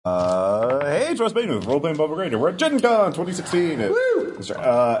Hey, Trust Bane with Roleplaying Bubble Grader. We're at Gen Con 2016. Woo! Mr.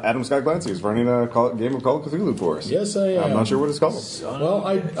 Adam Scott Clancy is running a game of Call of Cthulhu for us. Yes, I am. I'm not sure what it's called. Well,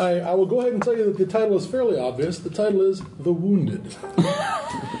 I will go ahead and tell you that the title is fairly obvious. The title is The Wounded.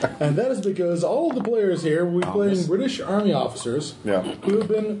 And that is because all of the players here will be playing British Army officers who have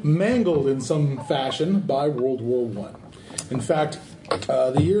been mangled in some fashion by World War I. In fact,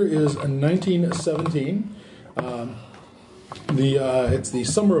 the year is 1917. It's the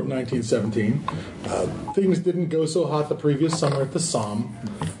summer of 1917. Things didn't go so hot the previous summer at the Somme.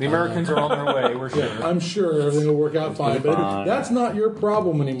 The Americans are on their way, we're sure. I'm sure everything will work out fine, but that's not your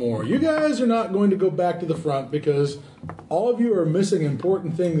problem anymore. You guys are not going to go back to the front because all of you are missing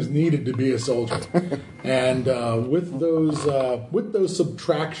important things needed to be a soldier. And with those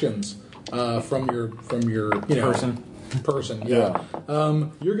subtractions from your person,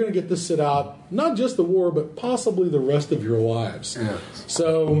 you're going to get to sit out not just the war, but possibly the rest of your lives. Yeah.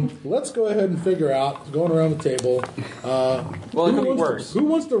 So let's go ahead and figure out, going around the table, well, it could be worse. Who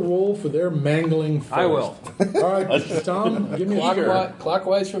wants to roll for their mangling first? I will. All right, Tom, give me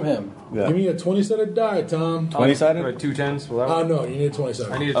clockwise from him. Yeah. Give me a 20-sided die, Tom. 20-sided? 2 10s? No, you need a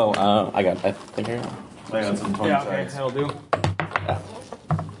 20-sided. I think I got some 20 sides. Okay, that'll do.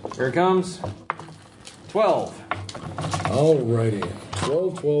 Here it comes. 12. Alrighty.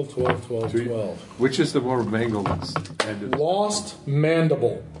 12. Which is the more mangled? Lost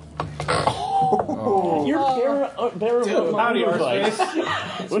mandible. You're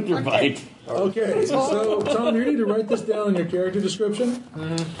Wonderbite. Okay, so Tom, you need to write this down in your character description.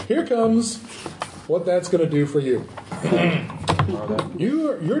 Here comes what that's going to do for you.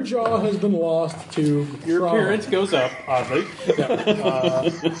 Your jaw has been lost to your trauma. appearance goes up, oddly.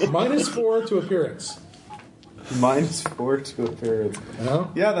 -4 to appearance. -4 to appearance.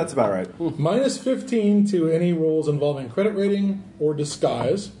 Yeah, that's about right. -15 to any rolls involving credit rating or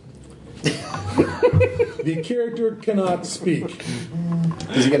disguise. The character cannot speak.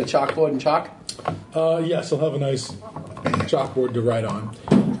 Does he get a chalkboard and chalk? Yes, he'll have a nice chalkboard to write on.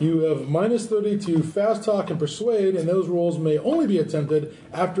 You have -30 to fast talk and persuade, and those rolls may only be attempted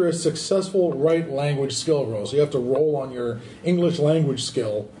after a successful right language skill roll. So you have to roll on your English language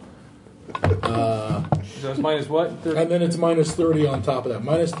skill. So it's minus what? 30? And then it's -30 on top of that.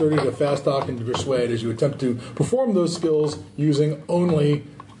 -30 to fast talk and to persuade as you attempt to perform those skills using only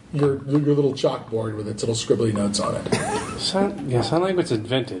your little chalkboard with its little scribbly notes on it. Sign language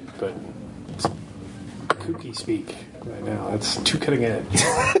invented, but it's kooky speak right now. It's too cutting edge.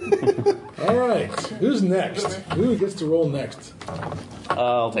 All right, who's next? Who gets to roll next?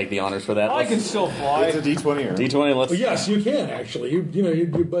 I'll take the honors for that. I can still fly. It's a D20 or D20. Let's. Well, yes, you can actually.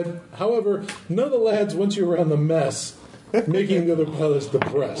 But however, none of the lads, once you were on the mess, making the other pilots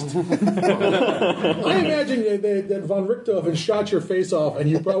depressed. I imagine that von Richthofen shot your face off, and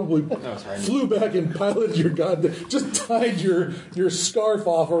you probably flew back and piloted your just tied your scarf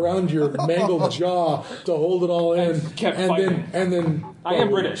off around your mangled jaw to hold it all in, and then I am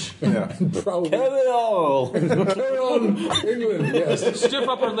British. Yeah. Probably Carry on. carry on, England. Yes. Stiff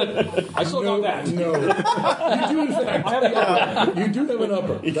upper lip. I still got that. No, you do in fact. I have the upper. You do have an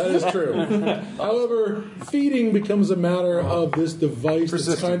upper. That is true. However, feeding becomes a matter of this device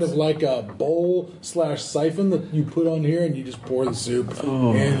that's kind of like a bowl/siphon that you put on here, and you just pour the soup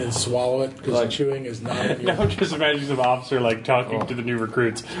in and swallow it because chewing is not. Now just imagine some officer talking to the new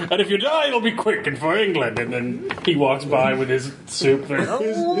recruits. And if you die, it'll be quick and for England. And then he walks by with his soup. His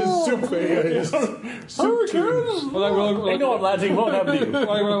soup soup tube. I know what lads, he won't have you.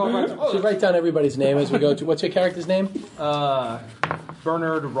 Should write down everybody's name as we go to. What's your character's name?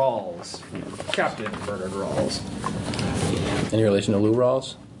 Bernard Rawls. Captain Bernard Rawls. Any relation to Lou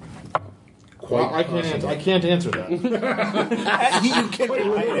Rawls? I can't answer that. You can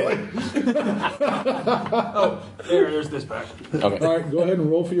There's this back. Okay. All right, go ahead and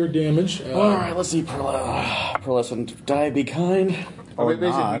roll for your damage. All right, let's see. Pearlescent and die, be kind.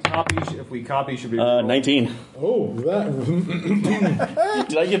 If we copy, should be 19. Oh, that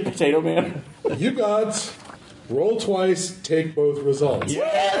Did I get Potato Man? you got. Roll twice, take both results.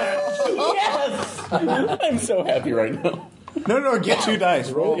 Yes! I'm so happy right now. No, get 2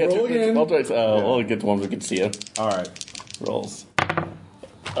 dice. Roll again. I'll get the ones we can see it. All right. Rolls.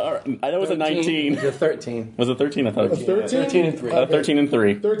 All right. I know it was a 19. You're 13. Was it 13? I thought it was 13? 13 and 3. 13 and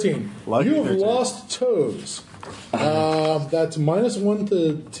 3. 13. Lucky You have 13. lost toes. That's -1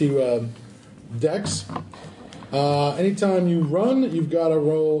 to dex. Anytime you run, you've got to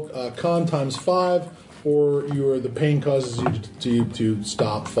roll con times 5, or the pain causes you to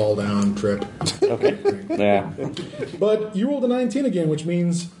stop, fall down, trip. Okay. Yeah. But you rolled a 19 again, which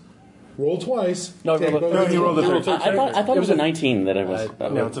means Roll twice. No, Take roll both a- of you rolled a them. 13. I thought it was a 19 that it was.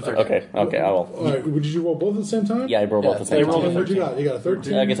 No, it's a 13. Okay, I will. All right, did you roll both at the same time? Yeah, I rolled both at the same they rolled time. a What you got? You got a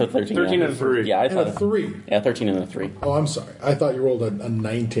 13? I guess a 13. 13 yeah. and a 3. Yeah, I and thought a 3. Yeah, 13 and a 3. Oh, I'm sorry. I thought you rolled a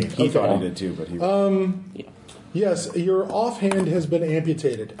 19. He thought he did too, but he. Yes, your offhand has been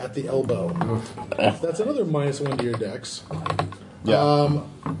amputated at the elbow. That's another -1 to your dex. Yeah.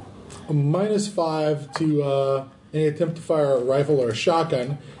 -5 to any attempt to fire a rifle or a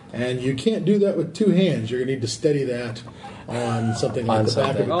shotgun, and you can't do that with 2 hands. You're going to need to steady that on something like On the back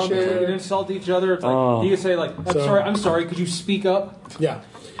of something. a Oh, man, chair. you insult each other. It's like, you can say, like, I'm sorry, could you speak up? Yeah.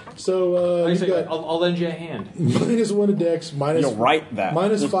 So I you've say, got I'll lend you a hand. -1 to dex, You'll write that.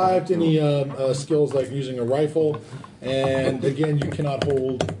 -5 to any skills like using a rifle, and again, you cannot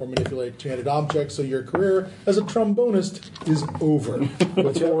hold or manipulate two-handed objects. So your career as a trombonist is over.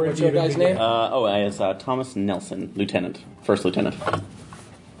 What's your guy's name? It's Thomas Nelson, Lieutenant, First Lieutenant.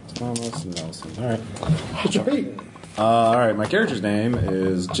 Thomas Nelson. All right. Mr. Peyton. All right. My character's name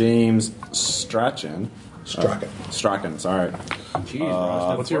is James Strachan. Strachan. Sorry.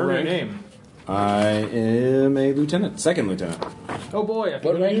 Jeez, what's your rank? name? I am a lieutenant, second lieutenant. Oh boy, I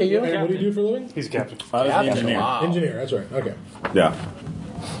What rank are you? What do you do for a living? He's captain. I was the engineer. Wow. Engineer. That's right. Okay. Yeah.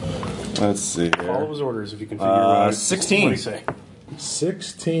 Let's see Follow here. his orders if you can figure out 16. what he say.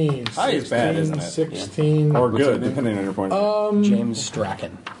 16. High is bad, isn't it? 16. Or good, depending on your point of view. James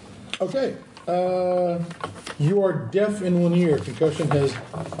Strachan. Okay. You are deaf in one ear. Concussion has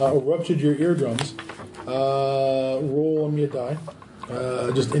ruptured your eardrums. Roll me a die.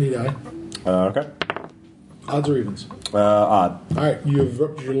 Just any die. Okay. Odds or evens? Odd. All right. You have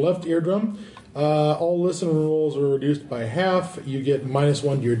ruptured your left eardrum. All listener rolls are reduced by half. You get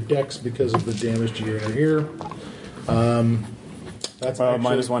 -1 to your dex because of the damage to your inner ear. That's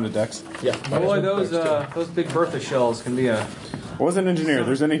actually, -1 to dex. Yeah. Oh boy, -1 to those dex, too. those big Bertha shells can be a. I was an engineer.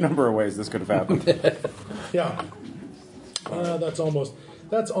 There's any number of ways this could have happened. Yeah. That's almost.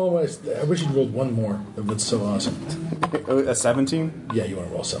 I wish you'd rolled one more. That was so awesome. A 17? Yeah, you want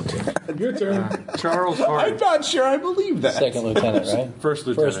to roll 17. Your turn. Charles I'm Hart. not sure I believe that. Second lieutenant, right? First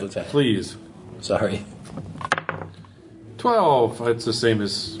lieutenant. First lieutenant. Please. Sorry. 12. It's the same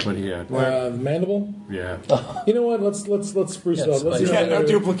as what he had. Mandible. Yeah. You know what? Let's spruce it up. Let's see Yeah, how no many-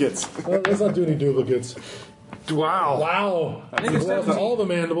 duplicates. Let's not do any duplicates. Wow. Wow. You've lost all the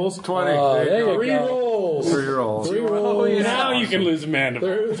mandibles. 20. there you Three go. rolls. 3 rolls. 3 rolls. Now you can lose a mandible.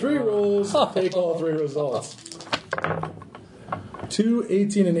 There are 3 rolls. Take all 3 results. 2,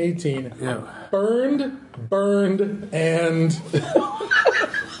 18, and 18. Yeah. Burned, and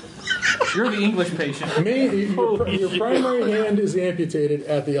You're the English patient. your primary hand is amputated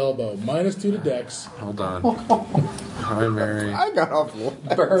at the elbow. -2 to dex. Hold on. Primary. I got off.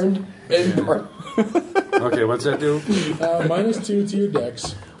 Burned and burned. Okay, what's that do? -2 to your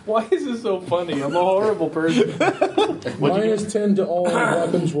dex. Why is this so funny? I'm a horrible person. -10 to all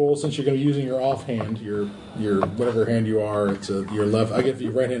weapons rolls since you're going to be using your offhand, your whatever hand you are. It's your left. I guess if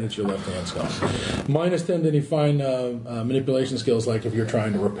you're right hand, it's your left hand skill. -10 to any fine manipulation skills, like if you're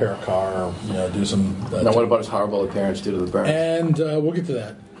trying to repair a car or do some. Now, what about his horrible appearance due to the burn? And we'll get to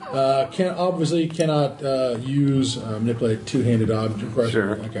that. Cannot use manipulate two-handed object.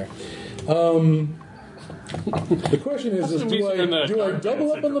 Sure. Okay. The question is do I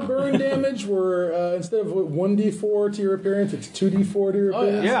double up on the burn damage where instead of 1d4 to your appearance, it's 2d4 to your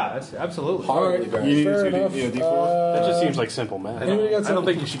appearance? Yeah, that's absolutely. All right, Horribly You need fair to enough. do D4? That just seems like simple math. Anybody got I don't something?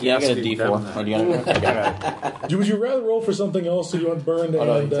 think you should Yeah, I got a ask D4. them that. Oh, do you want Would you rather roll for something else, or you want burned no,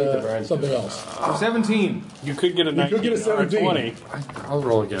 and you take the burn. something else? 17. You could get a 19 could get a or 17. 20. I'll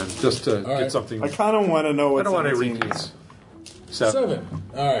roll again just to right. get something. I kind of want to know I what don't want any 17 repeats. 7.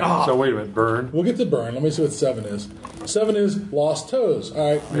 All right. So wait a minute, burn. We'll get to burn. Let me see what 7 is. 7 is lost toes. All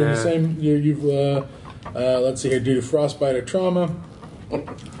right. You're the Yeah. same. You've let's see here. Due to frostbite or trauma.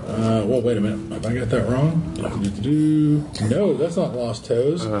 Well, wait a minute. Have I got that wrong? No, that's not lost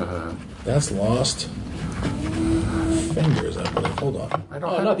toes. That's lost fingers, I believe. Hold on.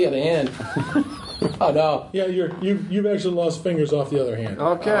 Oh, not the other hand. Oh, no. Yeah, you've actually lost fingers off the other hand.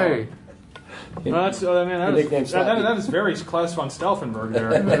 Okay. Well, that's, I mean, The nickname that is very Klaus von Stauffenberg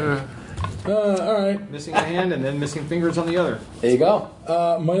there. All right. Missing a hand and then missing fingers on the other. There you go.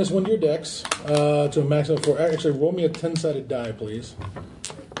 -1 to your dex to a maximum of 4. Actually, roll me a 10-sided die, please.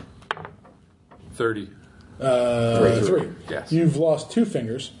 30. 3. Yes. You've lost 2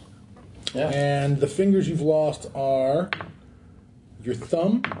 fingers. Yeah. And the fingers you've lost are your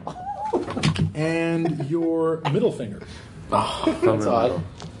thumb and your middle finger. That's odd.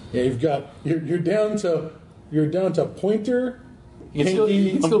 Yeah, you're down to pointer. You can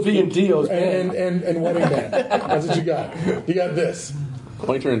still be in deals, man. And wedding band. That's what you got. You got this.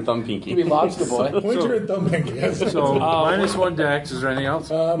 Pointer and thumb pinky. Be lobster boy. Pointer and thumb pinky. Yes. So minus 1 dex. Is there anything else?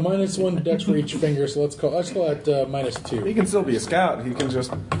 Minus 1 dex for each finger, so let's call it minus 2. He can still be a scout. He can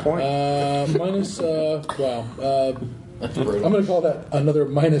just point. Minus, I'm going to call that another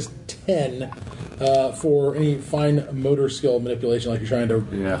minus 10 for any fine motor skill manipulation, like you're trying to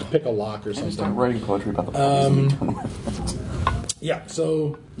pick a lock or something. Start writing poetry about the Yeah,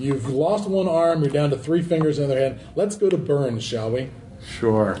 so you've lost 1 arm, you're down to 3 fingers in the other hand. Let's go to burns, shall we?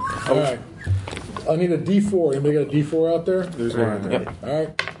 Sure. All right. I need a D4. Anybody got a D4 out there? There's one. Yep. All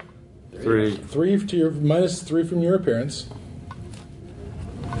right. 3. 3 to your minus 3 from your appearance.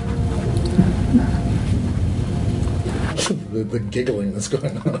 the giggling that's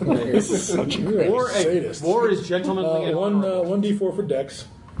going on here. You're a sadist. War is gentlemanly and honorable. 1 D4 for dex.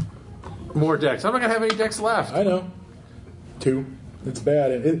 More dex. I'm not gonna have any dex left. I know. 2. It's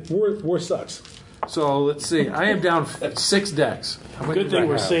bad. And war sucks. So let's see. I am down 6 dex. Good thing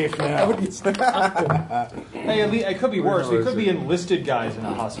we're safe now. Hey, it could be worse. We could be enlisted guys in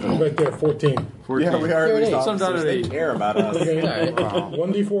a hospital. Right there, 14. Yeah, we are at least Some down officers. at They 8. care about us. Okay.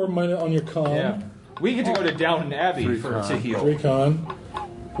 1 D4 minus on your con. Yeah. We get to go to Downton Abbey to heal. 3 con.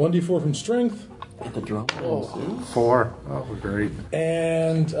 1 D4 from strength. The drum. 4. Oh, great.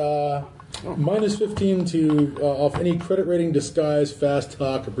 And minus 15 to off any credit rating, disguise, fast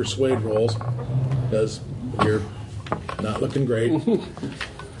talk, or persuade rolls, because you're not looking great.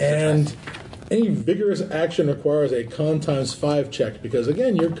 And any vigorous action requires a con times 5 check, because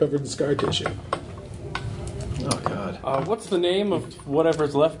again, you're covered in scar tissue. Oh, God. What's the name of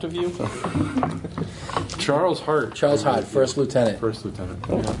whatever's left of you? Charles Hart. Charles Hart, first lieutenant. First lieutenant.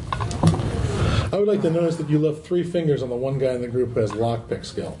 I would like to notice that you left 3 fingers on the one guy in the group who has lockpick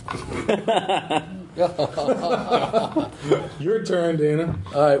skill. Your turn, Dana.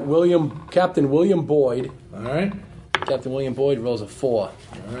 All right, Captain William Boyd. All right. Captain William Boyd rolls a 4. All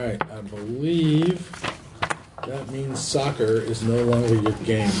right. I believe that means soccer is no longer your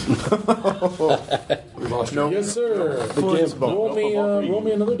game. Yes, sir. Roll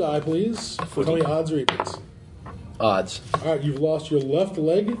me another die, please. Tell me odds or evens. Odds. All right. You've lost your left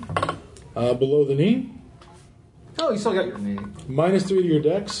leg below the knee. Oh, you still got your knee. Minus 3 to your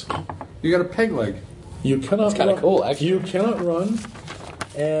dex. You got a peg leg. You cannot. It's kinda run. cool, actually. You cannot run,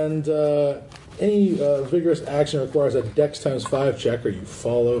 and any vigorous action requires a dex times 5 check, or you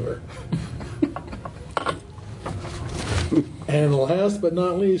fall over. And last but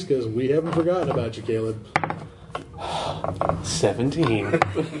not least, because we haven't forgotten about you, Caleb. 17. Dun,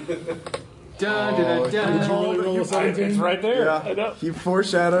 dun, dun, dun. Did you really roll a 17? It's right there. I Yeah, know. you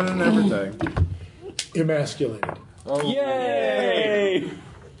foreshadowed and everything. Emasculated. Yay!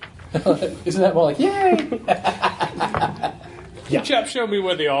 Isn't that more like, yay? You chap, show me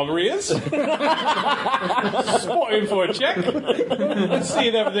where the armory is. Spot in for a check. Let's see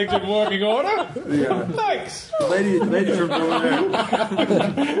if everything's in working order. Yeah. Thanks. Lady from over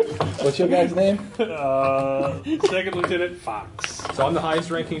there. What's your guy's name? Second Lieutenant Fox. So I'm the highest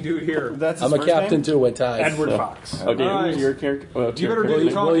ranking dude here. That's his I'm a first captain, name? too. We're tied. Edward Fox. Okay, Nice. who's your character? Well, You better do the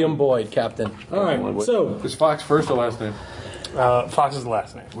talking. William Boyd, captain. All right. So Is Fox first or last name? Fox's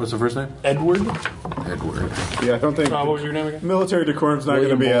last name. What's the first name? Edward. Edward. Yeah, I don't think What was your name again? military decorum's not going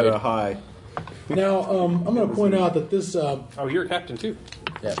to William be at Boyd. a high. now I'm going to point out that this Oh, you're a captain too.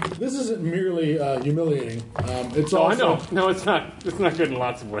 Yeah. this isn't merely humiliating. It's Oh, I also know. No, it's not. It's not good in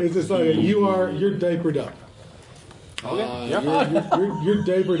lots of ways. it's just like you're diapered up. You're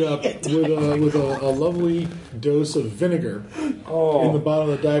diapered up with a lovely dose of vinegar in the bottom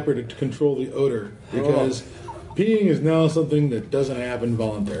of the diaper to control the odor, because peeing is now something that doesn't happen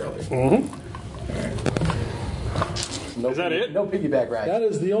voluntarily. Is that it? No piggyback ride. That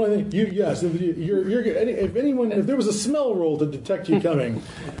is the only thing. If there was a smell roll to detect you coming,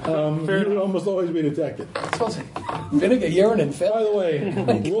 you would almost always be detected. Smells like vinegar, urine, and By filth. the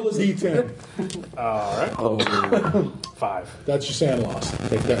way, roll a d10. All right. 5. That's your sand loss.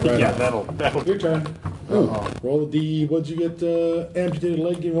 Take that right Yeah, off. that'll. Your turn. Roll a d. What'd you get? Amputated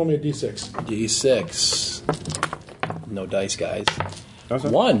leg. Roll me a d6. D6. No dice, guys. Does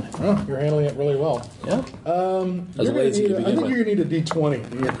it? 1. Oh, you're handling it really well. Yeah. You're gonna lazy to I begin think with. you're going to need a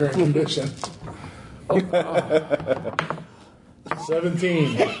d20 in your current condition.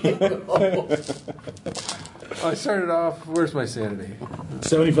 17. I started off. Where's my sanity?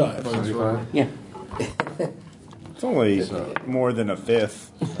 75. 75. Yeah. It's only more than a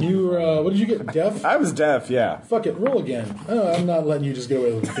fifth. You, what did you get? Deaf? I was deaf, yeah. Fuck it, roll again. Oh, I'm not letting you just get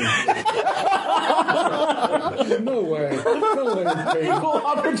away with it. No way. No way, Peyton.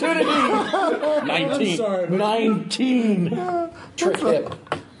 Opportunity. 19. sorry, but- 19. Trick hip.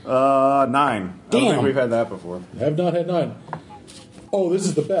 9. I don't think Damn. we've had that before. I have not had 9. Oh, this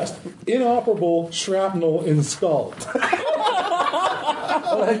is the best. Inoperable shrapnel in skull.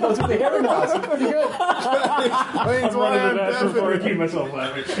 Oh, that goes with the hearing loss. It's pretty good. Explains why I'm before I deaf. keep myself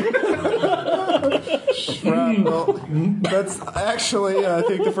laughing. Shrapnel. That's actually, I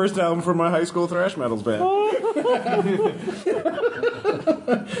think, the first album from my high school thrash metals band.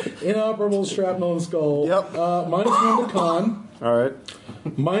 Inoperable shrapnel in skull. Yep. -1 to con. All right.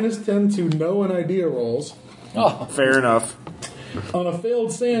 -10 to know an idea rolls. Fair enough. On a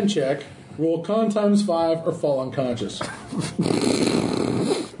failed sand check, roll con ×5 or fall unconscious.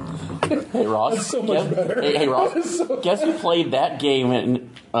 Hey, Ross. That's so much better. Hey, Ross. Guess who played that game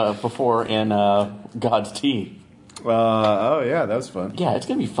before in God's Tea? Oh, yeah, that was fun. Yeah, it's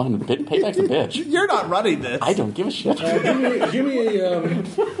going to be fun. Payback's a bitch. You're not running this. I don't give a shit. Give me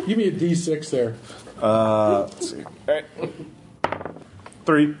a D6 there. Let's see. All right.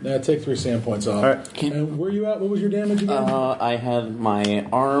 3. Take 3 sand points off. All right. And where you at? What was your damage again? I had my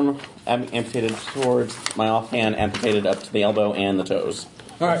arm amputated towards my offhand, amputated up to the elbow and the toes.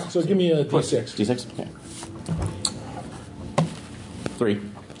 All right, so give me a D6. D6? Okay. 3.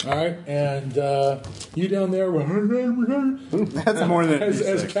 All right, and you down there That's more than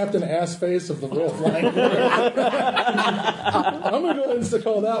as Captain Assface of the Royal Flying Corps. I'm going to go ahead and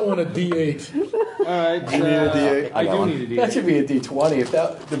call that one a D8. All right, You need a D8. I do need a That D8. should be a D20. If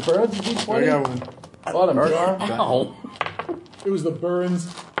that the burns a D20. I got one. Bottom jar. Ow. It was the burns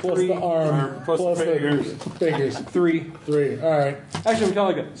plus the arm plus the fingers. 3. 3. All right. Actually, we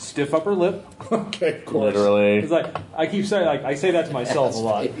kind of like a stiff upper lip. Okay, of course. Literally. It's like I keep saying, like I say that to myself a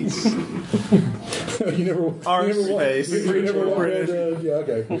lot. You never. Arm you never space. You never wanted, yeah.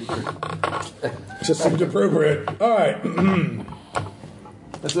 Okay. Just seemed appropriate. All right.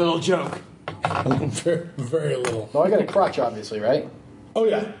 That's a little joke. Very, very little. No, I got a crutch, obviously, right? Oh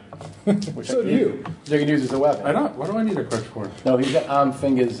yeah. Which So do you. You can use as a weapon. I don't. What do I need a crutch for? No, he's got arm,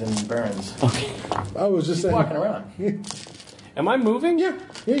 fingers, and burns. I was just saying. Walking around. Am I moving? Yeah.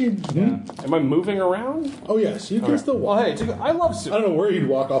 You, Am I moving around? Oh yes, you can still Well, walk. hey, I love I soup. don't know where you'd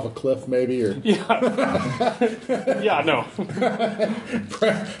walk off a cliff, maybe, or Yeah, no.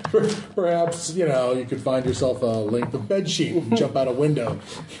 perhaps you could find yourself a length of bed sheet and jump out a window.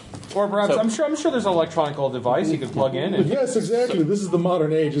 Or perhaps I'm sure there's an electronic device you can plug in. And Yes, exactly. This is the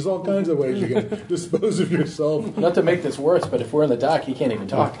modern age. There's all kinds of ways you can dispose of yourself. Not to make this worse, but if we're in the dark, he can't even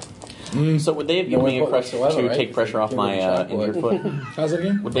talk. So would they have given No me a input crutch whatsoever, to right? take pressure off Give my it a shot, boy. injured foot? How's it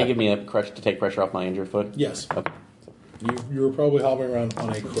again? Would they give me a crutch to take pressure off my injured foot? Yes. Okay. You were probably hobbling around on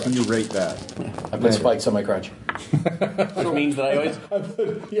a crutch. You rate that. I put spikes on my crutch. Which means that I always... I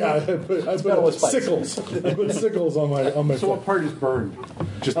put better with spikes. sickles. I put sickles on my so foot. what part is burned?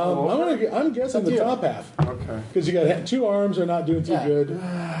 Just I'm guessing the top half. okay. Because you got 2 arms are not doing too Yeah. good.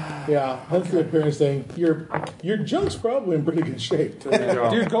 Yeah, that's the appearance thing. Your junk's probably in pretty good shape.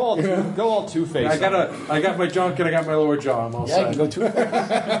 Dude, go all two faced. I got my junk and I got my lower jaw. I'm all Yeah, I set. can go too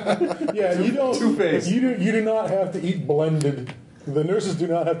far. Yeah, you don't. Two-faced. You do not have to eat blended. The nurses do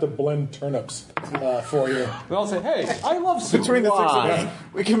not have to blend turnips for you. They all say, "Hey, I love soup." Between the 6 Why? of us,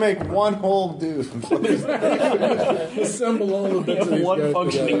 we can make one whole dude. Assemble all the bits of these One guys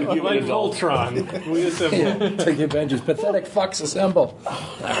functioning together. human like adult. Voltron. We assemble. Take the Avengers. Pathetic fucks assemble.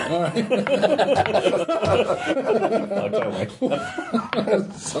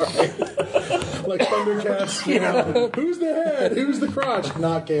 Sorry. Like Thundercats. Who's the head? Who's the crotch?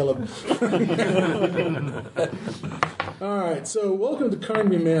 Not Caleb. All right. So welcome to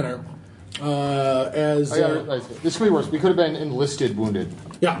Carnby Manor. This could be worse. We could have been enlisted wounded.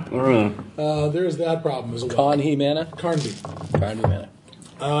 Yeah. There's that problem as well. Conhee Manor. Carnby. Carnby Manor.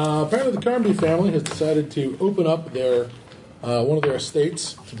 Apparently, the Carnby family has decided to open up their one of their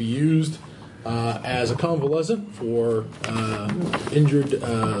estates to be used as a convalescent for injured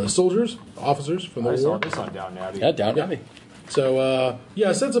soldiers, officers from the I saw war. this on Down Natty. Yeah, down heavy. So,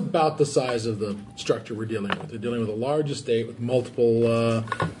 yes, that's about the size of the structure we're dealing with. They're dealing with a large estate with multiple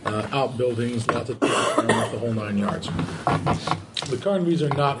outbuildings, lots of the whole 9 yards. The Carnbys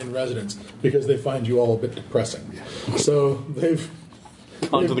are not in residence because they find you all a bit depressing. So they've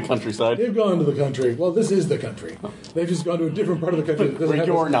Onto the countryside. They've gone to the country. Well, this is the country. They've just gone to a different part of the country. That doesn't Where have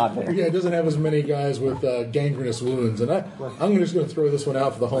you're as, not there. Yeah, it doesn't have as many guys with gangrenous wounds. And I'm just going to throw this one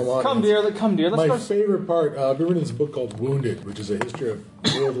out for the home audience. Come, dear. Let's My go. favorite part, I've been reading this book called Wounded, which is a history of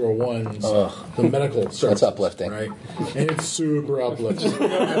World War I's the medical service. That's uplifting. Right? And it's super uplifting.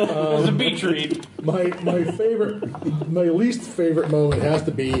 It's a beach read. My least favorite moment has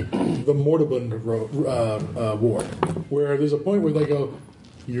to be the Mortabund ward, where there's a point where they go,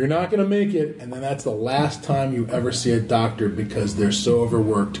 You're not going to make it, and then that's the last time you ever see a doctor because they're so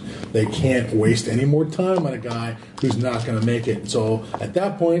overworked. They can't waste any more time on a guy who's not going to make it. So at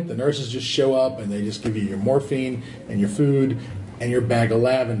that point, the nurses just show up and they just give you your morphine and your food and your bag of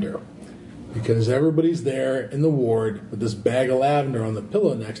lavender. Because everybody's there in the ward with this bag of lavender on the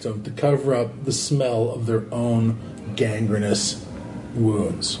pillow next to them to cover up the smell of their own gangrenous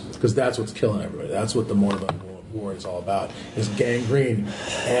wounds. Because that's what's killing everybody. That's what the moribund ward is all about, is gangrene.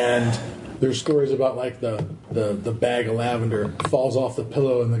 And there's stories about like the bag of lavender falls off the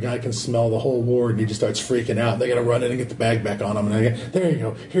pillow and the guy can smell the whole ward and he just starts freaking out. They got to run in and get the bag back on him. And there you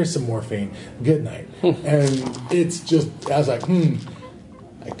go. Here's some morphine. Good night. And it's just, I was like,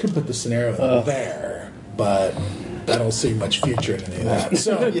 I could put the scenario there, but I don't see much future in any of that.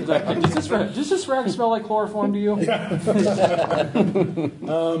 So, Does this rag smell like chloroform to you?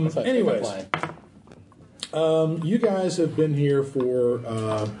 anyways, you guys have been here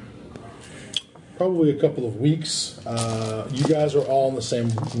for probably a couple of weeks. You guys are all in the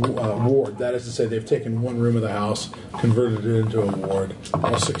same ward. That is to say, they've taken one room of the house, converted it into a ward.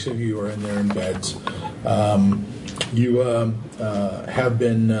 All 6 of you are in there in beds. You have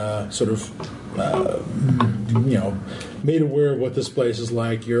been made aware of what this place is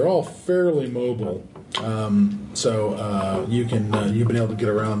like. You're all fairly mobile, so you've been able to get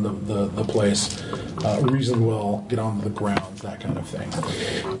around the place reasonably well, get onto the grounds, that kind of thing.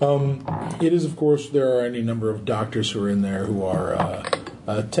 It is, of course, there are any number of doctors who are in there who are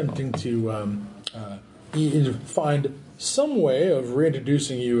attempting to find some way of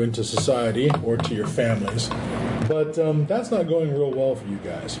reintroducing you into society or to your families. But that's not going real well for you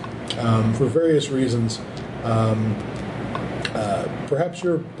guys. For various reasons. Perhaps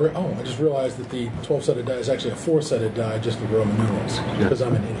you're... Oh, I just realized that the 12-sided die is actually a 4-sided die just with Roman numerals, because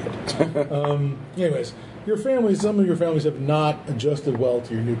I'm an idiot. Anyways, some of your families have not adjusted well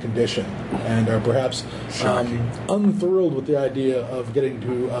to your new condition and are perhaps unthrilled with the idea of getting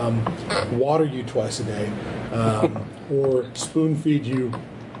to water you twice a day or spoon-feed you,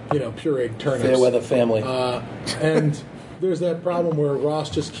 pureed turnips. Fair weather family. And there's that problem where Ross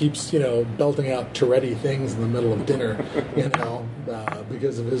just keeps, belting out Tourette things in the middle of dinner,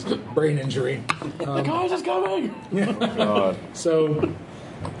 because of his brain injury. The cars is coming! Oh, God. So...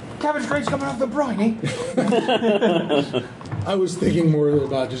 Cabbage grate's coming off the briny. I was thinking more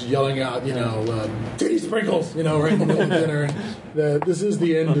about just yelling out, titty sprinkles, right in the middle of dinner. And this is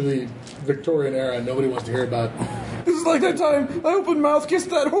the end of the Victorian era, and nobody wants to hear about. This is like that time I open mouth kissed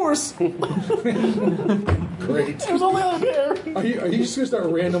that horse. Great. It was only on there. Are you just gonna start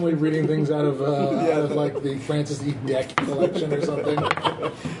randomly reading things out of like the Francis E. Deck collection or something?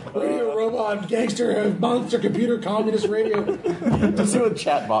 Radio robot, gangster, monster, computer, communist radio. Just do a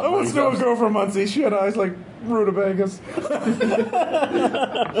chatbot. I once knew a girl from Muncie. She had eyes like rutabagas.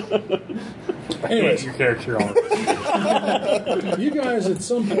 Anyways, your character on. You guys at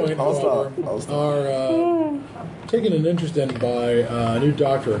some point are taken an interest in by a new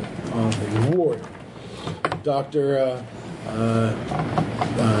doctor on the ward. Dr.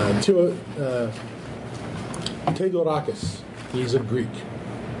 Theodorakis. He's a Greek.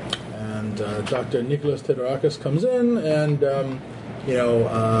 And Dr. Nicholas Theodorakis comes in and,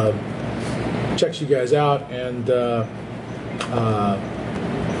 checks you guys out and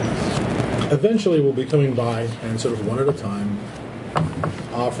eventually we'll be coming by and sort of one at a time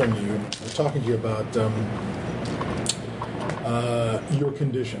offering you, talking to you about your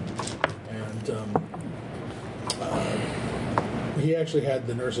condition. And he actually had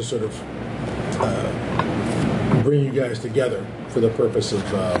the nurses sort of bring you guys together for the purpose of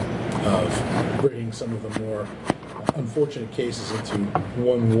bringing some of the more unfortunate cases into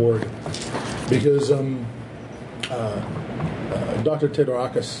one ward. Because Dr.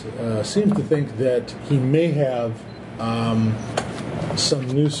 Theodorakis seems to think that he may have some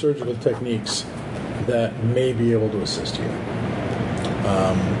new surgical techniques that may be able to assist you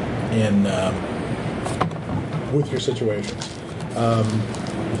with your situations.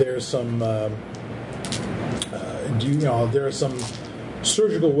 There's some there are some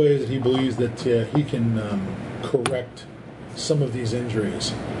surgical ways that he believes that he can correct some of these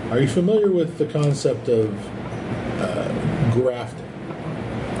injuries. Are you familiar with the concept of grafting?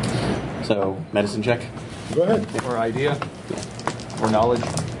 So, medicine check. Go ahead. Or idea. Or knowledge.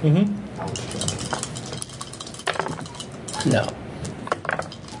 Mm-hmm. No.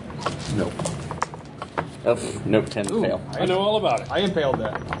 Nope. Oh, nope, 10 fail. I know all about it. I impaled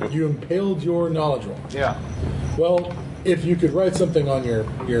that. You impaled your knowledge roll. Yeah. Well, if you could write something on your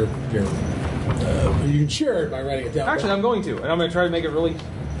you can share it by writing it down. Actually, I'm going to, and I'm going to try to make it really...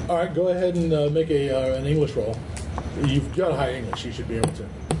 All right, go ahead and make an English roll. You've got high English. You should be able to.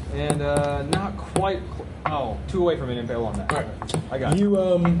 And not quite. 2 away from an impale on that. All right. I got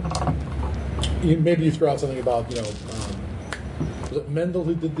it. Maybe you throw out something about was it Mendel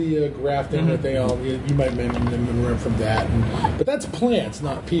who did the grafting that they all? You might remember from that. But that's plants,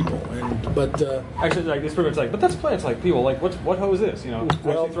 not people. Actually, like it's pretty much like, but that's plants like people. Like what hoe is this?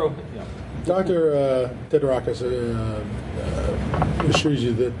 Well, Dr. Theodorakis assures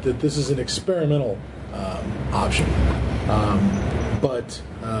you that this is an experimental option. But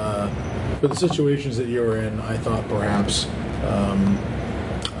for the situations that you're in, I thought perhaps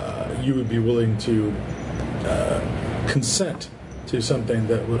you would be willing to consent to something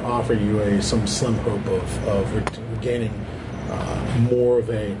that would offer you some slim hope of regaining more of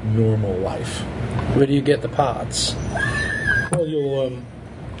a normal life. Where do you get the pots? Well, you'll.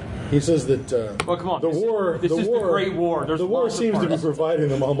 He says that well, come on. the war. This is the Great War. There's the war lots of seems to be parts. providing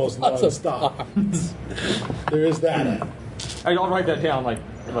them almost non-stop. There is that. I'll write that down. Like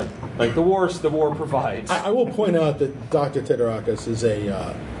the war provides. I will point out that Dr. Theodorakis is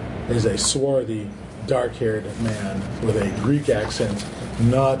a swarthy, dark-haired man with a Greek accent,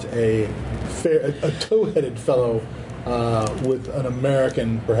 not a tow-headed fellow with an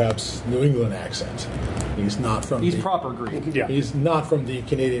American, perhaps New England accent. He's not from. He's proper Greek. Yeah. He's not from the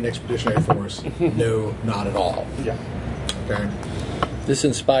Canadian Expeditionary Force. No, not at all. Yeah. Okay. This is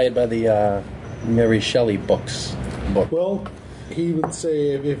inspired by the Mary Shelley book. Well, he would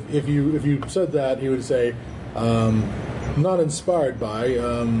say if you said that, he would say not inspired by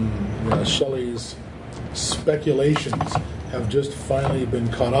Shelley's speculations have just finally been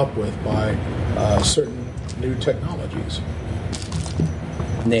caught up with by certain new technologies.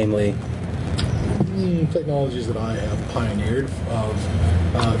 Namely, Technologies that I have pioneered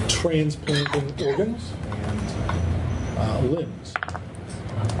of transplanting organs and limbs.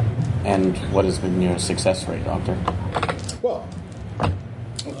 And what has been your success rate, Doctor? Well,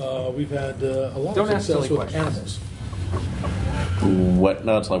 we've had a lot Don't of ask success silly with questions. animals. What?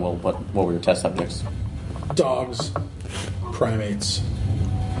 No, it's like, well, what were your test subjects? Dogs, primates.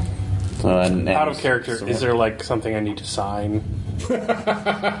 And Out of character, so is there like something I need to sign? Pretty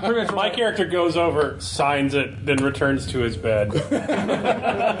much My character goes over, signs it, then returns to his bed,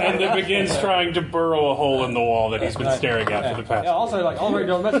 and then begins trying to burrow a hole in the wall that he's been staring at for the past. Yeah, also I'll write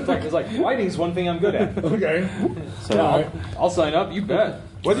down a message it's like writing's one thing I'm good at. Okay. So, Yeah, I'll sign up. You bet.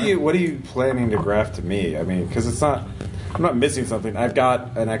 What are you planning to graft to me? I mean, because I'm not missing something. I've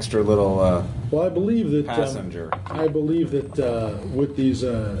got an extra little Well, I believe that passenger. I believe that with these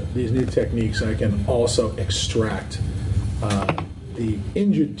new techniques, I can also extract the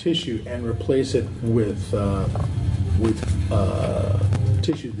injured tissue and replace it with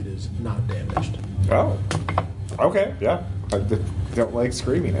tissue that is not damaged. Oh, okay, yeah. I don't like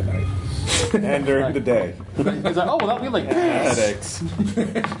screaming at night and during the day. He's like, oh, well, that'll be like Headaches.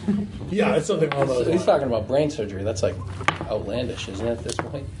 Yeah, it's something along those he's lines. talking about brain surgery. That's like outlandish, isn't it, at this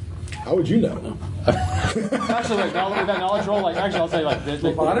point? How would you know? actually like now with that knowledge roll. Like actually, I'll say like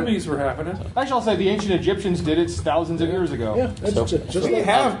Lobotomies were happening. actually I'll say the ancient Egyptians did it thousands of years ago. Yeah, that's just We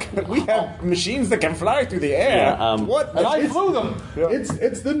like have machines that can fly through the air. Yeah, What? And I flew them.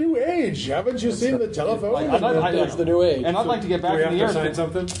 it's the new age. Haven't you seen the telephone? It's the new age. And I'd like to get back Do we in have the to air. sign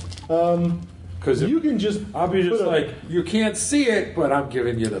something? Because You can just I'll be just put a- like, you can't see it, but I'm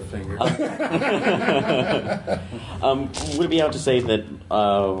giving you the finger. would it be out to say that,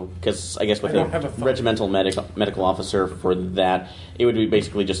 because I guess with I don't have a thought. regimental medical officer for that, it would be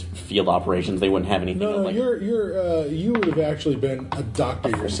basically just field operations. They wouldn't have anything. No, like, you would have actually been a doctor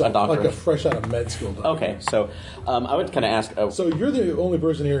yourself, a doctor. like a fresh out of med school doctor. Okay, so I would kind of ask. So you're the only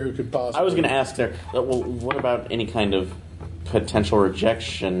person here who could possibly. I was going to ask there. Well, what about any kind of potential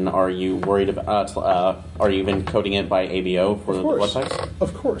rejection? Are you worried about? Are you even coding it by ABO for the course. websites?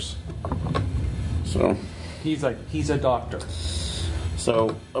 Of course. So, He's like he's a doctor.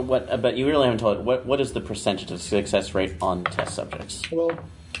 so what? But you really haven't told. What is the percentage of success rate on test subjects? Well,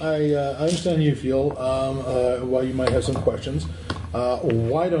 I understand how you feel. While you might have some questions,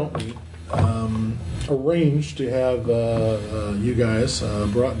 why don't we arrange to have you guys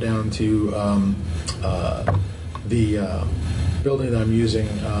brought down to the building that I'm using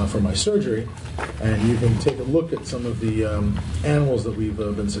for my surgery, and you can take a look at some of the animals that we've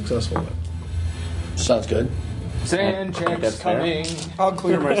been successful with. Sounds good. Sand checks That's fair. coming. I'll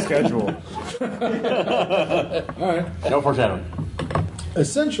clear my schedule. All right. No foreshadowing.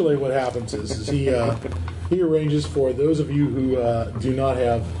 Essentially, what happens is he arranges for those of you who do not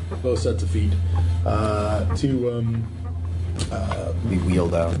have both sets of feet to Be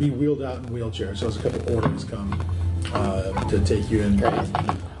wheeled out. be wheeled out in wheelchairs. So there's a couple orders come to take you in.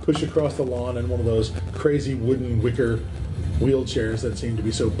 push across the lawn in one of those crazy wooden wicker wheelchairs that seem to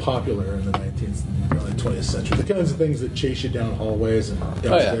be so popular in the 19th, early 20th century. The kinds of things that chase you down hallways and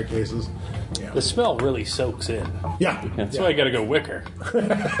down staircases. Yeah. The smell really soaks in. Yeah. That's why I got to go wicker.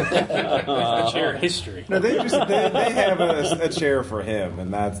 The chair history. No, they have a chair for him,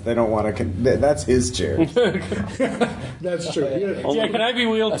 and they don't want to. That's his chair. That's true. Yeah, can I be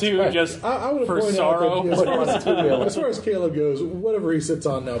wheeled too? Just I would for point sorrow. out that as far as Caleb goes, whatever he sits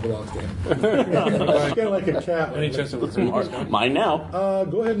on now belongs to him. Kind of like a cat. Any chance of it? Mine now.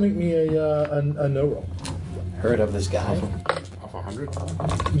 Go ahead and make me a no roll. Heard of this guy? Off 100?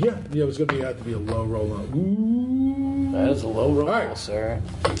 Yeah, it was going to have to be a low roll. Ooh. That is a low roll, All right. sir.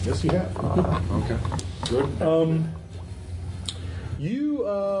 Yes, you have. Okay. Good. You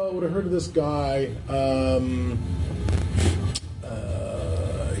would have heard of this guy.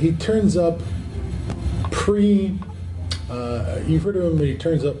 He turns up you've heard of him, but he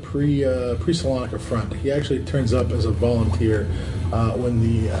turns up pre-Salonika Front. He actually turns up as a volunteer when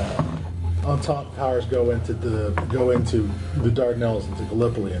the Entente powers go into the Dardanelles, into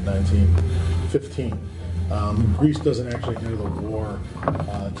Gallipoli in 1915. Greece doesn't actually enter the war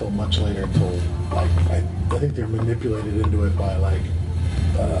until much later. Until I think they're manipulated into it by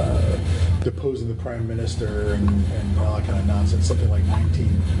deposing the prime minister and all that kind of nonsense. Something like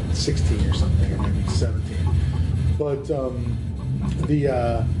 1916 or something, or maybe 17. But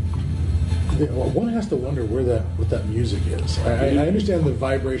one has to wonder what that music is. I understand the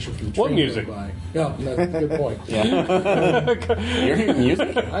vibration from the train. What music? Going by. Yeah, that's a good point. You're hearing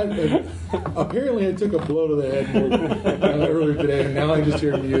music? Apparently, I took a blow to the head earlier today, and now I just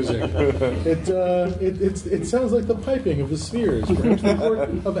hear music. It sounds like the piping of the spheres. Perhaps the port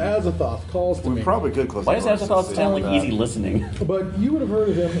of Azathoth calls to We me. probably could close. Why the does doors Azathoth and sound see like easy listening? But you would have heard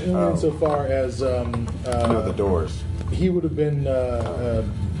of him insofar as No, the doors. he would have been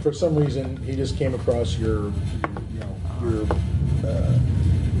for some reason he just came across your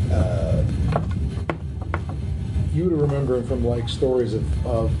you would remember him from like stories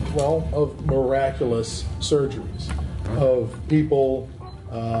of miraculous surgeries of people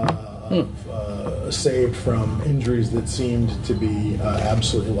saved from injuries that seemed to be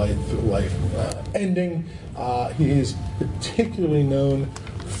absolutely life ending. He is particularly known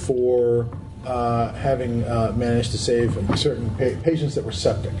for having managed to save certain patients that were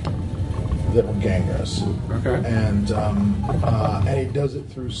septic, that were gangrenous. Okay. And he does it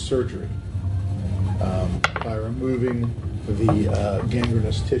through surgery by removing the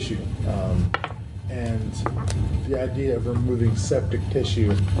gangrenous tissue. And the idea of removing septic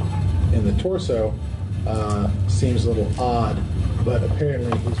tissue in the torso seems a little odd, but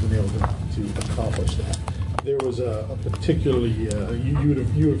apparently he's been able to accomplish that. There was a particularly you would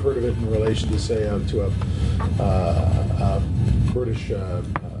have heard of it in relation to say to a British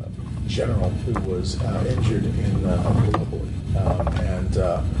general who was injured in Gallipoli and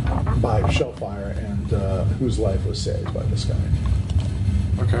by shellfire, and whose life was saved by this guy.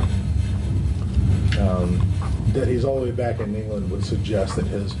 Okay. That he's all the way back in England would suggest that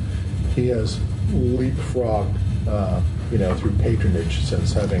he has leapfrogged through patronage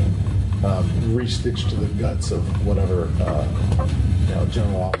since having restitched to the guts of whatever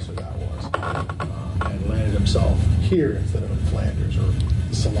general officer that was, and landed himself here instead of in Flanders or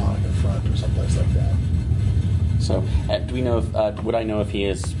Salonika Front or someplace like that. So, do we know if would I know if he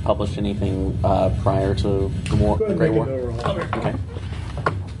has published anything prior to the war, Go the ahead Great and War? make a no roll. Okay.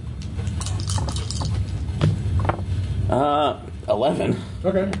 11.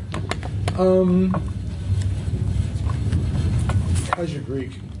 Okay. How's your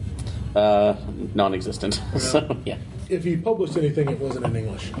Greek? Non-existent. So, yeah. If he published anything, it wasn't in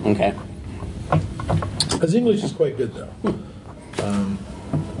English. Okay. His English is quite good, though.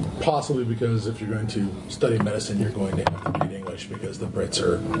 Possibly because if you're going to study medicine, you're going to have to read English because the Brits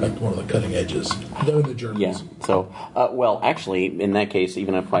are at one of the cutting edges. They're the Germans. Yeah. So, well, actually, in that case,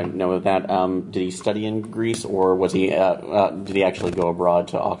 even if I know of that, did he study in Greece, or was he? Did he actually go abroad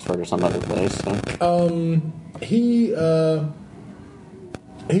to Oxford or some other place? So?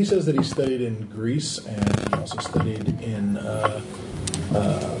 He says that he studied in Greece, and he also studied in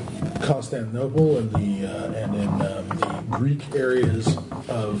Constantinople and in the Greek areas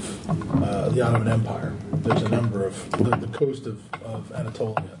of the Ottoman Empire. There's a number of the coast of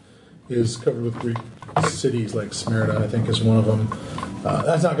Anatolia is covered with Greek cities, like Smyrna, I think, is one of them.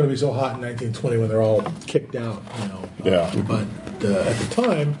 That's not going to be so hot in 1920 when they're all kicked out, Yeah. But at the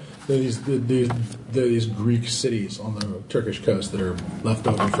time, there are these Greek cities on the Turkish coast that are left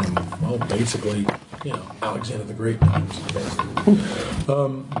over from, basically Alexander the Great.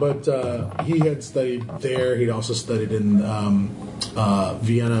 But he had studied there. He'd also studied in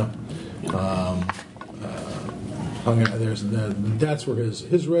Vienna. That's where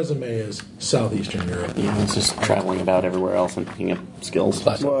his resume is Southeastern Europe. Yeah, he's just traveling about everywhere else and picking up skills.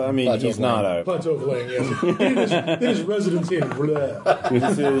 Well, I mean, he's not a. Plateau of Lang, yes. He did his residency in Blah.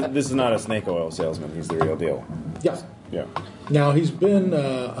 This is not a snake oil salesman. He's the real deal. Yes. Yeah. Now he's been,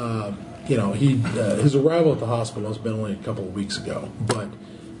 his arrival at the hospital has been only a couple of weeks ago, but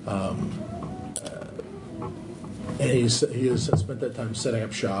and he has spent that time setting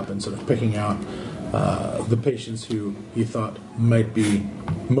up shop and sort of picking out the patients who he thought might be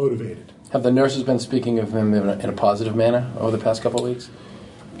motivated. Have the nurses been speaking of him in a positive manner over the past couple of weeks?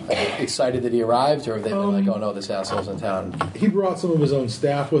 Excited that he arrived, or have they been like, "Oh no, this asshole's in town"? He brought some of his own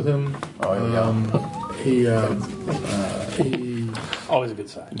staff with him. Oh, here we go. He Always a good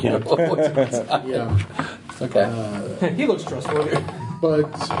sign. Yeah. yeah. Okay. He looks trustworthy.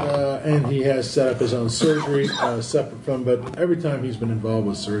 But and he has set up his own surgery separate from. But every time he's been involved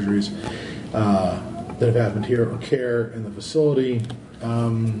with surgeries that have happened here or care in the facility,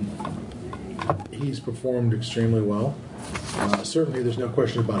 he's performed extremely well. Certainly, there's no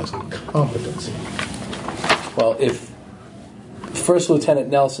question about his competency. Well, if First Lieutenant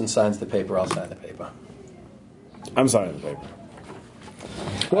Nelson signs the paper, I'll sign the paper. I'm signing the paper.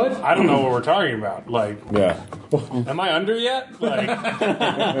 What? I don't know what we're talking about. Like, Yeah. am I under yet? Like, do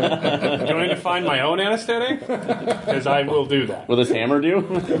I need to find my own anesthetic? Because I will do that. Will this hammer do?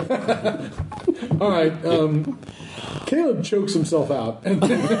 All right. Caleb chokes himself out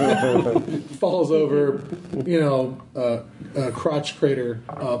and falls over, crotch crater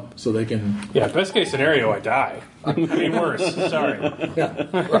up so they can. Yeah, best case scenario, I die. I mean, worse. Sorry.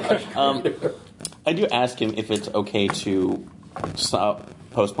 I do ask him if it's okay to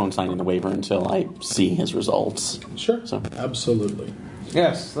postpone signing the waiver until I see his results. Sure. So. Absolutely.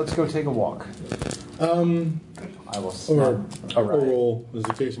 Yes, let's go take a walk. I will. Or roll, as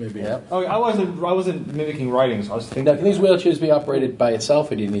the case may be. Yeah. Oh, I wasn't mimicking writing, so I was thinking. Now, can these wheelchairs be operated by itself,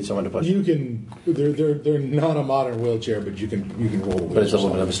 or do you need someone to push? You can. They're not a modern wheelchair, but you can roll the wheels. But it's a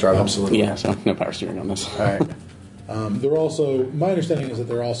little bit of a struggle. Absolutely. Yeah, so no power steering on this. All right. They're also. My understanding is that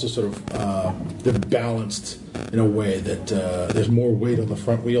they're also sort of they're balanced in a way that there's more weight on the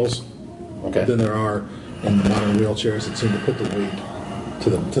front wheels than there are in the modern wheelchairs that seem to put the weight to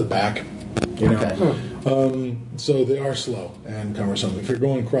the back. Okay. So they are slow and cumbersome. If you're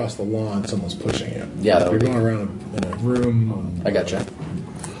going across the lawn, someone's pushing you. Yeah, that If would you're be- going around in a room. I gotcha.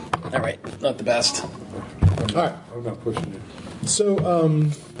 All right. Not the best. All right. I'm not pushing you. So,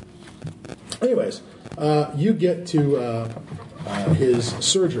 anyways, you get to his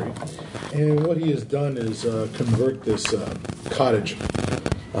surgery, and what he has done is convert this cottage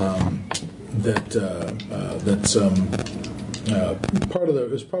that's part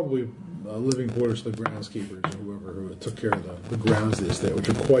of is probably living quarters to the groundskeepers or whoever who took care of the grounds of the estate, which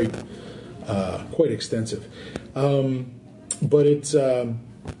are quite extensive. But it's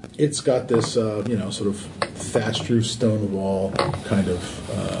got this sort of thatched roof stone wall kind of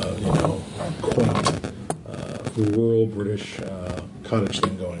quaint rural British cottage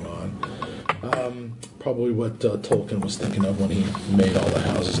thing going on. Probably what Tolkien was thinking of when he made all the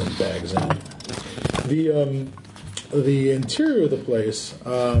houses in Bag's End. The interior of the place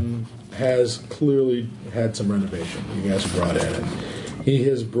has clearly had some renovation. You guys brought in, and he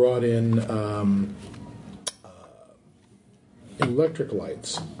has brought in electric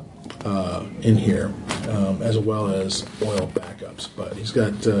lights in here, as well as oil backups. But he's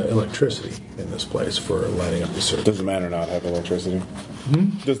got electricity in this place for lighting up the circuit. Does the manor not have electricity?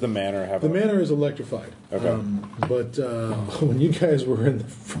 Does the manor have? The manor is electrified. Okay. But when you guys were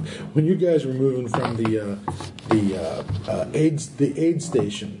moving from the aid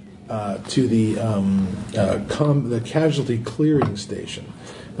station to the casualty clearing station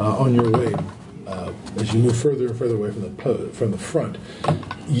on your way, as you move further and further away from the front,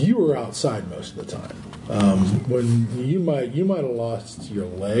 you were outside most of the time. When you might have lost your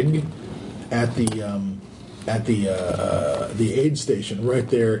leg at the aid station right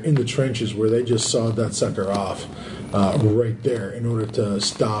there in the trenches where they just sawed that sucker off right there in order to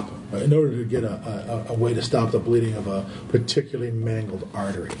get a way to stop the bleeding of a particularly mangled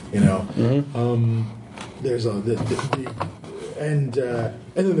artery. There's and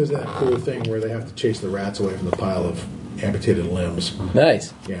then there's that cool thing where they have to chase the rats away from the pile of amputated limbs.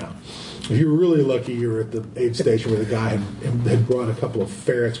 Nice. Yeah. If you were really lucky, you were at the aid station where the guy had brought a couple of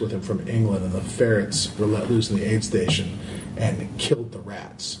ferrets with him from England, and the ferrets were let loose in the aid station and killed the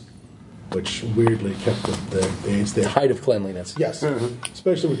rats. which weirdly kept the AIDS there. Height of cleanliness. Yes,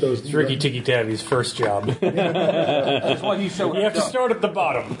 especially with those. It's Ricky Tikki Tavi's first job. That's why he's so. You have to start at the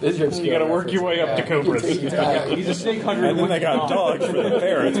bottom. You got to work your way up to Cobras. He's a snake hunter. And then they got dogs for the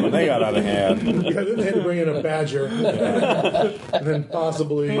parrots when they got out of hand. Yeah, then they had to bring in a badger, and then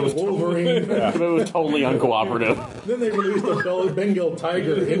possibly a Wolverine. It was totally uncooperative. Then they released a Bengal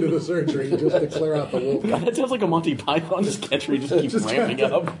tiger into the surgery just to clear out the wolf. God, that sounds like a Monty Python sketch where you just keep ramping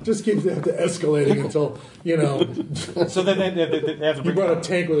up. Just keeps to escalating until, So then they have to you bring. brought a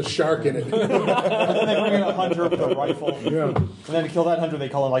tank with a shark in it. And then they bring in a hunter with a rifle. Yeah. And then to kill that hunter, they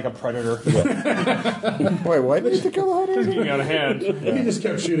call him like a predator. Wait, why did they have to kill the hunter? Getting out of hand. He just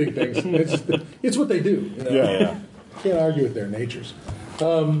kept shooting things. It's what they do. Yeah. Can't argue with their natures.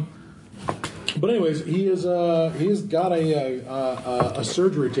 But anyways, he's got a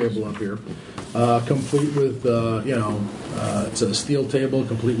surgery table up here, complete with it's a steel table,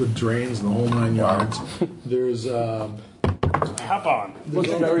 complete with drains and the whole 9 yards. There's Hop on. Looks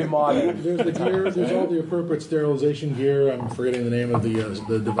very modern. there's the gear. There's all the appropriate sterilization gear. I'm forgetting the name of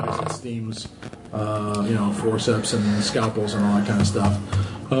the device that steams, forceps and scalpels and all that kind of stuff.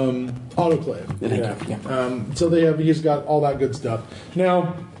 Autoclave. So he's got all that good stuff.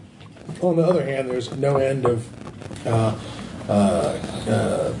 Now, on the other hand, there's no end of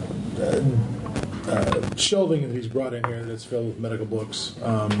shelving that he's brought in here that's filled with medical books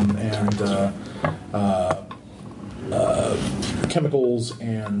and chemicals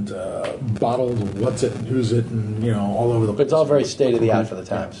and bottled what's it and who's it and all over the But place. it's all very state of the art for the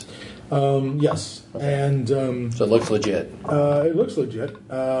times. Yes, and So it looks legit. it looks legit.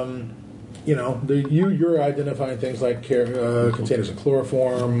 You're identifying things like containers of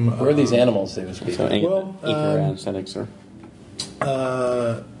chloroform. Where are these animals they would speak? So any Well, anesthetics or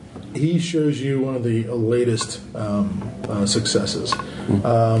he shows you one of the latest successes.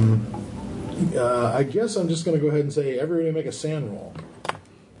 I guess I'm just going to go ahead and say everybody make a sand roll.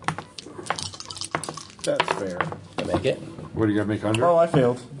 That's fair. To make it. What do you got to make under? Oh, I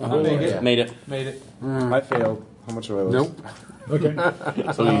failed. made it. Made it. I failed. How much do I lose? Nope. Okay.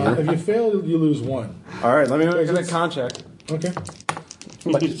 If you fail, you lose 1. All right, let me make Make a con check. Okay.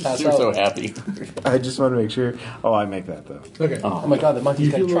 Might just pass You're out. so happy. I just want to make sure. Oh, I make that though. Okay. Oh my god, the monkey's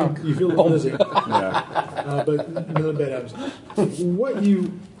You got a feel trunk. you feel dizzy, Yeah. but none of bad happens.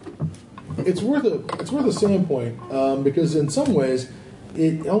 It's worth a standpoint because in some ways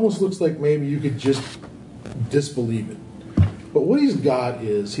it almost looks like maybe you could just disbelieve it. But what he's got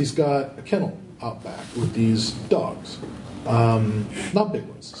is he's got a kennel out back with these dogs. Not big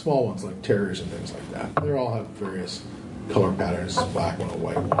ones, small ones like terriers and things like that. They all have various color patterns, a black one, a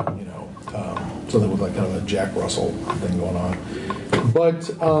white one, something with like kind of a Jack Russell thing going on.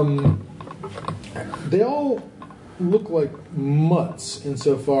 But they all look like mutts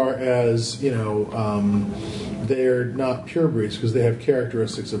insofar as, they're not pure breeds because they have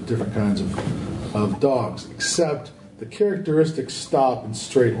characteristics of different kinds of dogs, except the characteristics stop in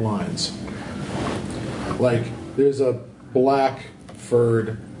straight lines. Like, there's a black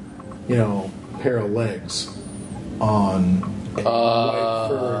furred, pair of legs on a white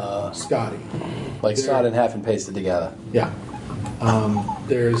furred Scotty. Like sawed in half and pasted together. Yeah.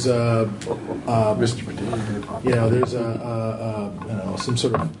 There's Mr. Potato. there's some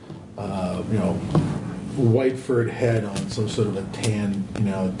sort of white furred head on some sort of a tanned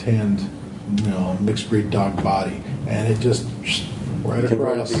mixed breed dog body, and it just right Converted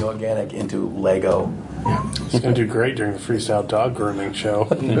across. the organic into Lego. It's going to do great during the freestyle dog grooming show.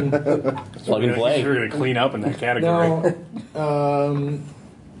 Plug and play. You're going to clean up in that category. Now,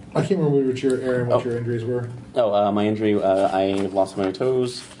 I can't remember what your injuries were. Oh, my injury, I lost my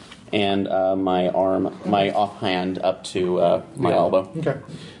toes and my arm, my offhand up to my elbow. Okay.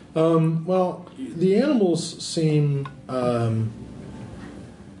 Well, the animals seem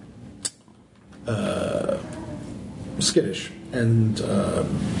skittish, and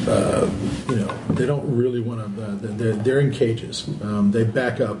they don't really want to. They're in cages. They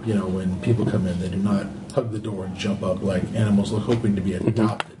back up. When people come in, they do not hug the door and jump up like animals look hoping to be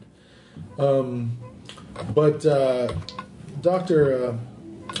adopted. But Dr.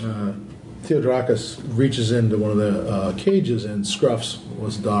 Theodorakis reaches into one of the cages and scruffs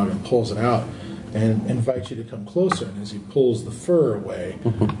this dog and pulls it out and invites you to come closer. And as he pulls the fur away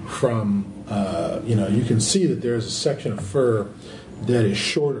from, you can see that there's a section of fur that is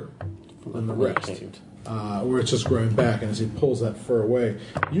shorter than the rest, where it's just growing back. And as he pulls that fur away,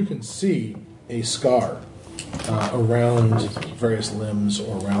 you can see a scar around various limbs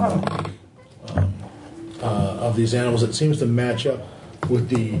or around the of these animals. It seems to match up with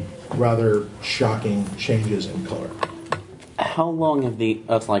the rather shocking changes in color. How long have these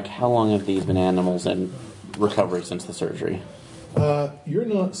been animals in recovery since the surgery? You're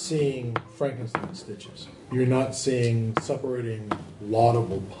not seeing Frankenstein stitches. You're not seeing separating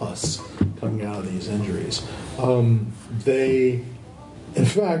laudable pus coming out of these injuries. In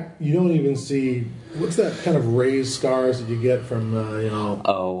fact, you don't even see what's that kind of raised scars that you get from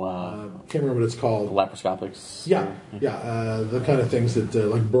can't remember what it's called. Laparoscopics. Yeah, the kind of things that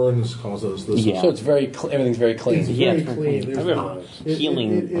like Burns calls those. Yeah. So it's everything's very clean. It's very clean. There's I've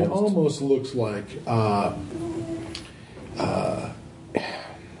healing. It almost looks like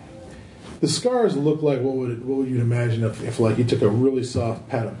the scars look like what would you imagine if like you took a really soft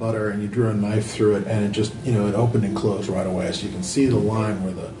pat of butter and you drew a knife through it and it just it opened and closed right away, so you can see the line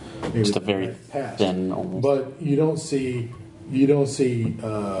where just a very thin almost. But you don't see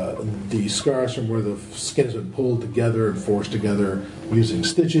the scars from where the skin has been pulled together and forced together using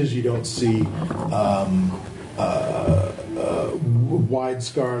stitches. You don't see wide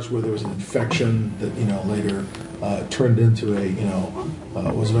scars where there was an infection that later turned into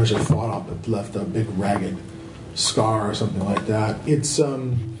was eventually fought up but left a big ragged scar or something like that.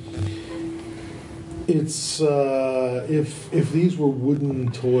 If these were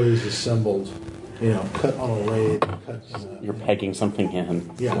wooden toys assembled, cut on a lathe. You're pegging something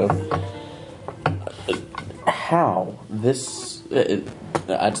in. Yeah. So, how this?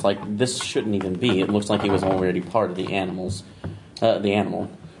 It's like this shouldn't even be. It looks like he was already part of the animals. The animal.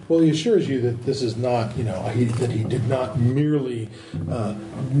 Well, he assures you that this is not, that he did not merely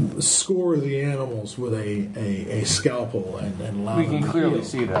score the animals with a scalpel and allow We them can to clearly heal.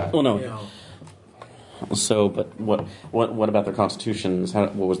 see that. Well, no. So, but what about their constitutions?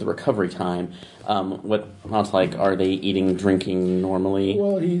 What was the recovery time? Not like, are they eating, drinking normally?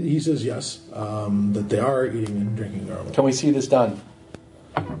 Well, he says yes, that they are eating and drinking normally. Can we see this done?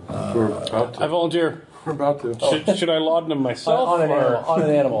 I volunteer. We're about to. Should I laudanum myself? On an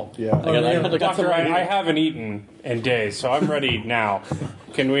animal. Yeah. I got some Doctor, I haven't etten in days, so I'm ready now.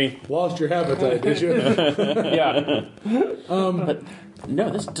 Can we? Lost your appetite, did you? Yeah. But no,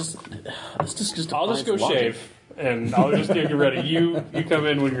 this just. I'll just go shave, and I'll just get you ready. You come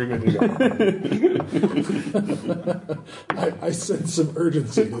in when you're good to go. I sense some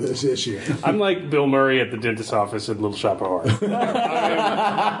urgency to this issue. I'm like Bill Murray at the dentist's office at Little Shop of Horrors.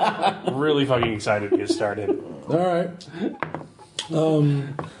 I'm really fucking excited to get started. All right.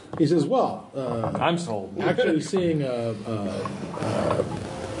 He says, well, I'm sold. actually seeing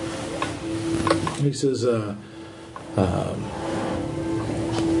he says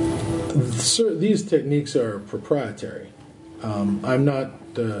these techniques are proprietary. I'm not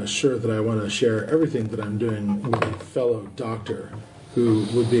sure that I want to share everything that I'm doing with a fellow doctor who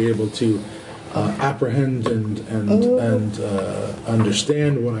would be able to apprehend and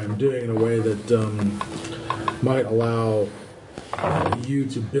understand what I'm doing in a way that might allow you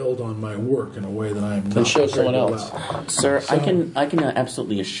to build on my work in a way that I'm not show prepared someone to else. allow. Sir, I can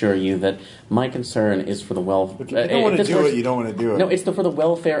absolutely assure you that my concern is for the welfare. If you don't want to do it, you don't want to do it. No, it's for the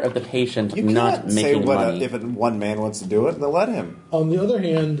welfare of the patient, You not can't say making money. if one man wants to do it, then let him. On the other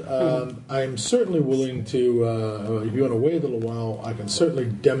hand, I'm certainly willing to, if you want to wait a little while, I can certainly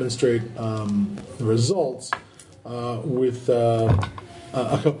demonstrate the results with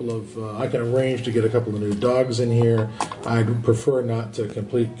a couple of. I can arrange to get a couple of new dogs in here. I'd prefer not to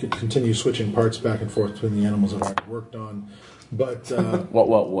continue switching parts back and forth between the animals that I've worked on. But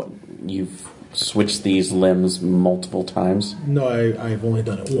What? You've switched these limbs multiple times? no, I've only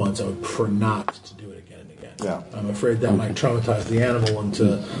done it once. I would prefer not to do it again and again. Yeah. I'm afraid that might traumatize the animal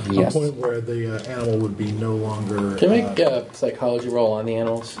into Yes. a point where the animal would be no longer. Can I make a psychology roll on the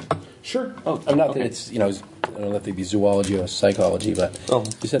animals? Sure. I'm not that it's, I don't know if they be zoology or psychology, but you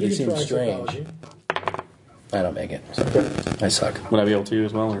said You they can seem try strange. psychology. I don't make it. I suck. Would I be able to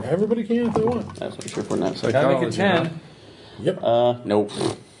as well? Or? Everybody can if they want. That's what sure for that. Can I make a 10? Yep. Nope.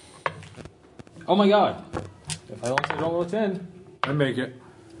 Oh my god. If I only roll a 10, I make it.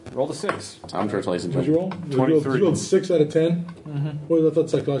 roll a 6. I'm sure it's ladies and What'd you gentlemen. roll? 23. You rolled 6 out of 10? Well, I thought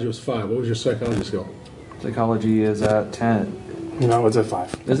psychology was 5. What was your psychology skill? Psychology is at 10. No, it's at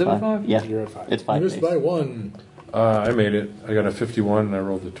 5. Is it at 5? Yeah, You're at 5. it's You 5 missed days. by 1. I made it. I got a 51 and I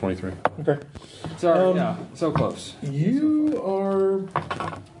rolled a 23. Okay. Sorry, yeah, so close. You are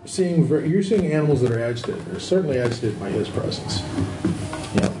seeing you're seeing animals that are agitated. They're certainly agitated by his presence.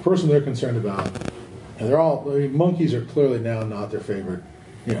 The person they're concerned about, and monkeys are clearly now not their favorite.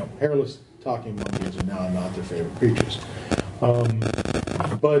 Hairless talking monkeys are now not their favorite creatures.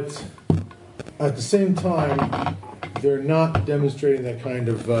 But at the same time, they're not demonstrating that kind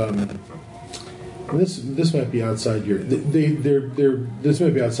of. This might be outside your. This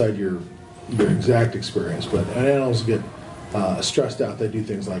might be outside your exact experience, but animals get stressed out, they do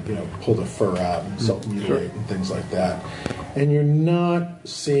things like pull the fur out and self-mutilate and things like that. And you're not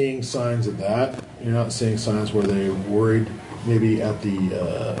seeing signs of that. You're not seeing signs where they're worried, maybe at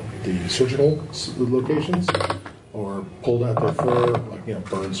the surgical locations, or pulled out their fur, like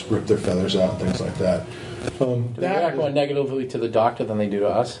birds rip their feathers out and things like that. Do they react more negatively to the doctor than they do to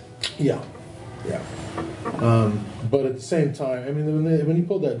us? Yeah. But at the same time, I mean, when he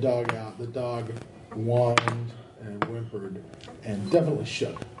pulled that dog out, the dog whined and whimpered and definitely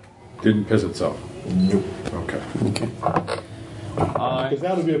shook. Didn't piss itself. Nope. Okay. Because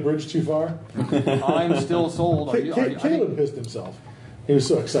that would be a bridge too far. I'm still sold. Caleb pissed himself. He was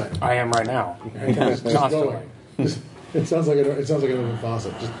so excited. I am right now. Just Constantly. going. It sounds like an open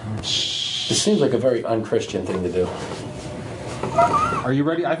faucet. This seems like a very un-Christian thing to do. Are you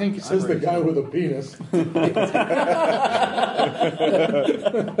ready? I think. Says the guy with a penis.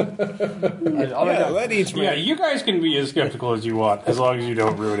 Let each man. Yeah, you guys can be as skeptical as you want, as long as you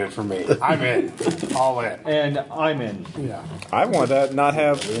don't ruin it for me. I'm in. All in. And I'm in. Yeah. I want to not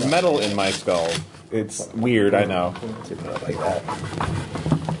have metal in my skull. It's weird, I know. Like that.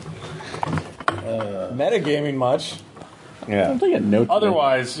 Metagaming much. Yeah.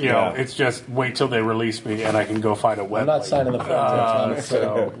 Otherwise, it's just wait till they release me and I can go find a web. I'm not signing the front.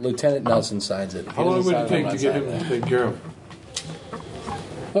 So Lieutenant Nelson signs it. How long would it take to get him to take care of?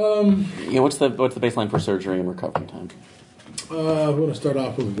 What's the baseline for surgery and recovery time? I want to start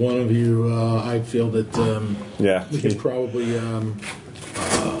off with one of you. I feel that we can probably.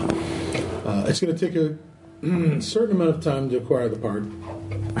 It's going to take a certain amount of time to acquire the part.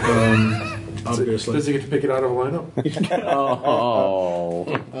 Obviously, does he get to pick it out of a lineup?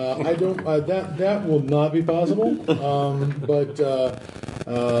 I don't. That will not be possible. But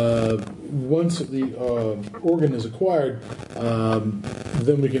once the organ is acquired,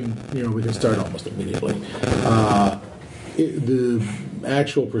 then we can start almost immediately. The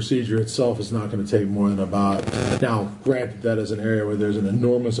actual procedure itself is not going to take more than about. Now, granted, that is an area where there's an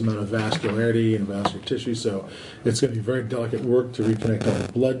enormous amount of vascularity and vascular tissue, so it's going to be very delicate work to reconnect all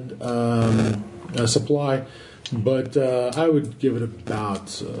the blood supply. But I would give it about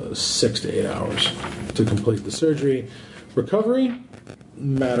 6 to 8 hours to complete the surgery. Recovery,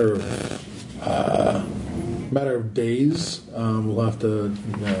 matter of days. We'll have to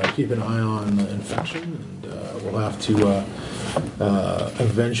keep an eye on infection, and we'll have to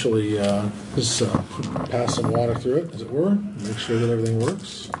eventually just pass some water through it, as it were, make sure that everything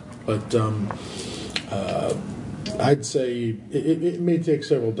works. But I'd say it may take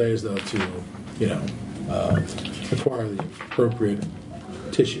several days, though, to acquire the appropriate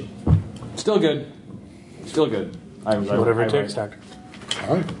tissue. Still good. Whatever it takes, doctor.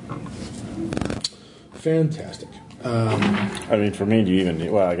 All right. Fantastic. I mean, for me, do you even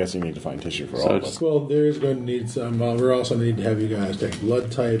need... Well, I guess you need to find tissue for all of us. Well, there's going to need some... we're also going to need to have you guys take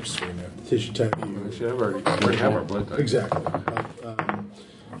blood types. We're going to have the tissue type. We should already have our blood type. Exactly.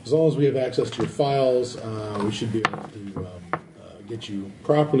 As long as we have access to your files, we should be able to get you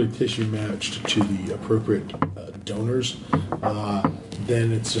properly tissue matched to the appropriate donors.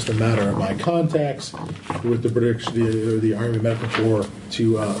 Then it's just a matter of my contacts with the Army Medical Corps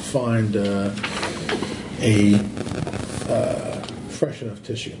to find a fresh enough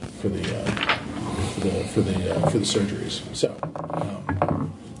tissue for the surgeries. So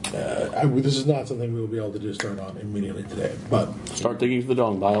this is not something we will be able to just start on immediately today. But start digging for the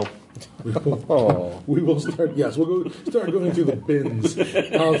dung pile. We will start. Yes, we'll start going through the bins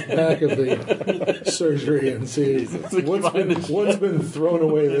out back of the surgery and see what's been thrown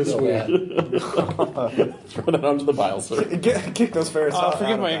away this week. Throw that onto the pile, sir. Kick those ferrets out.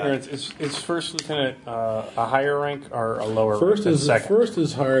 Forgive my ignorance. Is first lieutenant a higher rank or a lower first rank is than second? First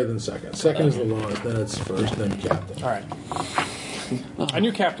is higher than second. Second is the lowest. Then it's first. Then captain. All right. I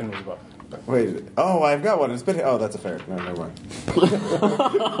knew captain was above. Wait. Oh, I've got one. It's been. Oh, that's a ferret. No, never mind.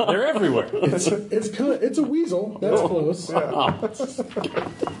 They're everywhere. It's a weasel. That's close. Yeah.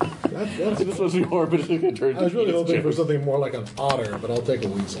 That's supposed to be more, but I was really hoping for something more like an otter, but I'll take a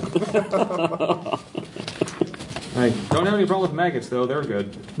weasel. I don't have any problem with maggots, though. They're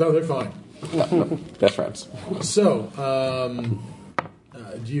good. No, they're fine. Best friends. So,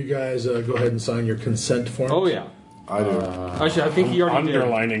 do you guys go ahead and sign your consent form? Oh, yeah. I do. Actually, I think he already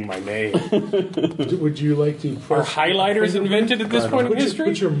underlining my name. Would you like to... Are highlighters invented at this point in history?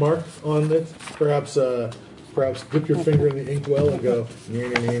 Put your mark on it. Perhaps dip your finger in the inkwell and go...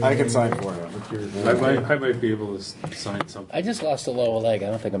 I can sign for him. I might be able to sign something. I just lost a lower leg. I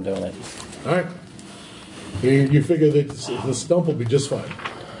don't think I'm doing it. All right. You figure that the stump will be just fine.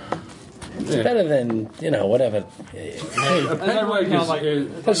 It's better than, whatever.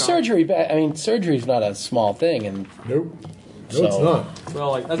 The surgery, surgery's not a small thing. And nope. No, it's not.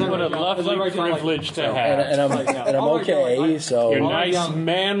 Well, like, as I What a write down- as I lovely write down, like, privilege to And, have. and I'm I'll write down, okay. like, So Your I'll write nice, down-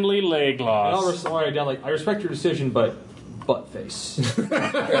 manly leg And I'll loss. write down, like, I respect your decision, but butt face.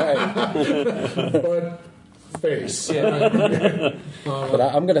 But face. but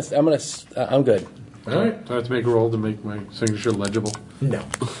I'm good. All right. Do I have to make a roll to make my signature legible? No.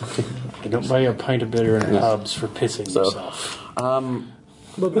 Don't buy a pint of bitter and Hubs for pissing yourself.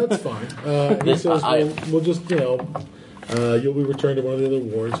 But that's fine. He says, we'll just, you'll be returned to one of the other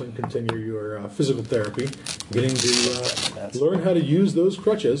wards and continue your physical therapy, getting to learn how to use those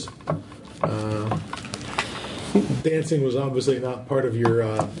crutches. Dancing was obviously not part of your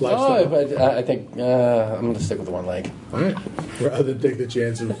lifestyle. Oh, but I think I'm going to stick with one leg. All right. Rather than take the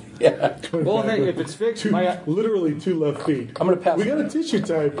chance of coming Well, back hey, with if it's fixed, literally 2 left feet. I'm going to pass. We got a tissue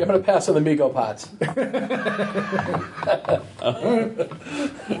type. I'm going to pass on the Migo pots.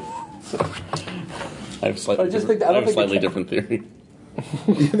 I have slightly, I just think- I don't think slightly it different theory.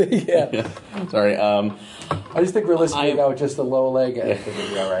 yeah. Sorry. I just think realistically, with just the low leg, I think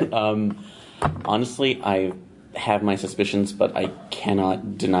it'll be all right. Honestly, I have my suspicions, but I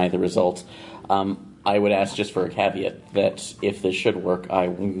cannot deny the results. I would ask just for a caveat that if this should work, I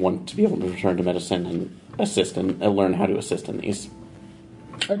want to be able to return to medicine and assist and learn how to assist in these.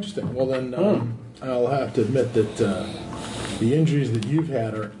 Interesting. Well, then I'll have to admit that the injuries that you've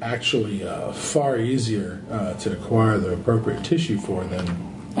had are actually far easier to acquire the appropriate tissue for than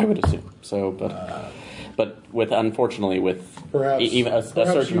I would assume so, but with unfortunately with perhaps. even a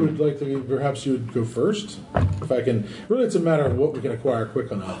Perhaps surgeon. you would like to. Perhaps you would go first, if I can. Really, it's a matter of what we can acquire quick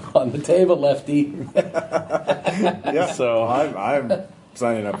enough. On the table, Lefty. Yeah, So- I'm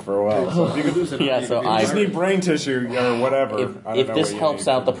signing up for a while. So if you could, Yeah, so I just I. need brain tissue or whatever. I don't If know this what you helps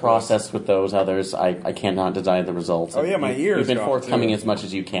need. out the process with those others, I cannot deny the results. Oh, yeah, my ears You've been gone, forthcoming too. as much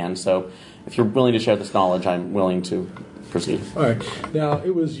as you can, so if you're willing to share this knowledge, I'm willing to proceed. All right. Now,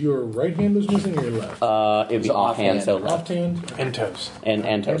 it was your right hand that was missing, or your left? It'd be offhand, so left. Left hand. And toes. And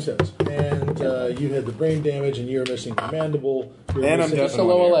toes. And you had the brain damage, and you were missing your mandible. You were And I'm missing- deaf Just the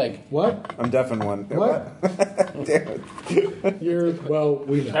lower leg. What? I'm deaf in one. What? Damn it. Well,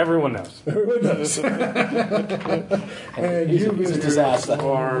 we know. Everyone knows. Everyone knows. And He's you a disaster.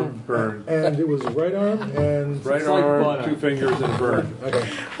 Arm burned. And it was right arm and Right like arm, butter. 2 fingers, and burned. okay.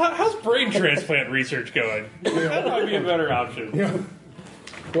 How's brain transplant research going? That might be a better option. Yeah.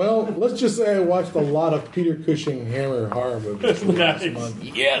 Well, let's just say I watched a lot of Peter Cushing Hammer horror movies last Nice. month.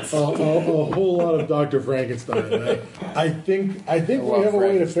 Yes. A whole lot of Dr. Frankenstein. And I think we love have a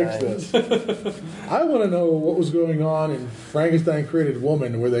way to fix Frankenstein. this. I want to know what was going on in Frankenstein Created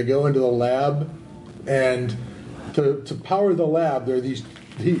Woman, where they go into the lab, and to power the lab, there are these.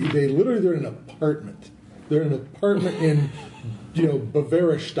 They're in an apartment. They're in an apartment in.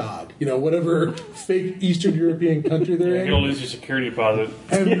 Bavaristadt, whatever fake Eastern European country they're You're in. going to lose your security deposit.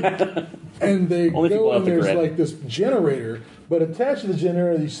 And they Only people go have and the there's grid. like this generator, but attached to the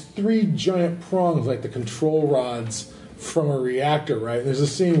generator are these 3 giant prongs, like the control rods from a reactor, right? And there's a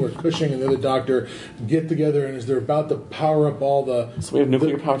scene where Cushing and the other doctor get together, and as they're about to power up all the... So we have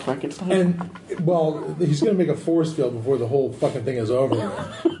nuclear powered Frankenstein? And, well, he's going to make a force field before the whole fucking thing is over.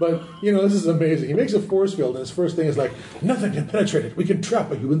 But, this is amazing. He makes a force field, and his first thing is like, nothing can penetrate it. We can trap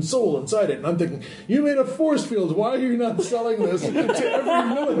a human soul inside it. And I'm thinking, you made a force field. Why are you not selling this to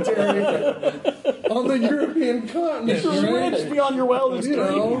every military on the European continent? Right? beyond your wildest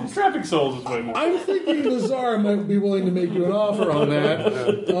dreams. Traffic souls is way more. I'm thinking the Tsar might be willing to make you an offer on that.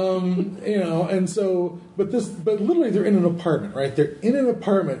 And so, but literally they're in an apartment, right? They're in an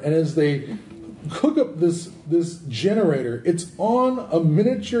apartment, and as they hook up this generator, it's on a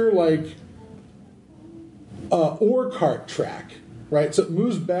miniature ore cart track, right? So it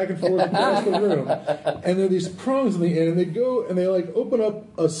moves back and forth across the room, and there are these prongs in the end, and they go and they open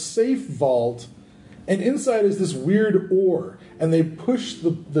up a safe vault, and inside is this weird ore, and they push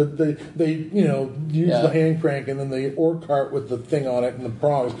use the hand crank, and then the ore cart with the thing on it and the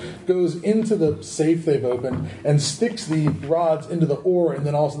prongs goes into the safe they've opened and sticks the rods into the ore, and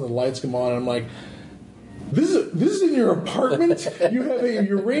then all of a sudden the lights come on, and I'm like, This is in your apartment? You have a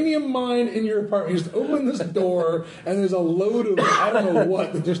uranium mine in your apartment. You just open this door, and there's a load of, I don't know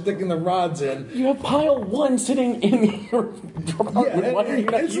what, that they're sticking the rods in. You have pile 1 sitting in your apartment. Yeah, Why are you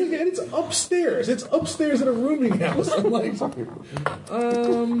not and it's upstairs. It's upstairs in a rooming house. I'm like,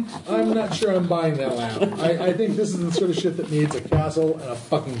 I'm not sure I'm buying that out. I think this is the sort of shit that needs a castle and a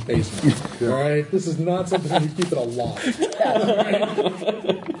fucking basement. All right? This is not something you keep in a loft. All right?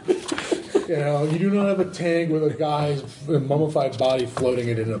 You do not have a tank with a guy's mummified body floating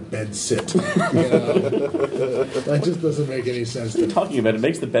it in a bed sit. That just doesn't make any sense to me. Talking about it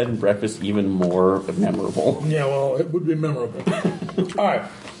makes the bed and breakfast even more memorable. Yeah, well, it would be memorable. All right.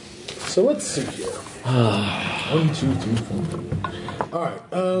 So let's see here. 1, 2, 3, 4. All right.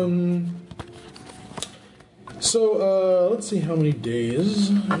 So let's see how many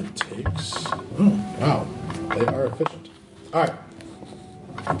days it takes. Oh, wow. They are efficient. All right.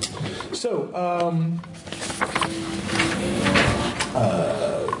 So,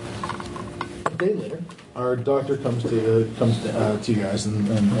 a day later, our doctor comes to you guys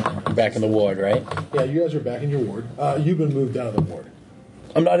and Back in the ward, right? yeah, you guys are back in your ward. You've been moved out of the ward.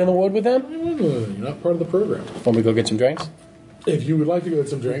 I'm not in the ward with them? You're not part of the program. Want me to go get some drinks? If you would like to go get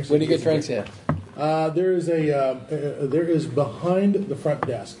some drinks, Where do you get drinks at? there is behind the front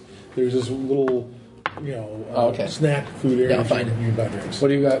desk. There's this little, okay. snack food area. Yeah, I'll find it. You can buy drinks. What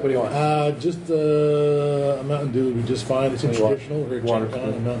do you got? What do you want? Just a Mountain Dew would be just fine. It's traditional. We're Water.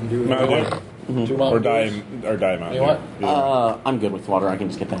 a Mountain Dew. Mountain Dew. 2 Or Mountain die Dews. Mountain. You want? I'm good with water. I can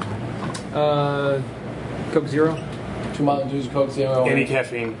just get that. Coke Zero. 2 Mountain Dews, Coke Zero. Any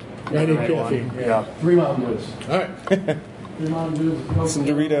caffeine. I need caffeine. Yeah. 3 Mountain Dews. All right. 3 Mountain Dews. Coke Some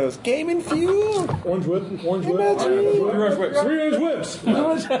Zero. Doritos. Gaming fuel. Orange whip. Orange whip. Three orange whips. 3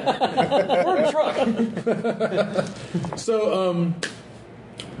 orange whips. We're in a truck. So,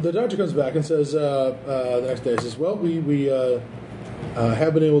 the doctor comes back and says, the next day, says, well, we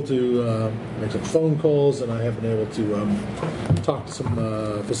have been able to make some phone calls, and I have been able to talk to some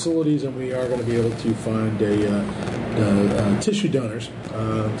facilities, and we are going to be able to find tissue donors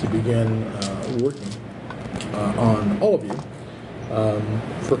to begin working on all of you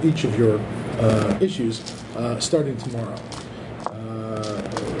for each of your issues starting tomorrow.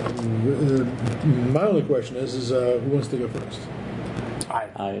 My only question is who wants to go first?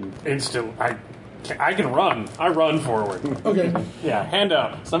 I can run. I run forward. Okay. Yeah, hand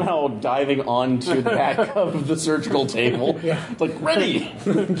up. Somehow diving onto the back of the surgical table. It's like, ready!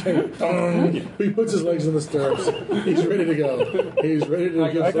 He puts his legs in the stirrups. He's ready to go. He's ready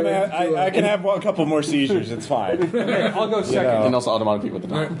to go. I can have a couple more seizures. It's fine. Okay, I'll go second. And also automatically with the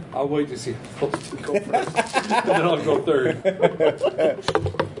top. I'll wait to see who go first, and then I'll go third.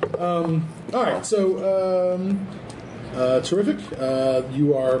 All right. So, terrific.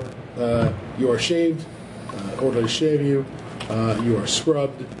 You are shaved. Orderly shave you. You are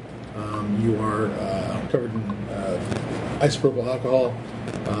scrubbed. You are covered in isopropyl alcohol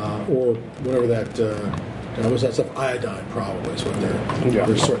or whatever that. What's that stuff? Iodine, probably is what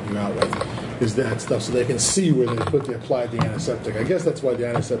they're sorting you out with. Is that stuff so they can see where they applied the antiseptic? I guess that's why the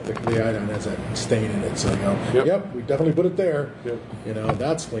iodine has that stain in it. So yep, we definitely put it there. Yep.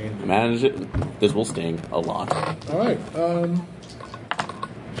 That's clean. Manage it. This will sting a lot. All right.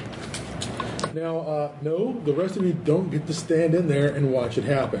 Now, no, the rest of you don't get to stand in there and watch it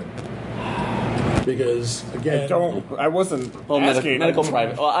happen. Because, again... I wasn't asking. Medical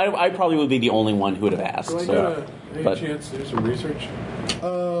private. Well, I probably would be the only one who would have asked. Do I So, get any chance to do some research?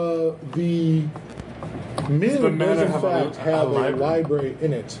 The Manor does, in fact, have a library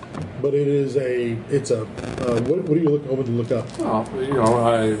in it, but what are you hoping to look up? Well,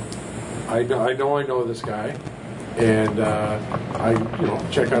 I know this guy, and I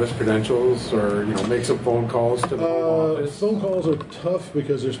check out his credentials or make some phone calls to the home office. Phone calls are tough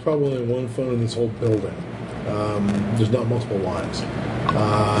because there's probably only one phone in this whole building. There's not multiple lines,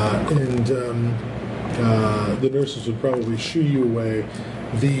 and the nurses would probably shoo you away.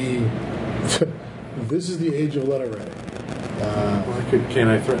 This is the age of letter writing. Can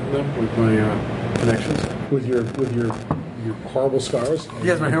I threaten them with my connections? With your horrible scars?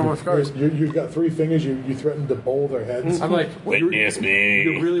 Yes, my horrible scars. You've got 3 fingers. You threaten to bowl their heads. I'm like, witness me.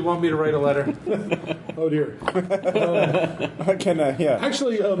 You really want me to write a letter? Oh dear.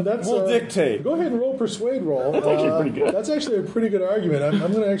 Actually, that's we'll dictate. Go ahead and roll persuade roll. That's actually pretty good. That's actually a pretty good argument.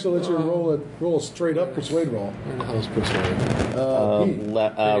 I'm going to actually let you roll a straight up persuade roll. Where the hell is persuade?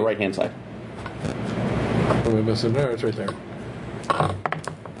 Right hand side. Am I missing there? It's right there.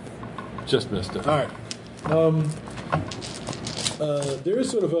 Just missed it. All right. There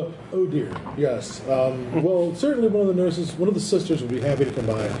is sort of a, oh dear, yes. Well, certainly one of the sisters would be happy to come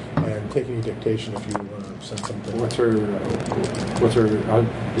by and take any dictation if you send something. What's her?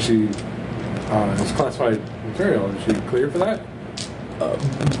 Is she? It's classified material. Is she clear for that?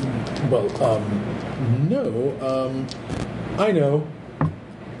 No. I know.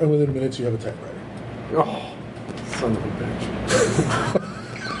 And within minutes, you have a typewriter. Oh, son of a bitch.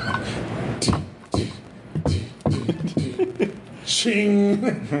 Ching!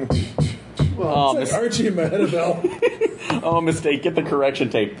 Well, it's like Archie and Annabelle. Oh, mistake. Get the correction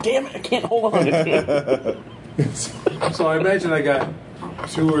tape. Damn it, I can't hold on to it. So I imagine I got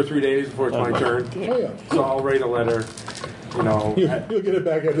 2 or 3 days before it's my turn. Oh, yeah. So I'll write a letter, you know. You'll get it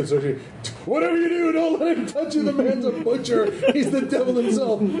back after the surgery. Whatever you do, don't let him touch you. The man's a butcher. He's the devil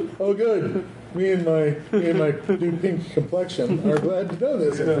himself. Oh, good. Me and my new pink complexion are glad to know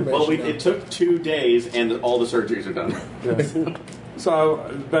this information. Well, it took 2 days, and all the surgeries are done. Yes. So,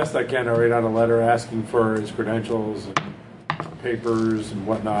 as best I can, I write out a letter asking for his credentials and papers and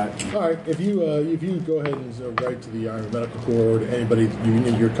whatnot. All right, if you go ahead and write to the Army Medical Corps, anybody you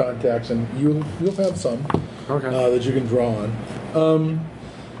need your contacts, and you'll have some that you can draw on,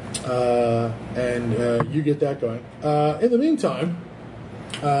 and you get that going. In the meantime,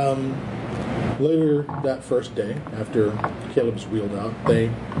 later that first day, after Caleb's wheeled out, they,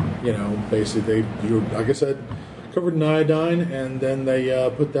 basically you, like I said, covered in iodine, and then they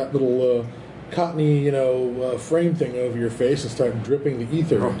put that little cottony, frame thing over your face and start dripping the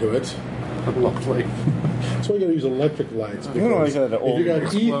ether into it. Lovely. That's why you got to use electric lights. You know, like that If you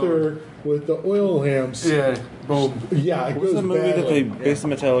got ether with the oil lamps, boom. Yeah, it What was goes the movie that badly. they based the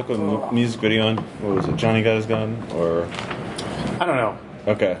Metallica music video on? What was it? Johnny Got His Gun? Or I don't know.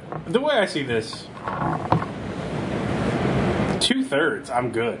 okay, The way I see this, 2/3,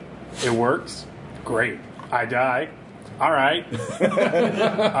 I'm good. It works. Great. I die. All right.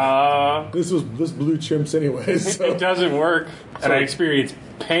 This blue chimps anyways. So. It doesn't work, and I experience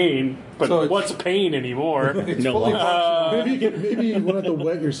pain. But So what's pain anymore? Maybe you won't have to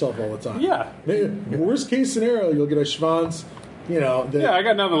wet yourself all the time. Yeah. Worst case scenario, you'll get a schwanz. Yeah, I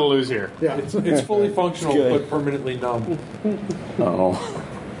got nothing to lose here. Yeah. It's fully functional, but permanently numb. Oh.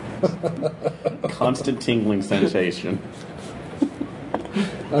 Constant tingling sensation.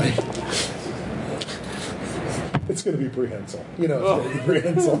 It's going to be prehensile. It's going to be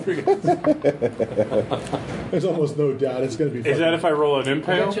prehensile. There's almost no doubt it's going to be. Is that if I roll an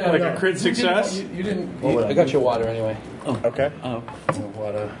impale? Like a crit success? You didn't. I got your water anyway. okay.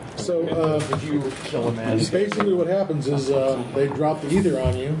 Water. So Did you kill a man? basically what happens is they drop the ether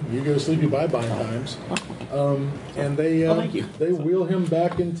on you. You go to sleepy bye-bye times. And they thank you. they wheel him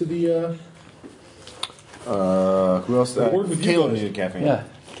back into the... Who else? Word with you Caleb guys. needed caffeine. Yeah,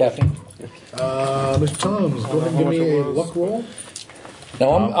 caffeine. Mr. Toms, go ahead and give me a luck roll. No,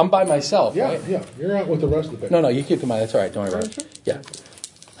 I'm by myself, Yeah, right? yeah. You're out with the rest of the people. No, you keep them on. That's all right. Don't worry about it. Yeah.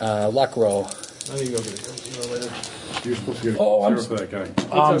 Luck roll. I think you'll get it later. You're supposed to get Oh, I'm for that guy.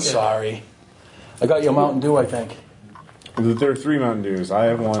 I'm sorry. I got your Mountain Dew, I think. There are 3 Mountain Dews. I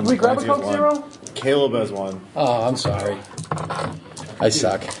have one. Can we grab a Nancy has Coke one. Zero? Caleb has one. Oh, I'm sorry. I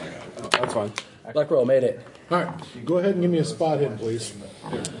suck. That's fine. Luck roll made it. All right. Go ahead and give me a spot hit, please.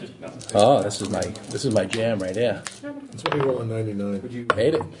 Oh, this is my jam right here. That's why you roll a 99.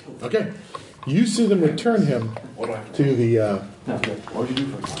 Made it. Okay. You see them return him to the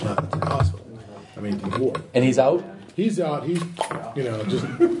hospital. I mean, to the ward. And he's out? He's out. He's, just,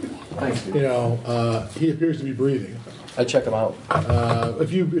 he appears to be breathing. I check him out.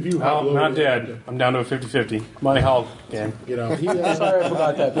 If you Oh, not dead. I'm down to a 50-50. My health game. He, Sorry, I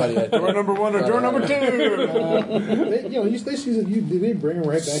forgot that part yet. Door number 1 or door number 2? they see that they bring him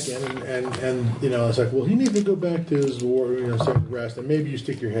right back in, and it's like, well, he needs to go back to his ward, take rest, and maybe you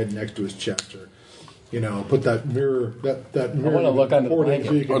stick your head next to his chest, or put that mirror, that mirror. I want to look under the port in blanket.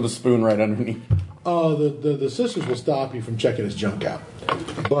 so you can- Or the spoon right underneath. the sisters will stop you from checking his junk out,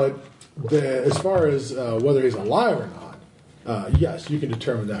 but as far as whether he's alive or not, yes, you can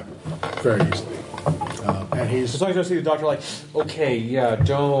determine that very easily. And he's So I just see the doctor like, okay, yeah,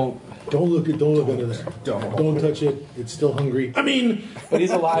 don't don't look under there. Don't touch it. It's still hungry. I mean, But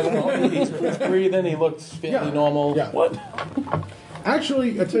he's alive and all. He's breathing. He looks fairly normal. Yeah. What?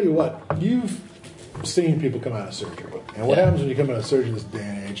 Actually, I tell you what, you've seen people come out of surgery, and what happens when you come out of surgery this day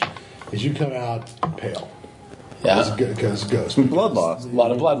and age is you come out pale. Yeah. Because ghost. Blood loss. A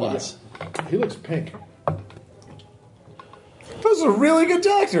lot of blood loss. He looks pink. That was a really good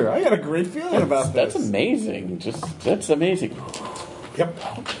doctor. I got a great feeling about this. That's amazing. That's amazing. Yep.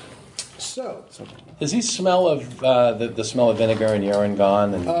 So, Does he smell of the smell of vinegar and urine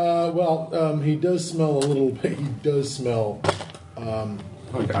gone? And he does smell a little bit. He does smell.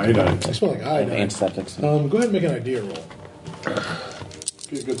 like iodine. I smell like iodine. Antiseptics. Go ahead and make an idea roll.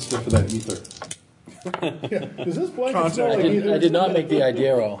 Get a good sniff of that ether. Does this blanket smell like either? I did not make the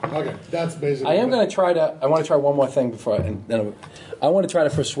idea roll. Okay, that's basically. I want to try one more thing before, and then I want to try to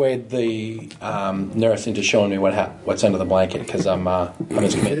persuade the nurse into showing me what's under the blanket because I'm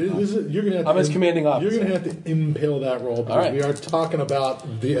his commanding. I'm his commanding officer. You're going to have to impale that roll because we are talking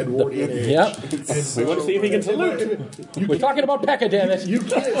about the Edwardian age. Yep. We want to see if he can salute. We're talking about Pekka, damn it. You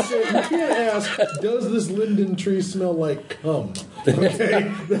can't ask, does this linden tree smell like cum?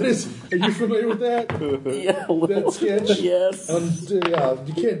 Okay, that is. Are you familiar with that? Yeah, That sketch? Yes.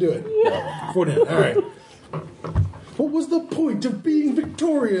 You can't do it. For now. All right. What was the point of being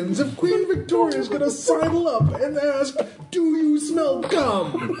Victorians if Queen Victoria's going to sidle up and ask, do you smell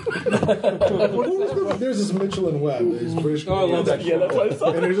cum? There's this Mitchell and Webb, these British I love that. Yeah, that's what I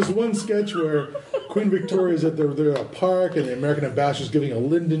saw. and there's this one sketch where Queen Victoria's they're at a park and the American ambassador's giving a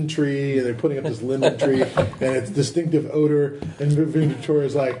linden tree and they're putting up this linden tree and it's distinctive odor and Queen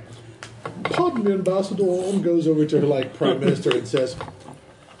Victoria's like, pardon me, Ambassador, and goes over to her Prime Minister and says,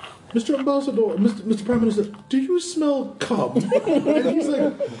 Mr. Ambassador, Mr. Prime Minister, do you smell cum? And he's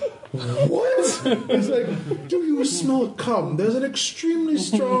like, what? He's like, do you smell cum? There's an extremely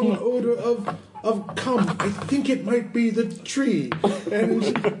strong odor of cum. I think it might be the tree. And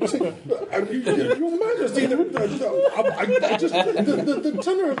he's like, Your Majesty, the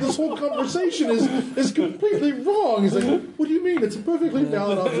tenor of this whole conversation is completely wrong. He's like, what do you mean? It's a perfectly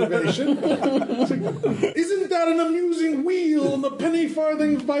valid observation. It's like, isn't that an amusing wheel on the penny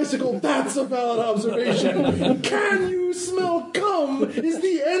farthing bicycle? That's a valid observation. Can you smell cum? Is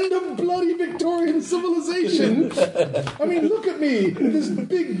the end of bloody Victorian civilization. I mean, look at me. This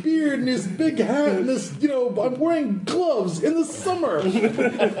big beard and this big hat and this, I'm wearing gloves in the summer.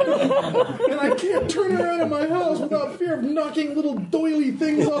 And I can't turn around in my house without fear of knocking little doily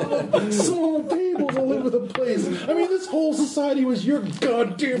things off of small tables all over the place. I mean, this whole society was your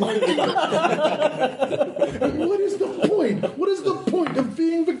goddamn idea. And what is the point? What is the point of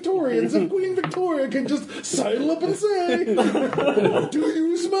being Victorians if Queen Victoria can just sidle up and say, do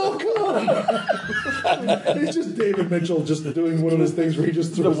you smell cum? It's just David Mitchell just doing one of those things where he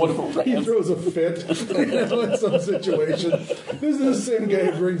just throws a fit in some situation. This is the same guy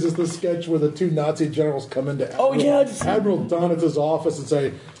who brings us the sketch where the two Nazi generals come into Admiral Donit's office and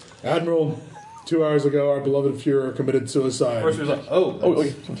say, Admiral, 2 hours ago, our beloved Fuhrer committed suicide. First, he was like,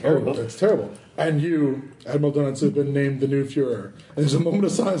 That's terrible. That's terrible. And you, Admiral Donitz, have been named the new Fuhrer. And there's a moment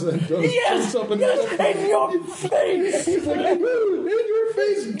of silence, and then Donitz jumps up and in your face! He's like, in your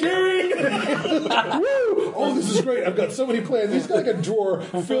face, Goering! Woo! Oh, this is great. I've got so many plans. He's got a drawer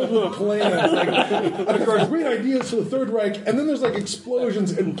filled with plans. I've got great ideas for the Third Reich, and then there's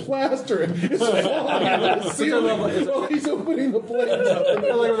explosions and plaster. It's falling out of the ceiling while he's opening the plans up.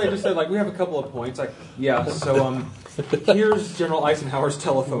 I like when they just said, we have a couple of points. So here's General Eisenhower's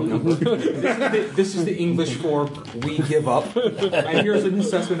telephone number. This is the English form, we give up. And here's an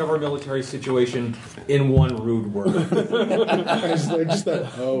assessment of our military situation in one rude word. Just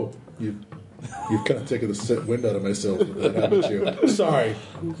that, you've kind of taken the wind out of myself with that, haven't you? Sorry,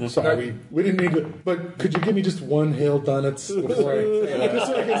 we didn't mean to. But could you give me just one Hail Donuts before just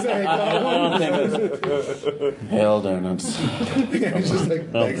so I can say I got one? Hail Donuts. It's just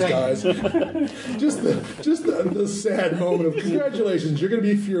thanks, guys. Just the sad moment of congratulations. You're going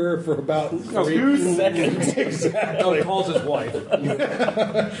to be Fuhrer for about 2 seconds. Exactly. Oh, he calls his wife.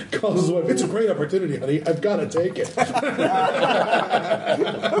 Calls his wife. It's a great opportunity, honey. I've got to take it.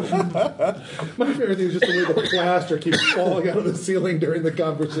 My favorite thing is just the way the plaster keeps falling out of the ceiling during the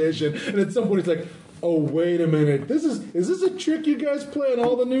conversation, and at some point he's like, "Oh, wait a minute! Is this a trick you guys play on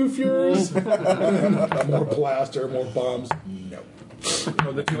all the new Fuhrers?" More plaster, more bombs. No.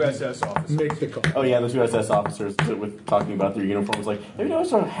 The two SS officers. Make the call. Oh yeah, the two SS officers with talking about their uniforms. Have you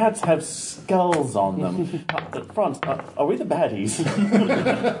noticed our hats have skulls on them? The front. Are we the baddies?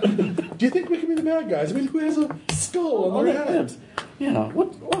 Do you think we can be the bad guys? I mean, who has a skull on their heads? Yeah.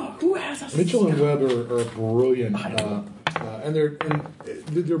 Who has a Mitchell and Webb are brilliant, and they're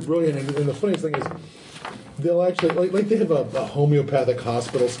brilliant. And the funniest thing is, they'll actually they have a homeopathic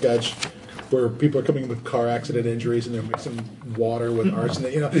hospital sketch where people are coming with car accident injuries and they're mixing water with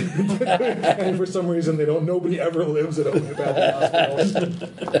arsenic, and for some reason nobody ever lives at a homeopathic hospital.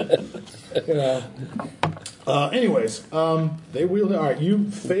 Anyways, they wheeled. All right, you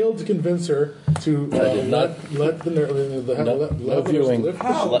failed to convince her to let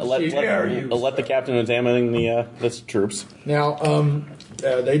the captain examine the troops. Now,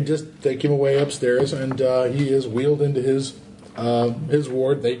 they came away upstairs, and he is wheeled into his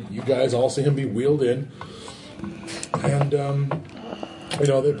ward. You guys all see him be wheeled in, and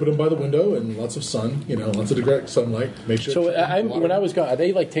They put them by the window and lots of sun, lots of direct sunlight. Make sure. So when I was gone, are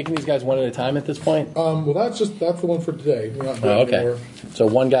they like taking these guys one at a time at this point? Well, that's the one for today. We're not doing okay. anymore. So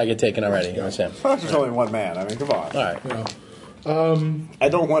one guy get taken already. I understand. There's only one man. I mean, come on. All right. I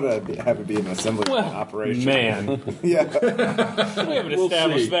don't want to have it be an assembly operation. Man. Yeah. We haven't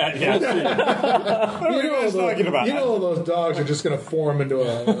established that yet. What are you guys talking about? All those dogs are just going to form into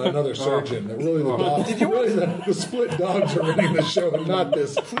another surgeon. That really, the split dogs are running the show, and not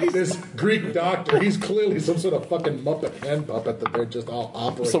this Greek doctor. He's clearly some sort of fucking Muppet hand puppet that they're just all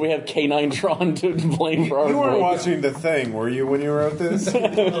operating. So we have Canine Tron to blame for our. You weren't vote. watching The Thing, were you, when you wrote this? You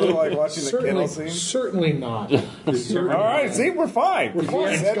were like watching the kennel scene? Certainly not. All right, see, we're fine. We're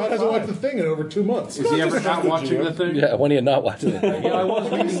fine. Scott hasn't watched the thing in over 2 months. Is he ever not watching the thing? Yeah, when are you not watching it? I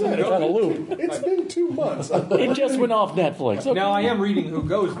was reading. It's on a loop. It's been 2 months. It just went off Netflix. Okay. Now I am reading Who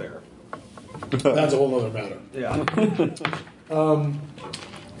Goes There. That's a whole other matter. Yeah.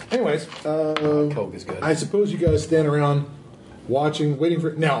 Anyways, Coke is good. I suppose you guys stand around watching, waiting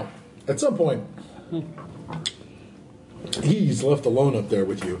for. Now, at some point, he's left alone up there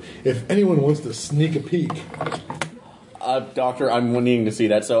with you. If anyone wants to sneak a peek, Doctor, I'm wanting to see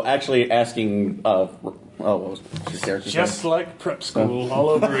that. So actually asking, what was your character's Just name? like prep school all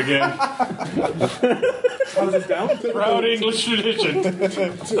over again. How's this down? Proud English tradition.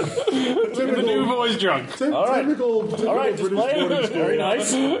 The new boy's drunk. All right. typical All right, British just play boarding it. school. Very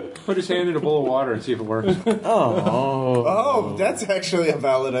nice. Put his hand in a bowl of water and see if it works. Oh, that's actually a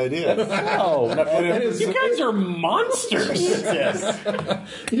valid idea. Oh, no, You guys are monsters. yes.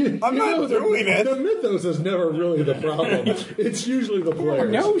 I'm not doing it. The mythos is never really the problem. It's usually the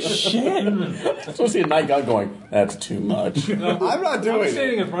players. No shit. I'm supposed to see a night god going, that's too much. I'm not I'm doing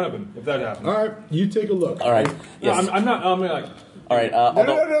standing it. in front of him. If that happens. All right, you take a look. All right. No, Yes. I'm not. I'm like. All right.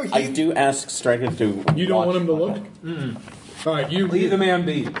 Although no, I do ask Striker to. You don't want him to watch. look? All right, you Leave the man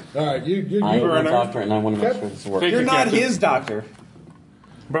be. All right, you I'm a Brenner. doctor, and I want to make sure this works. You're not his doctor.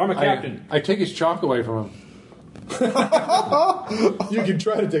 But I'm a captain. I take his chalk away from him. You can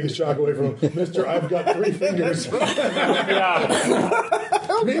try to take his chalk away from him, Mister. I've got 3 fingers.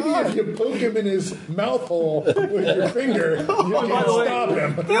 Maybe if you poke him in his mouth hole with your finger, you can stop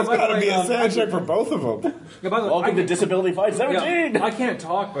him. That's got to be a sad check for both of them. Yeah, by the way, Welcome to Disability Fight 17. I can't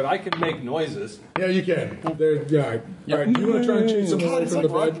talk, but I can make noises. Yeah, you can. There, yeah. All right. Do you want to try and chase him away It's from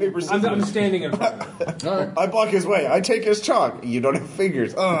like the rock, bed? paper, I'm scissors. standing in front of him. All right. I block his way. I take his chalk. You don't have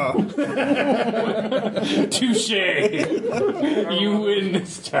fingers. Touche. You win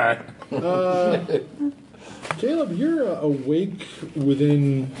this time. Caleb, you're awake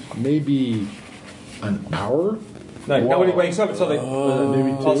within maybe an hour. Like, nobody wakes up until they.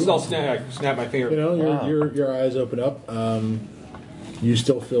 Maybe 2. I'll snap my finger. Your eyes open up. You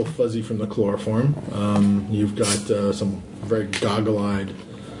still feel fuzzy from the chloroform. You've got some very goggle-eyed,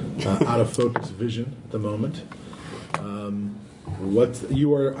 out-of-focus vision at the moment.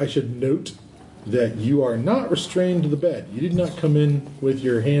 I should note that you are not restrained to the bed. You did not come in with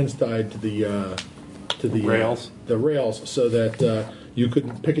your hands tied to the Rails. the rails, so that you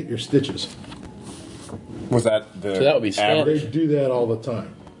couldn't pick at your stitches. Was that the So that would be They standard. do that all the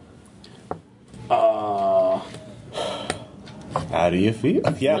time. How do you feel?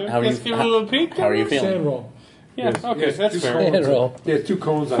 Yeah. How are you? Let's give it a little peek. How are you Sand feeling? roll. Yeah, okay, that's fair. Hand roll. He has 2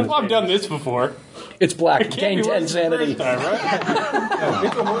 cones on his Well, I've hand. done this before. It's black. Can't Gain be 10 worse than the sanity. first time,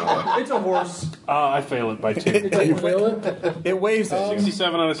 right? It's a horse. I fail it by 2. You fail it. It waves at you.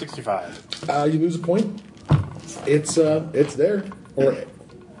 67 out of 65. You lose a point. It's there, or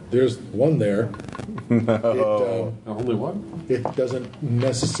there's one there. Only one? It doesn't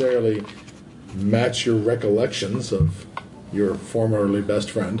necessarily match your recollections of your formerly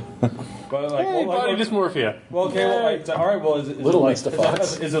best friend. But like, Hey, body dysmorphia. well, okay, well, like, all right. Well, is it Little like, Mr.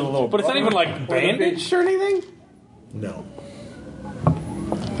 Fox. Is it a little? But it's not even like bandaged or anything? No.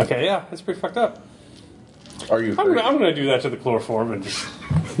 Okay, yeah, that's pretty fucked up. Are you? I'm gonna do that to the chloroform and just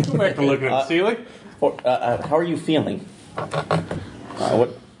go back to looking at the ceiling. How are you feeling?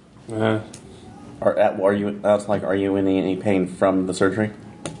 What? Are you? That's like. Are you in any pain from the surgery?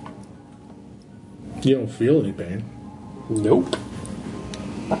 You don't feel any pain. Nope.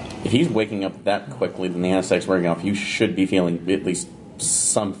 If he's waking up that quickly, then the anesthetic's wearing off. You should be feeling at least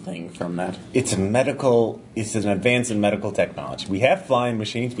something from that. It's an advance in medical technology. We have flying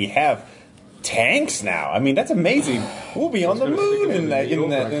machines. We have tanks now. I mean, that's amazing. We'll be on the moon in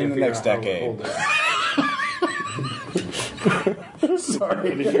the next decade.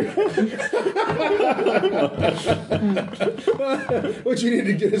 Sorry. What you need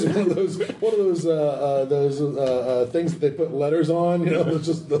to get is one of those things that they put letters on. You know, it's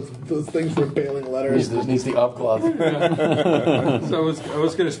just those things for impaling letters. Needs the up glove. So I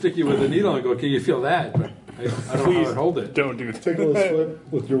was going to stick you with a needle and go, can you feel that? But I don't know how to hold it. Don't do that. Take a little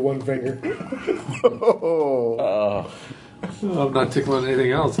slip with your one finger. I'm not tickling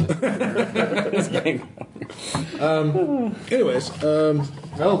anything else. Anyways,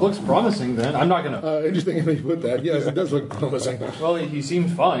 Well, it looks promising then. I'm not going to. interesting that you put that. Yes, it does look promising. Well, he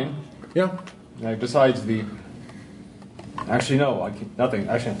seemed fine. Yeah. Besides the. Actually, no. Nothing.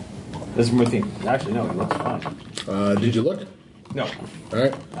 Actually, this is my thing. Actually, no. He looks fine. Did you look? No. All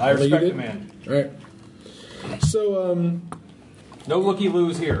right. I respect the man. All right. So, no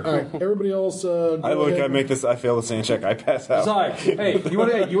looky-loos here. all right. Everybody else, go I look, ahead. I make this, I fail the sand check, I pass out. Besides, hey, you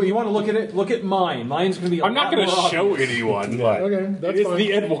want to look at it? Look at mine. Mine's going to be. I'm not going to show anyone. Okay, that's It's fine.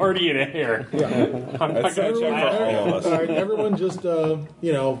 the Edwardian hair. Yeah. I'm not going to check Everyone, that. all of us. all right, everyone just,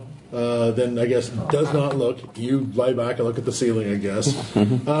 then I guess does not look. You lie back and look at the ceiling, I guess. Go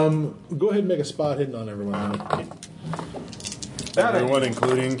ahead and make a spot hidden on everyone. Everyone,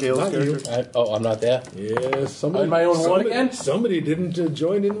 including Kayla's Not you. character. I'm not there. Yes, somebody. On my own one somebody, again? Somebody didn't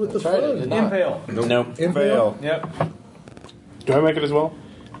join in with the Tried it, fun. did not. Impale. Nope. Fail. Yep. Do I make it as well?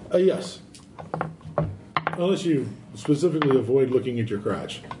 Yes. Unless you specifically avoid looking at your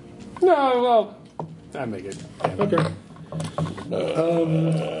crotch. No, well, I make it. Okay.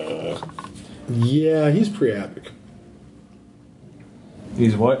 Yeah, he's preapic.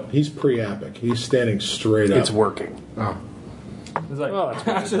 He's what? He's preapic. He's standing straight up. It's working. Oh. It's like, Oh, that's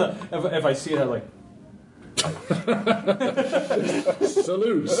actually, if I see it, I'm like,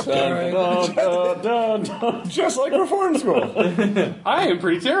 Salutes. Just like reform school. I am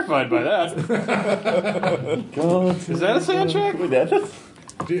pretty terrified by that. Is that a sand check? Well,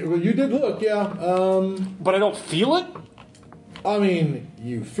 you did look, yeah. But I don't feel it? I mean,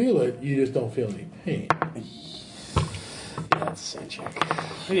 you feel it, you just don't feel any pain. Yeah, that's a sand check.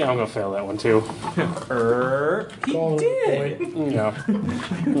 Yeah, I'm going to fail that one too. he Call it a did. point. Yeah.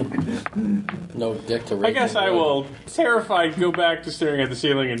 No dick to I raise. guess I will, terrified, go back to staring at the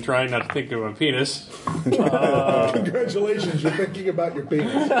ceiling and trying not to think of a penis. Congratulations, you're thinking about your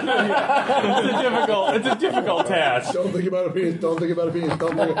penis. It's a difficult task. Don't think about a penis, don't think about a penis,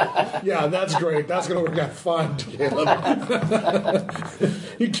 don't think about... Yeah, that's great. That's going to work out fine, Caleb.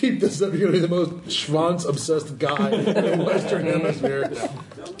 You keep this up, you're going to be the most Schwanz-obsessed guy in the Western Hemisphere.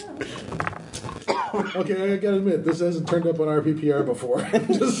 Okay, I gotta admit, this hasn't turned up on RPPR before. I'm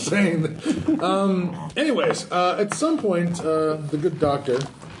just saying. Anyways, at some point, the good doctor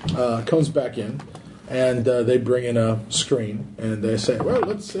comes back in, and they bring in a screen, and they say, "Well,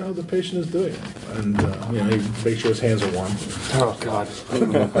 let's see how the patient is doing." And he makes sure his hands are warm. Oh, God.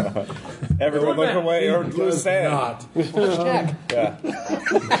 Everyone look away or lose Does sand. not. Yeah.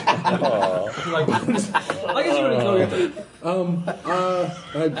 I guess you would have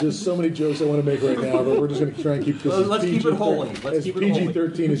There's so many jokes I want to make right now, but we're just going to try and keep this. Let's keep it holy. Let's keep it holy.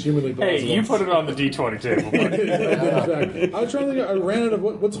 PG-13 as humanly possible. Hey, you put it on the D20 table. In fact, I was trying to think. I ran out of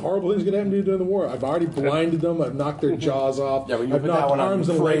what's horrible things going to happen to you during the war. I've already blinded them. I've knocked their jaws off. Yeah, but you I've put that knocked one on arms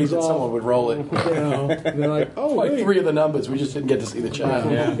and afraid legs that off. someone would roll it. And they're like, "Oh, Like wait, 3 of the numbers, we just didn't get to see the chat.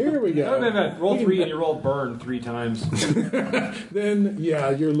 here we go." No. Roll 3 and you roll burn 3 times. Then, yeah,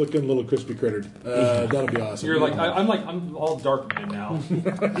 you're looking a little crispy crittered. That'll be awesome. You're like, I'm all dark man now.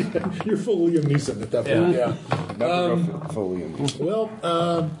 You're full Liam Neeson at that point. Yeah. Never go fully in. Well,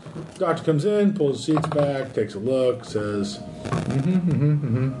 doctor comes in, pulls the seats back, takes a look, says,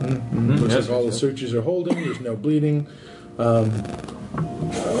 looks like all the sutures are holding. There's no bleeding.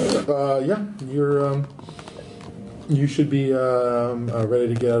 You're you should be ready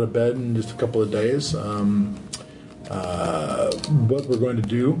to get out of bed in just a couple of days. What we're going to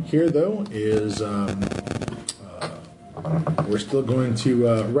do here, though, is we're still going to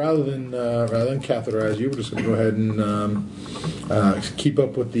rather than catheterize you, we're just going to go ahead and keep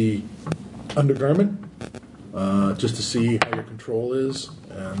up with the undergarment just to see how your control is,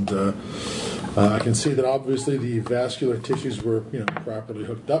 and I can see that obviously the vascular tissues were properly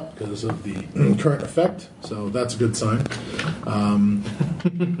hooked up because of the current effect, so that's a good sign.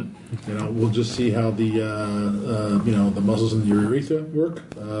 We'll just see how the the muscles in your urethra work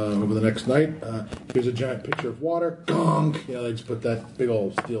over the next night. Here's a giant picture of water. Gong! They just put that big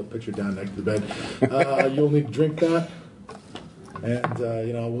old steel picture down next to the bed. You'll need to drink that, and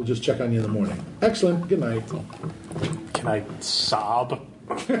we'll just check on you in the morning. Excellent. Good night. Can I sob?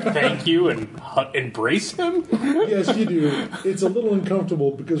 thank you and embrace him? Yes, you do. It's a little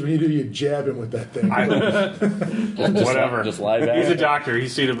uncomfortable because when you do, you jab him with that thing. Whatever. Just lie back. He's a doctor.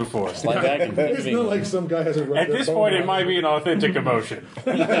 He's seen it before. Lie back and It's not like some guy hasn't read At this point, it might be an authentic emotion. He's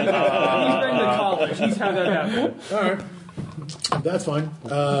been to college. He's had that happen. All right. That's fine.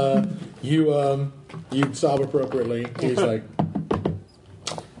 You solve appropriately. He's like,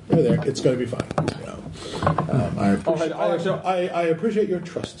 there. It's going to be fine. I appreciate your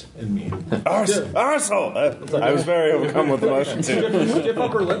trust in me. Arsehole! I was very overcome with emotion, too. Stiff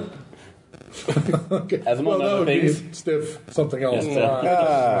upper lip. Okay. As among that other would be things. stiff something else.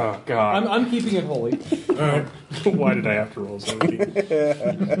 Oh, God. I'm keeping it holy. All right. Why did I have to roll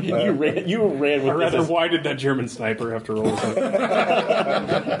 17? You ran with Or rather, this. why did that German sniper have to roll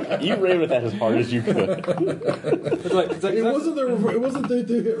 17? You ran with that as hard as you could. It wasn't the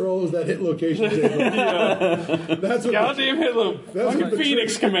hit roll. It was that hit location table. That's what. Goddamn Hitler. Fucking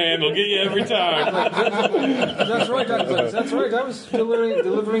Phoenix Command will get you every time. That's right. That's right. I was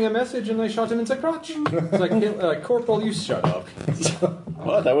delivering a message and I shot him in the crotch. It's like, Corporal, you shut up.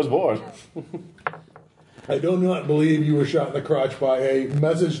 What? That was bored. I do not believe you were shot in the crotch by a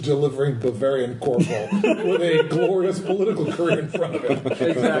message-delivering Bavarian corporal with a glorious political career in front of him.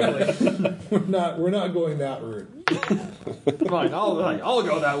 Exactly. We're not going that route. Fine, I'll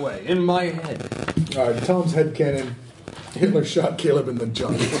go that way. In my head. All right, Tom's headcanon. Hitler shot Caleb in the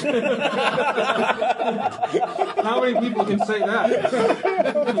junk. How many people can say that?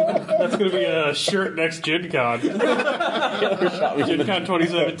 That's going to be a shirt next Gen Con. Gen Con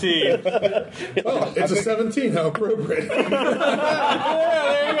 2017. Oh, it's a 17. How appropriate. Yeah,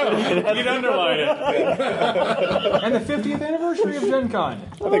 there you go. You can underline it. And the 50th anniversary of Gen Con.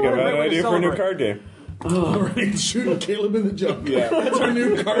 I think I've got an idea for a new card game. All right, shooting Caleb in the junk. Yeah, that's our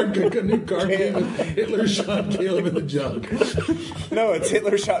new card game. Hitler shot Caleb in the junk. No, it's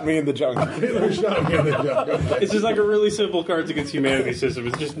Hitler shot me in the junk. Hitler shot me in the junk. Okay. It's just like a really simple Cards Against Humanity system.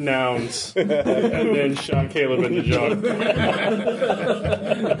 It's just nouns. And then shot Caleb in the junk.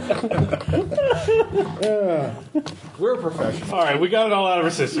 We're professionals. All right, we got it all out of our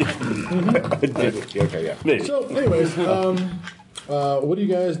system. Okay, yeah. Maybe. So, anyways, what do you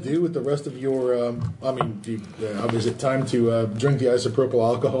guys do with the rest of your? Is it time to drink the isopropyl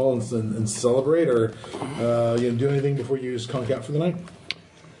alcohol and celebrate, or do anything before you use conk out for the night?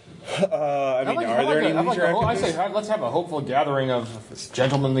 Are there any leisure I activities? say, let's have a hopeful gathering of this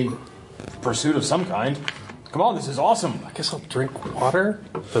gentlemanly pursuit of some kind. Come on, this is awesome. I guess I'll drink water.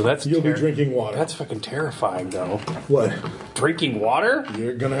 So that's You'll be drinking water. That's fucking terrifying, though. What? Drinking water?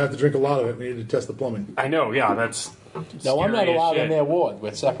 You're gonna have to drink a lot of it. We need to test the plumbing. I know. Yeah, that's. No, I'm not scary as allowed shit. in their ward.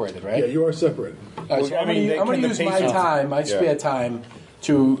 We're separated, right? Yeah, you are separated. All right, so Well, I'm going to use my time, my spare Yeah. time,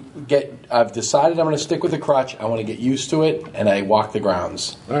 to get. I've decided I'm going to stick with the crutch. I want to get used to it, and I walk the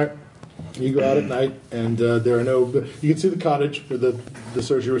grounds. All right. You go out at night, and there are no. You can see the cottage where the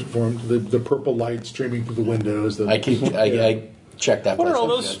surgery was performed. The purple light streaming through the windows. I check that. What place are all out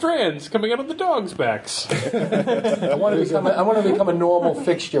those yet. strands coming out of the dog's backs? I want to become a normal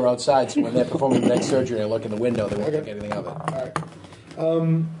fixture outside, so when they're performing the next surgery, I look in the window. They won't think anything of it. All right.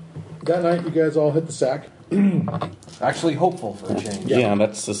 That night, you guys all hit the sack. Actually hopeful for a change. Yeah,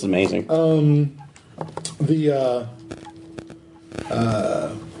 this is amazing.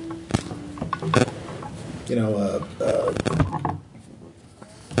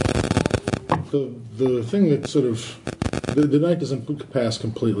 The thing that sort of the night doesn't pass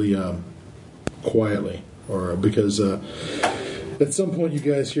completely quietly, or because at some point you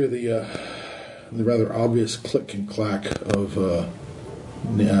guys hear the rather obvious click and clack of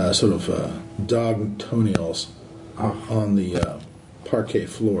dog toenails on the parquet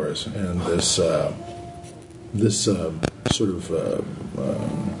floors, and this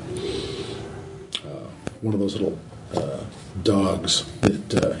one of those little dogs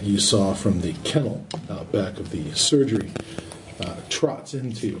that you saw from the kennel out back of the surgery trots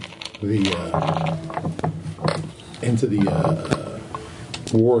into the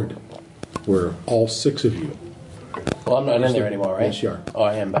ward where all six of you. Well, I'm not in there anymore, right? Yes, you are. Oh,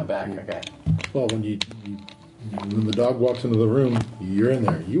 I am back. Okay. Well, when the dog walks into the room, you're in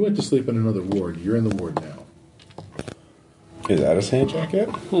there. You went to sleep in another ward. You're in the ward now. Is that a sand jacket?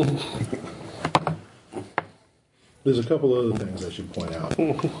 There's a couple other things I should point out.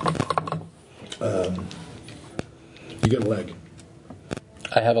 You got a leg.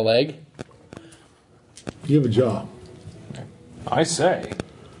 I have a leg. You have a jaw. I say.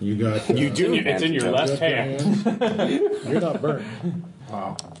 You got. You do. It's in your left hand. You're not burnt.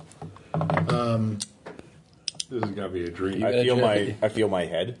 Wow. This is gonna be a dream. I feel my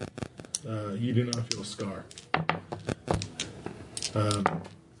head. You do not feel a scar.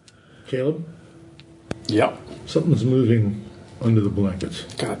 Caleb, Yep. something's moving under the blankets.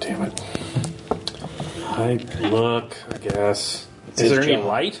 God damn it. I look, I guess. Is there any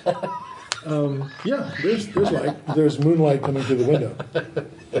light? Yeah, there's light. There's moonlight coming through the window.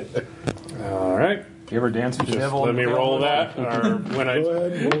 All right. You ever dance with the Just devil? let me roll that. Or when Go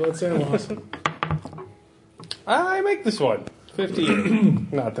ahead, roll that sand loss. I make this one. 15.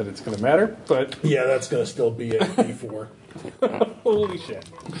 Not that it's going to matter, but Yeah, that's going to still be a D4. holy shit.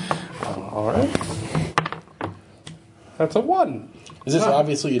 All right. That's a 1. Is this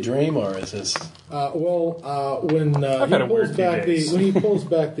obviously a dream, or is this? When had a weird few days. he pulls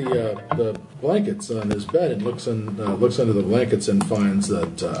back the blankets on his bed and looks under the blankets and finds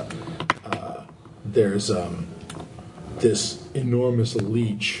that there's this enormous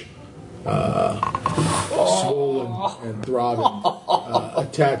leech, swollen and throbbing,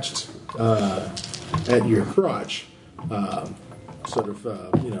 attached at your crotch, sort of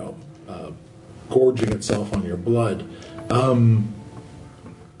gorging itself on your blood.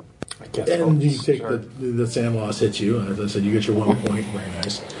 And you take the sand loss hits you. As I said, you get your 1 point. Very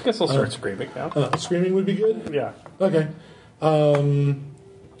nice. I guess I'll start screaming now. Screaming would be good? Yeah. Okay.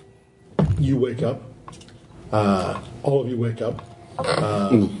 You wake up. All of you wake up.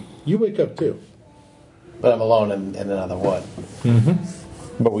 You wake up too. But I'm alone in another wood.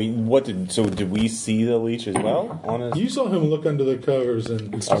 But did we see the leech as well? On his... You saw him look under the covers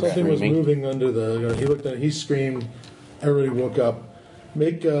and something was moving under the. He looked at. He screamed. Everybody woke up.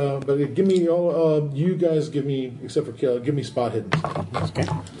 But give me all. You guys give me, except for Caleb, give me spot hidden. Okay.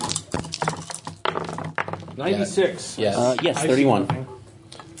 96. Yes. Yes, 31.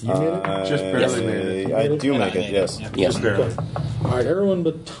 You made it. Just barely made it. I do make it. Yes. Yes. Okay. All right, everyone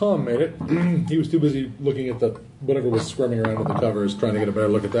but Tom made it. He was too busy looking at the whatever was squirming around with the covers, trying to get a better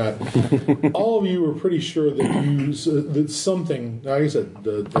look at that. All of you were pretty sure that something. Like I said,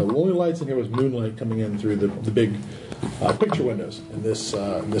 the only lights in here was moonlight coming in through the big picture windows in this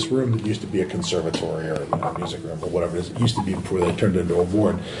room that used to be a conservatory or a music room or whatever it is. It used to be before they turned it into a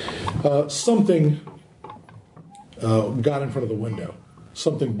ward. Something got in front of the window.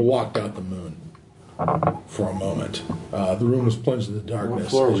 Something blocked out the moon for a moment. The room was plunged into darkness. What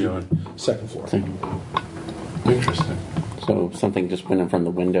floor were you on? Second floor. Interesting. So something just went in from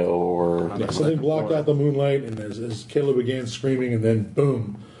the window, or Yeah, something blocked out the moonlight, and as Caleb began screaming, and then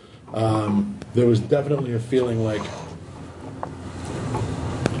boom, there was definitely a feeling like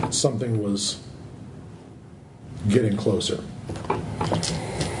something was getting closer.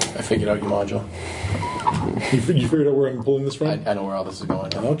 I figured out your module. You figured out where I'm pulling this from? I know where all this is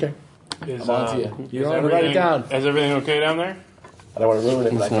going. Okay. Is, I'm on to you. is Write it everything- down. Is everything okay down there? I don't want to ruin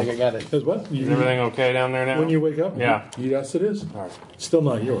it, but I think I got it. Is what? Is everything okay down there now? When you wake up? Yeah. Yes, it is. All right. Still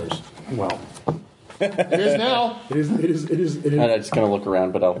not yours. Well, It is now. It is. I'm just going to look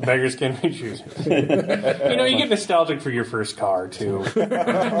around, but I'll. beggars can be choosers. You get nostalgic for your first car, too. Nothing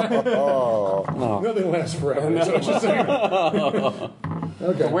lasts forever. That's what you're saying.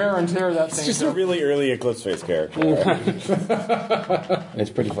 Okay. Wear and tear of that thing. It's just a really early Eclipse Face character. It's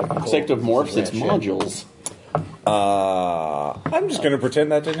pretty fucking cool. Subject of morphs, it's Shit. modules. I'm just going to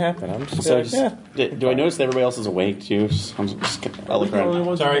pretend that didn't happen. I'm just So gonna, do I notice that everybody else is awake too? I'll look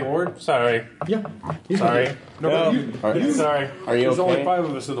around. Sorry. Yeah. Sorry. Sorry. Are you There's only okay? 5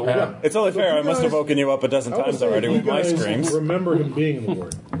 of us in the world. It's only fair. I must have woken you up a dozen I would times say already you with my guys screams. remember him being in the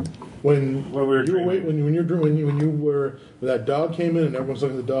ward. When we were you were wait, when that dog came in and everyone's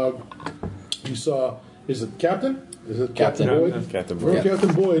looking at the dog, you saw is it Captain? Is it Captain Boyd? Captain Remember Boyd.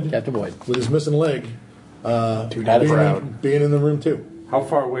 Captain Boyd Captain Boyd. with his missing leg. Had a being, crowd. being in the room too. How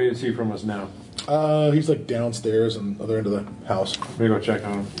far away is he from us now? He's like downstairs on the other end of the house. Maybe go check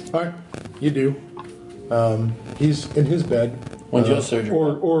on him. All right, you do. He's in his bed. When's your surgery?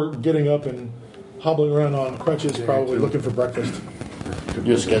 Or getting up and hobbling around on crutches, probably looking for breakfast.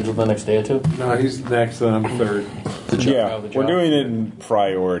 You're scheduled the next day or two? No, he's next, and I'm third. Yeah, we're doing it in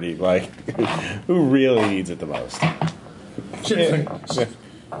priority. Like, who really needs it the most? Shit,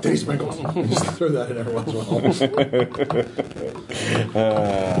 Day sprinkles. Just throw that in every once in a while.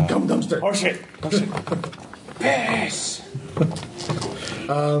 Come dumpster. Oh shit! Piss!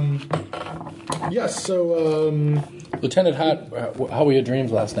 Yes, so, Lieutenant Hart, how were your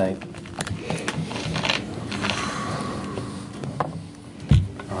dreams last night?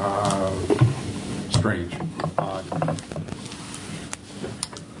 Strange. Odd.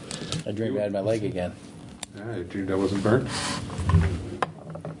 I dreamed I had my leg again. Yeah, I dreamed I wasn't burnt.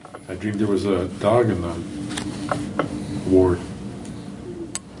 I dreamed there was a dog in the ward.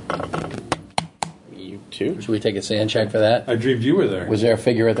 You too? Should we take a sand check for that? I dreamed you were there. Was there a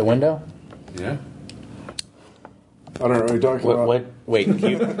figure at the window? Yeah. I don't know what you're talking about. What?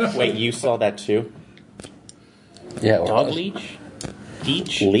 Wait, you saw that too? Yeah. Dog leech?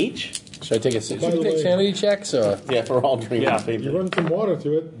 Leech? Should I take a By the way- sanity checks? Or? Yeah, we're all drinking Yeah. the same You thing. run some water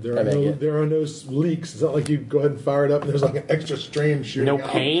through it. There are no leaks. It's not like you go ahead and fire it up and there's like an extra stream shooting No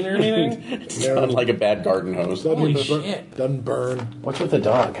out. pain or anything? Sounds like a bad garden hose. Holy shit. Doesn't burn. What's with the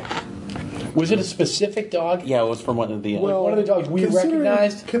dog? Was it a specific dog? Yeah, it was from one of the. One of the dogs we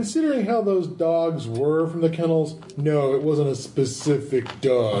recognized? Considering how those dogs were from the kennels, no, it wasn't a specific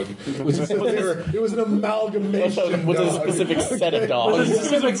dog. It was an amalgamation. Was it a dog. specific set of dogs? A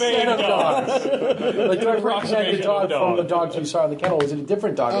specific set of dogs. Like, do I recognize the approximation dog of the from the dog. dogs you saw in the kennel? Was it a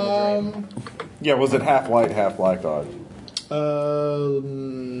different dog in the dream? Yeah, was it half white, half black dog?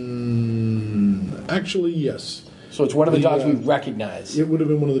 Actually, yes. So it's one of the dogs we recognize. It would have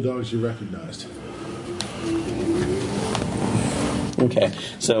been one of the dogs you recognized. Okay,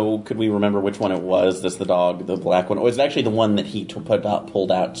 so could we remember which one it was? This the dog, the black one, or was it actually the one that he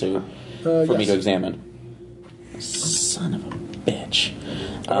pulled out to for me yes. to examine? Son of a bitch!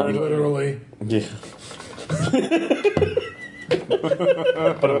 Literally. Yeah.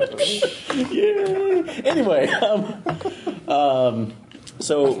 Anyway,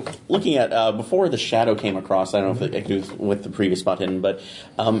 so looking at before the shadow came across, I don't know if it was with the previous spot hidden, but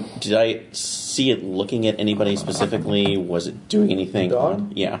did I see it looking at anybody specifically? Was it doing anything? The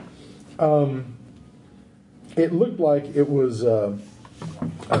dog? Yeah. It looked like it was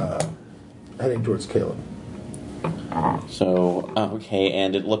heading towards Caleb. So okay,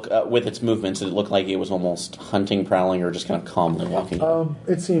 and it looked with its movements, it looked like it was almost hunting, prowling, or just kind of calmly walking.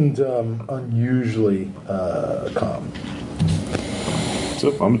 It seemed unusually calm.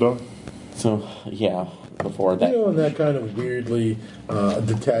 So, I'm a dog. So yeah, before that. You know, in that kind of weirdly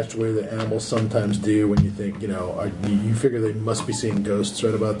detached way that animals sometimes do when you think, you figure they must be seeing ghosts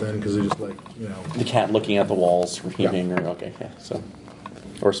right about then because they're just like, The cat looking at the walls, screaming, or okay, yeah, so.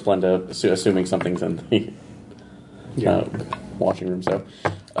 Or Splenda, assuming something's in the washing room, so.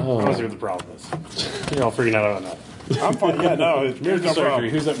 I don't see what the problem is. You're all freaking out on that. I'm fine. Yeah, no, it's Here's the no surgery. problem.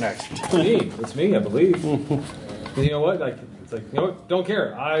 Who's up next? It's me, I believe. And you know what? It's like, you know what? Don't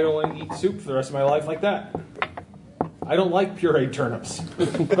care. I don't want to eat soup for the rest of my life like that. I don't like pureed turnips,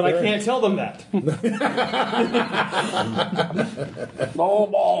 but I can't tell them that.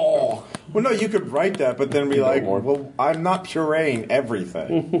 Well, no, you could write that, but then be like, well, I'm not pureeing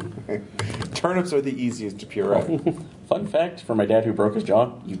everything. Turnips are the easiest to puree. Fun fact for my dad who broke his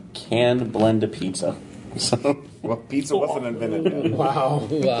jaw: you can blend a pizza. So, well, pizza wasn't invented yet. Wow.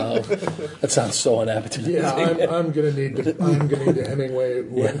 That sounds so unappetizing. Yeah, I'm gonna need to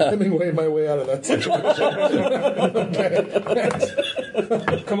Hemingway my way out of that situation.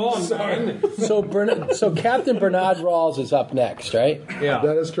 Okay. Come on, man. So Captain Bernard Rawls is up next, right? Yeah.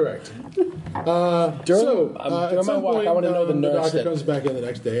 That is correct. During At my some walk, point, I want to know the nurse doctor that comes back in the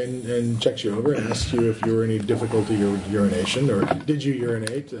next day and checks you over and asks you if you were any difficulty with urination or did you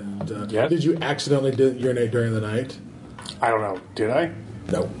urinate and Yes. did you accidentally urinate during the night? I don't know. Did I?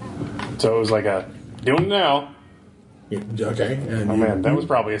 No. So it was like a doing it now. Okay. And Oh man, that was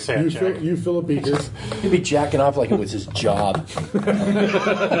probably a sad check. You fill a beaker. he'd be jacking off like it was his job. You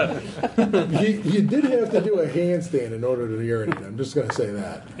did have to do a handstand in order to urinate. I'm just going to say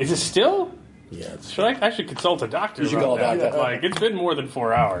that. Is it still? Yeah, I should consult a doctor should about call a that. doctor. Like, it's been more than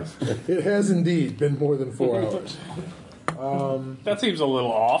 4 hours. it has indeed been more than 4 hours. That seems a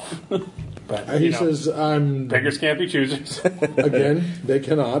little off. But, He says, "I'm beggars can't be choosers. again. They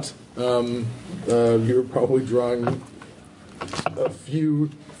cannot. You're probably drawing a few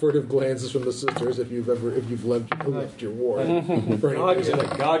furtive glances from the sisters if you've left your ward for any reason.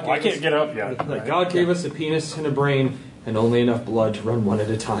 I can't get up yet. Like God gave us a penis and a brain and only enough blood to run one at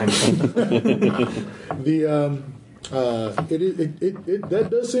a time. That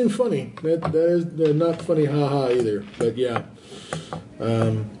does seem funny. That is not funny, haha either. But yeah.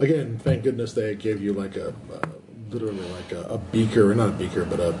 Again, thank goodness they gave you like literally like a beaker, or not a beaker,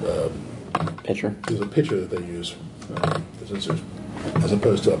 but a pitcher. There's a pitcher that they use, as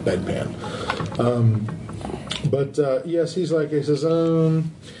opposed to a bedpan. But yes, he says, there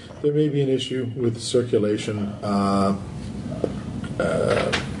may be an issue with circulation. I'll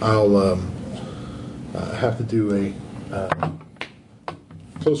have to do a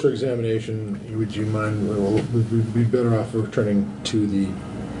closer examination. Would you mind? We'd be better off returning to the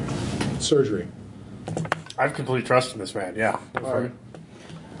surgery. I have complete trust in this man, yeah. All right.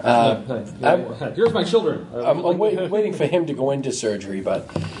 Here's my children. I'm waiting for him to go into surgery, but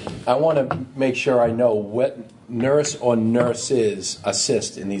I want to make sure I know what nurse or nurses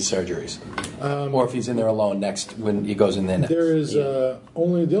assist in these surgeries, or if he's in there alone next when he goes in there next. There is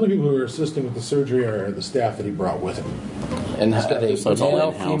only the only people who are assisting with the surgery are the staff that he brought with him. And they So it's all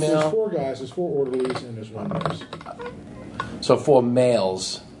male, in-house. There's female. 4 guys, there's 4 orderlies, and there's 1 nurse. So 4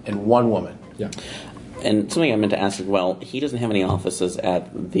 males and 1 woman. Yeah. And something I meant to ask as well, he doesn't have any offices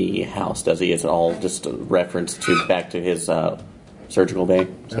at the house, does he? Is it all just a reference to back to his surgical bay?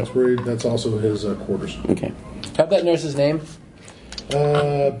 That's also his quarters. Okay. Have that nurse's name?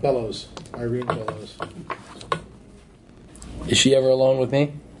 Bellows. Irene Bellows. Is she ever alone with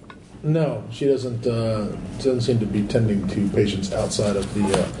me? No, she doesn't seem to be tending to patients outside of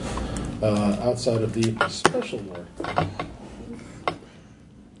the special ward.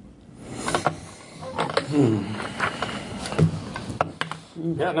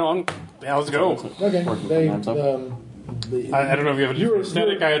 Yeah, no, let's go. Okay. I don't know if you have a different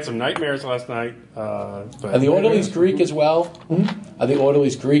aesthetic. I had some nightmares last night. But Are the orderlies Greek as well? Are the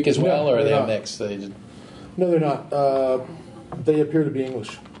orderlies Greek as well, or are they they're a not. mix? They just... No, they're not. They appear to be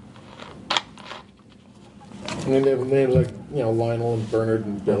English. I mean, they have names like Lionel and Bernard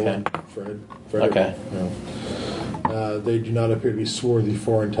and Bill and Fred. Okay. They do not appear to be swarthy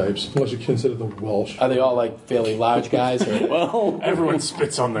foreign types, unless you consider them Welsh. Are they all like fairly large guys? Or well, everyone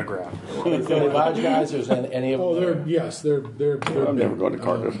spits on the ground. are they fairly large guys, or is any of them? Oh, they're I'm never going to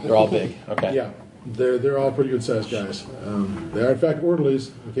Cardiff. They're all big. Okay. Yeah, they're all pretty good sized guys. They are in fact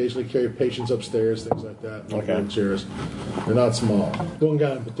orderlies. Occasionally carry patients upstairs, things like that. Okay. Wheelchairs. They're not small. The one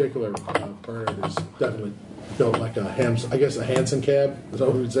guy in particular, Bernard, is definitely built like a Hanson cab. Is that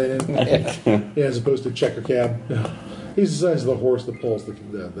what we would say then? Yeah, as opposed to a checker cab. He's the size of the horse that pulls the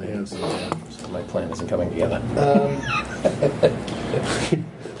Hanson cab. So my plan isn't coming together.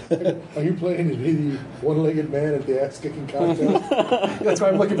 Are you planning to be the one-legged man at the ass-kicking contest? That's why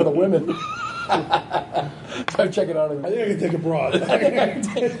I'm looking for the women. I'm checking out. I think I can take a broad.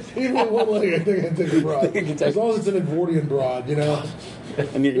 Even with one leg, I think I can take a broad. As long as it's an Edwardian broad,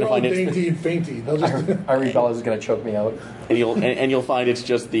 And you're They're going to all find dainty and fainty. They'll just Irene Bellows is going to choke me out. and you'll find it's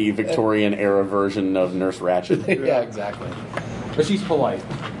just the Victorian era version of Nurse Ratched. Yeah, exactly. But she's polite.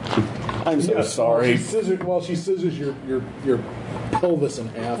 I'm so sorry. She scissors your pelvis in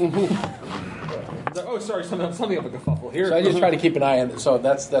half. Oh, sorry, something of a kerfuffle here. So I just try to keep an eye on. So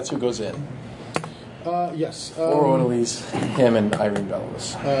that's who goes in. Yes. 4 orderlies, him and Irene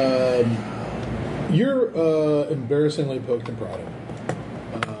Bellows. You're embarrassingly poked and prodded.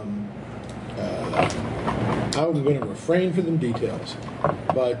 I'm going to refrain from the details,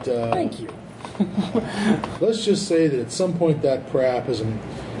 but Thank you. let's just say that at some point that priapism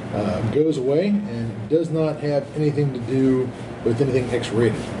goes away and does not have anything to do with anything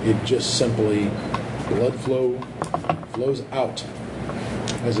X-rated. It just simply blood flows out,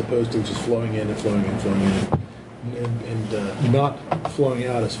 as opposed to just flowing in and flowing in, flowing in, and not flowing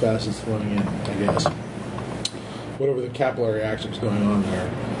out as fast as flowing in, I guess. Whatever the capillary action is going on there.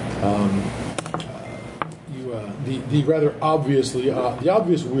 The rather obviously the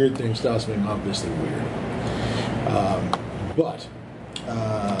obvious weird thing stops being obviously weird. But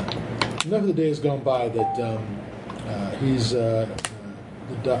enough of the day has gone by that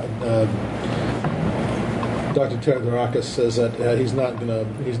Dr. Theodorakis says that he's not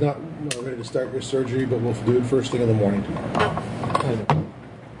ready to start your surgery, but we'll do it first thing in the morning tomorrow.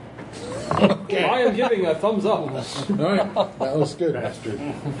 Okay. I am giving a thumbs up. All right, that was good. Bastard.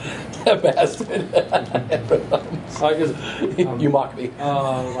 Bastard. You mock me.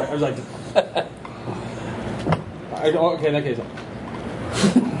 I was like, okay, in that case,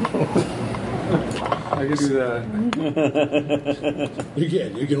 I can do that.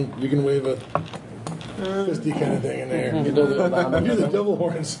 You can wave a fisty kind of thing in there. You do the devil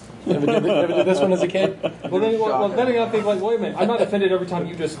horns. Ever did this one as a kid? well, then I think like, wait a minute, I'm not offended every time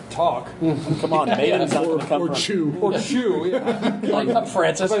you just talk Come on, Maiden's not going to come Or from. chew. or chew. Yeah. Like up,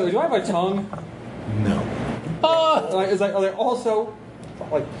 Francis. By the way, do I have my tongue? No. Also,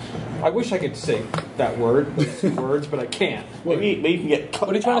 like, I wish I could say that word, those 2 words, but I can't. Maybe you can get.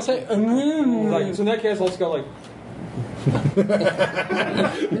 What are you trying to say? Like, so in that case, let's go like.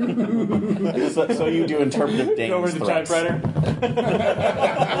 So you do interpretive dance. Go over to the threats. typewriter.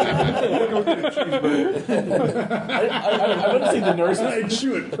 I want to see the nurses. I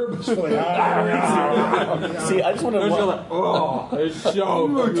chew it purposefully. See, I just want to. Oh, it's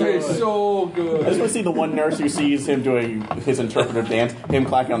so tastes so good. I just want to see the one nurse who sees him doing his interpretive dance, him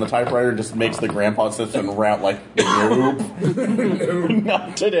clacking on the typewriter, just makes the grandpa system around like, nope,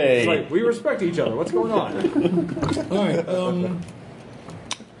 not today. It's like, we respect each other. What's going on? All right.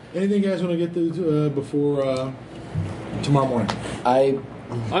 Anything you guys want to get to before tomorrow morning?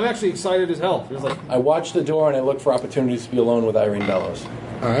 I'm actually excited as hell. It's like I watch the door and I look for opportunities to be alone with Irene Bellows.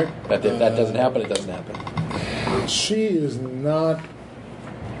 All right. If that doesn't happen, it doesn't happen. She is not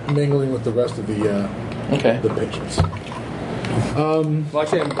mingling with the rest of the patrons.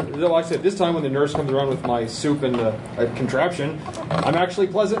 like I said, this time when the nurse comes around with my soup and a contraption, I'm actually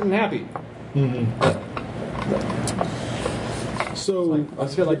pleasant and happy. So I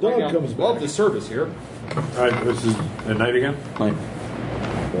feel like the dog right now, comes love back. the service here. All right, this is at night again?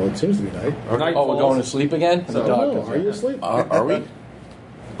 Well, it seems to be night. Night Oh, we're falls. going to sleep again? The dog No, comes are back. you asleep? Are we?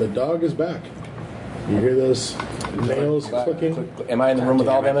 The dog is back. You hear those nails clicking? Am I in the room with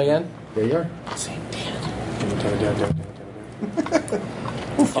all them again? There you are.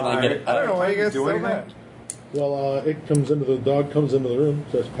 Can I get? I don't know why you guys doing so mad. Well, the dog comes into the room,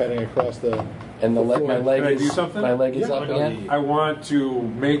 starts patting across the. And my Can leg I do is something? my leg is Yeah. up again. I want to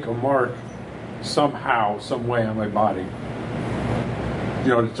make a mark somehow, some way on my body. You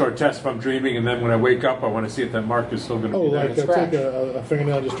know, to sort of test if I'm dreaming, and then when I wake up, I want to see if that mark is still going to Oh, be there. like take a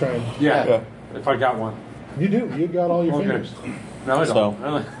fingernail and just try and. Yeah, if I got one. You do. You got all your Okay. fingers. No, I don't. So- I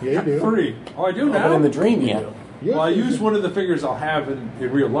only- Yeah, you do. 3. Oh, I do now? But in the dream, you Yeah. do. You Well, I have use fingers. one of the fingers I'll have in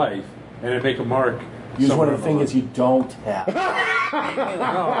real life, and I make a mark. Use one somewhere of the on my fingers you don't have.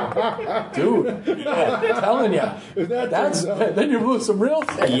 Dude, I'm telling you. That's then you lose some real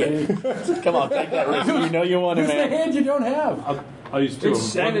thing. Come on, take that risk. You know you want to, Use the man. hand you don't have. I'll use 2 of them.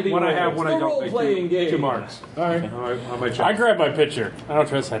 Insanity When I have rolls. one, I It's a don't make role-playing 2 game. marks. All right. On my chest. I grab my pitcher. I don't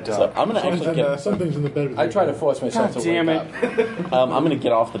trust that So dog. I'm gonna actually get. Something's in the bed. With I you. try to force myself God to damn wake it. up. I'm gonna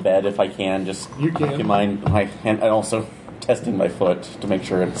get off the bed if I can. Just You can. keep in mind my hand, and also testing my foot to make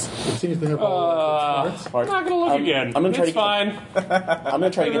sure it's. It seems to have all its I'm parts. not gonna look again. I'm gonna try it's to get- fine. I'm gonna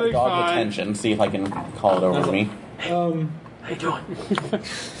try to get the dog Fine. attention. See if I can call it over to me.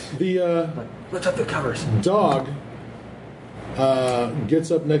 The Lift up the covers. dog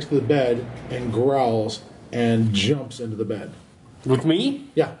gets up next to the bed and growls and jumps into the bed. With me,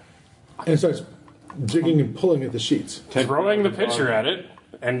 Yeah. And starts digging and pulling at the sheets. throwing the pitcher at it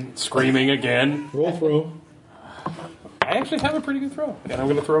and screaming again. Roll throw. I actually have a pretty good throw, and I'm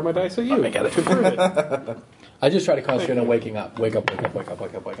gonna throw my dice at you. I got to prove it. I just try to concentrate on waking up. Wake up. See if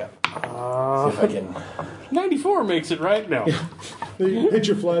I can. 94 makes it right now. The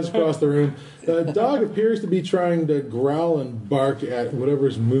pitcher flies across the room. The dog appears to be trying to growl and bark at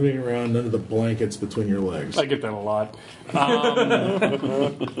whatever's moving around under the blankets between your legs. I get that a lot.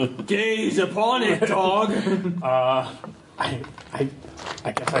 Gaze upon it, dog.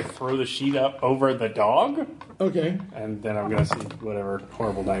 I guess I throw the sheet up over the dog, Okay. and then I'm gonna see whatever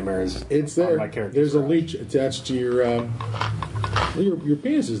horrible nightmares. It's on there. my character's There's a garage. leech attached to your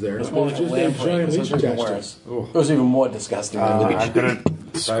penis is there. It's more There's like a just a lamprey. giant This leech is even attached to worse. it. It was even more disgusting than the I'm gonna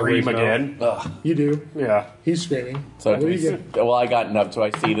scream again. You do. Yeah. He's screaming. So What do you get? well, I got enough. Do I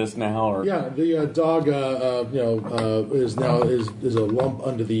see this now? Or Yeah, the dog, is now is a lump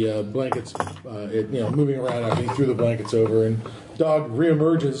under the blankets. Moving around after he threw the blankets over, and dog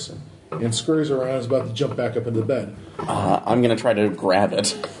reemerges and scurries around. Is about to jump back up into the bed. I'm gonna try to grab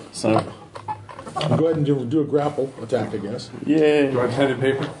it. So Go ahead and do a grapple attack, I guess. yeah. Do I have pen and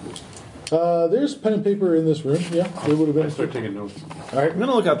paper? There's pen and paper in this room. Yeah, there would have I been. start taking notes. All right. I'm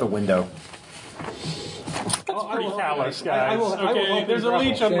gonna look out the window. That's pretty callous, I guys. will help Okay, him there's a grapple.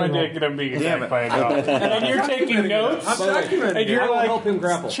 leech on my dick and I'm being Damn attacked it. by a dog. And you're taking notes, and I you're will like help him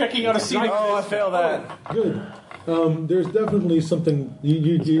grapple. checking out a scene. Oh, I failed that. Good. There's definitely something.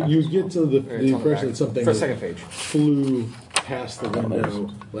 You get to the impression that something For a second page. flew past the window,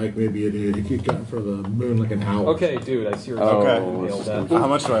 like maybe it got in front of the moon like an owl. Okay, dude, I see your Okay. How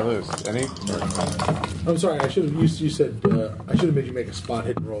much do I lose? Any? I'm sorry. I should have. You said I should have made you make a spot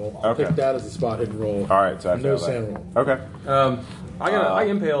hidden roll. I'll Okay. take that as a spot hidden roll. All right, so I no failed sand that. roll. Okay. I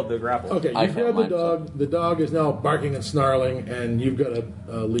impaled the grapple. Okay, I you grab found the mine, dog. The dog is now barking and snarling, and you've got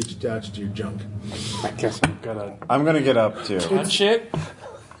a leech attached to your junk. I guess I'm gonna I'm gonna get up too. touch it.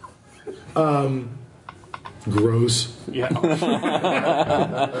 Gross. Yeah.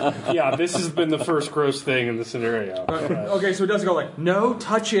 Yeah, this has been the first gross thing in the scenario. Okay, so it doesn't go like, no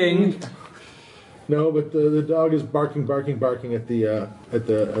touching. No, but the dog is barking at the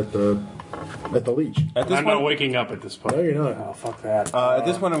leech. At this I'm not point, waking up at this point. No, you're not. Oh, fuck that. at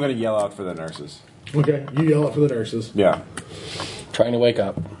this point, I'm gonna yell out for the nurses. Okay, you yell out for the nurses. Yeah. Trying to wake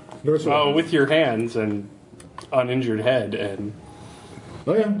up. Nurse. Oh, with your hands and uninjured head and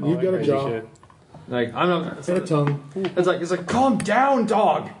Oh yeah, you've got a crazy jaw shit. Like, I'm not. and a tongue. It's like, calm down,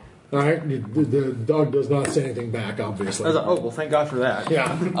 dog. All right, the dog does not say anything back, obviously. I was like, oh, well, thank God for that.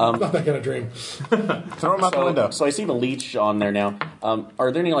 Yeah, not that kind of dream. Throw him out the window. So I see the leech on there now.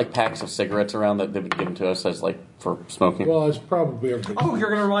 Are there any like packs of cigarettes around that they've been given to us as like for smoking? Well, it's probably everything. Oh, you're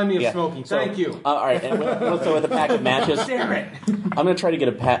going to remind me of Yeah. smoking. So, Thank you. All right, and so with a pack of matches, Damn it. I'm going to try to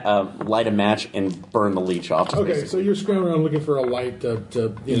get light a match and burn the leech off. Okay, so you're scrambling around looking for a light to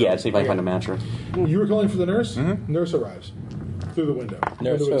See if I can find a match. Or... You were calling for the nurse? Mm-hmm. Nurse arrives through the window.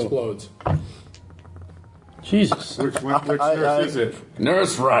 Nurse window who? explodes. Jesus. Which nurse is it?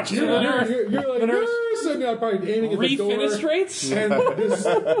 Nurse Roger. You're like, nurse! And now probably aiming at the door. Refenestrates?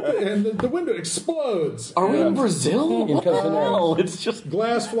 And the window explodes. Are we in Brazil? Here comes the nurse. Oh, it's just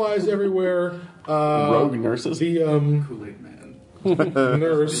Glass flies everywhere. rogue nurses. The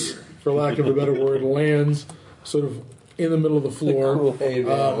nurse, for lack of a better word, lands sort of in the middle of the floor. Kool-Aid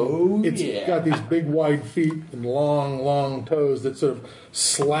Man. It's got these big wide feet and long toes that sort of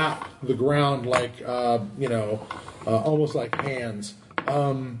slap the ground like, almost like hands.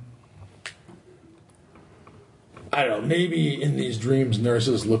 I don't know, maybe in these dreams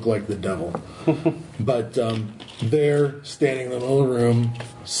nurses look like the devil. But there, standing in the middle of the room,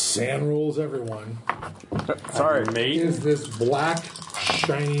 sand rolls everyone, Sorry, Mate. is this black,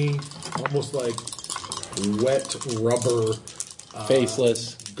 shiny, almost like wet rubber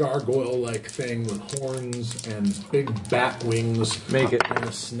Faceless. gargoyle-like thing with horns and big bat wings. Make it. And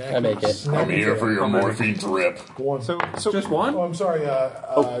a snack. I make it. snack- your morphine drip. So Just one? Oh, I'm sorry.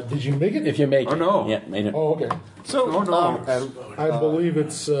 Did you make it? If you make Oh, it. no. Yeah, made it. Oh, okay. I I believe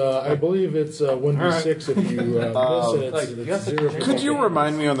it's 1d6 if you miss it. It's 0. could you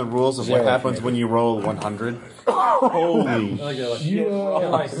remind me on the rules of what Zero. happens when you roll 100? Holy. You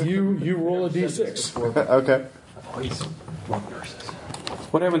roll a d6. Okay.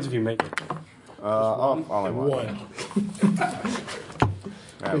 What happens if you make it? Only one.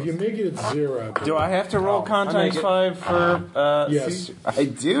 1. If you make it, it's 0. Do I have to roll con I times make it. 5 for? Yes. I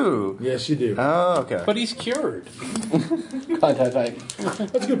do. Yes, you do. Oh, okay. But he's cured. Contact type.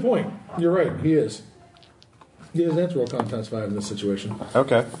 That's a good point. You're right. He is. He doesn't have to roll con times 5 in this situation.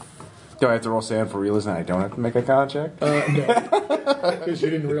 Okay. Do I have to roll sand for realizing I don't have to make a con check? No. Because you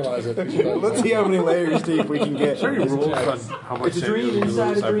didn't realize it. Let's see how many layers deep we can get. Any rules on how much It's a sand dream you lose?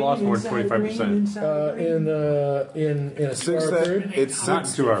 inside a I've dream lost more than inside a dream 25%. inside a dream. In a 6 2-hour period? it's Not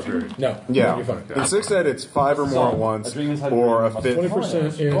 6. 2 hour period. No. Yeah. You're fine. In 6 it's 5 or more at once, dream inside a or a dream. fifth.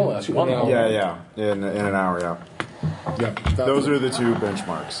 20% in Oh, that's 2 one hours. Yeah. In an hour, yeah. Yeah. Those are the 2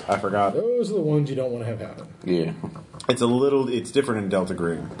 benchmarks. I forgot. Those are the ones you don't want to have happen. Yeah. It's different in Delta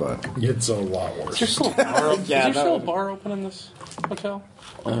Green, but It's a lot worse. Is there still a bar open? Yeah, Is there still a no. bar open in this hotel?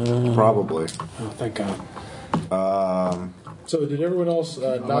 probably. Oh, thank God. So did everyone else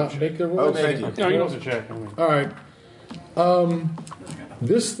not make their rolls? Oh, thank you. No, you don't have to check. I mean, All right.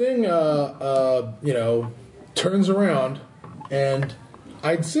 This thing, turns around, and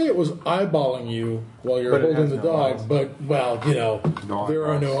I'd say it was eyeballing you while you're But it holding has the no dog, eyes. but, well, No there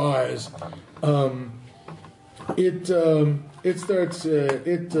are no eyes. It starts,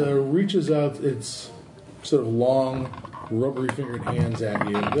 it reaches out its sort of long, rubbery fingered hands at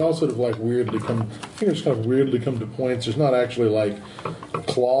you. They all sort of like fingers kind of weirdly come to points. There's not actually like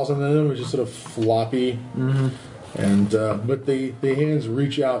claws on them, it's just sort of floppy. Mm-hmm. And, but the hands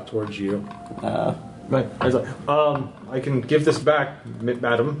reach out towards you. Right. I was like, I can give this back,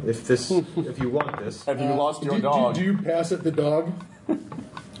 madam, if you want this. Have you lost your Do dog? you pass it the dog?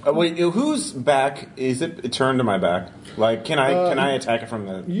 Wait, whose back is it? Turned to my back. Like, can I attack it from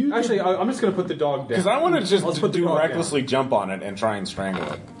the? You Actually, I'm just going to put the dog down. Because I want to just Let's put the do dog recklessly jump on it and try and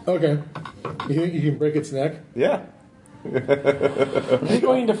strangle it. Okay. You think you can break its neck? Yeah. You're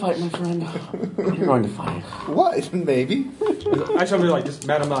going to fight, my friend. You're going to fight. What? Maybe. down. Actually, I'm like, just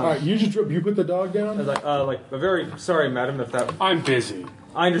madam. All right, you put the dog I was down? like, very sorry, madam, if that. I'm busy.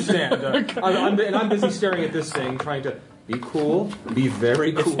 I understand. I'm busy staring at this thing, trying to be cool, be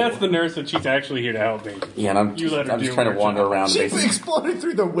very cool. That's the nurse, and she's actually here to help me. Yeah, and I'm You let her I'm just do trying to her wander job. around. She Basically. exploded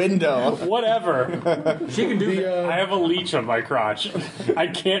through the window. Whatever. She can do that. I have a leech on my crotch. I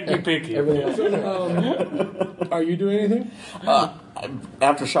can't be picky. Are you doing anything?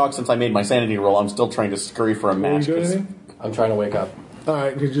 Aftershock, since I made my sanity roll, I'm still trying to scurry for a Are you match. doing 'cause- anything? I'm trying to wake up. All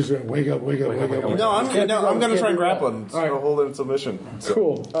right, you're just going to wake up. No, I'm going to try and grapple him. All right. Hold it in submission. So.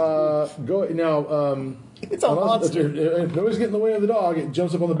 Cool. Go now. It's a monster. If nobody's getting in the way of the dog, it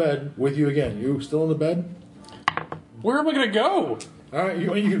jumps up on the bed with you again. You still in the bed? Where am I going to go? All right, you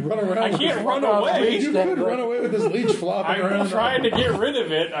can run around. I can't run away. You could run away with this leech flopping around. I'm trying to get rid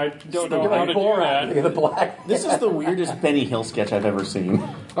of it. I don't know You're how like to do Borat. that. The black. This is the weirdest Benny Hill sketch I've ever seen.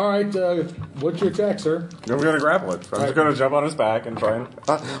 All right, what's your attack, sir? I'm going to grapple it. So I'm just going to jump on his back and try and...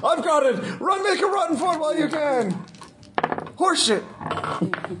 I've got it! Run, make a run for it while you can! Horseshit!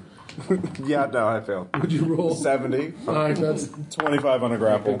 Yeah, no, I failed. Would you roll? 70. All right, that's 25 on a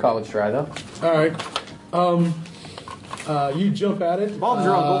grapple. Good college try, though. all right. You jump at it. Mom's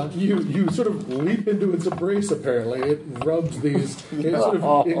your uncle. You sort of leap into its embrace. Apparently, it rubs these. It sort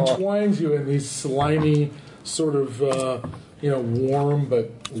of entwines you in these slimy, sort of warm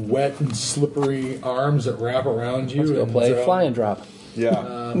but wet and slippery arms that wrap around you. Let's go and, play fly and drop.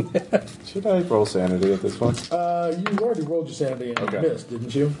 Yeah. Should I roll sanity at this one? You already rolled your sanity and missed,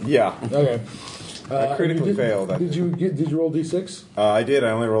 didn't you? Yeah. Okay. I critically failed. Did you roll d6? I did. I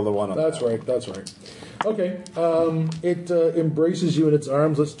only rolled a 1 on That's that. right. Okay. It embraces you in its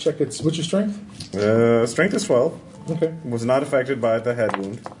arms. Let's check its. What's your strength? Strength is 12. Okay. Was not affected by the head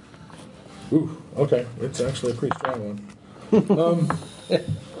wound. Ooh. Okay. It's actually a pretty strong one.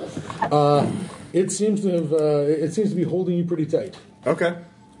 It seems to be holding you pretty tight. Okay.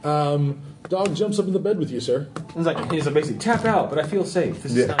 Dog jumps up in the bed with you, sir. He's like basically tap out, but I feel safe.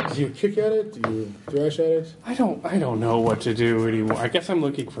 This is nice. Do you kick at it? Do you thrash at it? I don't know what to do anymore. I guess I'm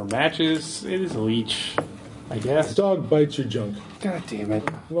looking for matches. It is a leech, I guess. Dog bites your junk. God damn it.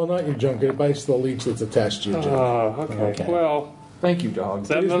 Well, not your junk. It bites the leech that's attached to your junk. Okay. Well, Thank you, dog.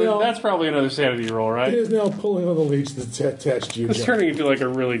 that's probably another sanity roll, It right? is now pulling on the leech that's attached to your It's junk. turning into like a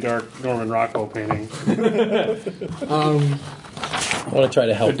really dark Norman Rockwell painting. I want to try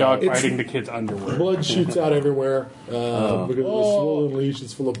to help. The dog It's- biting the kid's underwear. Blood shoots out everywhere because of the swollen leash.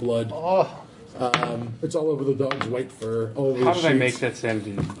 It's full of blood. It's all over the dog's white fur. All over How the did I make sheets. that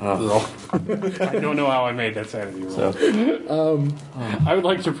sanity roll? I don't know how I made that sanity roll. I would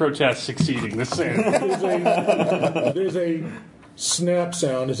like to protest succeeding this sanity. There's a snap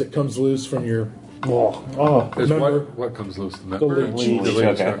sound as it comes loose from your Is member. what comes loose? The The member? leech. The leech,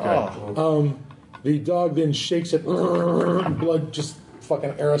 Okay. okay. The dog then shakes it. Blood just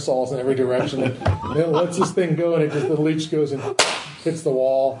fucking aerosols in every direction. And then lets this thing go, and the leech goes and hits the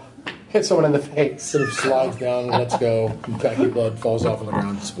wall. Hit someone in the face. Sort of slides down and lets go. And tacky blood falls off on the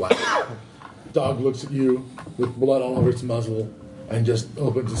ground. Splash. Dog looks at you with blood all over its muzzle and just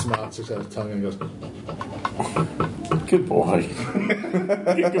opens its mouth, sticks out its tongue, and goes. Good boy.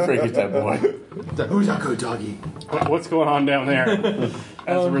 Good break that boy. Who's that good doggy? What's going on down there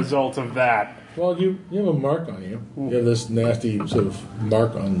as a result of that? Well, you have a mark on you. You have this nasty sort of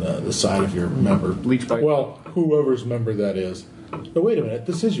mark on the side of your member. Leech bite. Well, whoever's member that is. No, wait a minute.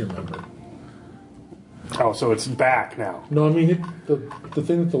 This is your member. Oh, so it's back now. No, I mean the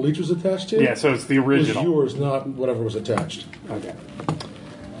thing that the leech was attached to. Yeah, so it's the is original. yours, not whatever was attached. Okay.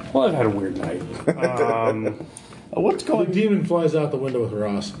 Well, I've had a weird night. What's The going demon flies out the window with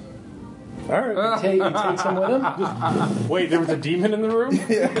Ross. All right. He takes him with him. Wait, there was a demon in the room?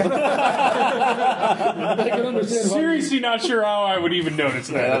 I can understand. Seriously, not sure how I would even notice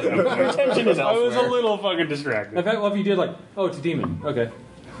that. attention is I was a elsewhere. little fucking In distracted. fact, well, if you did it's a demon. Okay.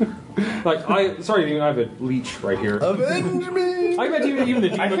 Sorry, I have a leech right here. Avenge me! I bet even the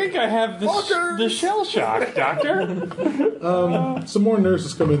demon. I think I have the shell shock, Doctor. Some more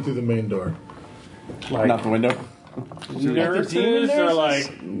nurses come in through the main door. Like Not the window. nurses or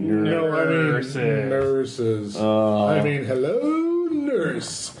like No, I mean nurses. nurses. I mean, hello,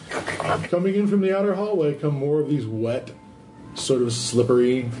 nurse. Coming in from the outer hallway come more of these wet, sort of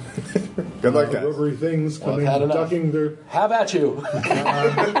slippery, Good luck, guys. rubbery things coming, had enough. ducking their. How about you?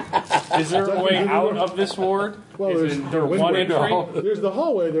 Is there a way out of this ward? Well, Is there's there one entry? There's the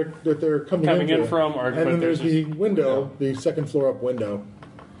hallway that they're coming Coming into, in from, or- and but then there's there's the window, the second floor up window.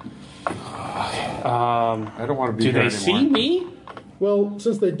 I don't want to be Do here they anymore. see me? Well,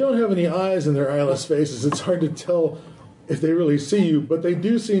 since they don't have any eyes in their eyeless faces, it's hard to tell if they really see you, but they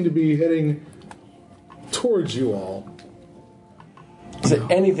do seem to be heading towards you all. Is it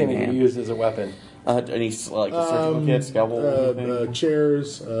anything that can be used as a weapon? Any surgical kit, scalpel, anything?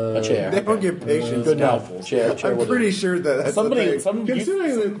 Chairs. A chair. They don't get patience. Good enough. Chair I'm will do. pretty sure that's Somebody, the some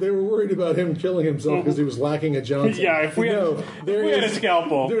Considering that they were worried about him killing himself because he was lacking a Johnson. Yeah, if we had, No, if there we had a is-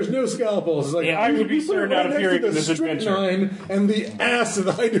 scalpel. There's no scalpels. It's like, Yeah, I would be you put it certain out of next to hearing the this adventure. strychnine and the acid,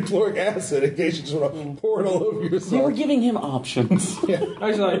 the hydrochloric acid, in case you just want to pour it all over They were yourself. giving him options.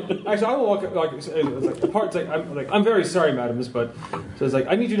 Actually, I will walk I'm very sorry, madams, but so it's like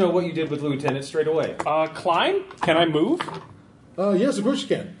I need to know what you did with Lieutenant straight away. Climb? Can I move? Yes, of course you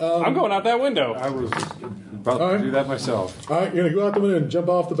can. I'm going out that window. I was about All right. to do that myself. All right, you're gonna go out the window and jump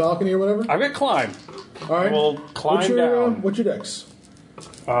off the balcony or whatever. I've got climb. All right, We'll climb what's your, down. What's your dex?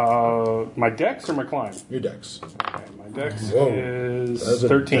 My dex or my climb? Your dex. Okay, my dex Whoa. is That's a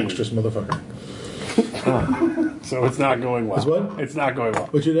 13. dexterous motherfucker. So it's not going well. Is what? It's not going well.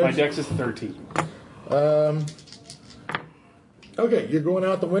 What's your dex? My dex is 13. Okay, you're going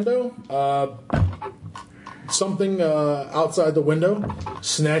out the window. Something outside the window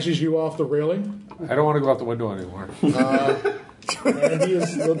snatches you off the railing. I don't want to go out the window anymore. And he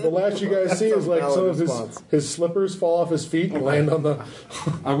is, the last you guys see is like some of his slippers fall off his feet and land on the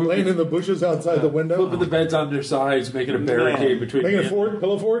laying in the bushes outside the window. Flipping the beds on their sides, making a barricade between Making me a fort,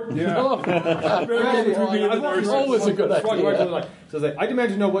 pillow fort. Yeah. Barricade between me and the nurses. Always a good idea. So it's like, I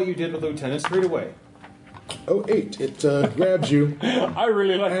demand to know what you did with Lieutenant straight away. Oh, 8. It grabs you I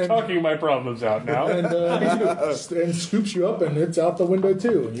really like talking my problems out now. and scoops you up, and it's out the window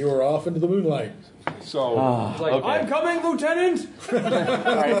too, and you are off into the moonlight. So, It's like, I'm coming, Lieutenant!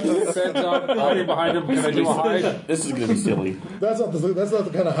 beds up, hiding behind him. Can I do a hide? This is going to be silly. That's not the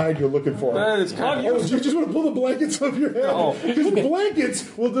kind of hide you're looking for. It's kind Oh, you just want to pull the blankets off your head? Because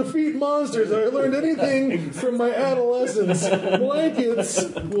blankets will defeat monsters. I learned anything from my adolescence. Blankets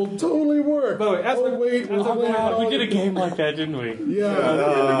will totally work. By the way, We did a game like that, didn't we?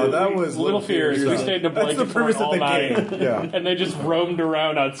 Yeah. That was Little Fears. We stayed in a That's the blanket premise fort of all the night. game. Yeah. And they just roamed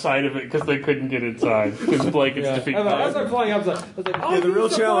around outside of it because they couldn't get inside. Because blankets defeat As monsters. I'm flying up, I was like, Yeah, the real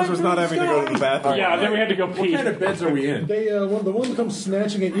challenge was not having to go to the bathroom. Yeah, then we had to go pee. What kind of beds are we in? They the one comes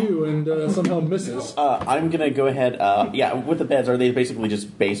snatching at you and somehow misses. I'm going to go ahead. With the beds, are they basically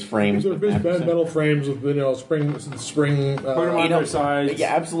just base frames? They're with big mattresses? metal frames with spring. Put them on You know, their sides.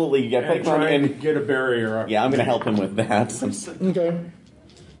 Yeah, absolutely. Yeah, And try and get a barrier up. yeah, I'm going to help him with that. Okay.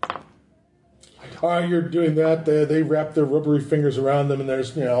 All right, you're doing that. They wrap their rubbery fingers around them, and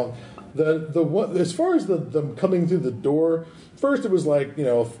there's the what as far as them coming through the door. First, it was like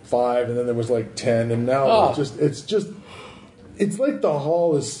 5, and then there was like 10, and now it's like the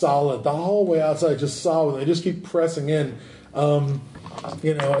hall is solid. The hallway outside is just solid. They just keep pressing in. And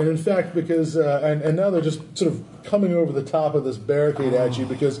in fact, because and now they're just sort of coming over the top of this barricade at you,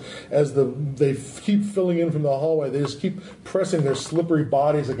 because as they keep filling in from the hallway, they just keep pressing their slippery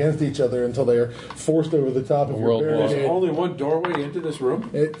bodies against each other until they are forced over the top of your There's barricade. only one doorway into this room?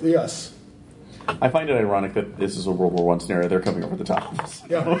 Yes. I find it ironic that this is a World War I scenario. They're coming over the top of us.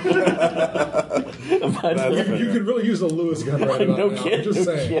 Yeah. You could really use a Lewis gun right about No now. kid, I'm just no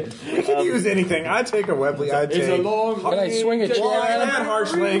saying. kid. We can use anything. I'd take a Webley. I'd take. It's a long. Can I swing a chair Well, I at had him?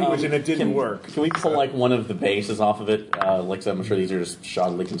 harsh language and it didn't work. Can we pull like one of the bases off of it? Like I'm sure these are just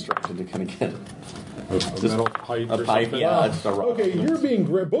shoddily constructed to kind of get A metal pipe a or pipe. something. Yeah, just a rock. Okay, you're being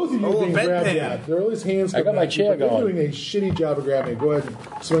grabbed. Both of you are being bed grabbed pan. at. There are all these hands. I got coming my at you, chair but they're going. doing a shitty job of grabbing. Go ahead and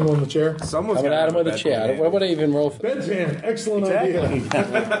swing on the chair. Someone's I'm gonna got add him with a bed chair. pan. What would I even roll for? Bedpan, excellent idea.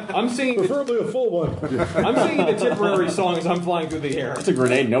 I'm singing the, Preferably a full one. I'm singing the Tipperary song as I'm flying through the air. It's a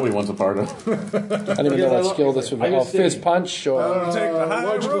grenade nobody wants a part of. I don't even know what skill this would be. I Oh, just say- fist punch or Take the high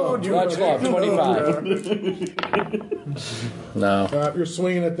Large road. You large club, 25. No. You're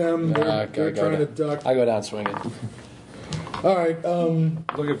swinging at them. They're trying to duck. I go down swinging. All right.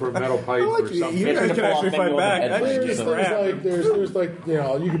 Looking for a metal pipe I or like you. something. You guys can actually fight back. I should There's get things grabbed. like there's like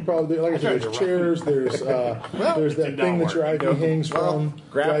you could probably like I said, there's chairs. There's that thing that your IV hangs from.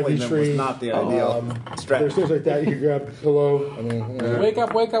 Grappling your them IV was tree. not the ideal There's strategy. things like that. You could grab a pillow. I mean, Wake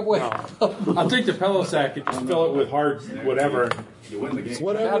up, wake up, wake up. I'll take the pillow sack and just fill it with hard whatever.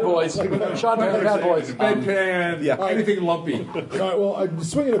 whatever. Bad boys. Like that. Sean Penn, bad boys. Bedpan, anything lumpy. All right, well,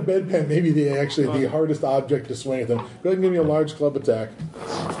 swinging a bedpan may be the hardest object to swing at them. Go ahead and give me a large club attack.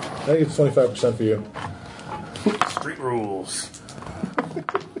 I think it's 25% for you. Street rules.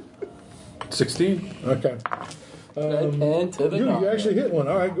 16. Okay. And to the You knob. actually hit one.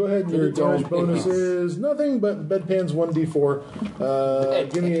 All right, go ahead. Your damage bonus is nothing but bedpan's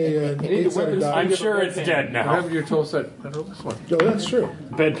 1d4. Give me an 8-sided die. I'm sure it's dead What now. happened to your tool set? I rolled this one. Oh, that's true.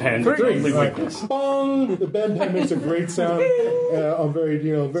 Bedpan. All right. Bong! The bedpan makes a great sound. A very,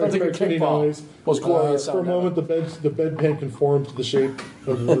 very Sounds like a cartoony kickball. noise. Most glorious For a sound moment, the bedpan conforms to the shape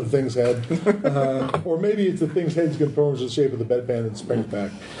of the thing's head. Or maybe it's the thing's head conforms to the shape of the bedpan and springs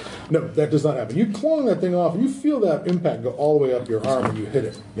back. No, that does not happen. You clong that thing off, and you feel that impact go all the way up your arm when you hit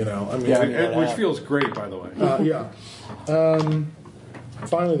it. I mean, Which feels great, by the way. yeah.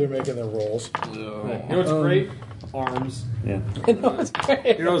 Finally, they're making their rolls. You know what's great? Arms. Yeah. You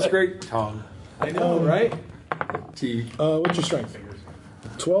know what's great? Tongue. I know, right? Teeth. What's your strength?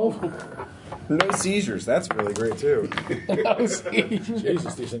 12? No seizures. That's really great too. Jesus,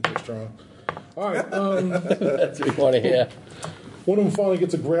 these things are strong. All right. That's what we want to hear. One of them finally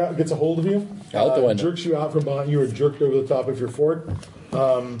gets a hold of you. Out the window. Jerks you out from behind. You are jerked over the top of your fort.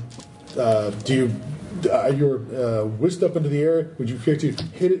 Do you You're whisked up into the air. Would you care to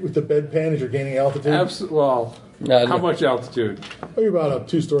hit it with the bedpan as you're gaining altitude? Well, how much altitude? Oh, you're about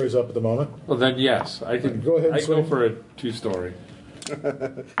 2 stories up at the moment. Well, then yes, I can Go ahead and I go swing. for a 2-story.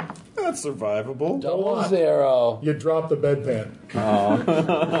 That's survivable. Double zero. You drop the bedpan.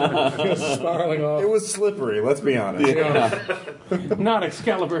 Spiraling off. It was slippery, let's be honest. Not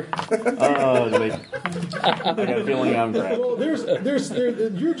Excalibur. I got a feeling I'm trapped. Well, you're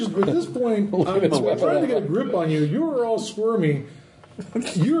just at this point. I'm trying to get a grip on you. You were all squirmy.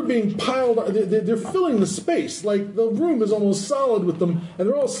 You're being piled. They're filling the space. Like the room is almost solid with them, and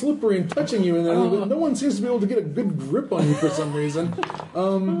they're all slippery and touching you. And no one seems to be able to get a good grip on you for some reason.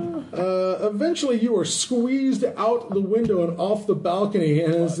 Eventually, you are squeezed out the window and off the balcony,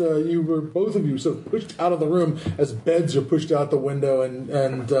 and as both of you sort of pushed out of the room, as beds are pushed out the window and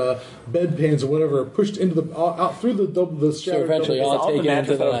bedpans or whatever are pushed into out through the shadow. So eventually, All I'll the take it into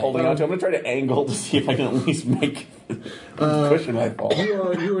mattress the that I'm night. holding onto, I'm going to try to angle to see if I can at least make cushion my fall.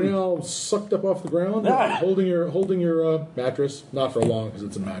 You are now sucked up off the ground, holding your mattress. Not for long because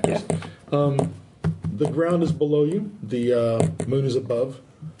it's a mattress. Yeah. The ground is below you. The moon is above,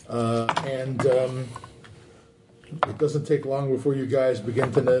 and it doesn't take long before you guys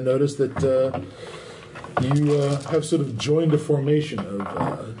begin to notice that you have sort of joined a formation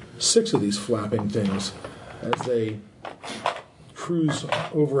of 6 of these flapping things as they cruise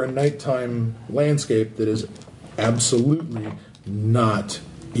over a nighttime landscape that is absolutely not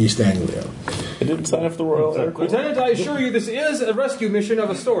East Anglia. I didn't sign up for the Royal Air Corps. Lieutenant, I assure you this is a rescue mission of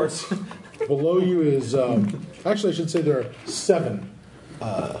a sort. Below you is, actually I should say there are 7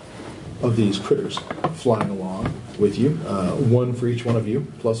 of these critters flying along with you. 1 for each one of you,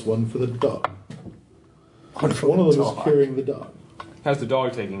 plus 1 for the dog. One of them is carrying the dog. How's the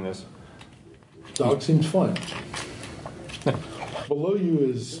dog taking this? Dog seems fine. Below you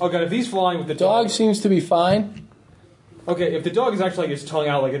is... Oh god, if he's flying with the Dog seems to be fine. Okay, if the dog is actually like its tongue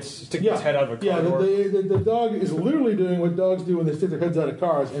out, like it's sticking its head out of a car Yeah, door. the dog is literally doing what dogs do when they stick their heads out of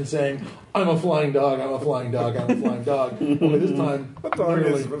cars and saying, I'm a flying dog, I'm a flying dog, I'm a flying dog. Only this time, That dog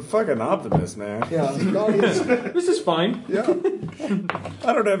is a fucking optimist, man. yeah, the dog is... This is fine. Yeah.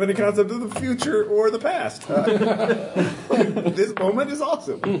 I don't have any concept of the future or the past. This moment is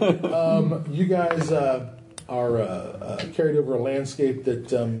awesome. You guys are carried over a landscape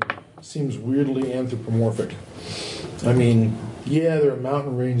that seems weirdly anthropomorphic. I mean, yeah, there are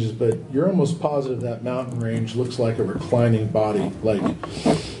mountain ranges, but you're almost positive that mountain range looks like a reclining body. Like,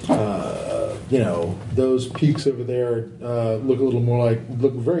 those peaks over there look a little more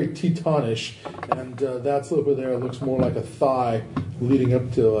look very Tetonish, and that slope over there looks more like a thigh leading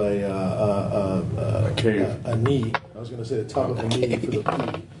up to a knee. I was going to say the top of the knee for the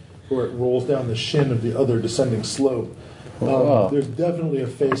peak, where it rolls down the shin of the other descending slope. There's definitely a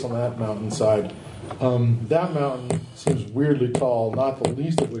face on that mountainside. That mountain seems weirdly tall, not the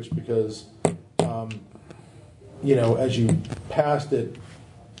least of which because, as you passed it,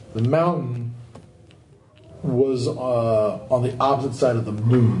 the mountain was on the opposite side of the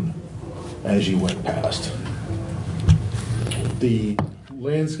moon as you went past. The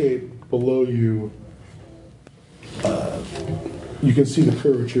landscape below you, you can see the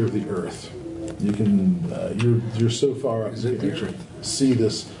curvature of the earth. You can, you're so far up you can see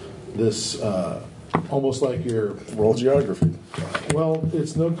this almost like you're... World geography. Well,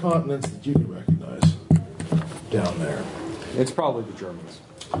 it's no continents that you can recognize down there. It's probably the Germans.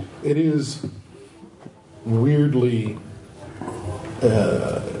 It is weirdly...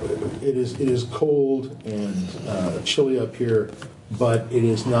 It is cold and chilly up here, but it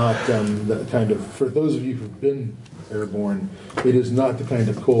is not the kind of... For those of you who've been airborne, it is not the kind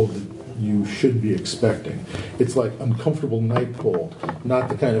of cold that you should be expecting. It's like uncomfortable night cold, not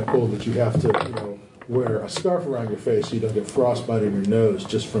the kind of cold that you have to, wear a scarf around your face so you don't get frostbite in your nose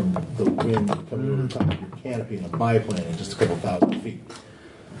just from the wind coming over the top of your canopy in a biplane at just a couple thousand feet.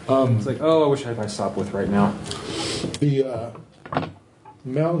 It's like, I wish I had my Sopwith right now. The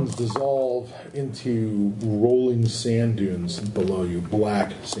mountains dissolve into rolling sand dunes below you,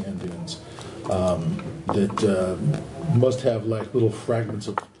 black sand dunes that must have like little fragments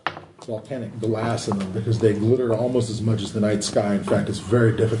of volcanic glass in them because they glitter almost as much as the night sky. In fact, it's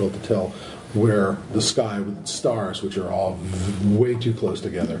very difficult to tell where the sky with its stars, which are all way too close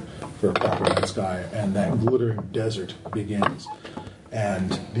together for a proper night sky, and that glittering desert begins.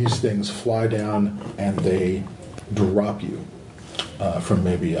 And these things fly down and they drop you from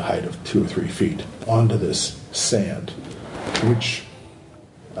maybe a height of 2 or 3 feet onto this sand, which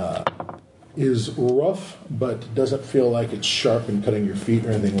is rough, but doesn't feel like it's sharp and cutting your feet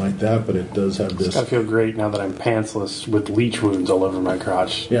or anything like that. But it does have this. I feel great now that I'm pantsless with leech wounds all over my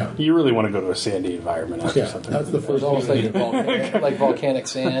crotch. Yeah. You really want to go to a sandy environment after something. That's the It's first almost thing. like volcanic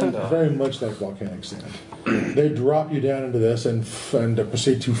sand. Very much like volcanic sand. They drop you down into this and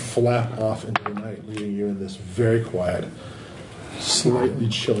proceed to flap off into the night, leaving you in this very quiet, slightly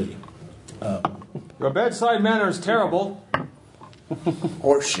chilly. Your bedside manner is terrible.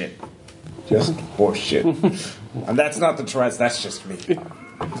 Horseshit. Just horseshit. And that's not the Tourette's, that's just me.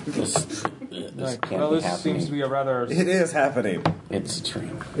 This can't Well, be this happening. seems to be a rather. It is happening. It's a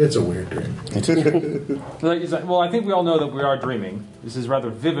dream. It's a weird dream. Well, I think we all know that we are dreaming. This is rather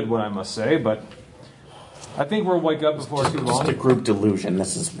vivid, what I must say, but I think we'll wake up before too Just a long. group delusion.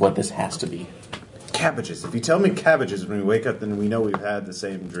 This is what this has to be. Cabbages. If you tell me cabbages when we wake up, then we know we've had the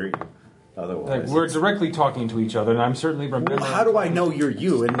same dream. Otherwise, We're directly talking to each other, and I'm certainly remembering. well, how do I know you're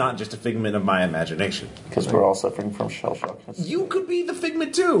you and not just a figment of my imagination? Because we're all suffering from shell shock. You could be the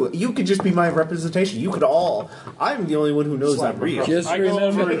figment too. You could just be my representation. You could all. I'm the only one who knows I'm real. Just I go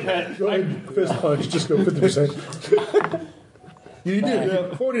over remember. and pet. Go ahead, fist punch. Just go 50%. You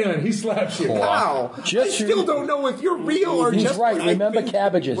do. 49. He slaps you. Wow. Just I still don't know if you're real or He's just. right. I Remember think-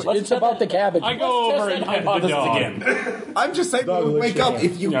 cabbages. It's about the cabbages. I go over and pet the dog. again. I'm just saying, Dog when we licks wake your up, hand.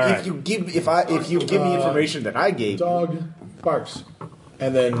 if you All right. if you give me information that I gave, Dog barks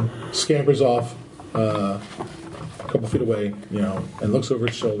and then scampers off a couple feet away, and looks over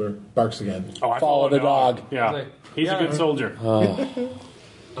its shoulder, barks again. Oh, I Follow the dog. Yeah. He's a good soldier.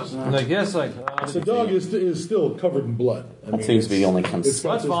 Yes, The dog is still covered in blood. I mean, seems to be the only It's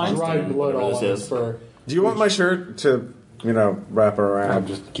got That's this fine. dried blood all Whatever on this its is. fur. do you want my shirt to, wrap I'll around?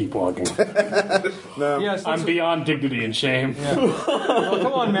 just keep walking. yes. I'm beyond dignity and shame. Well,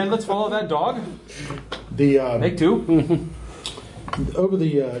 come on, man. Let's follow that dog. The Take two. over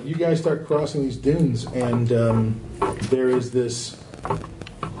the you guys start crossing these dunes, and there is this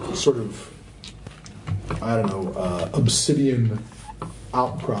sort of obsidian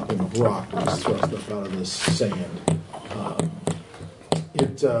outcropping of rock that's thrust up out of this sand.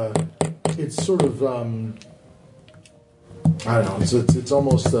 It's sort of it's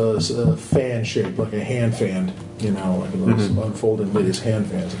almost a fan shaped, like a hand fan, like those unfolded ladies' hand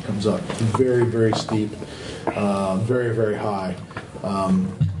fans. It comes up very, very steep, very, very high,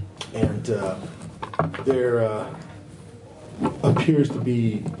 and there appears to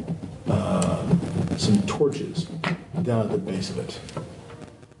be some torches down at the base of it.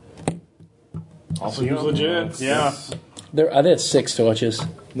 Seems legit. Yeah. Are there 6 torches?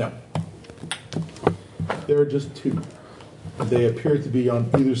 No, there are just 2. They appear to be on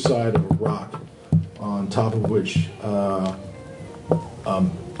either side of a rock, on top of which an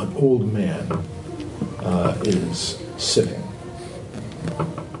old man is sitting.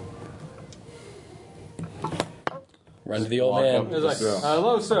 Run to the old man. It's like,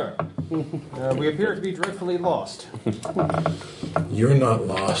 hello, sir. We appear to be dreadfully lost. You're not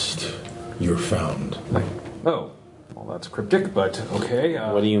lost. You're found. Oh, well, that's cryptic, but okay.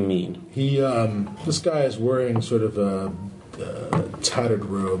 What do you mean? This guy is wearing sort of a tattered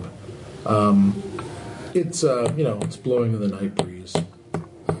robe. It's it's blowing in the night breeze.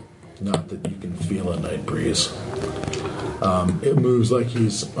 Not that you can feel a night breeze. It moves like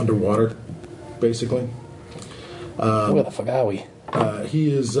he's underwater, basically. Where the fuck are we?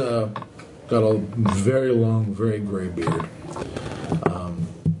 He is got a very long, very gray beard.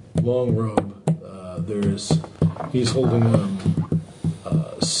 Long robe. He's holding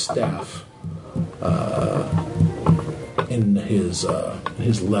a staff in his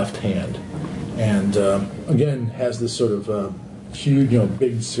left hand, and again has this sort of huge,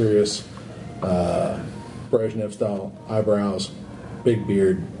 big, serious Brezhnev style eyebrows, big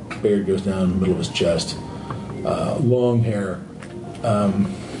beard. Beard goes down in the middle of his chest. Long hair.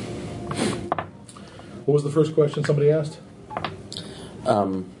 What was the first question somebody asked?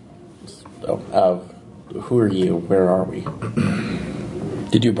 Who are you? Where are we?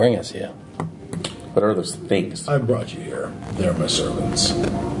 Did you bring us here? What are those things? I brought you here. They're my servants.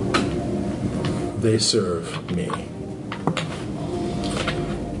 They serve me.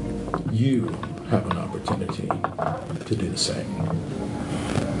 You have an opportunity to do the same.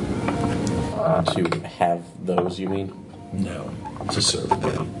 To have those, you mean? No, to serve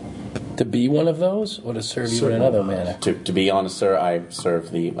me. To be one of those, or to serve you in another manner? To be honest, sir, I serve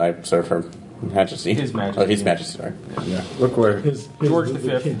Her Majesty. His Majesty. Oh, His Majesty, sorry. Yeah. Look where. His George the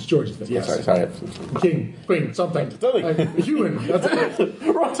V. King, George V. Yes. Sorry. King, Queen, something. Human. That's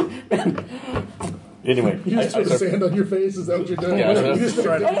it. Anyway, You just throw the sand on your face. Is that what you're doing? Yeah, You just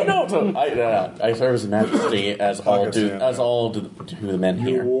I don't know. I serve His Majesty as all do the men Your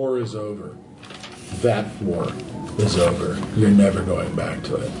here. war is over. that war is over. You're never going back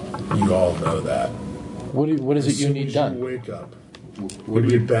to it. You all know that. What is it As you soon need as done? You wake up. We'll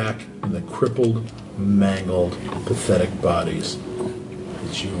be back in the crippled, mangled, pathetic bodies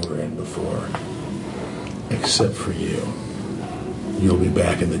that you were in before. Except for you. You'll be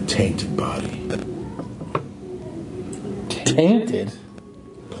back in the tainted body. Tainted?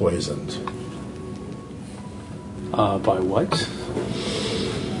 Poisoned. By what?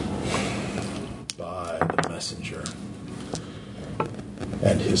 By the messenger.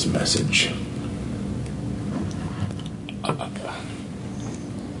 And his message.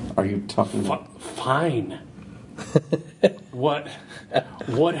 Are you talking about? Fine. What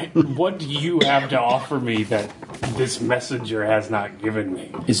do you have to offer me that this messenger has not given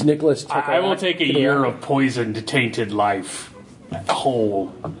me? Is Nicholas... I will take a year of poisoned, tainted life whole,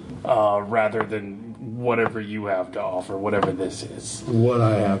 rather than whatever you have to offer, whatever this is. What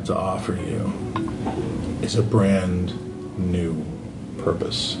I have to offer you is a brand new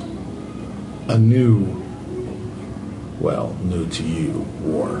purpose. A new to you,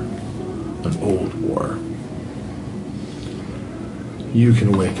 war. An old war. You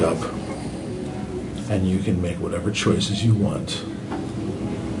can wake up and you can make whatever choices you want.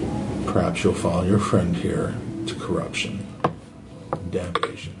 Perhaps you'll follow your friend here to corruption,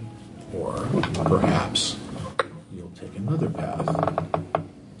 damnation, or perhaps you'll take another path.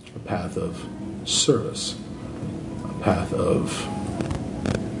 A path of service. A path of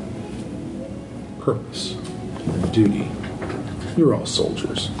purpose and duty. You're all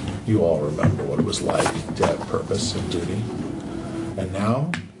soldiers. You all remember what it was like to have purpose and duty. And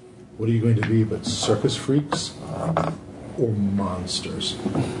now, what are you going to be but circus freaks or monsters?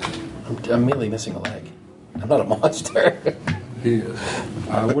 I'm merely missing a leg. I'm not a monster. He is.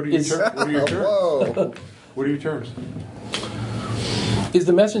 What are your terms? Whoa. What are your terms? Is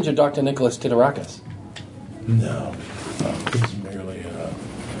the messenger Dr. Nicholas Tidarakis? No. He's merely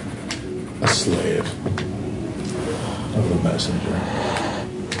a slave of the messenger.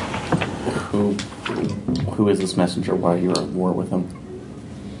 Who is this messenger? Why are you at war with him?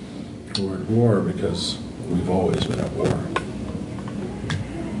 We're at war because we've always been at war.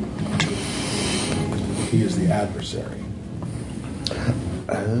 He is the adversary.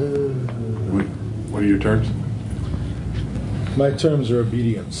 What are your terms? My terms are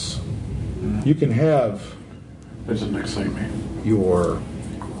obedience. You can have Doesn't excite me. your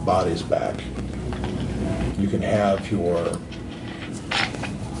bodies back. You can have your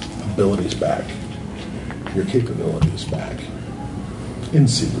abilities back, your capabilities back, in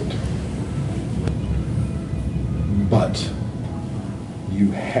secret. But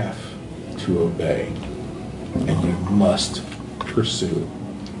you have to obey, and you must pursue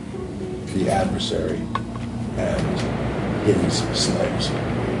the adversary and his slaves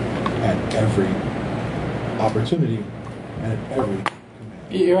at every opportunity and at every command.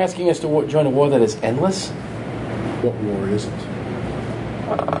 You're asking us to join a war that is endless? What war isn't?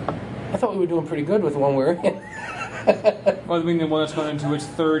 I thought we were doing pretty good with the one we're in. Well, I mean, the one that's going into its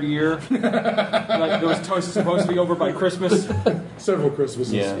third year. Like those toasts are supposed to be over by Christmas. Several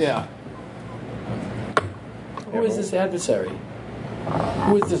Christmases. Yeah. Who is this adversary?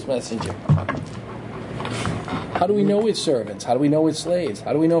 Who is this messenger? How do we know his servants? How do we know his slaves?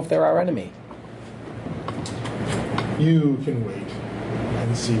 How do we know if they're our enemy? You can wait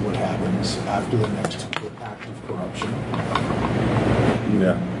and see what happens after the next act of corruption.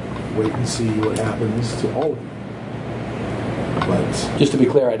 Yeah. Wait and see what happens to all of you. But Just to be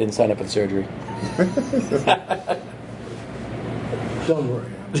clear, I didn't sign up for surgery. don't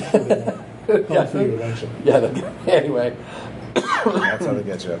worry. I'll come for you eventually. Yeah, anyway. That's how they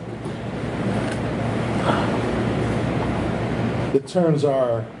get you. The terms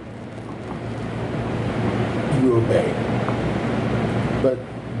are you obey. But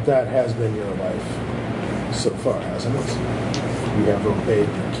that has been your life so far, hasn't it? You have obeyed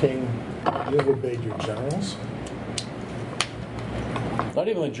your king. You have obeyed your generals. Not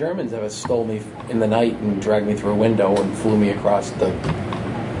even the Germans ever stole me in the night and dragged me through a window and flew me across the...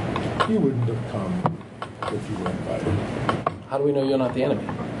 You wouldn't have come if you were invited. How do we know you're not the enemy?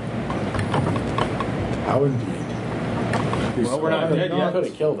 How indeed. Well, we're not dead You yet. could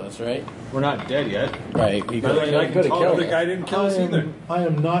have killed us, right? We're not dead yet. Right. You could I can have tell killed the us. guy didn't kill us either. I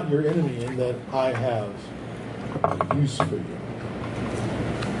am not your enemy in that I have use for you.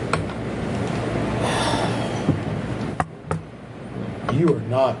 You are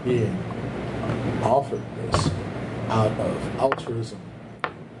not being offered this out of altruism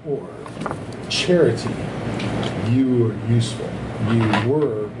or charity. You are useful. You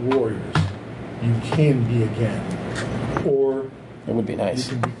were warriors. You can be again. Or It would be you nice.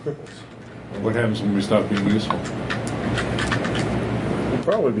 can be crippled. What happens when we stop being useful? We'll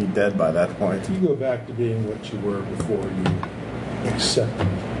probably be dead by that point. You go back to being what you were before you accepted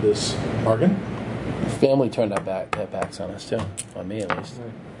this bargain. Family turned their backs on us too, on me at least.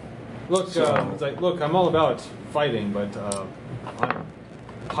 Look, it's like, look, I'm all about fighting, but I'm a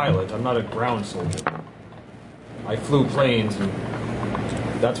pilot. I'm not a ground soldier. I flew planes, and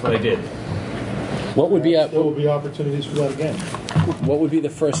that's what I did. What would be There will be opportunities for that again. what would be the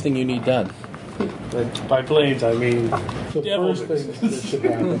first thing you need done? By planes, I mean The devils. first thing that should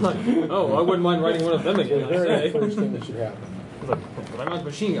happen, Oh, I wouldn't mind riding one of them the again. I very say. first thing that should happen, But I'm not a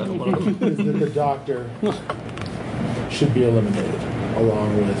machine gun. One of them. is that the doctor should be eliminated,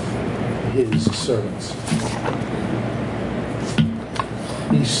 along with his servants.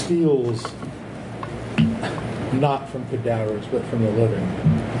 He steals not from cadavers, but from the living.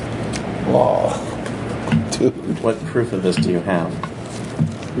 Oh, dude. What proof of this do you have?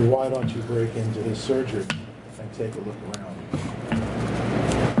 Why don't you break into his surgery and take a look around?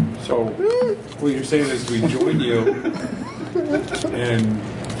 So, what you're saying is we join you, and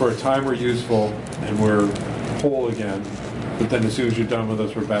for a time we're useful, and we're whole again, but then as soon as you're done with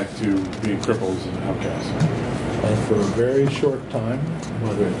us, we're back to being cripples and outcasts. And for a very short time,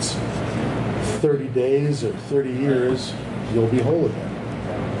 whether it's 30 days or 30 years, you'll be whole again.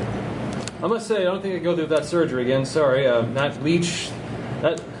 I must say, I don't think I go through that surgery again. Sorry, that leech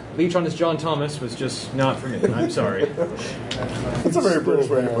on this John Thomas was just not for me. I'm sorry. That's a very British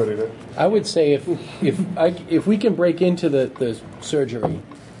way of putting it. I would say if we can break into the surgery,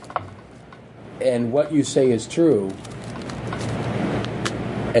 and what you say is true,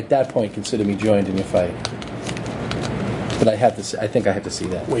 at that point consider me joined in your fight. But I think I have to see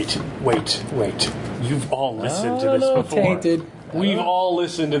that. Wait. You've all listened to Oh, this no, before. tainted. We've all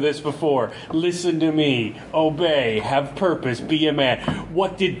listened to this before. Listen to me. Obey. Have purpose. Be a man.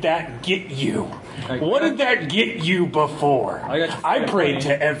 What did that get you? What did that get you before? I prayed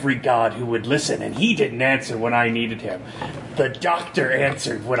to every god who would listen, and he didn't answer when I needed him. The doctor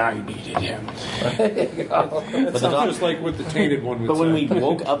answered when I needed him. But the Just like what the tainted one would But when say. we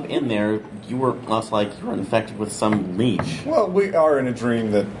woke up in there, you were almost like you were infected with some leech. Well, we are in a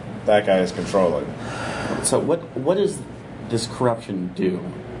dream that guy is controlling. So what does this corruption do?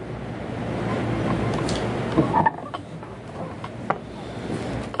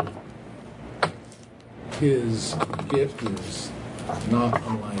 His gift is not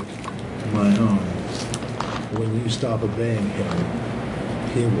unlike my own. When you stop obeying him,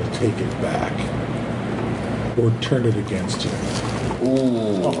 he will take it back or turn it against you.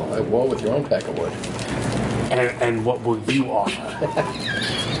 Ooh, at war with your own pack of wood. And what will you offer?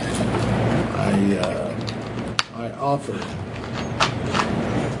 I offer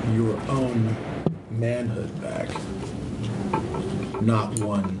your own manhood back, not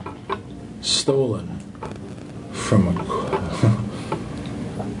one stolen from a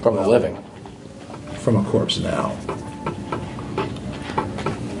From the living. from a corpse now.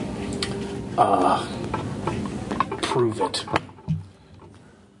 Prove it.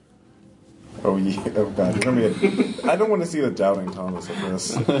 Oh, yeah. Oh, God. You're gonna be I don't want to see the doubting Thomas of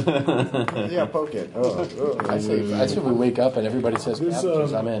this. Yeah, poke it. I say we wake up and everybody says This,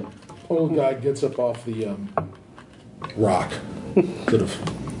 cabbages, I'm in. Old guy gets up off the rock, sort of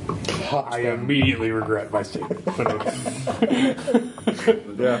hops I down. immediately regret my statement.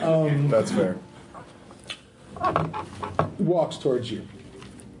 Yeah, that's fair. Walks towards you,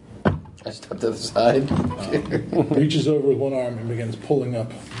 I step to the side. reaches over with one arm and begins pulling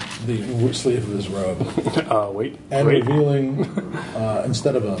up the sleeve of his robe, Wait. and revealing,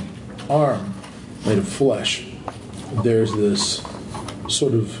 instead of an arm made of flesh, there's this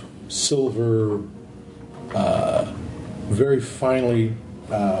sort of silver, very finely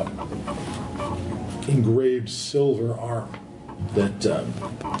engraved silver arm that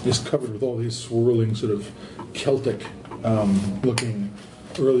is covered with all these swirling sort of Celtic looking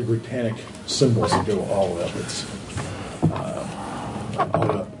early Britannic symbols that go all the way up. It's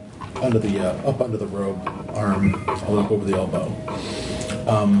all up under the robe, arm, all up over the elbow.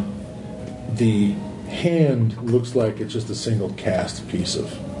 The hand looks like it's just a single cast piece of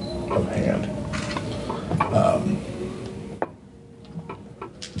hand.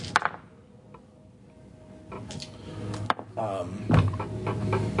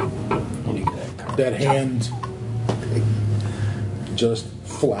 That hand just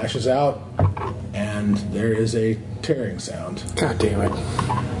flashes out, and there is a tearing sound. God damn it.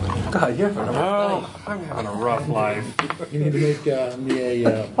 God, you're having a rough Oh, I'm having a rough life. You need to make me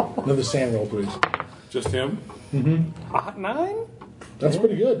another sand roll, please. Just him? Hot 9? That's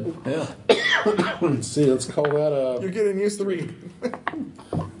pretty good. Yeah. Let's see. Let's call that You're getting used to 3.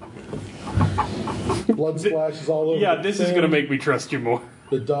 Blood splashes all over. Yeah, the this is thing. going to make me trust you more.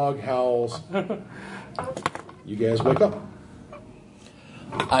 The dog howls. You guys wake up.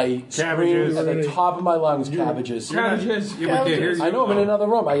 I scream at the top of my lungs, cabbages. Cabbages. You can't hear you. I know I'm in another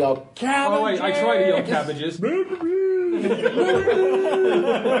room. I yell, cabbages. Oh, wait, I tried to yell cabbages.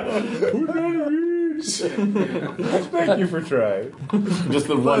 Thank you for trying. Just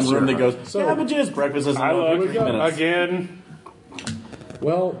the one room that goes, cabbages, breakfast is in I about look 3 minutes. again.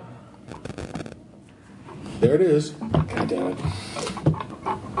 Well, there it is. God damn it.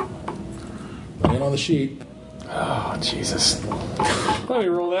 Laying on the sheet. Oh, Jesus. Let me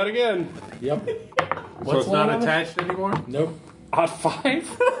roll that again. Yep. So it's not attached anymore? Nope. Odd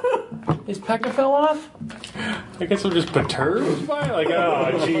 5? His pecker fell off? I guess I'm just perturbed by it. Like,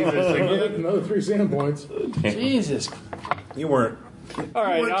 oh, Jesus. Again. Another 3 sand points. Jesus. You weren't. All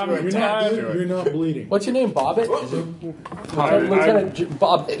right, You're not bleeding. What's your name, Bobbit? Is it Lieutenant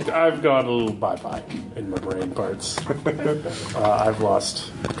Bobbit? I've got a little bye-bye in my brain parts. I've lost,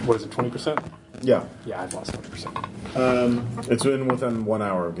 what is it, 20%? Yeah. Yeah, I've lost 20%. It's been within 1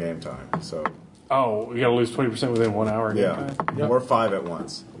 hour of game time, so. Oh, we gotta lose 20% within 1 hour. Yeah. Yep. Or 5 at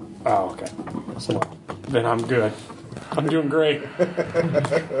once. Oh, okay. So, then I'm good. I'm doing great.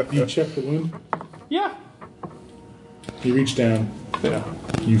 You check the wound. Yeah. You reach down. Yeah.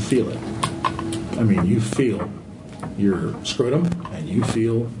 You feel it. I mean, you feel your scrotum and you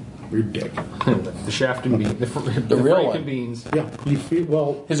feel your dick. The shaft and bean. The real Frank one. and beans. Yeah, you feel,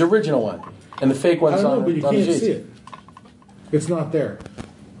 well, His original one. And the fake I one's don't know, on, but you on the can't sheets. see it. It's not there.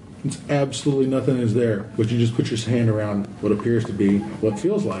 It's absolutely nothing is there. But you just put your hand around what appears to be what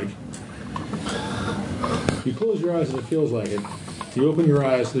feels like. You close your eyes and it feels like it. You open your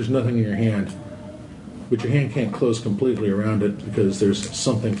eyes, there's nothing in your hand. But your hand can't close completely around it because there's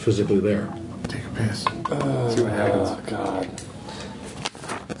something physically there. Take a piss. See what happens. Oh, God.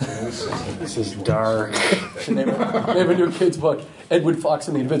 This is dark. Name of a new kid's book, Edward Fox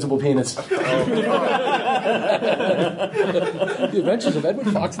and the Invisible Penis. The Adventures of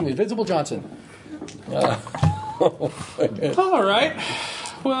Edward Fox and the Invisible Johnson. All right.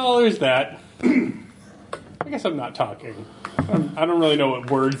 Well, there's that. I guess I'm not talking. I don't really know what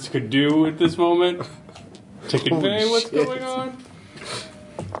words could do at this moment to convey what's going on.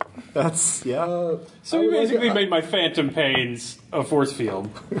 That's, yeah. So he basically made my phantom pains a force field.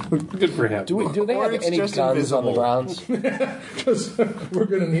 Good for him. Do they Or have it's any just guns on the invisible. grounds? Because we're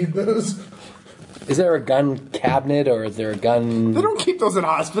going to need those. Is there a gun cabinet or is there a gun? They don't keep those in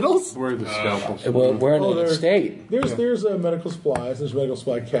hospitals. Where are the scalpels? Well, we're in a there's- state. There's medical supplies. There's medical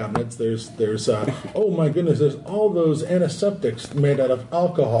supply cabinets. There's oh my goodness. There's all those antiseptics made out of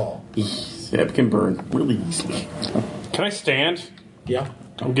alcohol. Yeah, it can burn really easily. Can I stand? Yeah.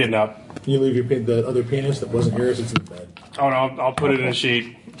 I'm getting up. You leave the other penis that wasn't yours. It's in the bed. Oh no, I'll put it in a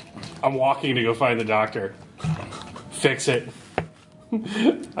sheet. I'm walking to go find the doctor. Fix it. You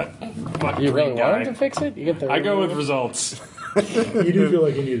really want him to fix it? You get the I go with results. You do feel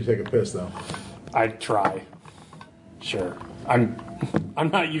like you need to take a piss though. I try. Sure. I'm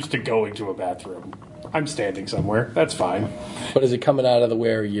not used to going to a bathroom. I'm standing somewhere. That's fine. But is it coming out of the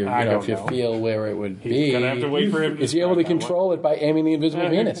where you I know, don't if you know. feel where it would He's be? gonna have to wait for him. Is he able to control it by aiming the invisible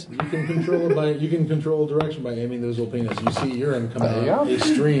penis? You can control it by direction by aiming the visible penis. You see urine coming There you out go. a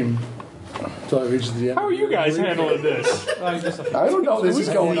stream until it reaches the end. How are you guys handling this? I don't know. This is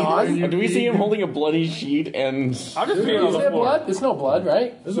going on. Do we see him holding a bloody sheet and... I'm just being on Is the there floor. blood? There's no blood,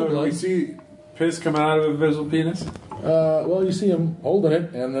 right? So do we see piss coming out of a visible penis? Well, you see him holding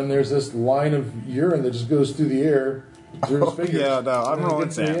it, and then there's this line of urine that just goes through the air through his fingers. Yeah, no, I'm And then it rolling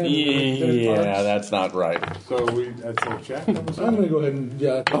gets to the sand. end, and then it Yeah, arcs. that's not right. So that's a check? I'm going to go ahead and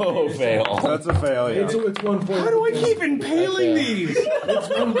Oh, fail. That's a failure. It's 1 point. How do I keep impaling these?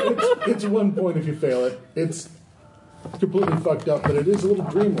 It's 1 point if you fail it. It's completely fucked up, but it is a little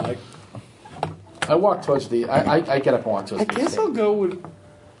dreamlike. I walk towards the. I get up and walk towards I guess I'll go with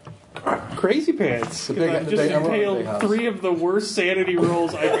Crazy Pants. The big- I the just big- impaled big house. 3 of the worst sanity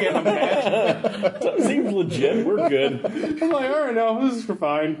rolls I can imagine. Seems legit. We're good. I'm like, all right, no, this is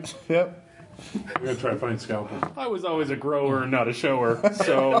fine. Yep. We're going to try to find scalpel. I was always a grower, not a shower,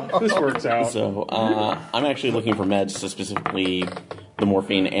 so this works out. So I'm actually looking for meds, so specifically the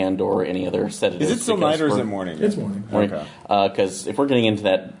morphine and/or any other sedatives. Is it still because night or is we're- it morning? It's morning. Okay. Because if we're getting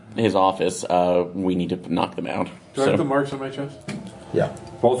into his office, we need to knock them out. Do I have the marks on my chest? Yeah.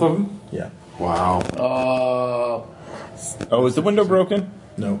 Both of them? Yeah. Wow. Oh, is the window broken?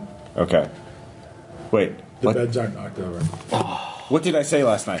 No. Okay. Wait. The What, beds aren't knocked over. what did I say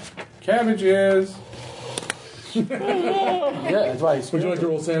last night? Cabbages. Yeah, that's why. Would you like to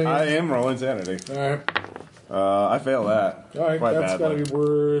roll sanity? I am rolling sanity. All right. I fail that. All right, Quite that's got to badly. be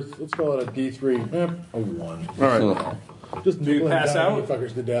worth. Let's call it a D3. A 1. All right. Just Do you pass out? You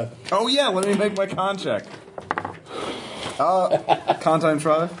fuckers to death. Oh yeah, let me make my con check. Con times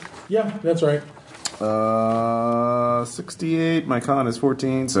 5. Yeah, that's right. 68. My con is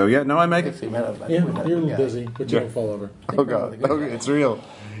 14. So yeah, no, I make it. Yeah, you're a little dizzy, but you don't fall over. Oh god. Okay, it's real.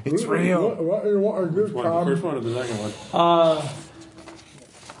 It's real. What are good, The Tom? first one or the second one?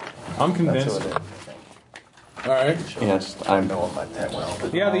 I'm convinced. All right. Yes, I'm.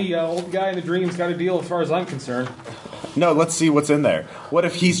 Yeah, the old guy in the dream's got a deal as far as I'm concerned. No, let's see what's in there. What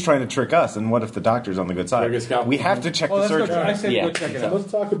if he's trying to trick us, and what if the doctor's on the good side? We have to check the Let's go. surgery. I said Yeah. go check it out. Let's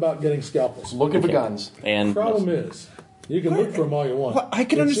talk about getting scalpels. Looking for guns. And Problem is, you can look for them all you want. I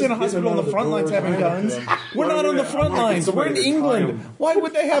can It's understand a just hospital on the getting front them out lines of having the guns. doors. We're not on the front lines. We're in England. Why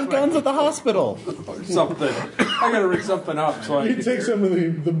would they have guns at the hospital? Something. I gotta rig something up so I You can take some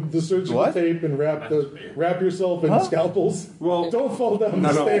of the surgical What? tape and wrap yourself in scalpels. Well, don't fall down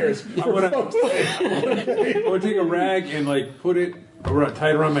the no. stairs. I For wanna- fuck's sake. or take a rag and like put it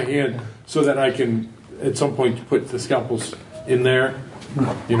tight around my hand so that I can at some point put the scalpels in there.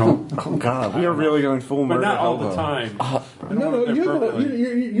 You know, Oh God, we are really going full but murder. not all the hobo. time. No,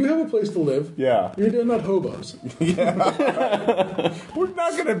 you have a place to live. Yeah. You're not hobos. We're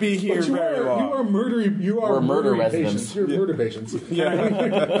not going to be here But you very are long. We're murder residents. patients. You're murder patients.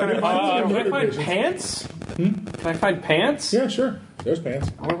 Can I find pants? Can I find pants? Yeah, sure. There's pants.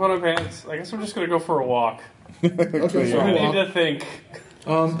 What about pants? I guess I'm just gonna go for a walk. Okay, so I hold need on. to think.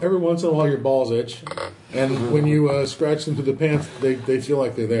 Every once in a while your balls itch, and when you scratch them through the pants, they feel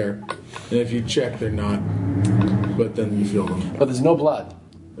like they're there. And if you check, they're not. But then you feel them. But there's no blood.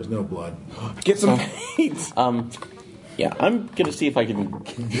 There's no blood. Get some paint. Yeah, I'm gonna see if I can.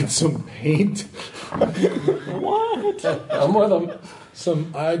 Get some paint. What? I'm with them.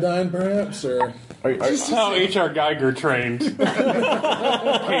 Some iodine, perhaps, or That's how H.R. Geiger trained.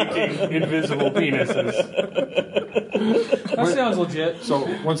 Painting invisible penises. That sounds legit. So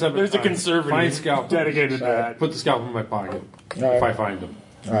one step at There's a time. conservative Find scalpel. dedicated to that. Put the scalpel in my pocket right. if I find them.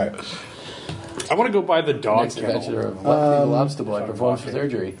 all right. I want to go buy the dog Next kennel. adventure of the lobster boy performs for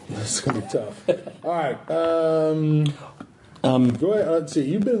surgery. This is gonna be tough. All right. Go ahead. Let's see.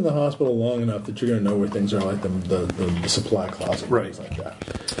 You've been in the hospital long enough that you're going to know where things are, like the supply closet, and Right. things like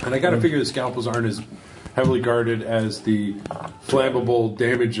that. And I got to figure the scalpels aren't as heavily guarded as the flammable,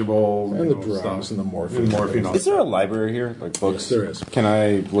 damageable, And you the know, drugs stuff. and the morphine. And morphine. all Is there a library here, like books? Yes, there is. Can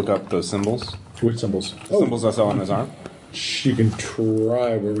I look up those symbols? Which symbols? Symbols I saw on his arm. You can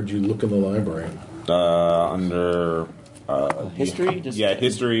try. Where would you look in the library? Under History? Just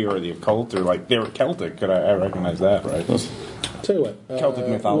history or the occult, or like they were Celtic. Could I recognize that, right? Tell you what. Celtic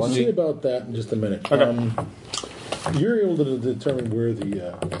mythology. We'll see about that in just a minute. Okay. You're able to determine where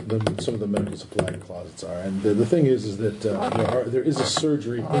some of the medical supply closets are, and the thing is that there is a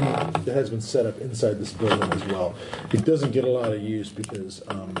surgery that has been set up inside this building as well. It doesn't get a lot of use because,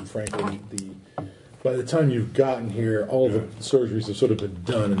 frankly, by the time you've gotten here, all the surgeries have sort of been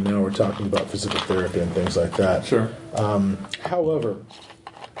done, and now we're talking about physical therapy and things like that. Sure. However,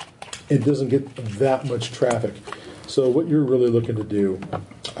 it doesn't get that much traffic. So what you're really looking to do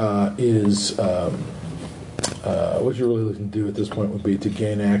what you're really looking to do at this point would be to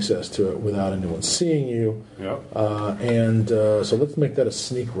gain access to it without anyone seeing you. Yep. So let's make that a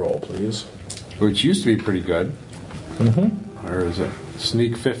sneak roll, please. Which used to be pretty good. Mm-hmm. Or is it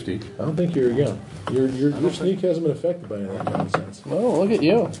sneak 50? I don't think your sneak hasn't been affected by any of that nonsense. Oh, look at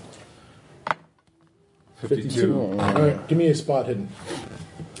you. 52. All right, give me a spot hidden.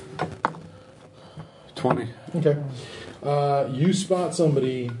 20. Okay. You spot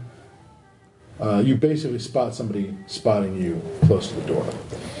somebody. You basically spot somebody spotting you close to the door,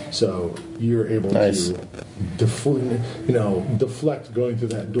 so you're able Nice. to deflect going through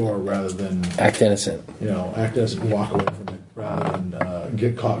that door rather than Act innocent. act as walk away from it rather than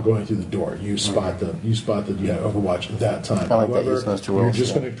get caught going through the door. You spot that you had Overwatch at that time. I like that, However, using those two you're rolls,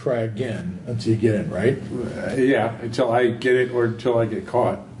 just yeah. going to try again until you get in, right? Yeah, until I get it or until I get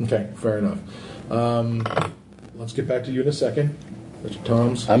caught. Okay, fair enough. Let's get back to you in a second. Mr.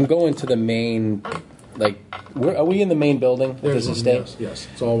 Toms. I'm going to the main. Are we in the main building? This is stay. Yes,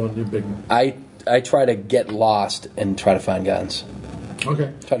 it's all one big. I try to get lost and try to find guns.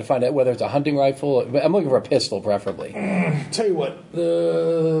 Okay. Try to find out whether it's a hunting rifle. I'm looking for a pistol, preferably, Tell you what,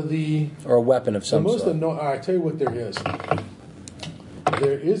 the or a weapon of some most sort. annoying. All right, tell you what there is.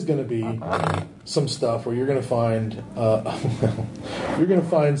 There is going to be some stuff where you're going to find. You're going to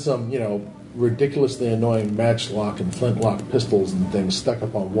find some, ridiculously annoying matchlock and flintlock pistols and things stuck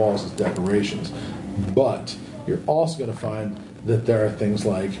up on walls as decorations. But you're also going to find that there are things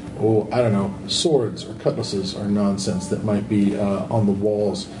like, swords or cutlasses or nonsense that might be on the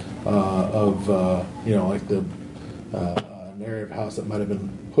walls of, like an area of house that might have been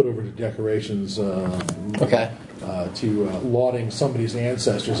put over to decorations to lauding somebody's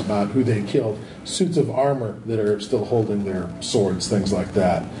ancestors about who they killed, suits of armor that are still holding their swords, things like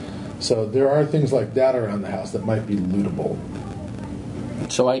that. So there are things like that around the house that might be lootable.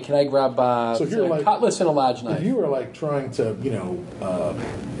 So can I grab a cutlass and a large knife? If you were like trying to,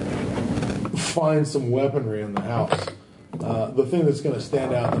 find some weaponry in the house, the thing that's going to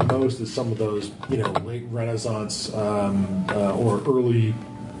stand out the most is some of those, late Renaissance or early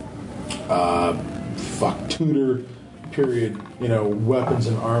Tudor period, weapons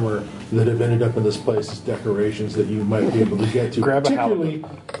and armor that have ended up in this place as decorations that you might be able to get to, particularly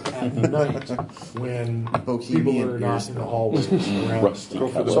at night when people are not in the hallways around.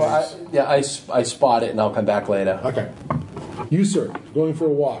 So I spot it and I'll come back later. Okay. You, sir, going for a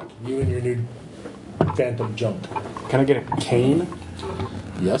walk. You and your new phantom junk. Can I get a cane?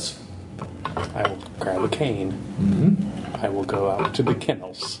 Yes. I will grab a cane. Mm-hmm. I will go out to the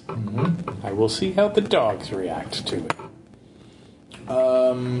kennels. Mm-hmm. I will see how the dogs react to it.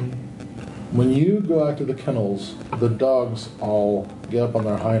 When you go out to the kennels, the dogs all get up on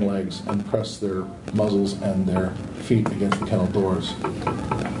their hind legs and press their muzzles and their feet against the kennel doors.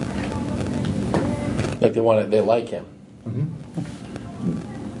 Like they like him.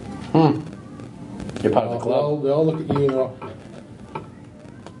 Mm-hmm. You're part of the club. They all look at you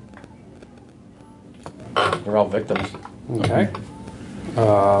and they're all victims. Okay.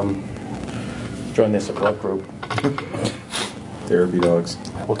 Join their support group. Therapy dogs.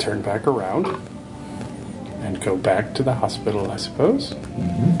 I will turn back around and go back to the hospital, I suppose.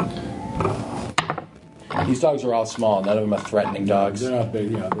 Mm-hmm. These dogs are all small. None of them are threatening dogs. They're not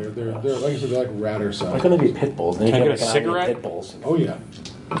big. Yeah, they're like I said, they're like ratter size. They're going to be pit bulls. Can I get a cigarette? Pit bulls. Oh yeah.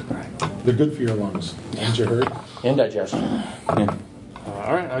 They're good for your lungs. Haven't you heard? And digestion. Yeah.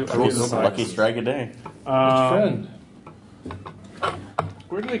 All right. Lucky strike a day. Friend.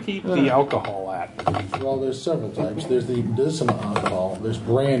 Where do they keep the alcohol at? Well, there's several types. There's some alcohol. There's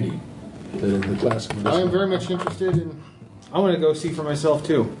brandy. The classic medicine. I am very much interested in. I want to go see for myself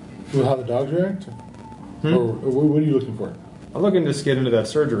too. How the dogs react? Or what are you looking for? I'm looking to just get into that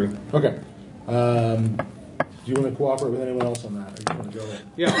surgery. Okay. Do you want to cooperate with anyone else on that? Or you want to go?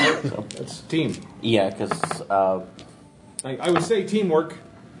 Yeah, that's team. Yeah, because I would say teamwork.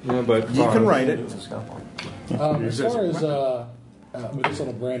 Yeah, but you can write it. As far as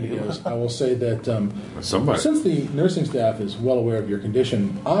medicinal brandy goes, I will say that since the nursing staff is well aware of your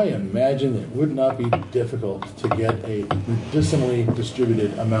condition, I imagine it would not be difficult to get a medicinally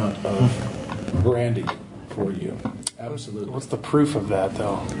distributed amount of brandy for you. Absolutely. What's the proof of that,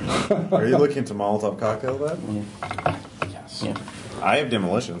 though? Are you looking to Molotov cocktail that? Yes. yeah. I have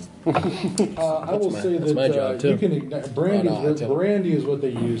demolitions. I will say that my job, too. you can ignite brandy. Brandy is what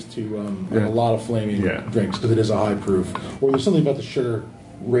they use to in a lot of flaming drinks because it is a high proof. Or there's something about the sugar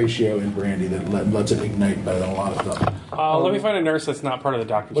ratio in brandy that lets it ignite better than a lot of stuff. Let me find a nurse that's not part of the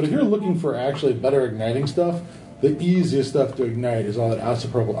doctor's But if team. you're looking for actually better igniting stuff, the easiest stuff to ignite is all that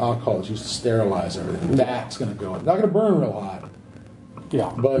isopropyl alcohol that's used to sterilize everything. That's going to go. Not going to burn real hot.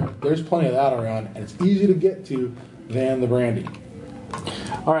 Yeah. But there's plenty of that around, and it's easy to get to than the brandy.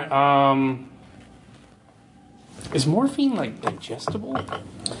 All right. Is morphine digestible?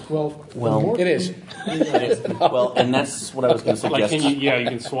 Well, it is. It is. Well, and that's what I was going to suggest. You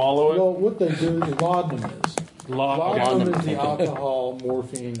can swallow it. Well, what they do is laudanum is. Laudanum is the alcohol,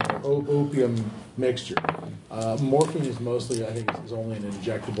 morphine, or opium mixture. Morphine is mostly, I think, is only an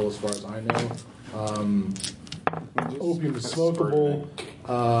injectable as far as I know. Opium is smokable,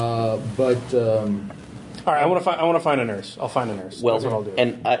 but. All right, I want to find a nurse. I'll find a nurse. Well, that's what I'll do.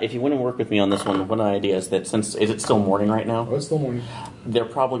 And if you want to work with me on this one idea is that is it still morning right now? Oh, it's still morning. They're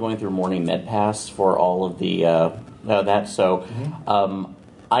probably going through morning med pass for all of the that. So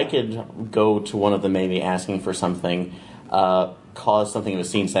I could go to one of them maybe asking for something, cause something of a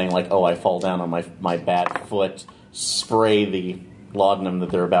scene, saying like, "Oh, I fall down on my bad foot," spray the laudanum that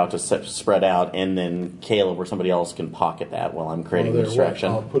they're about to spread out, and then Caleb or somebody else can pocket that while I'm creating the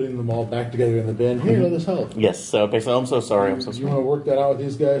distraction. Putting them all back together in the bin. Here, let us help. Yes. So basically, I'm so sorry. You want to work that out with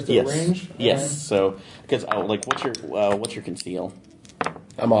these guys to arrange? Yes. Right. So because what's your conceal?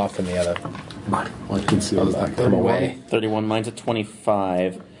 I'm off in the other. What conceal? I'm away. 31. Mine's at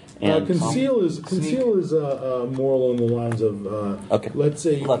 25. And conceal is more along the lines of let's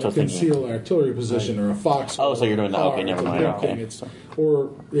say you conceal an artillery position or a fox. Oh, so you're doing that? Okay, never mind. Okay.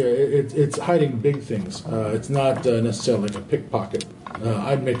 It's hiding big things. It's not necessarily like a pickpocket.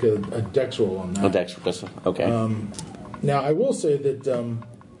 I'd make a dex roll on that. A dex roll. Okay. Now, I will say that.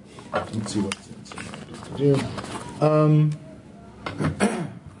 Let's see what's do.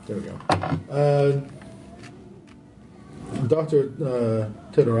 There we go. Dr.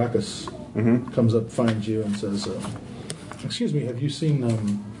 Theodorakis comes up, finds you, and says, "Excuse me, have you seen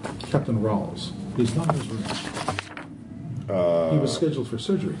Captain Rawls? He's not in his room. He was scheduled for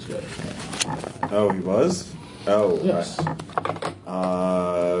surgery today." Oh, he was? Oh. Yes.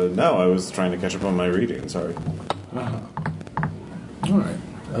 No, I was trying to catch up on my reading. Sorry. All right.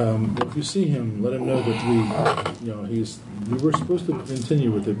 Well, if you see him, let him know that we were supposed to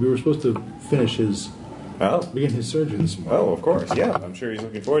continue with it. We were supposed to finish begin his surgery this morning. Oh, of course. Yeah, I'm sure he's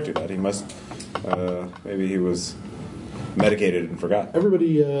looking forward to that. He must. Maybe he was medicated and forgot.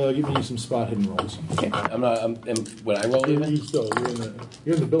 Everybody, give me some spot hidden rolls. When I roll even?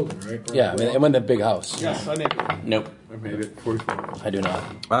 You're in the building, right? Yeah, I'm in the big house. Yes, I made it. Nope. I made it. 44. I do not.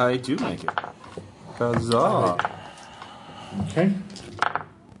 I do make it. Huzzah. Okay.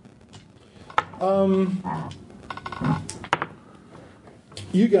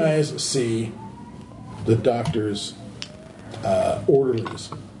 You guys see the doctor's orderlies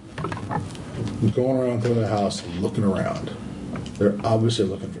going around through the house looking around. They're obviously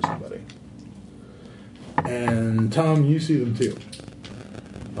looking for somebody. And Tom, you see them too.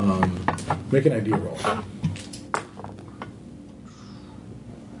 Make an idea roll.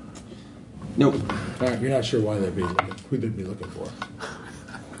 Nope. All right, you're not sure who they'd be looking for.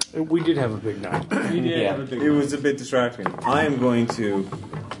 We did have a big night. It was a bit distracting. I am going to.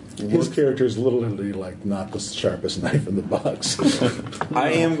 His character is literally like not the sharpest knife in the box.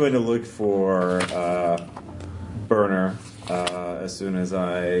 I am going to look for Burner as soon as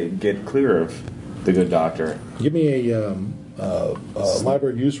I get clear of the good doctor. Give me a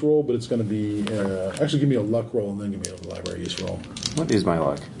library use roll, but it's going to be actually give me a luck roll and then give me a library use roll. What is my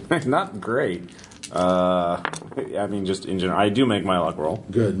luck? Not great. I mean, just in general, I do make my luck roll.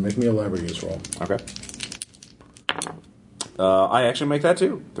 Good. Make me a library use roll. Okay. I actually make that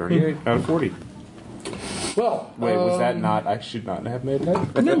too. 38 out of 40. Well, wait, was that not? I should not have made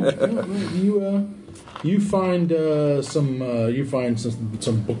that. No. You find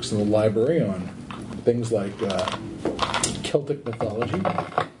some books in the library on things like Celtic mythology.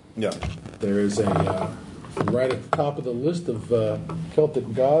 Yeah. There is a right at the top of the list of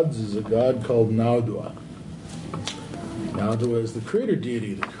Celtic gods is a god called Naudua. Naudua is the creator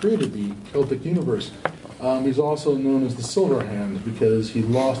deity that created the Celtic universe. He's also known as the Silver Hand because he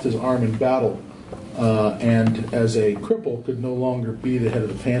lost his arm in battle and as a cripple could no longer be the head of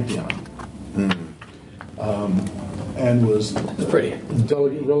the pantheon. And was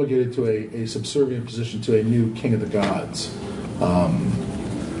relegated to a subservient position to a new king of the gods.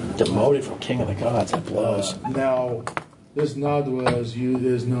 Demoted from king of the gods. That blows. Now, this Naudua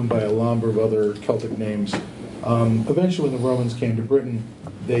is known by a number of other Celtic names. Eventually, when the Romans came to Britain,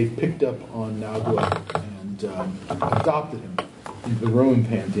 they picked up on Naudua and adopted him into the Roman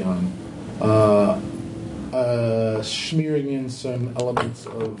pantheon, smearing in some elements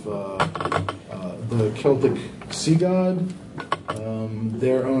of the Celtic sea god,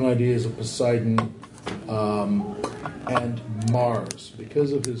 their own ideas of Poseidon, and Mars.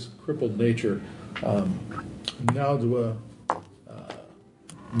 Because of his crippled nature, Naudua,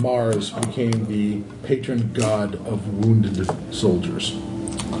 Mars became the patron god of wounded soldiers.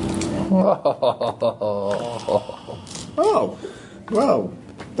 Oh, well,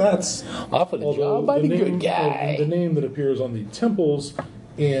 that's off of the job by the good guy. The name that appears on the temples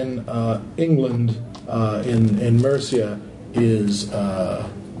in England, in Mercia, is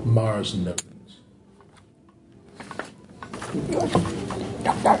Mars Nodens.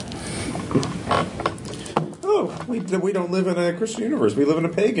 Oh, we don't live in a Christian universe. We live in a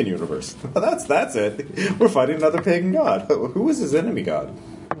pagan universe. That's it. We're fighting another pagan god. Who is his enemy god?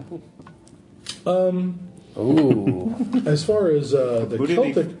 Ooh. As far as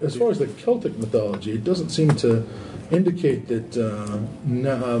the Celtic mythology, it doesn't seem to indicate that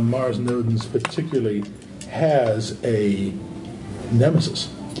Mars Nodens particularly has a nemesis.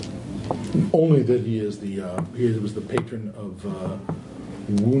 Only that he was the patron of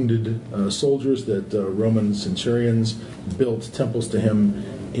wounded soldiers. That Roman centurions built temples to him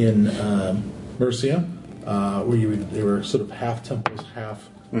in Mercia, where they were sort of half temples, half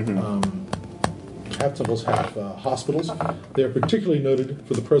hospitals. They are particularly noted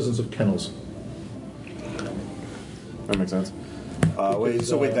for the presence of kennels. That makes sense.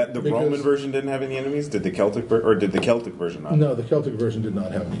 The Roman version didn't have any enemies? Did the Celtic version not? No, the Celtic version did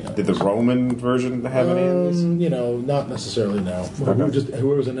not have any enemies. Did the Roman version have any enemies? Not necessarily, no. Okay. Who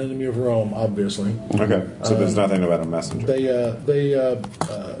was an enemy of Rome, obviously. Okay, so there's nothing about a messenger.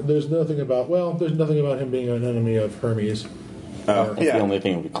 There's nothing about him being an enemy of Hermes. That's the only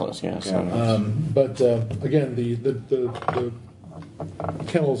thing that would be close, yeah. So. But again, the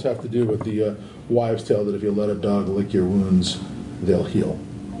kennels have to do with the wives' tale that if you let a dog lick your wounds, they'll heal.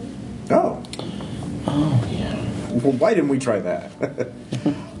 Oh, yeah. well, why didn't we try that?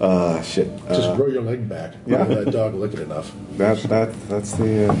 Shit. Just grow your leg back. Yeah. Let that dog lick it enough. That's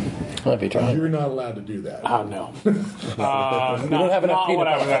the. You're not allowed to do that. Oh, no. We don't have enough peanut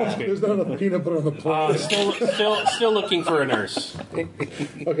butter. There's not enough peanut butter on the plate. Still looking for a nurse.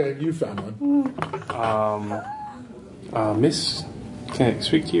 Okay, you found one. Miss, can I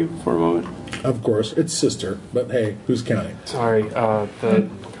speak to you for a moment? Of course, it's sister, but hey, who's counting? Sorry,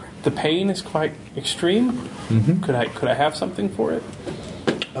 the pain is quite extreme. Mm-hmm. Could I have something for it?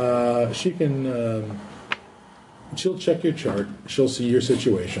 She can. She'll check your chart. She'll see your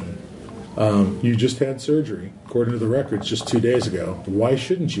situation. You just had surgery, according to the records, just 2 days ago. Why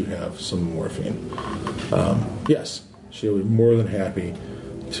shouldn't you have some morphine? Yes, she'll be more than happy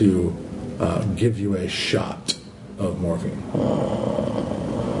to give you a shot of morphine.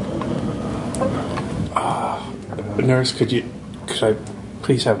 Nurse, could I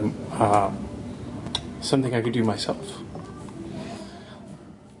please have something I could do myself?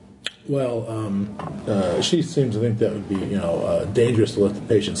 Well, she seems to think that would be, dangerous to let the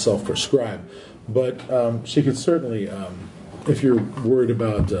patient self-prescribe. But she could certainly, if you're worried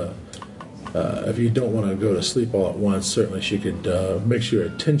about, if you don't want to go to sleep all at once, certainly she could mix you a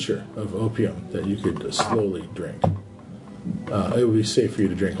tincture of opium that you could slowly drink. It would be safe for you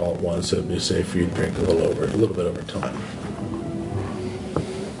to drink all at once. It would be safe for you to drink a little bit over time.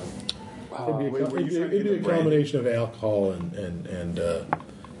 It'd be a combination of alcohol and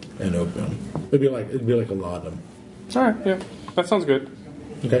opium. It'd be like a laudanum. All right, yeah, that sounds good.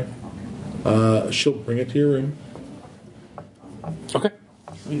 Okay. She'll bring it to your room. Okay.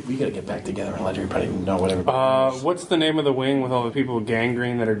 We gotta get back together and let everybody know what everybody knows. What's the name of the wing with all the people with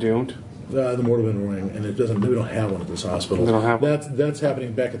gangrene that are doomed? The Mortarman Wing, and we don't have one at this hospital. They don't have one? That's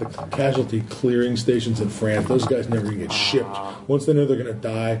happening back at the casualty clearing stations in France. Those guys never even get shipped. Once they know they're going to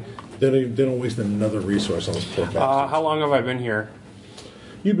die, they don't waste another resource on those poor bastards. How long have I been here?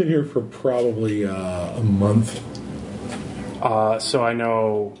 You've been here for probably a month. So I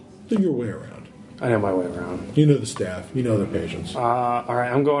know... your way around. I know my way around. You know the staff. You know their patients. All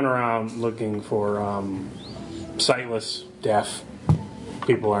right, I'm going around looking for sightless, deaf.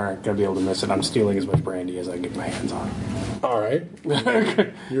 People aren't going to be able to miss it. I'm stealing as much brandy as I can get my hands on. All right.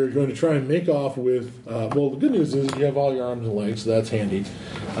 You're going to try and make off with... well, the good news is you have all your arms and legs, so that's handy.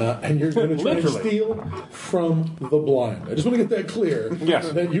 And you're going to try and steal from the blind. I just want to get that clear.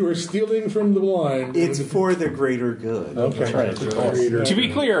 Yes. That you are stealing from the blind. It's for the greater good. Okay. That's right. To be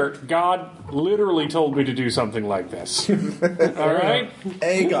clear, God literally told me to do something like this. All right?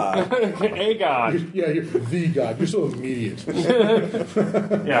 A God. A God. Yeah, you're the God. You're so immediate.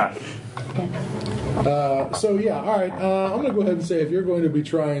 Yeah. So yeah, all right. I'm going to go ahead and say if we're going to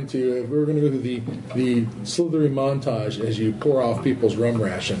go through the slithery montage as you pour off people's rum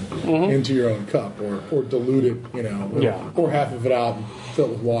ration into your own cup, or dilute it, pour half of it out and fill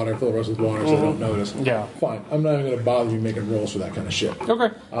it with water, fill the rest with water so they don't notice. Yeah. Fine. I'm not even going to bother you making rolls for that kind of shit. Okay.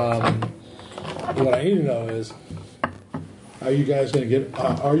 What I need to know is, are you guys going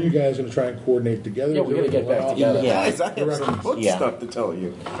to try and coordinate together? Yeah, we got to get back together. Yeah. Guys, I have some good stuff to tell you.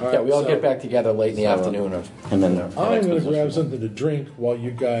 Right, Yeah, we all get back together late in the afternoon. And then I'm going to grab something to drink while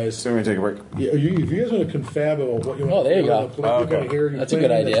you guys. So we're going to take a break. Yeah, if you guys want to confab about what you want there you go. That's a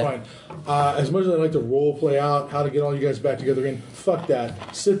good idea. Fine. As much as I'd like to role play out how to get all you guys back together again, fuck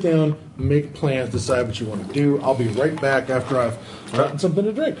that. Sit down, make plans, decide what you want to do. I'll be right back after I've gotten something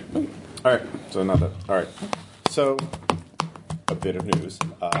to drink. All right. So not that. All right. So a bit of news.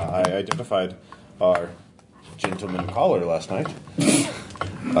 I identified our gentleman caller last night.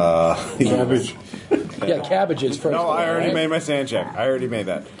 Cabbage. Yeah, cabbages first. No, I already right? made my sand check. I already made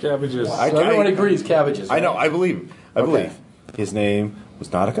that. Cabbages. So everyone agrees cabbages. I know. right? I believe. His name was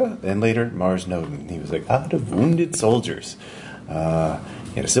Nautica, and later Mars Noden. He was a god of wounded soldiers. He had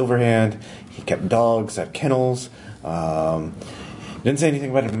a silver hand. He kept dogs at kennels. Didn't say anything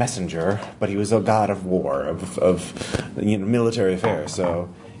about a messenger, but he was a god of war, of military affairs. So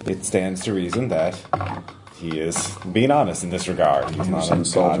it stands to reason that he is being honest in this regard. He's not a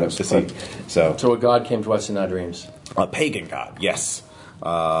god of deceit. So a god came to us in our dreams. a pagan god, yes.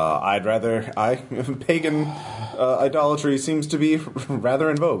 Pagan idolatry seems to be rather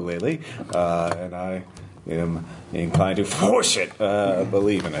in vogue lately, and I am inclined to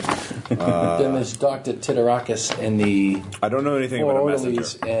believe in it. Then there's Dr. Tiderakis and the I don't know anything four about a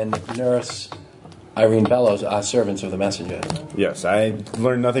orderlies messenger. and nurse Irene Bellows are servants of the messenger. Yes, I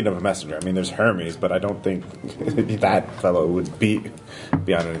learned nothing of a messenger. I mean, there's Hermes, but I don't think that fellow would be on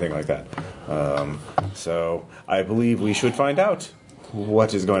anything like that. So I believe we should find out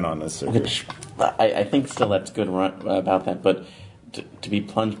what is going on in this surgery. Which I think still that's good about that, but to be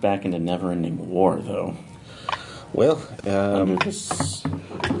plunged back into never-ending war, though. Well,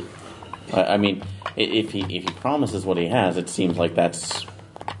 I mean, if he promises what he has, it seems like that's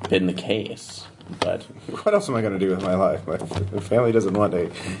been the case. But what else am I going to do with my life? My family doesn't want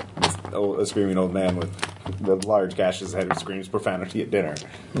a screaming old man with large gashes head who screams profanity at dinner.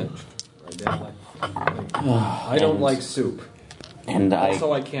 I don't like soup. And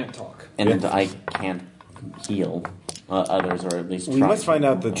also, I can't talk. And I can't heal others, or at least we must find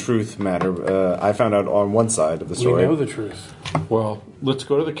out the truth matter. I found out on one side of the story. We know the truth. Well, let's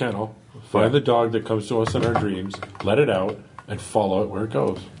go to the kennel, find the dog that comes to us in our dreams, let it out, and follow it where it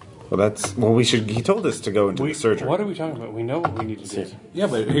goes. Well, we should. He told us to go into the surgery. What are we talking about? We know what we need to do. Yeah,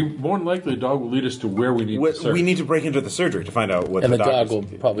 but more than likely, the dog will lead us to where we need to search. We need to break into the surgery to find out what and the dog will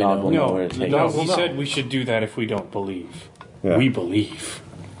probably know. No, he said we should do that if we don't believe. Yeah. We believe.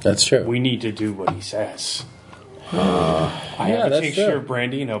 That's true. We need to do what he says. I have a tincture of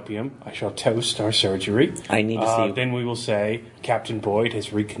brandy and opium. I shall toast our surgery. I need to see. Then we will say Captain Boyd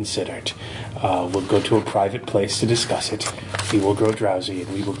has reconsidered. We'll go to a private place to discuss it. He will grow drowsy,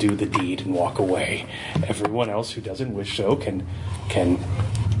 and we will do the deed and walk away. Everyone else who doesn't wish so can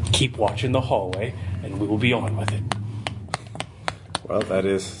keep watch in the hallway, and we will be on with it. Well, that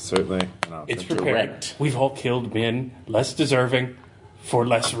is certainly an option. It's prepared. We've all killed men less deserving for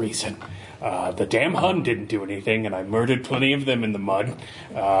less reason. The damn Hun didn't do anything, and I murdered plenty of them in the mud.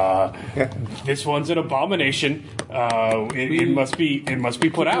 This one's an abomination. It must be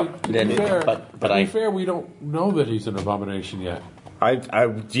put out. To be fair, we don't know that he's an abomination yet.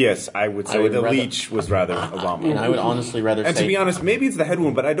 Yes, I would say the leech was rather abominable. And I would honestly rather and say... to be honest, maybe it's the head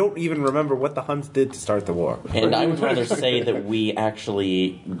wound, but I don't even remember what the Huns did to start the war. And I would rather say that we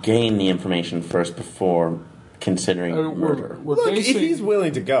actually gain the information first before considering murder. Look, if he's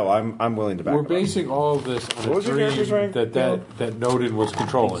willing to go, I'm willing to back him up. We're basing all of this on a dream that Nodin was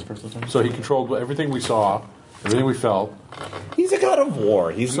controlling. So he controlled everything we saw, everything we felt. He's a god of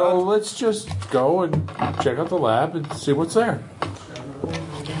war. Let's just go and check out the lab and see what's there.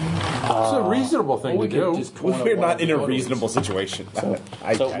 It's a reasonable thing to do. We're not in a reasonable situation.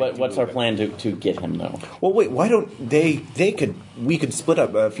 What's our plan to get him, though? Well, wait. Why don't we could split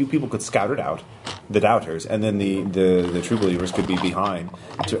up. A few people could scout it out, the doubters, and then the true believers could be behind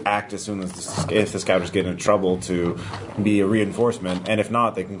to act as soon as if the scouters get into trouble to be a reinforcement, and if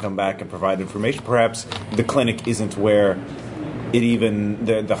not, they can come back and provide information. Perhaps the clinic isn't where it even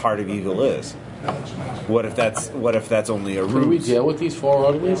the heart of evil is. What if that's only a ruse? Can we deal with these 4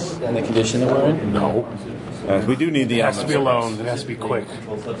 orderlies and the condition that we're in? No. We do need the. It has to be alone. It has to be quick.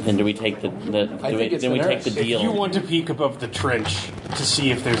 Then do we take the deal? If you want to peek above the trench to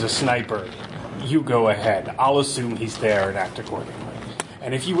see if there's a sniper, you go ahead. I'll assume he's there and act accordingly.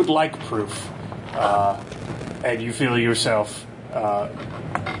 And if you would like proof, and you feel yourself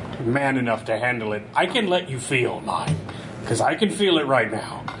man enough to handle it, I can let you feel mine, because I can feel it right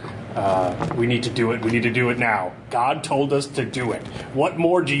now. We need to do it. We need to do it now. God told us to do it. What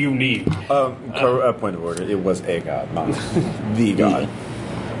more do you need? A point of order. It was a god, not the god.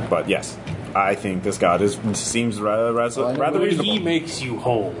 But yes, I think this god seems rather reasonable. He makes you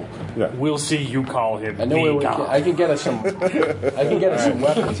whole. Yeah. We'll see you call him I know the god. I can get us some. I can get us some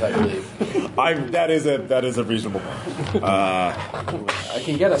weapons, I believe. That is a reasonable point. I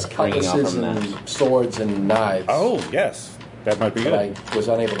can get us cutlasses and swords and knives. Oh yes. That might be good. I was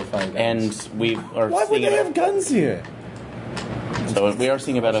unable to find guns. And we are. Why would they have guns here? So we are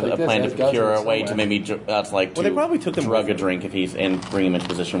seeing about a plan to procure a way to maybe that's like to they probably took them drug a drink if he's and bring him into a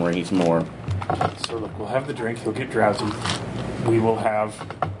position where he's more. So look, we'll have the drink. He'll get drowsy. We will have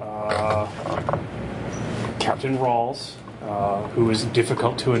Captain Rawls, who is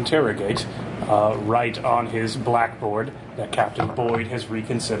difficult to interrogate, write on his blackboard that Captain Boyd has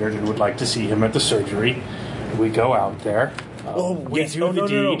reconsidered and would like to see him at the surgery. We go out there. We do the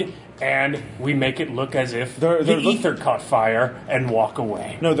deed, and we make it look as if the ether caught fire and walk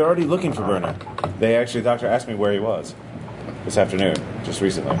away. No, they're already looking for Bernard. The doctor asked me where he was this afternoon, just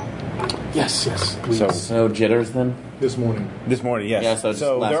recently. Yes. So jitters then? This morning, yes. Yeah,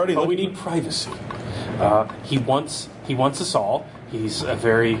 so they're already. But we need privacy. He wants us all. He's a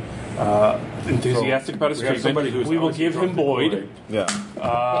very enthusiastic about his treatment. We will give him Boyd. Yeah.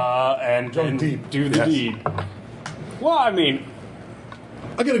 And do the deed. Well, I mean,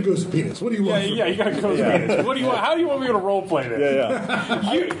 I got a ghost penis. What do you want? Yeah, you got a ghost penis. What do you want? How do you want me to role play this?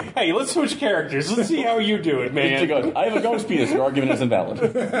 Yeah. Hey, let's switch characters. Let's see how you do it, man. I have a ghost penis. Your argument is invalid.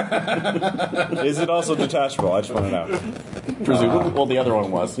 Is it also detachable? I just want to know. Presumably. Well, the other one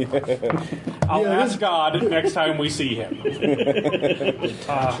was. I'll ask God next time we see him.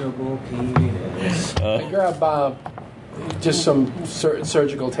 Detachable penis. I grab just some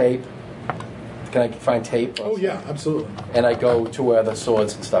surgical tape. Can I find tape? Oh yeah, absolutely. And I go to where the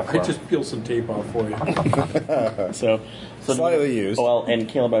swords and stuff I are. just peel some tape off for you. So Slightly used. Well, and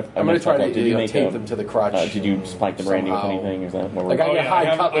Caleb, I'm going to try to did you make tape them to the crotch. Did you spike the brandy somehow. with anything? Is that what we're Like I get high I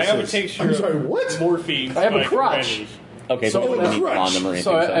have a cutlasses. tincture I'm sorry, of what? morphine. I have a spike crotch. brandy. Okay, so So you a don't need crutch. on them or anything.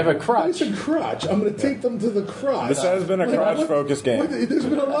 So I have a It's crotch. a crotch. I'm going to take them to the crotch. This has been a crotch-focused game. There's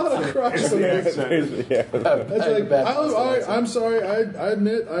been a lot of crotch. It's the accent. Yeah. That's like, I'm sorry. I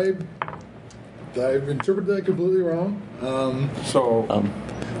admit I've interpreted that completely wrong. So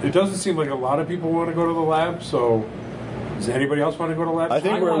it doesn't seem like a lot of people want to go to the lab. So does anybody else want to go to the lab? I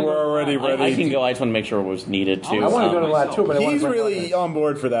think we're already ready. I can go. I just want to make sure it was needed too. I want to go to the lab too, but I want He's to bring really on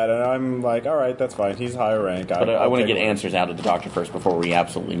board for that, and I'm like, all right, that's fine. He's higher rank. But I want to get it. answers out of the doctor first before we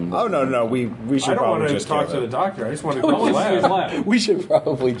absolutely move. Oh no, we should I don't probably want to just talk kill to the it. doctor. I just want to go to the His lab. lab. We should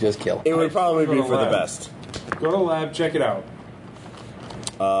probably just kill him. It would probably Go be to for the lab. best. Go to the lab, check it out.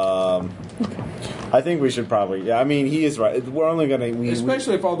 I think we should probably. Yeah, I mean, he is right. We're only gonna.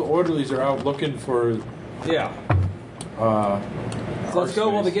 Especially if all the orderlies are out looking for. Yeah. Let's go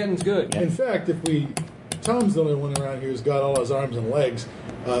while the getting's good. In fact, Tom's the only one around here who's got all his arms and legs.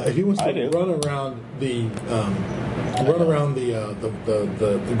 If he wants I to do. run around the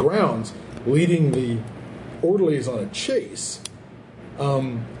grounds, leading the orderlies on a chase,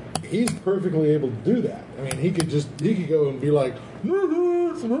 he's perfectly able to do that. I mean, he could go and be like,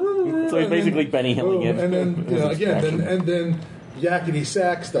 So he's basically Benny Hilling it. and then and then yakety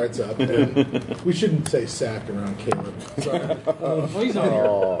sack starts up. And we shouldn't say sack around Caleb. Sorry. Well, he's not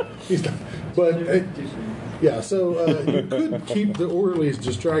here. He's not. But yeah, so you could keep the orderlies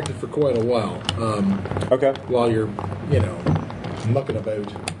distracted for quite a while. Okay. While you're, mucking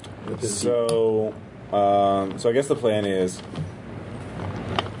about with this. So I guess the plan is.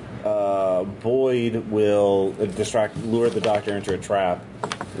 Boyd will lure the doctor into a trap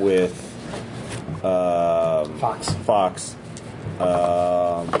with Fox.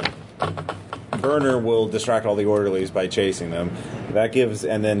 Burner will distract all the orderlies by chasing them. That gives,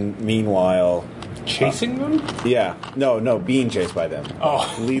 and then meanwhile, Chasing them? yeah, no, being chased by them.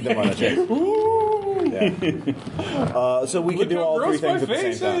 Oh. Lead them on a chase. Yeah. So we can do all three things at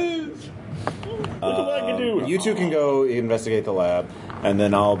the same time. Look what I can do. You two can go investigate the lab, and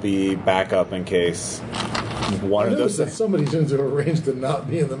then I'll be back up in case one I of noticed those. that somebody seems to have arranged to not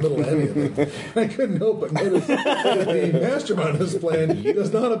be in the middle of any of it. I couldn't help but notice that the mastermind of this plan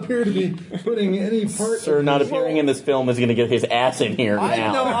does not appear to be putting any part. Sir, not appearing in this film is going to get his ass in here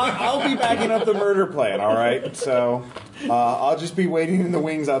now. I'll be backing up the murder plan. All right, so I'll just be waiting in the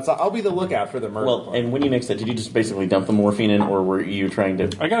wings outside. I'll be the lookout for the murder. Well, plan. and when you mix it, did you just basically dump the morphine in, or were you trying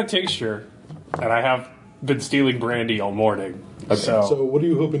to? I got a tincture, and I have been stealing brandy all morning. So what are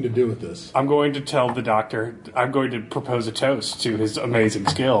you hoping to do with this? I'm going to tell the doctor, I'm going to propose a toast to his amazing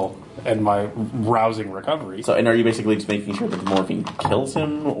skill and my rousing recovery. So, and are you basically just making sure that the morphine kills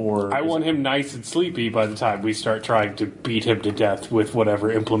him, or I want him nice and sleepy by the time we start trying to beat him to death with whatever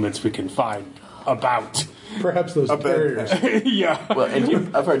implements we can find about. Perhaps those barriers. Yeah. Well, and do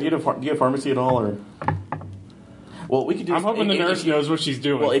you have pharmacy at all, or? Well, we could do. I'm hoping the nurse knows what she's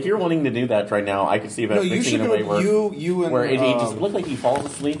doing. Well, if you're wanting to do that right now, I could see about fixing it in a way where you and where it just look like he falls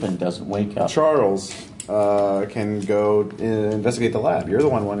asleep and doesn't wake up. Charles can go investigate the lab. You're the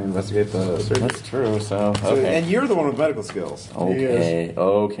one wanting to investigate the surgery. That's true. So So- okay, and you're the one with medical skills. okay.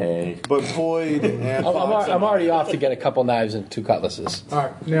 But Boyd and Fox I'm already off to get a couple knives and two cutlasses. All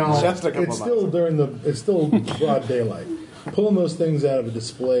right, now Just a couple it's of still still broad daylight. Pulling those things out of a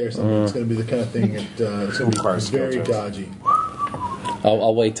display or something, it's going to be the kind of thing that it's going to Requires be very skill checks. dodgy.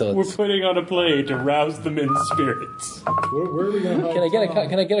 I'll wait till We're it's. putting on a play to rouse them in spirits. Where are we going to hide Can I get a Tom?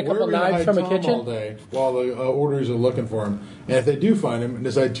 can I get a couple Where are we gonna knives hide from a Tom kitchen? all day while the orders are looking for him? And if they do find him and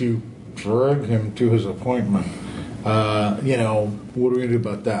decide to drag him to his appointment, what are we going to do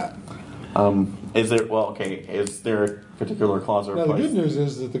about that? Is there a particular clause or Now, the place? good news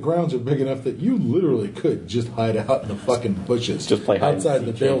is that the grounds are big enough that you literally could just hide out in the fucking bushes Just play hide and outside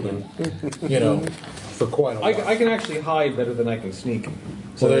the seek, building, for quite a while. I can actually hide better than I can sneak.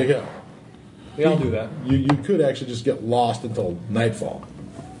 So there you go. Yeah, I'll do that. You could actually just get lost until nightfall.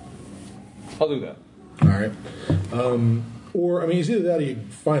 I'll do that. All right. Or, I mean, it's either that or you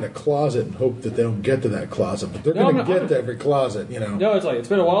find a closet and hope that they don't get to that closet. But they're going to get to every closet, you know. No, it's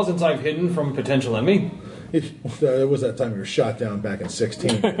been a while since I've hidden from a potential enemy. It was that time you were shot down back in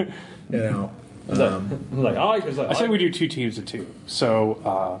 16, you know. I say we do 2 teams of 2.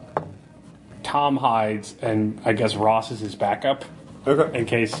 So Tom hides, and I guess Ross is his backup. Okay. In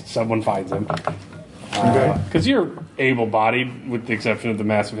case someone finds him. Because you're able-bodied, with the exception of the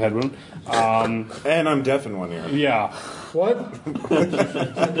massive head wound. And I'm deaf in one ear. Yeah. What?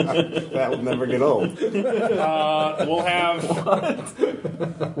 That will never get old.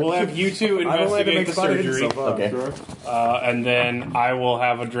 We'll have you two investigate the surgery. Okay. And then I will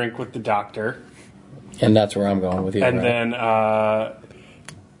have a drink with the doctor. And that's where I'm going with you. And right?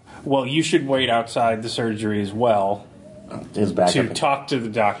 then, you should wait outside the surgery as well. His backup. To talk to the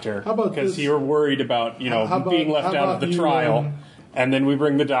doctor. How about because this? you're worried about, being left out of the trial. And then we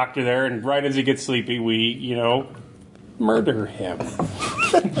bring the doctor there, and right as he gets sleepy, we, murder him.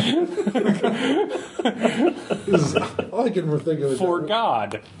 All I can think of is For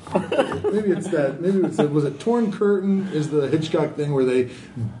God. Maybe it's that. Was it Torn Curtain? Is the Hitchcock thing where they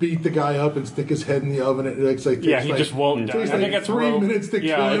beat the guy up and stick his head in the oven? It takes like he just won't die. I think it's 3 minutes to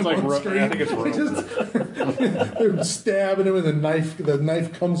kill him on screen. I think it's Rope. They're stabbing him, and the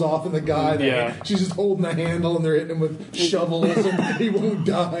knife comes off in the guy. She's just holding the handle, and they're hitting him with shovels, and he won't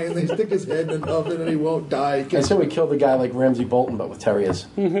die. And they stick his head in an oven, and he won't die. I said we killed the guy like Ramsey Bolton, but with terriers.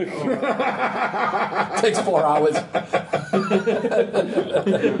 Takes 4 hours.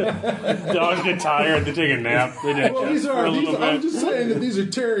 Dogs get tired. They take a nap. They digest for a little bit. I'm just saying that these are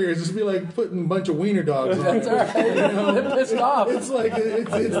terriers. This would be like putting a bunch of wiener dogs on. That's all right. They're pissed off. It's like it's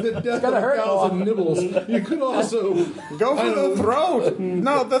the death of cows and nibbles. You could also go for the throat.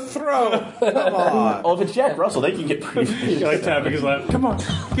 No, the throat. Come on. Oh, if it's Jack Russell, they can get pretty. You like tapping his lap. Come on,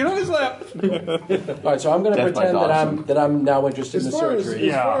 get on his lap. All right, so I'm going to pretend that I'm now interested in the surgery.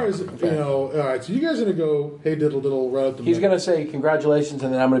 As far as all right. So you guys are going to go, hey diddle diddle, right up the. He's going to say congratulations,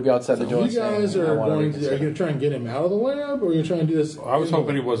 and then I'm going to be outside the door. You guys are going to try and get him out of the lab, or are you trying to do this? I was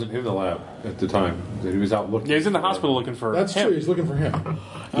hoping he wasn't in the lab at the time. That he was out looking. Yeah, he's in the hospital looking for. That's him. true. He's looking for him.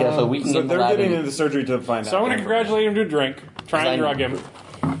 Yeah, so we can. So they're getting into surgery to find out. So I'm going to congratulate him to a drink. Try and drug him.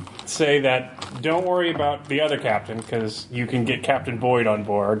 Say that. Don't worry about the other captain because you can get Captain Boyd on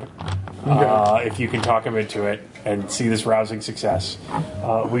board if you can talk him into it and see this rousing success.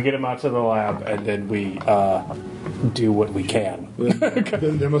 We get him out to the lab and then we do what we can.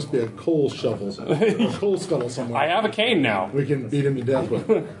 Then there must be a coal shovel, a coal scuttle somewhere. I have a cane now. We can beat him to death with.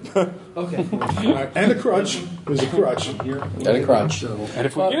 Okay. Right. And a crutch. There's a crutch. And a crutch. And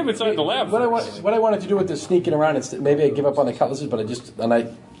if we get him inside the lab, what I wanted to do with this sneaking around is maybe I give up on the cutlasses, but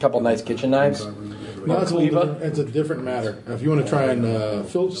a couple nice kitchen knives. No, it's a different matter. If you want to try and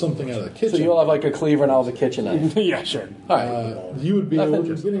filch something out of the kitchen, so you'll have like a cleaver and I'll have a kitchen knife. Yeah, sure. All right. You would be getting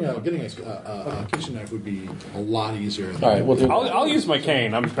a kitchen knife would be a lot easier. All right, we'll do. I'll use my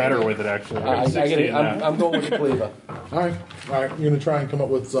cane. I'm better with it actually. I'm going with the cleaver. All right. You're going to try and come up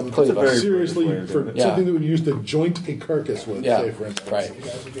with some cleaver. Seriously for something that would use to joint a carcass with. Yeah. Say, for instance. Right.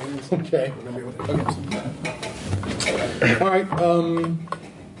 Okay. All right.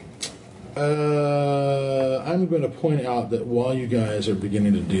 I'm going to point out that while you guys are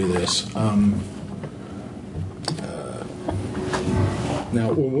beginning to do this,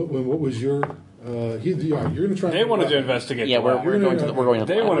 now, what was your? You're going to try. They wanted to investigate. Yeah, we're going to.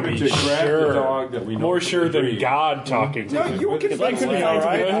 They want to be more sure than God talking. No, you were convincing me, all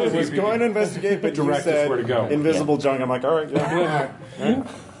right. I was going to investigate, but you said where to go. Invisible junk. I'm like, all right, yeah.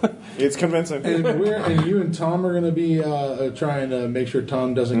 It's convincing. And you and Tom are going to be trying to make sure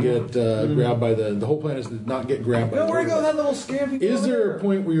Tom doesn't get grabbed by the whole plan is to not get grabbed by. No, where to go? That little scam. Is there a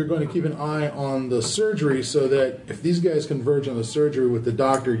point where you're going to keep an eye on the surgery so that if these guys converge on the surgery with the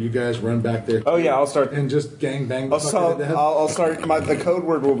doctor, you guys run back there? Oh yeah, I'll start and just gang bang. I'll start. The code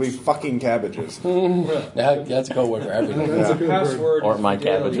word will be fucking cabbages. That's a code word for everything. That's a good password. Or my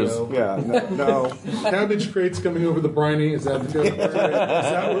cabbages. Yeah, no. Cabbage crates coming over the briny. Is that the code word? Is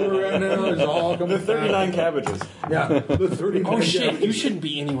that where we're at now? Is it all coming? The 39 cabbages. Yeah, the 39. Oh shit! cabbages. You shouldn't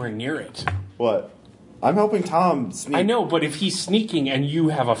be anywhere near it. What? I'm helping Tom sneak. I know, but if he's sneaking and you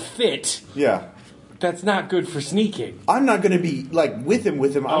have a fit, Yeah. that's not good for sneaking. I'm not going to be like with him.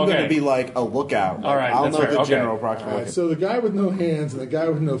 I'm Okay. going to be like a lookout. All right, I'll that's know fair. the Okay. general All approximate. right, so the guy with no hands and the guy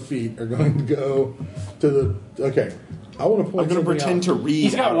with no feet are going to go to the. Okay, I want to point. I'm going to pretend to read.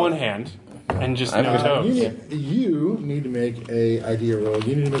 He's got out one of- hand and just no toes. You need to make a idea roll.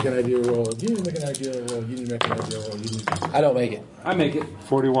 You need to make an idea roll. You need to make an idea roll. You need to make an idea roll. You need to... I don't make it. I make it.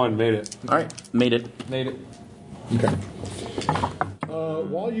 41 made it. All right, made it. Made it. Okay.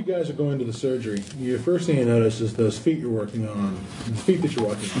 While you guys are going to the surgery, the first thing you notice is those feet you're working on, the feet that you're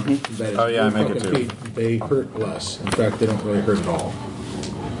working on. That is, Oh, yeah, I make it fucking too. feet, they hurt less. In fact, they don't really hurt at all.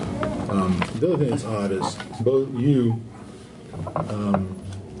 The other thing that's odd is both you,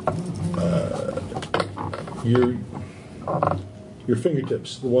 your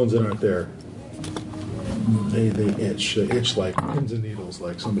fingertips, the ones that aren't there, they itch. They itch like pins and needles,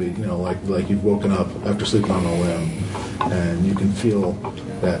 like somebody, like you've woken up after sleeping on a limb, and you can feel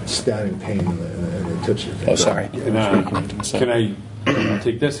that stabbing pain in the tips of your fingers. Oh, sorry. Can I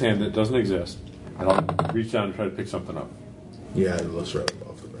take this hand that doesn't exist, and I'll reach down and try to pick something up? Yeah, it looks right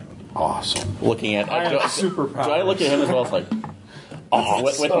off the ground. Awesome. Looking at I have superpowers. Do I look at him as well? It's like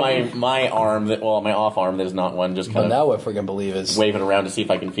with my arm my off arm that is not one, just Well, kind now what freaking believe is. of waving around to see if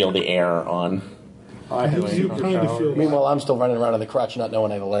I can feel the air on. I have You kind of feel Meanwhile, I'm still running around on the crutch, not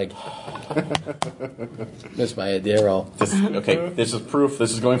knowing I have a leg. That's my idea roll. This is proof.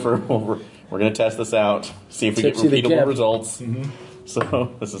 This is going for. We're going to test this out. See if we Tipsy the get repeatable Cap. results.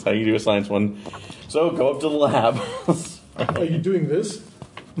 So this is how you do a science one. So go up to the lab. Are you doing this?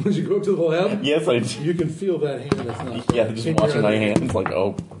 When you go up to the lab? Yes, I do. You can feel that hand that's not. Yeah, just watching my hands like,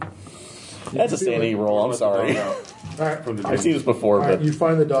 oh. That's a sanity roll. I'm sorry. All right. I've seen this before, All right, but you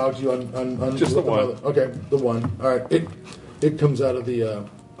find the dogs. You Just the one. Okay, the one. All right. It comes out of the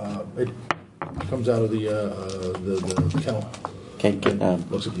the kennel. can't get.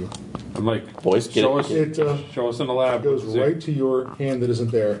 Looks at you. I'm like, Boys, get show it. us, show us in the lab. Goes right to your hand that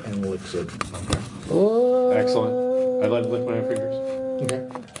isn't there and licks it. Excellent. I lick my fingers. Okay.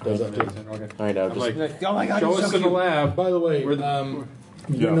 Does that too. Okay. All right, I'm just like, Oh my god, show us in the lab. By the way, Where you're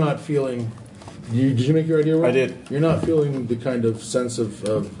Yeah. not feeling. Did you make your idea roll? I did. You're not feeling the kind of sense of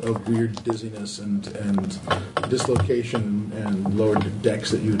weird dizziness and dislocation and lower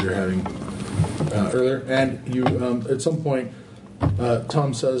decks that you were having earlier. And you, at some point,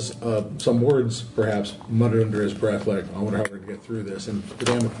 Tom says some words, perhaps muttered under his breath, like, "I wonder how we're going to get through this." And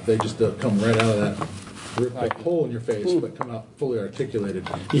damn it, they just come right out of that rip hole in your face, but come out fully articulated.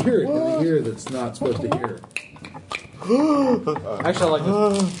 You hear it in the ear that's not supposed to hear. Actually, I like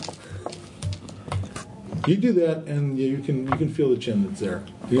this. You do that, and you can feel the chin that's there.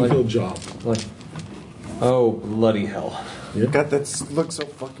 You can feel jaw. Like, oh, bloody hell. God, that looks so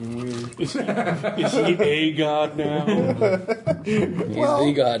fucking weird. Is he a god now? He's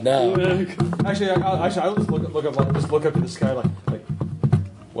the god now. Actually, I'll just look up to the sky, like,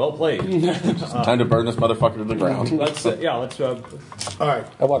 well played. time to burn this motherfucker to the ground. Let's. All right.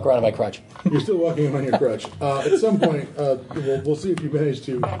 I walk around on my crutch. You're still walking on your crutch. At some point, we'll see if you manage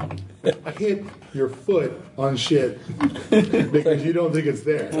to hit your foot on shit because you don't think it's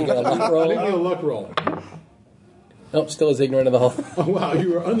there. I got a luck roll. Make me a luck roll. Nope, still as ignorant of the whole. Oh, wow,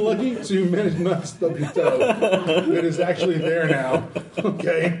 you were unlucky, so you managed not to stub your toe. It is actually there now.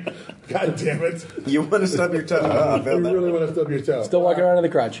 Okay? God damn it. You want to stub your toe? Oh, I You felt that. really want to stub your toe. Still walking around on the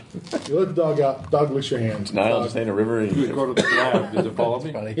crutch. You let the dog out. Dog licks your hand. Now I'll Dog- just hit a river. You And, go to the lab. Does it follow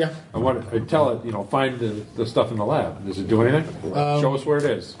me? Funny. Yeah. I tell it, find the stuff in the lab. Does it do anything? Show us where it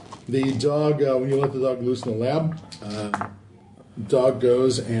is. The dog, when you let the dog loose in the lab, dog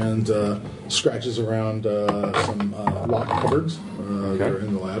goes and scratches around some locked cupboards that are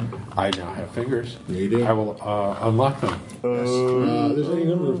in the lab. I now have fingers. Yeah, you do. I will unlock them. There's any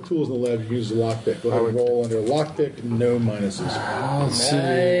number of tools in the lab you use a lockpick. Go ahead and roll under lockpick, no minuses. Let's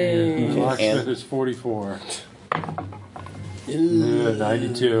see. Locksmith is 44.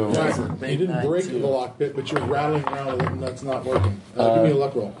 92. All right. You didn't break the lockpick, but you're rattling around with it, and that's not working. Give me a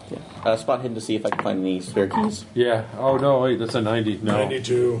luck roll. spot hidden to see if I can find any spare keys. Yeah. Oh, no, wait, that's a 90. No.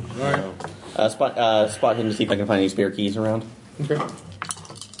 92. All right. Spot hidden to see if I can find any spare keys around. Okay.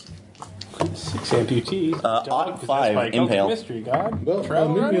 6 amputees. Odd 5 impale. Mystery god. Well,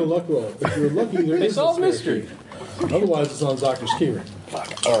 make me a luck roll. If you're lucky, there is a solve spare mystery. key. Otherwise, it's on the doctor's keyring.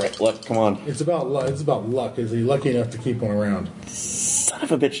 All right, look, come on. It's about luck. It's about luck. Is he lucky enough to keep one around? Son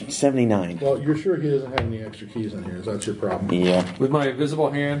of a bitch, 79. Well, you're sure he doesn't have any extra keys in here. Is that your problem? Yeah. With my invisible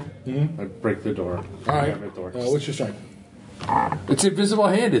hand, I break the door. All right. Cabinet door. What's your strength? It's invisible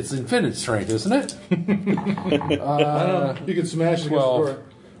hand. It's infinite strength, isn't it? You can smash it against 12. the door.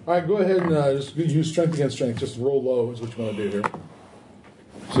 All right, go ahead and just use strength against strength. Just roll low is what you want to do here.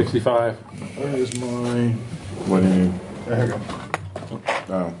 65. Where is my... What do you? There we go.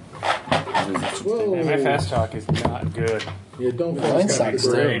 Oh. Whoa. My fast talk is not good. Yeah, don't Mine's fast sucks,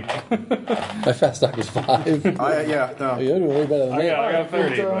 great. My fast talk is 5. Yeah, no. You're doing way better than me. I got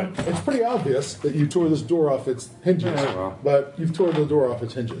 30, but It's pretty obvious that you tore this door off its hinges, Yeah, well. but you've torn the door off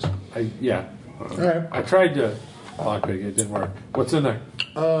its hinges. Yeah. All right. I tried to lockpick. It didn't work. What's in there?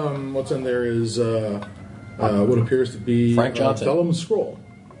 What's in there is what appears to be Frank a Johnson. vellum scroll.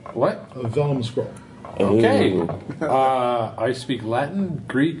 What? A vellum scroll. Okay. I speak Latin,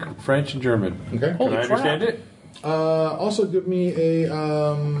 Greek, French, and German. Okay. Can I understand it? Also, give me a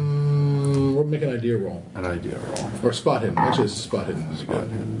we'll make an idea roll An idea roll. or spot hidden. Actually, it's spot hidden.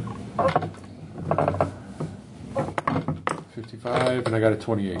 55, and I got a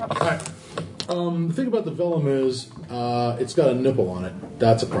 28. All right. The thing about the vellum is it's got a nipple on it.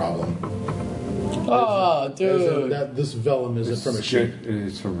 That's a problem. Oh, dude. This vellum isn't from a sheep.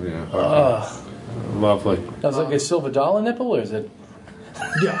 It's from, yeah. Lovely. That's like a silver dollar nipple, or is it?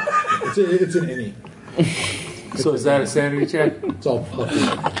 Yeah, it's an innie. So is that a sanity check? It's all puffy.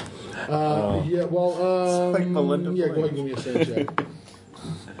 Yeah, well, like Melinda yeah, go ahead and give me a sand check.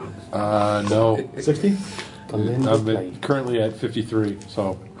 No. 60? I'm currently at 53,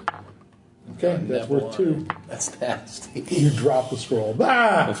 so. Okay, that's worth 2. That's nasty. You drop the scroll.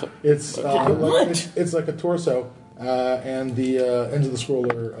 Ah! It's like a torso, and the ends of the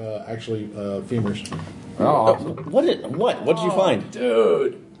scroll are actually femurs. Oh, awesome. What did you find?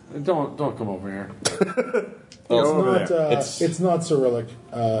 Dude. Don't come over here. It's not Cyrillic.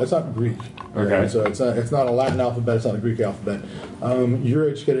 It's not Greek. Okay. So it's not a Latin alphabet. It's not a Greek alphabet. You're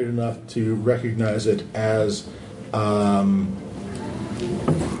educated enough to recognize it as.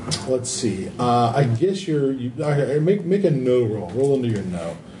 Let's see. I guess make a no roll. Roll into your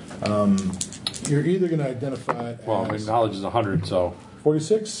no. You're either going to identify it Well, my as knowledge is 100, so.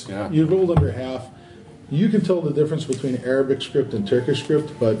 46. Yeah. You rolled under half. You can tell the difference between Arabic script and Turkish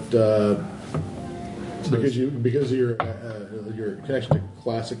script, but because of your connection to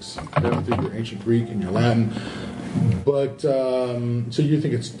classics through your ancient Greek and your Latin, but so you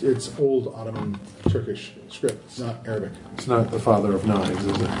think it's old Ottoman Turkish script, it's not Arabic. It's not the father of knives,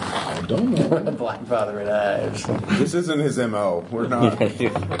 is it? I don't know. The Black Father and Knives. This isn't his MO. We're not.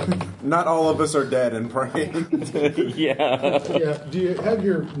 Not all of us are dead and praying. Yeah. Yeah. Do you have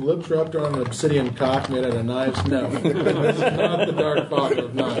your lips wrapped around an obsidian cock made out of knives? No. This is not the Dark Father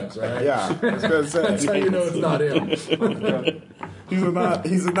of Knives, all right? Yeah, I was going to say. That's how you know it's not him.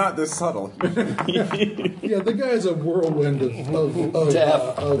 He's not this subtle. Yeah, the guy's a whirlwind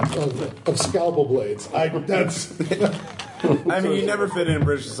of scalpel blades. That's I mean, you never fit in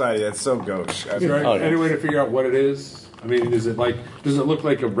British society. That's so gauche. Is there any way to figure out what it is? I mean, does it look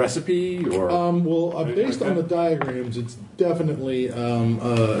like a recipe or? Based on the diagrams, it's definitely a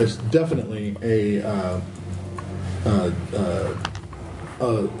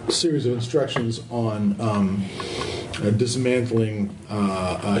series of instructions on dismantling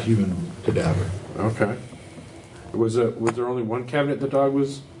a human cadaver. Okay. Was there only one cabinet the dog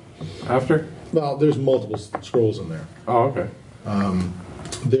was after? Well, there's multiple scrolls in there. Oh, okay.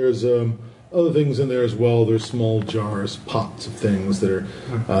 There's other things in there as well. There's small jars, pots of things that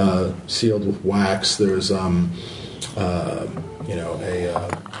are sealed with wax. There's a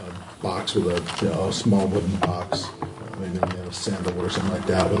box with a small wooden box, maybe sandalwood or something like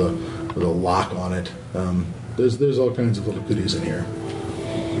that, with a lock on it. There's all kinds of little goodies in here.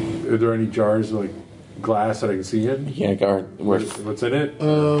 Are there any jars like glass that I can see in? Yeah, Gar. What's in it?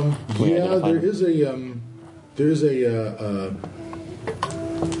 Yeah, there is a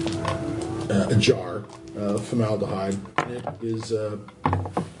jar of formaldehyde. And it is a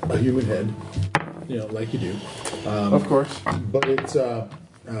human head, like you do. Of course. But it's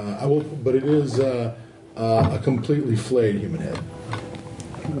But it is a completely flayed human head.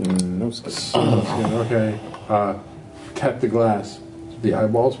 No skin. Okay. Tap the glass. Did the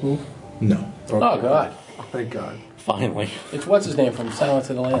eyeballs move? No. Okay. Oh, God. Thank God. Finally. It's what's his name from Silence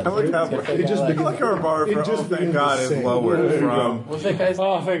of the Lambs. I like how our bar for oh thank God is lowered from. What's that guy's name?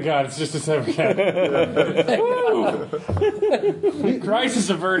 Oh, thank God, it's just a separate cat. Crisis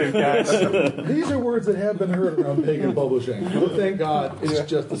averted, guys. These are words that have been heard around pagan publishing. Oh, thank God, it's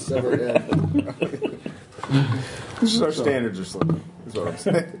just a severed head. This is our standards are slipping. Is what I'm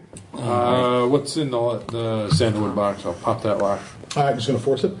saying. What's in the sandalwood box? I'll pop that lock. All right, just going to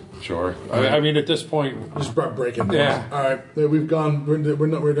force it. Sure. I mean, at this point, Just breaking things. Yeah. All right, we've gone. We're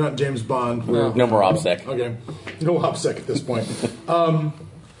not James Bond. No more OPSEC. Okay, no OPSEC at this point.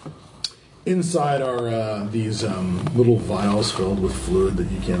 Inside are these little vials filled with fluid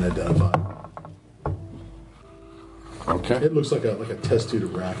that you can't identify. okay. It looks like a test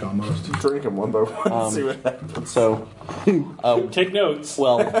tube rack almost. Drink them one by one. See what happens. So, Take notes.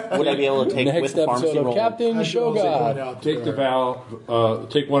 well, would I be able to take Next with pharmacy episode of roll? Captain I should also point Shogun. out Take the that- valve,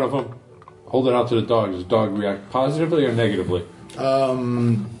 take one of them, hold it out to the dog. Does the dog react positively or negatively?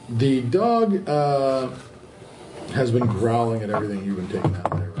 The dog has been growling at everything you've been taking out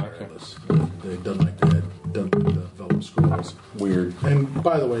there. Regardless, it doesn't like the velvet scroll or scrolls. Weird. And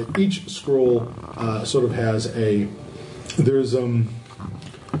by the way, each scroll sort of has there's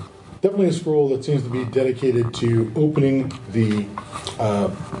definitely a scroll that seems to be dedicated to opening the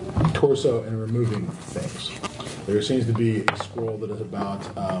torso and removing things. There seems to be a scroll that is about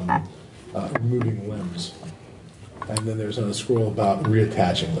removing limbs. And then there's another scroll about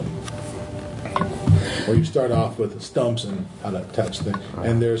reattaching them. Where you start off with stumps and how to attach things.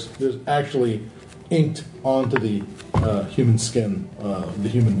 And there's actually inked onto the human skin, the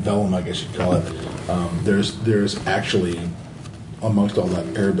human vellum, I guess you'd call it. There's actually, amongst all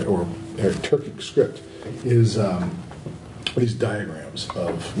that Arabic or Turkic script, is these diagrams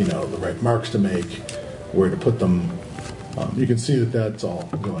of the right marks to make, where to put them. You can see that that's all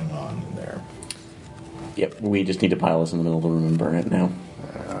going on in there. Yep, we just need to pile this in the middle of the room and burn it now.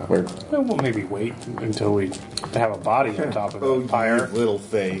 We'll maybe wait until we have a body on top of the pyre. Little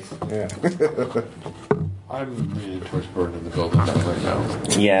faith. Yeah. I'm leaning towards burning the building down right now.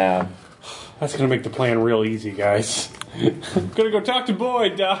 Yeah. That's going to make the plan real easy, guys. I'm going to go talk to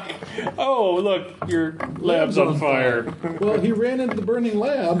Boyd, Doc. Oh, look, your lab's on fire. Well, he ran into the burning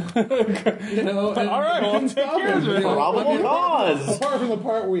lab. All right, well, take care of it. Probable cause. Apart from the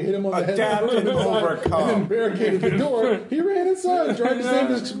part where we hit him on the head Adaptive overcome. and then barricaded the door, he ran inside, tried to save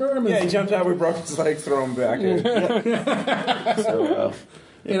his experiments. Yeah, he jumped out, we broke his leg, throw him back in.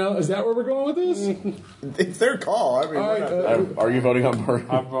 Is that where we're going with this? It's their call. I mean, All right, Are you voting on burn?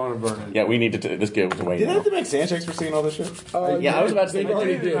 I'm going to burn it. Yeah, we need to. This game to wait. did I now. have to make sand checks for seeing all this shit? Yeah, I was about to say. They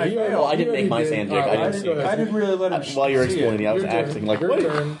already did. Well, I didn't make my sand check. I didn't see. I didn't really let him While you're see explaining, I was Your turn. acting like. Your What?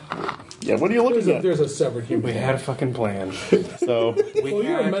 turn. Yeah, what are you looking at? There's a separate human. We had a fucking plan. So Well,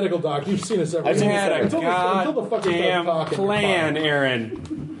 you're a medical doctor. You've seen a separate. I've seen We had a until the fuckers start goddamn talking, plan, fine.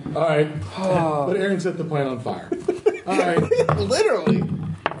 Aaron. All right, but Aaron set the plan on fire. All right, Literally.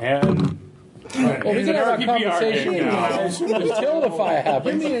 And Well, we can have a PPR conversation game now. until the fire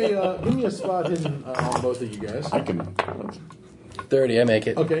happens. give me a spot hidden on both of you guys. I can. 30, I make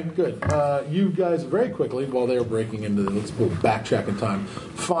it. Okay, good. You guys very quickly, while they were breaking into the, let's backtrack in time,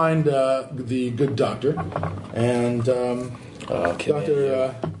 find the good doctor, and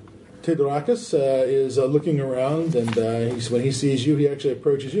Dr. Theodorakis is looking around, and when he sees you, he actually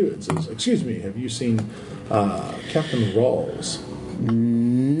approaches you and says, "Excuse me, have you seen Captain Rawls?"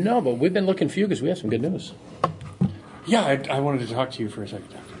 No, but we've been looking for you because we have some good news. yeah, I wanted to talk to you for a second.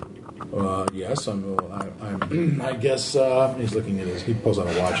 Yes, I guess he's looking at his. He pulls out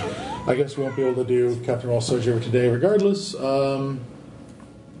a watch. I guess we won't be able to do Captain Rawls' surgery today, regardless. So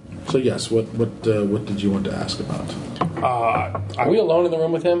yes, what did you want to ask about? Are we alone in the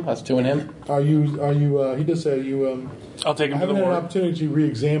room with him? Us two and him? Are you? He does say you. I'll take him I to the haven't had an ward. opportunity to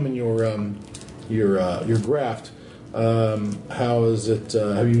re-examine your graft. How is it?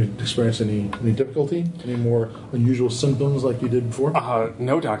 Have you experienced any difficulty? Any more unusual symptoms like you did before?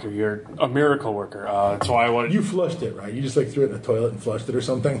 No, doctor, you're a miracle worker. That's why I wanted. You flushed it, right? You just threw it in the toilet and flushed it or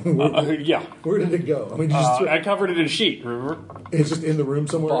something. Yeah. Where did it go? I mean, you just threw I covered it in a sheet. Remember? it's just in the room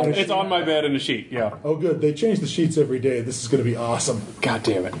somewhere. It's on my bed in a sheet. Yeah. Oh, good. They change the sheets every day. This is going to be awesome. God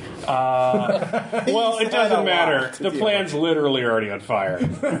damn it. Well, it doesn't matter. The plan's literally already on fire.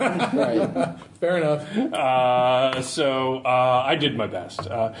 Right. Fair enough. So I did my best.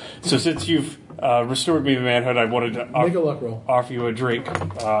 So since you've restored me to manhood, I wanted to Make a luck roll. offer you a drink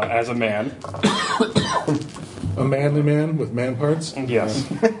as a man. A manly man with man parts. Yes.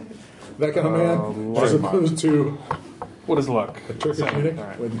 That kind of man, as opposed to What is luck? a Turkish eunuch. All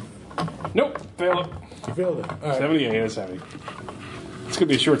right. When Nope. Fail it. you failed it. All right. 78 and 70. It's gonna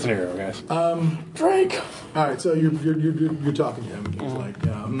be a short scenario, guys. Drake. All right, so you're talking to him. He's like,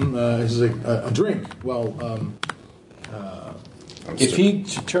 this is a drink. Well, If he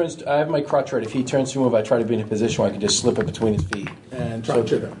turns, I have my crutch right. If he turns to move, I try to be in a position where I can just slip it between his feet. and try to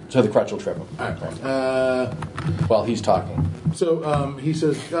trip him. So the crutch will trip him. All right. While he's talking. So he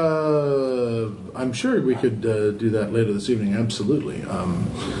says, I'm sure we could do that later this evening. Absolutely.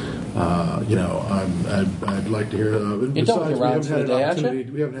 I'd like to hear. You don't get around to the day, aren't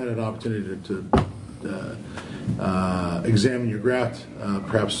you? We haven't had an opportunity to examine your graft.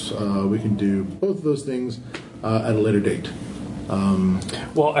 Perhaps we can do both of those things at a later date.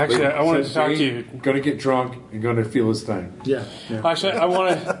 Well, actually, I wanted to talk to you. Going to get drunk and going to feel his thing. Yeah. Actually, I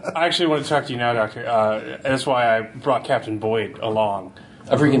want to talk to you now, Doctor. That's why I brought Captain Boyd along.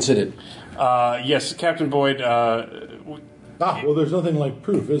 I've reconsidered. Yes, Captain Boyd. Well, there's nothing like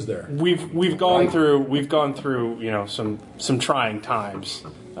proof, is there? We've gone through some trying times.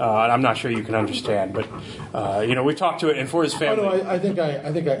 And I'm not sure you can understand, but we talked to it, and for his family. Oh, no, I think I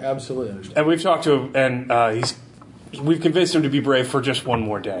absolutely understand. And we've talked to him, and we've convinced him to be brave for just one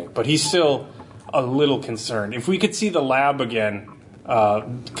more day. But he's still a little concerned. If we could see the lab again,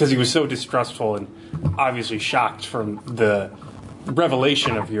 because he was so distrustful and obviously shocked from the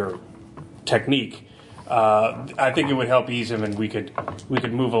revelation of your technique, I think it would help ease him, and we could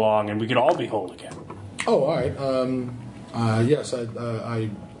move along, and we could all be whole again. Oh, all right. Yes, I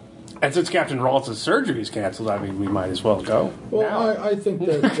And since Captain Rawls' surgery is canceled, I mean, we might as well go. Well, I think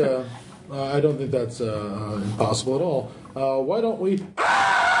that I don't think that's impossible at all. Why don't we?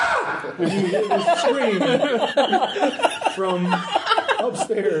 You hear this scream from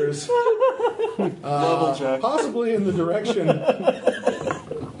upstairs, possibly in the direction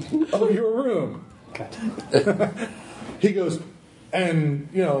of your room. He goes. And,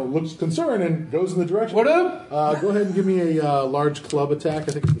 looks concerned and goes in the direction. What up? Go ahead and give me a large club attack.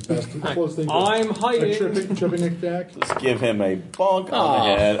 I think it's the best. Close thing. I'm hiding. A tripping attack. Just give him a bonk on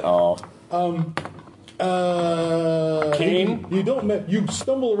the head. Oh. Kane? You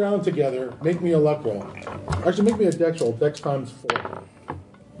stumble around together. Make me a luck roll. Actually, make me a dex roll. Dex times 4.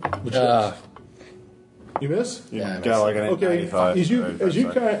 Which you miss? Yeah, got like an okay. 95.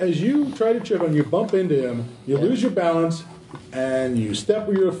 As you try to trip him, you bump into him. You lose your balance. And you step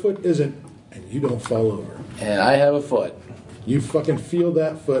where your foot isn't, and you don't fall over. And I have a foot. You fucking feel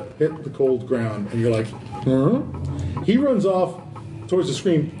that foot hit the cold ground, and you're like, He runs off towards the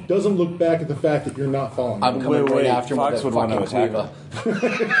screen, doesn't look back at the fact that you're not falling. I'm coming right after him Fox with would that want to fucking attack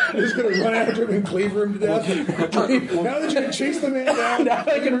cleaver. He's going to run after him and cleaver him to death. Now that you can chase the man down. Now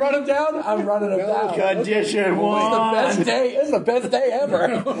I can run him down? I'm running him down. Condition one. It's the best day. It's the best day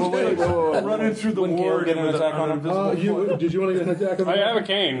ever. Wait. Running through the ward, get an attack on him. Did you want to get an attack on him? I have a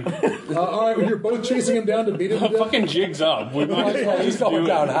cane. All right, you're both chasing him down to beat him to death? Fucking jig's up. We might as well He's just do going it.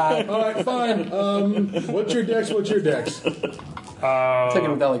 down high. All right, fine. What's your dex?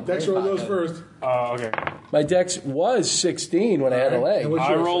 Taking him down like Dex roll goes first. Okay. My dex was 16 when I had a leg. And what's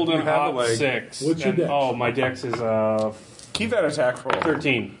I yours? rolled an You have a odd leg. 6. What's your and- dex? Oh, my dex is Keep that attack roll.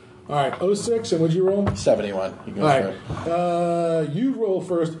 13. All right, 06, and what'd you roll? 71. You go All right, first. you roll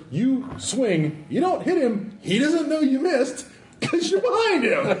first. You swing. You don't hit him. He doesn't know you missed because you're behind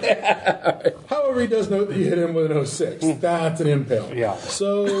him. However, he does know that you hit him with an 06. That's an impale. Yeah.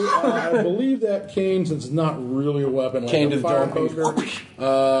 So I believe that cane, since it's not really a weapon, like Cane a to the fire dome.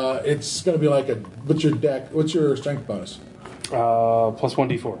 poker, it's going to be like a. What's your strength bonus? Plus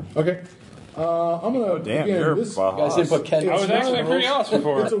 1d4. Okay. I'm gonna. Damn, again, you're this, boss. You guys didn't put Ken. I was actually pretty awesome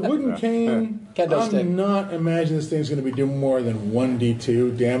for It's a wooden cane. Kendo stick. I'm not imagining this thing's going to be doing more than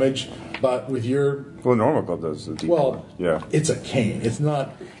 1d2 damage, but with your Well, normal club does the deep. well, Yeah. it's a cane. It's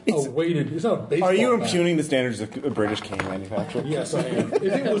not a weighted. It's not a baseball. Are you bat. impugning the standards of a British cane manufacturer? Yes, I am. If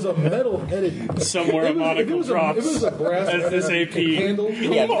it was a metal-headed, Somewhere if a monocle if it drops. was a brass As SAP. handle,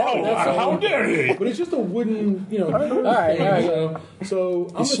 How dare he? But it's just a wooden, all right. So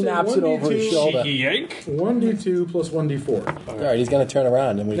I'm gonna say snaps it over his 1d2 shoulder. Cheeky yank. 1d2 plus 1d4. All right, he's going to turn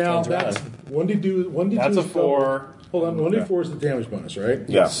around. And when he Now turns that's around, 1d2. That's a is 4. double. Hold on, 1d4 is the damage bonus, right?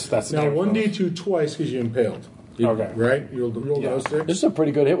 Yes. That's the Now damage bonus. 1d2 twice because you impaled. Okay. Right? You rolled those 6. this is a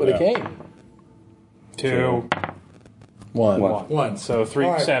pretty good hit with a cane. 2. 1. 1. So 3,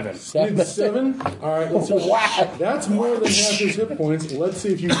 All right. 7. You did 7? All right, let's see. Wow. That's more than half his hit points. Let's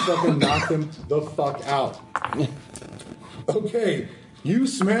see if you fucking knock him the fuck out. Okay, you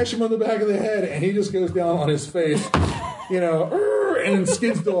smash him on the back of the head, and he just goes down on his face, and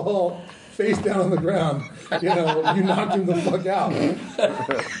skids to a halt, face down on the ground. You knocked him the fuck out.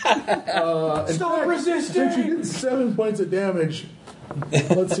 Stop resisting! Since you did 7 points of damage,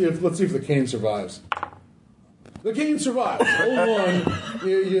 let's see if the cane survives. The cane survives. Hold on.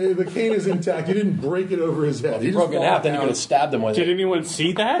 The cane is intact. You didn't break it over his head. If you broke it in half, then you could have stabbed him with Did it. anyone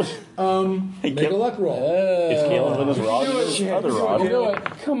see that? Make a luck roll. Is Caleb with his rod? Other rod. Do it.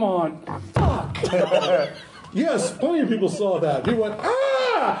 Come on. Yes, plenty of people saw that. He went,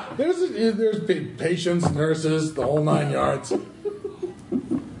 ah! There's patients, nurses, the whole 9 yards.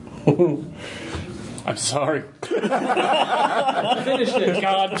 I'm sorry. Finish it.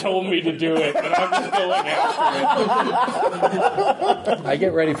 God told me to do it, and I'm just going after it. I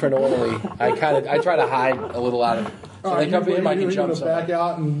get ready for an orderly. I try to hide a little out of it. So they come for him, I can jump You're back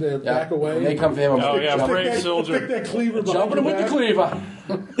out and back away. When they come for him, I'm Oh, gonna yeah, jump. brave soldier. Stick that cleaver behind Jumping him your with the back.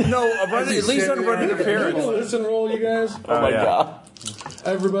 cleaver. No, at least on run interference. Listen, roll, you guys. Oh my god.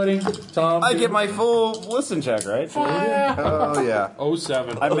 Everybody, Tom. I get my full listen check, right? Oh yeah.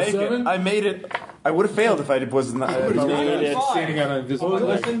 07. I make it. 07? I made it. I would have failed if I wasn't. Standing on a visible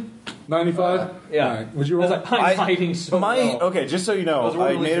leg. Listen. 95? Yeah. All right. Would you I was roll? like, I'm hiding so well. Okay, just so you know, Those were I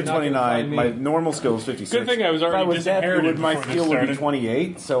really made a not gonna 29. find me. My normal skill is 56. Good thing I was already If I was deaf, disinherited my before this skill would be started.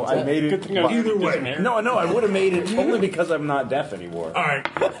 28, so I made it. Good thing I was Either way. disinherited. No, I would have made it only because I'm not deaf anymore. All right.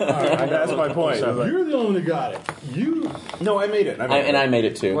 That's my point. You're the only one who got it. You. No, I made it. I made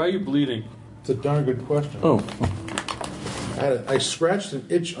it too. Why are you bleeding? It's a darn good question. Oh. I scratched an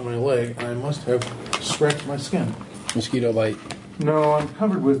itch on my leg, and I must have scratched my skin. Mosquito bite. No, I'm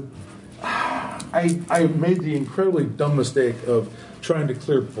covered with. I made the incredibly dumb mistake of trying to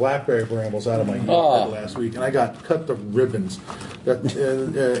clear blackberry brambles out of my yard last week, and I got cut to ribbons. That,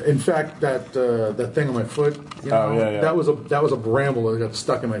 in fact, that thing on my foot, that was a bramble that got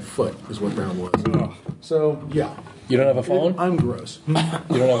stuck in my foot, is what that was. So yeah, You don't have a phone? I'm gross. You don't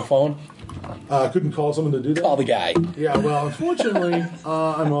have a phone? Couldn't call someone to do that. Call the guy. Yeah, well, unfortunately,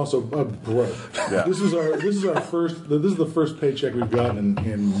 I'm also broke. Yeah. This is the first paycheck we've gotten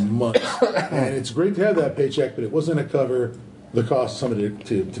in months, and it's great to have that paycheck, but it wasn't to cover the cost of somebody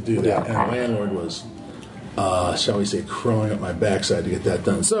to do that. And the landlord was, shall we say, crowing up my backside to get that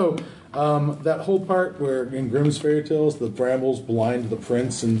done. So that whole part where in Grimm's fairy tales the brambles blind the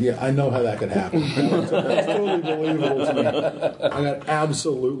prince, and yeah, I know how that could happen. That's totally believable to me. I got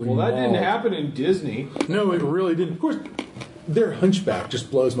absolutely. Well, that didn't mauled. happen in Disney. No, it really didn't. Of course, their hunchback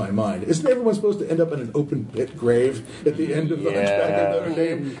just blows my mind. Isn't everyone supposed to end up in an open pit grave at the end of the Hunchback of Notre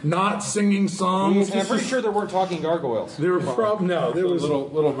Dame, not singing songs? And I'm pretty sure they weren't talking gargoyles. There were there was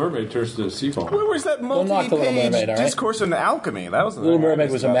Little Mermaid turns to a seafoam. Where was that knock the Little multi-page Mermaid, all right? discourse in alchemy? That was Little Mermaid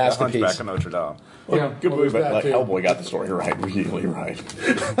was a the masterpiece. Hunchback of Notre Dame. yeah, Good well, movie, there's but that like too. Hellboy got the story right, really right.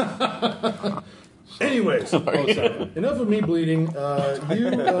 Anyways, enough of me bleeding.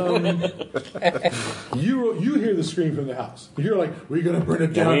 You hear the scream from the house. You're like, "We're gonna burn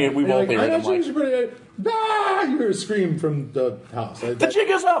it down." we And you're won't like, hear it. "I'm I'm not sure you should burn it down." Ah! You hear a scream from the house. The jig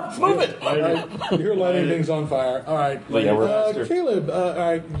is up. Move it. You're lighting things on fire. All right, Caleb. All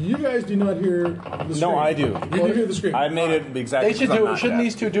right, you guys do not hear the scream. No, I do. You do hear the scream. I made it exactly. They should because I'm do. not Shouldn't deaf.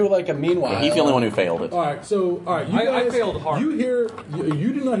 these two do like a meanwhile? He's the only one who failed it. All right, so you I guys, failed hard. You do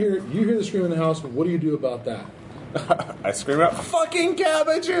not hear it. You hear the scream in the house. What do you do about that? I scream out, "Fucking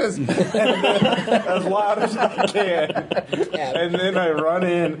cabbages!" as loud as I can, and then I run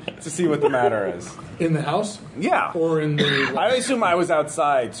in to see what the matter is. In the house? Yeah. Or in the? I assume I was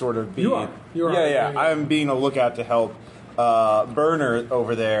outside, sort of being. You are. Yeah. I'm being a lookout to help Burner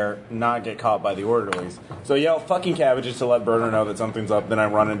over there not get caught by the orderlies. So yell "fucking cabbages" to let Burner know that something's up. Then I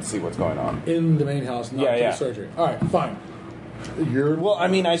run in to see what's going on. In the main house, not to the surgery. All right, fine.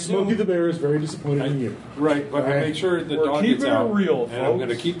 I Smokey the Bear is very disappointed in you. Right, but I make sure the dog keeping gets it out. real, and I'm folks. going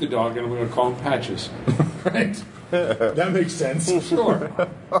to keep the dog, and I'm going to call him Patches. Right? That makes sense. Sure. It's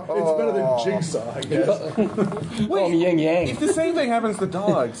better than Jigsaw, I guess. Call me Yin Yang. If the same thing happens to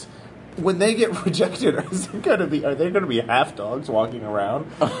dogs, when they get rejected, are they going to be half dogs walking around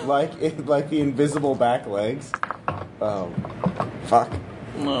like the invisible back legs? Oh, fuck.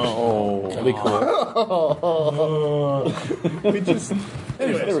 No. That'd be cool.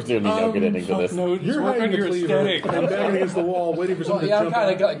 Anyway, there was no good ending to this. No, You're work hiding on the your cleaver aesthetic. and banging against the wall, waiting for Well, someone yeah, to I'm jump kind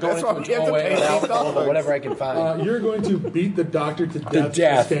out. of going That's why into we a have to doorway pay and out, dogs. whatever I can find. You're going to beat the doctor to death.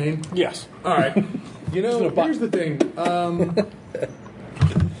 death. Stain. Yes. All right. You know, here's the thing.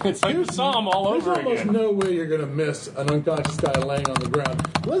 It's like the Psalm all There's over almost again. no way you're going to miss an unconscious guy laying on the ground.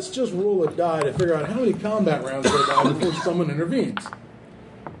 Let's just roll a die to figure out how many combat rounds go by before someone intervenes.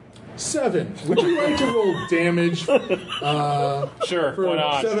 7. Would you like to roll damage Sure, for why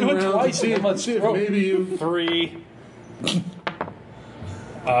not? 7 Do it rounds? twice See and let's if throw. maybe you... 3.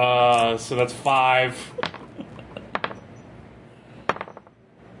 So that's 5.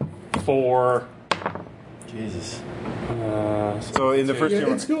 4. Jesus. So in the first Yeah,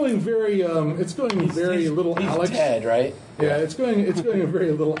 two, it's going very little He's Alex. dead, right? Yeah, it's going a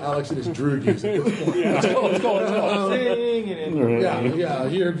very little Alex and his Druid music. Let's go. Yeah,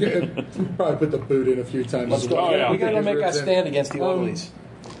 you're probably put the boot in a few times. Let's go. Oh, yeah. We gotta make our stand against the uglies.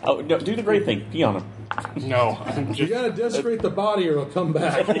 Oh, no, do the great thing. Pee on him. No, I'm You just. gotta desecrate the body or it'll come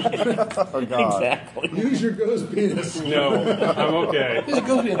back. oh god, Exactly. Use your ghost penis. No, I'm okay. There's a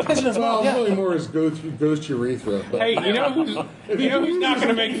goat in prison as well. Well, Yeah. really more is ghost urethra. But Hey, you know who's not going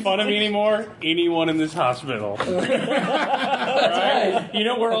to make fun of me anymore? Anyone in this hospital. Right? You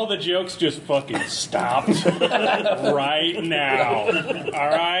know where all the jokes just fucking stopped? Right now. All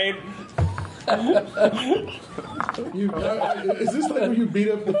right? Is this like when you beat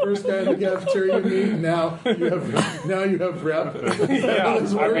up the first guy in the cafeteria you meet? Now you have rep. Yeah, I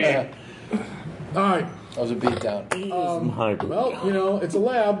mean, All right. That was a beat down. Well, it's a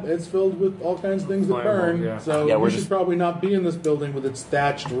lab. It's filled with all kinds of things that burn. Yeah. So Yeah, we we're should just- probably not be in this building with its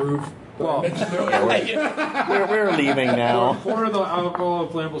thatched roof. Well, We're leaving now. pour the alcohol and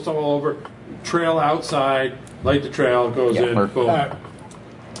flammable stuff all over. Trail outside. Light the trail. Goes Yeah, in. perfect. Boom. All right.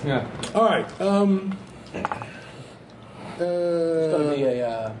 Yeah. All right. It's gonna be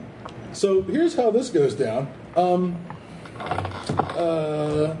a. So here's how this goes down.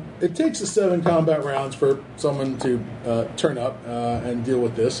 It takes 7 combat rounds for someone to turn up and deal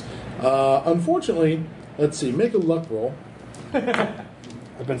with this. Unfortunately, let's see. Make a luck roll.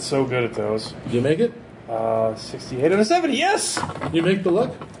 I've been so good at those. Did you make it? 68 out of 70. Yes. You make the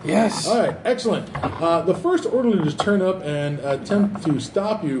luck? Yes. All right, excellent. The first orderly to turn up and attempt to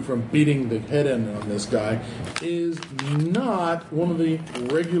stop you from beating the head end on this guy is not one of the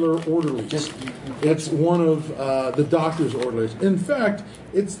regular orderlies. It's one of the doctor's orderlies. In fact,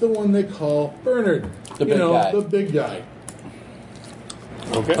 it's the one they call Bernard. The big guy. The big guy.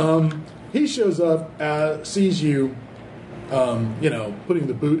 Okay. He shows up, sees you, putting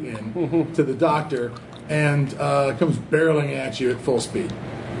the boot in to the doctor, and comes barreling at you at full speed.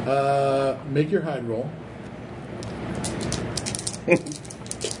 Make your hide roll.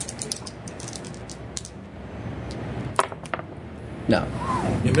 No.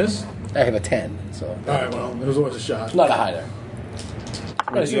 You miss? I have a 10, so. All right, well, there's always a shot. Not a hider.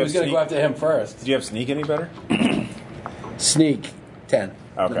 I Do assume you he's have going to go after him first. Did you have sneak any better? Sneak, 10.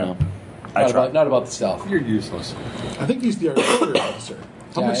 Okay. No. Not about the stealth. You're useless. I think he's the artillery officer.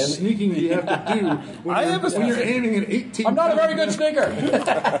 How Yeah, much and- when you have to do when you're aiming at 18? I'm not a very good sneaker.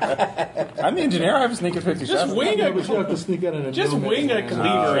 I'm the engineer. I have a sneak at 57. Just wing Yeah, it. but you have to sneak out in a Just no wing man's a land.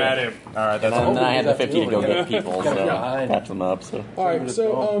 cleaver at him. All right, that's And then I had the that's 50 to go really get people, so behind. patch them up. So All right,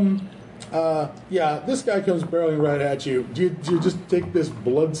 so this guy comes barreling right at you. Do you just take this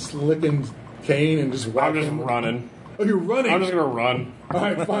blood-slicking cane and just whack I'm just him? running. Oh, you're running. I'm just gonna run. All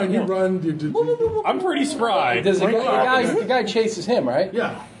right, fine. You run. I'm pretty spry. The guy chases him, right?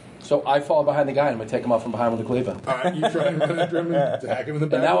 Yeah. So I fall behind the guy and I'm going to take him out from behind with a cleaver. All right, you try and run after him and hack him in the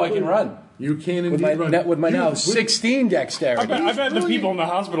back. And now I can run. You can With indeed my, run. with my You- now with- 16 dexterity. I bet the people in the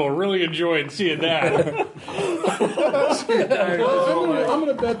hospital really enjoyed seeing that. I'm going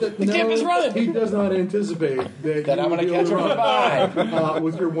to bet that the kid is running. he does not anticipate that I'm you going to will catch be him able from to behind. run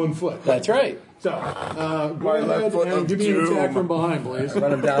with your 1 foot. That's right. So, go ahead foot and of give me an attack doom. from behind, please.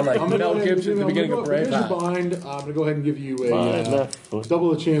 Run him down like I'm gonna Mel go ahead and Gibson at the give- beginning I'm of gonna go- Braveheart. behind. I'm going to go ahead and give you My a left foot double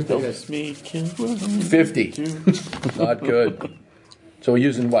the chance to hit. helps me kill. 50. Not good. So we're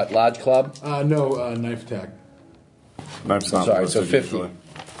using what? Large club? No, knife attack. Knife's not Sorry, so listed 50. usually.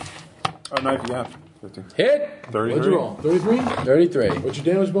 Oh, knife, yeah. 50. Hit! 33. What'd you roll? 33? 33. What's your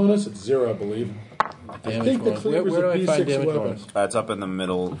damage bonus? It's 0, I believe. Damage think the bonus. cleaver's Where a do I find D6 damage weapon. bonus? It's up in the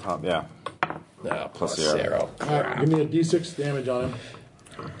middle top, yeah. No, plus zero. 0. All right, give me a d6 damage on him.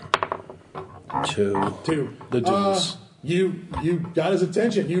 2. 2. The deuce. You got his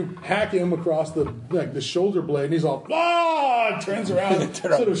attention. You hack him across the shoulder blade, and he's all turns around,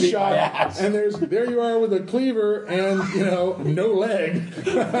 Turn sort of beat my shot, ass. and there you are with a cleaver and no leg.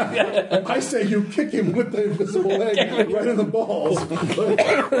 I say you kick him with the invisible leg right in the balls.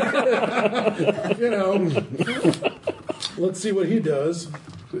 Let's see what he does.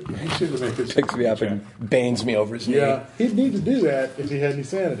 He should make this. Picks me up and banes me over his knee. Yeah, he'd need to do that if he had any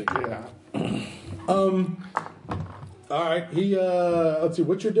sanity. Yeah. All right. Let's see.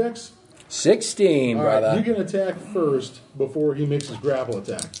 What's your dex? 16, All right, brother. you can attack first before he makes his grapple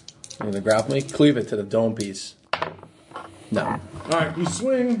attack. You gonna grapple me? Cleave it to the dome piece. No. All right, you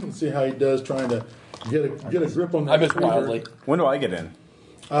swing. Let's see how he does, trying to get a grip on that. I missed cleaver. wildly. When do I get in?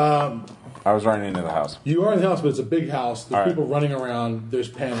 I was running into the house. You are in the house, but it's a big house. There's All right. people running around. There's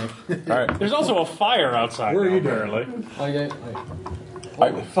panic. All right. There's also a fire outside. Where are now, you doing? apparently.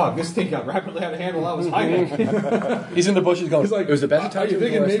 Holy fuck, this thing got rapidly out of hand while I was hiding. He's in the bushes going, He's like, it was the best are time you or the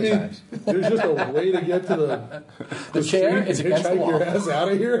thinking worst of maybe times. there's just a way to get to the chair? street It's and against the hitchhike your wall. ass out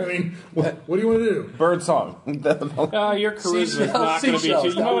of here? I mean, what do you want to do? Bird song. Your charisma's Seashells, not going to be. So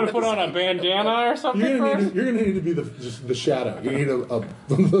seashells. you might want to put on a bandana or something You're first. gonna need to be the shadow. You need one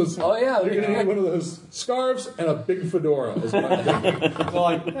of those. Oh, yeah. You're gonna need one of those scarves and a big fedora. Is what I'm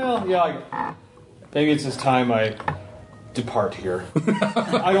thinking. Maybe it's just time I depart here.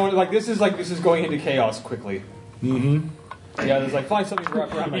 I don't this is going into chaos quickly. Mm-hmm. Yeah, there's find something to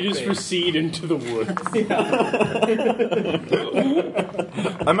wrap around my You just face. proceed into the woods.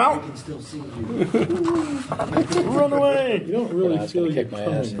 I'm out. Run away! You don't really it's feel gonna your kick my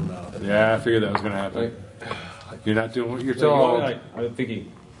tongue ass. in your mouth. Yeah, I figured that was going to happen. You're not doing what you're So, told. I'm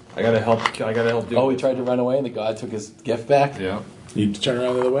thinking, I gotta help do Oh, he tried to run away and the god took his gift back? Yeah. You turn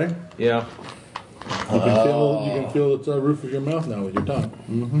around the other way. Yeah. You can feel the roof of your mouth now with your tongue.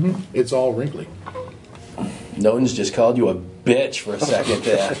 Mm-hmm. It's all wrinkly. Noden's just called you a bitch for a second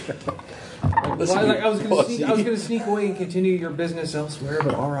there. I was going to sneak away and continue your business elsewhere,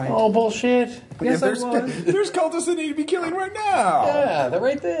 but all right. Oh, bullshit. Yes, there's cultists that need to be killing right now. Yeah, they're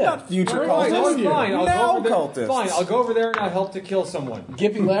right there. Not future Fine, cultists. fine. Cultists. Fine, I'll go over there and I'll help to kill someone.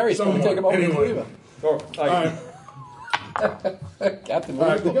 Gimpy Larry's going to take him over to Anyway. Cleveland. All right. Captain All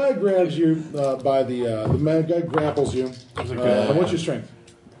right. The Wilson. guy grabs you by the guy grapples you. And what's your strength?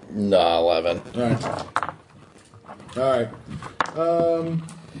 Nah, 11. All right.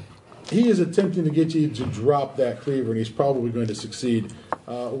 He is attempting to get you to drop that cleaver, and he's probably going to succeed.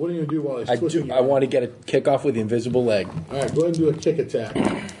 What are you going to do while he's twisting you? I want to get a kick off with the invisible leg. All right, go ahead and do a kick attack.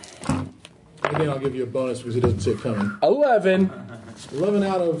 Again, I'll give you a bonus because he doesn't see it coming. 11. 11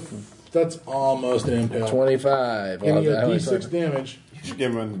 out of... That's almost an impale. 25. Give me a D6 damage. You should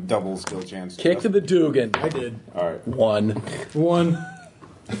give him a double skill chance. Kick to the Dugan. I did. All right. 1. 1.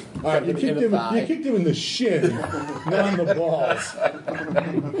 All right, you kicked him in the shin, not in the balls.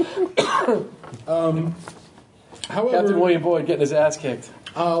 However, Captain William Boyd getting his ass kicked.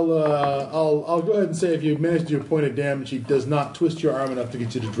 I'll go ahead and say if you manage to do a point of damage, he does not twist your arm enough to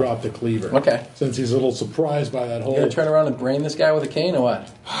get you to drop the cleaver. Okay. Since he's a little surprised by that You whole. gonna turn around and brain this guy with a cane or what?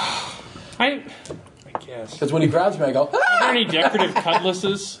 I guess. Because when he grabs me, I go, Are there any decorative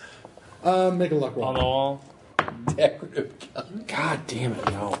cutlasses Make a luck roll. on the wall? decorative. God damn it,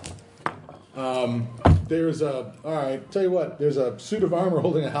 no. There's a. All right, tell you what. There's a suit of armor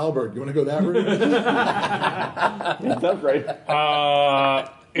holding a halberd. You want to go that route? That's right.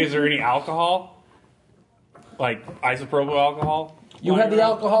 Is there any alcohol? Like isopropyl alcohol? You had the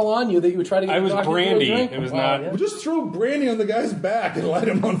alcohol on you that you would try to get I was talking to brandy. a drink? It was Wow, not- yeah. Well, just throw brandy on the guy's back and light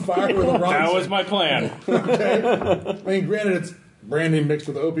him on fire with a rock. That was my plan. I mean, granted, it's brandy mixed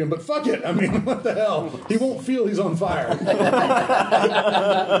with opium, but fuck it. I mean, what the hell? He won't feel he's on fire. It's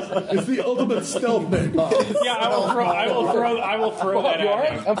the ultimate stealth napalm. Yeah, I will throw that You all at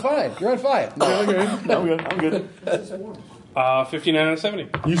right? him. I'm fine. You're on fire. No. Okay. I'm good. 59 out of 70.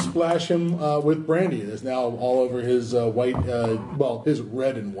 You splash him with brandy. It's now all over his white, his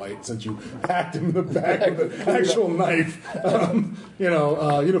red and white, since you hacked him in the back with an actual knife.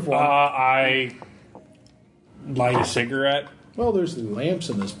 Uniform. I light a cigarette. Well, there's lamps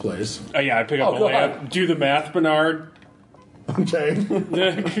in this place. Yeah, I pick up a go lamp. ahead. Do the math, Bernard. Okay. All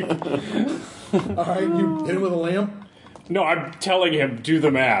right, you hit him with a lamp. No, I'm telling him, do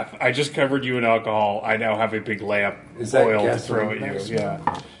the math. I just covered you in alcohol. I now have a big lamp that oil to gasoline? throw at you. Yeah.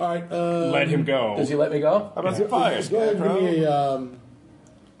 All right. Let him go. Does he let me go? How about some fire, Go ahead and give me Scarecrow?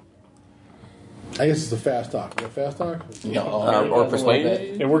 I guess it's a fast talk. You got fast talk? No. Or persuade?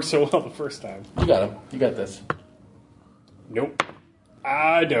 It worked so well the first time. You got him. You got this. Nope.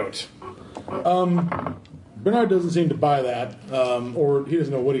 I don't. Bernard doesn't seem to buy that, or he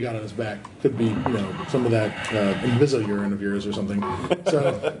doesn't know what he got on his back. Could be, some of that Invisa urine of yours or something.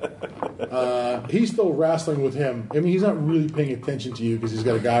 So he's still wrestling with him. I mean, he's not really paying attention to you because he's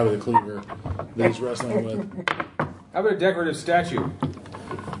got a guy with a cleaver that he's wrestling with. How about a decorative statue?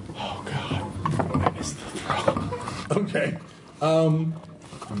 Okay.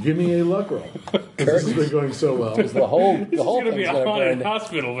 Give me a luck roll. This has been going so well. The whole This is going to be thing's a gonna haunted burn.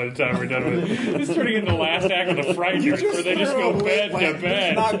 hospital by the time we're done with it. This is turning into the last act of the Frighteners, where they just go bed to It's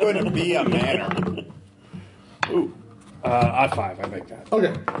bed. not going to be a manor. Odd 5, I make that.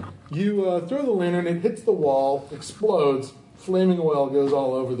 Okay. You throw the lantern, it hits the wall, explodes, flaming oil goes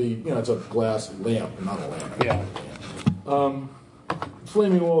all over the, it's a glass lamp, not a lamp. Yeah.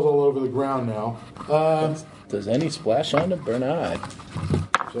 Flaming oil's all over the ground now. Does any splash onto Bernard?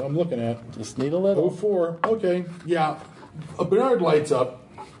 So I'm looking at Just need a little. 04. Okay, yeah. Bernard lights up,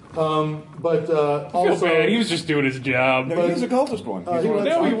 but also Man, he was just doing his job. No, he's a cultist one. he lets-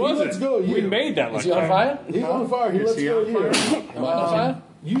 No, he he wasn't. lets go. We You. made that Is last he on time. fire? He's on fire. He lets he go. on You. Am I on fire?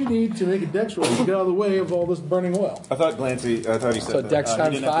 You need to make a dex roll to get out of the way of all this burning oil. I thought he said So that Dex he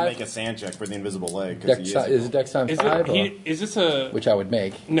times didn't have 5? to make a sand check for the invisible leg. 'Cause Dex, he is it Dex times Is 5? is this a... Which I would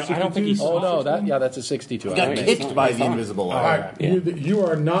make. No, I don't think he's... Oh, no. That's a 62. I got would make. kicked by the invisible leg. All right, you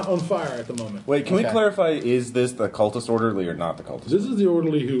are not on fire at the moment. Wait, can we Okay. clarify, is this the cultist orderly or not the cultist? This is the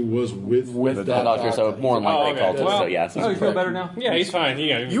orderly who was with With that. Doctor, so more than likely okay. cultist, Well, so yes. Oh, you feel better now? Yeah, he's fine.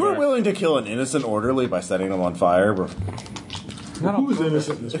 You were willing to kill an innocent orderly by setting them on fire? Who's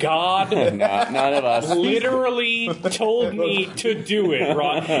innocent in this? God None of us. literally told me to do it,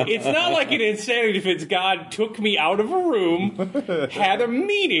 Ron. It's not like an insanity defense. God took me out of a room, had a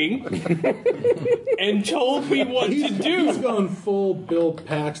meeting, and told me what to He's do. gone full Bill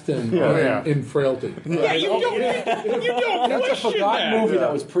Paxton in frailty. Yeah, you don't That's a question forgotten that. movie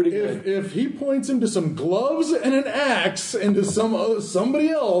that was pretty good. If he points him to some gloves and an axe and to somebody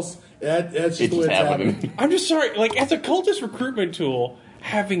else, that's just It's the way just it's happening. happening. I'm just sorry, like, as a cultist recruitment tool,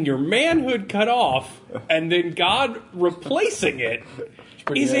 having your manhood cut off and then God replacing it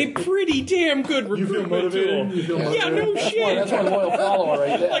is a pretty damn good You feel recruitment tool. motivated? You feel Yeah, motivated? no shit. That's one loyal follower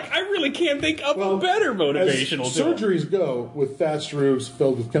right there. Like, I really can't think of a better motivational As tool. surgeries go with thatched roofs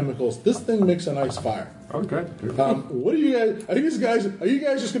filled with chemicals, this thing makes a nice fire. Oh, good. What are you guys? Are you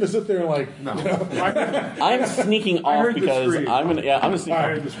guys just going to sit there and like? No. I'm sneaking off heard the because scream. I'm gonna sneak I off.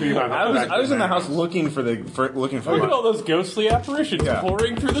 heard the scream. I was in the house looking for Look at all those ghostly apparitions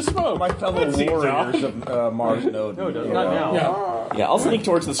pouring through the smoke. my fellow That seems warriors of Mars Node. No, not now. Yeah. Yeah, I'll sneak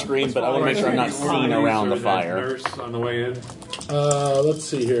towards the screen, but I want to make sure I'm not seen around the fire. Nurse on the way in. Let's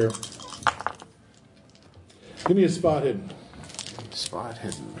see here. Give me a spot hidden. Spot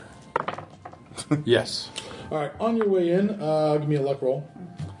hidden. Yes. All right, on your way in, give me a luck roll.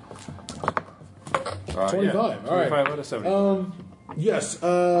 25. All right. 25 out of 70. Yes.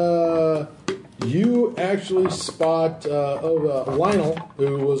 You actually spot Lionel,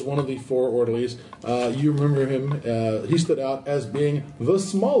 who was one of the 4 orderlies. You remember him. He stood out as being the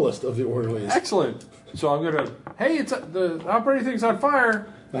smallest of the orderlies. Excellent. So I'm gonna. Hey, it's the operating thing's on fire.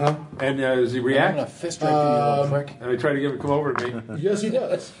 Uh-huh. And does he I'm react? gonna fist right through you, little prick. And I try to get him to come over to me. Yes, he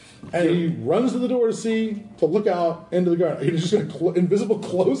does. And he runs to the door to look out into the garden. Are you just going to invisible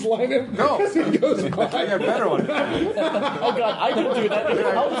clothesline him? No. As he goes I by? got a better one. Oh god, I can do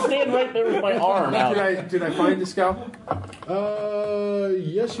that. I'll stand right there with my arm out. Did I find the scalpel?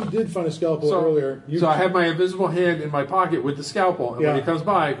 Yes, you did find a scalpel earlier. So I have my invisible hand in my pocket with the scalpel, and when he comes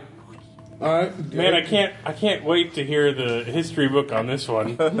by, all right. Man, I can't wait to hear the history book on this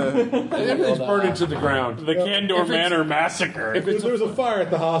one. everything's burned into the ground. The Candor Manor Massacre. If there was a fire at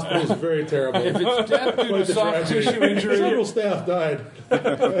the hospital, it's very terrible. If it's death due to soft tissue injury, Several staff died,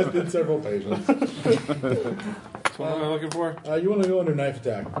 as did several patients. what am I looking for? You want to go under knife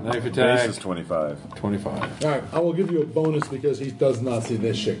attack. Knife Base attack. is 25. 25. All right, I will give you a bonus because he does not see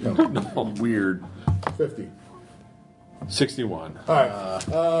this shit coming. Weird. 50. 61. All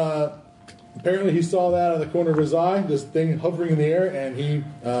right. Apparently, he saw that out of the corner of his eye, this thing hovering in the air, and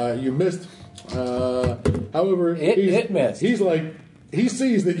you missed. However, It missed. He's like, he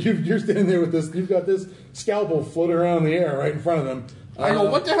sees that you're standing there with this. You've got this scalpel floating around in the air right in front of them. I go,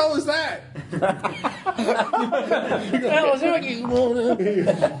 what the hell is that?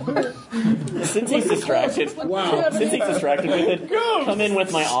 Since he's distracted, Since he's distracted with it, come in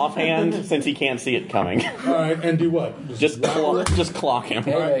with my offhand since he can't see it coming. All right, and do what? Just clock him.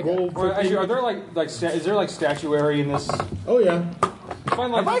 All right, roll. Or actually, are there is there like statuary in this? Oh yeah.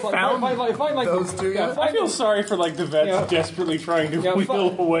 Find like, Have I found those two yet? I feel sorry for like the vets desperately trying to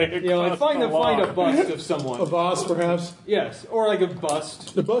wheel away. Like find a bust of someone. A boss, perhaps. Yes, or like a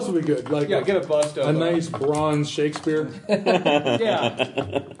bust. The bust would be good. Like Yeah, get a bust of a nice bronze Shakespeare.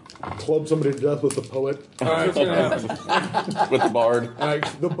 Yeah, Club somebody to death with the poet. all right, what's gonna happen? With the bard. All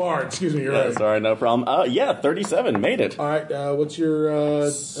right, the bard. Excuse me. You're Yeah, right. sorry, no problem. 37, made it. All right. What's your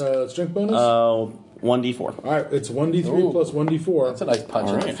strength bonus? 1d4. All right, it's 1d3 plus 1d4. That's a nice punch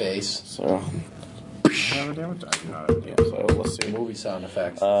in the Alright. face. So, Have a damage? I do not have a yeah, so let's see. Movie sound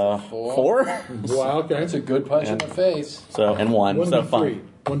effects. 4. Wow. Okay. That's a good punch in the face. So, and 1. So, 1d3. fine.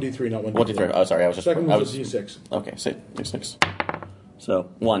 1d3, not 1d4. 1d3. Oh, sorry, I was just. Second I was was a d6. Okay, 6. So,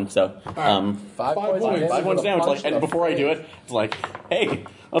 1. So, 5 points. points. 5 points damage. Like, and before I do it, it's like, hey,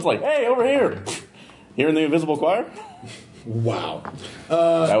 over here. Here in the invisible choir? Wow.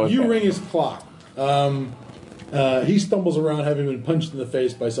 That was You bad. ring his clock. He stumbles around, having been punched in the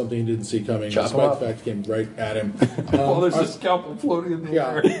face by something he didn't see coming. Chop him Despite up. the fact it came right at him. Well, there's a scalpel floating in the Yeah.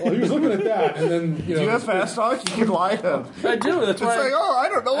 air. Well, he was looking at that, and then Do you have fast talk? You can lie to him. I do. That's It's why. like, oh, I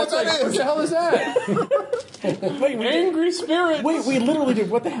don't know what that What is. the hell is that? Angry spirits. Wait, we literally did.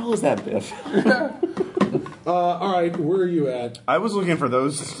 What the hell is that, Biff? all right, where are you at? I was looking for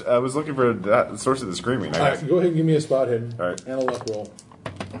those. I was looking for that source of the screaming. All I right, go ahead and give me a spot hidden. All right. And a luck roll.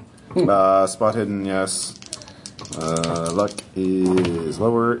 guess. Spot hidden, yes. Luck is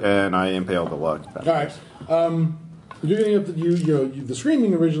lower, and I impaled the luck. All right. You're getting up to the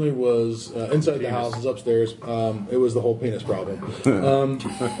screaming originally was inside the house, is upstairs. It was the whole penis problem.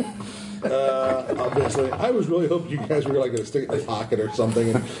 Obviously, I was really hoping you guys were like going to stick it in the pocket or something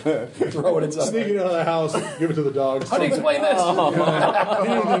and Throw it inside. sneak it out of the house, give it to the dogs. How do you explain this?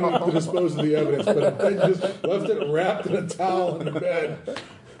 Anything to dispose of the evidence, but instead just left it wrapped in a towel in the bed.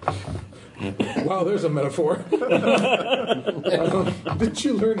 Wow, there's a metaphor. Did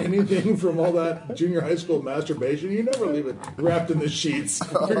you learn anything from all that junior high school masturbation? You never leave it wrapped in the sheets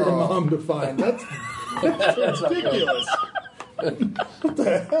for your mom to find. That's ridiculous. What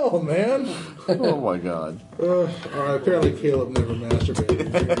the hell, man? Oh my god. All right, apparently Caleb never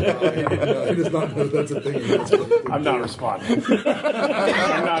masturbated. No, he does not know that's a thing. I'm not responding.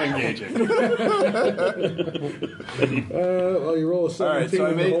 I'm not engaging. Well, you roll a 17 All right, so I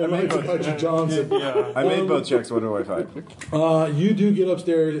and made- the whole I made night's both- about you, Johnson. I made both checks. What do I find? You do get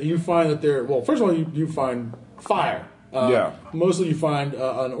upstairs. You find that there. Well, first of all, you find fire. Yeah. Mostly, you find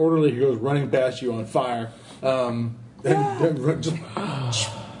an orderly who goes running past you on fire, and just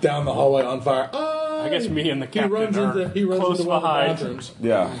down the hallway on fire. I guess me and the He captain runs are into close one of the behind. bathrooms.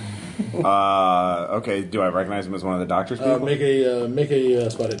 Yeah. Okay. Do I recognize him as one of the doctor's people? Make a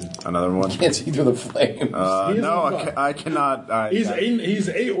spot hidden. Another one. Can't see through the flames. He is No, on fire. I cannot. He's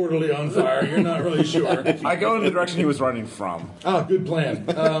a orderly on fire. You're not really sure. I go in the direction he was running from. Ah, good plan.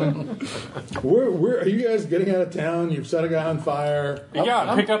 Where are you guys getting out of town? You've set a guy on fire.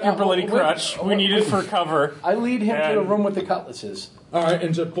 Yeah, pick up your bloody crutch. We need it for cover. I lead him to the And- room with the cutlasses. All right,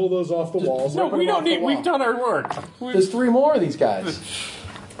 and just pull those off the walls. No, we don't need. We've done our work. There's 3 more of these guys.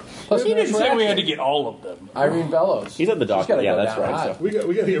 Plus He didn't Nurse say we had Ratchet. to get all of them. Irene Bellows. He's at the She's doctor. gotta Yeah, go that's down right. high. So. We got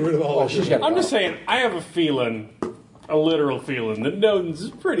to get rid of all this. She's got. I'm just saying, I have a feeling, a literal feeling, that Noden's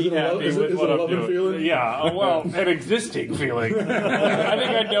pretty Is it a happy love- is it- with is it what a I'm loving doing. feeling? Yeah, well, an existing feeling. I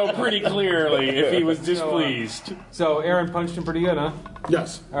think I'd know pretty clearly if he was displeased. So Aaron punched him pretty good, huh?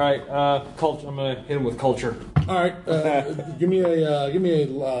 Yes. All right, culture. I'm gonna hit him with culture. All right. Give me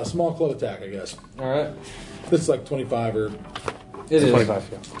a small club attack, I guess. All right. This is like 25 or. It is 25,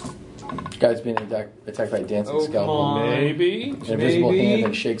 yeah. Guy's being attacked by a dancing Oh, skeleton. come on. Maybe. An invisible Maybe. hand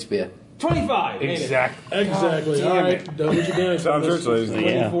and Shakespeare. 25. made it. Exactly. Exactly. God All damn right. What's your damage? Sounds bonus? rich, ladies and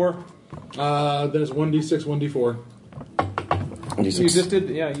gentlemen. 24. Then it's 1d6, 1d4. You just did.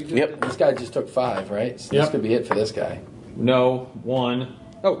 Yeah, you just Yep. did. This guy just took 5, right? So Yep. this could be it for this guy. No, 1.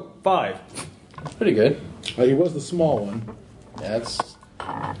 Oh, 5. Pretty good. He was the small one, That's.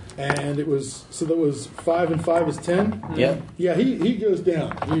 and it was so that was 5 and 5 is 10. Yep. Yeah, he goes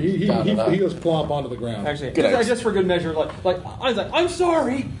down. He goes plump onto the ground. Actually, Good just for good measure, like I was like, I'm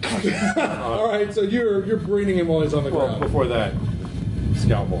sorry. All right, so you're braining him while he's on the Well, ground. before that,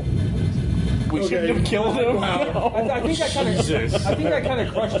 scalpel. We shouldn't have killed him. I think I kind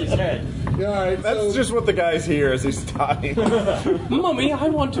of crushed his head. Yeah, all right. That's so, just what the guys hear as he's dying. Mummy, I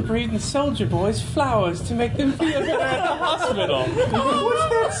want to bring the soldier boys flowers to make them feel better at the hospital. What's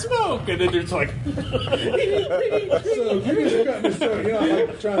that smoke? And then there's like, So give me some cut in his throat. You're not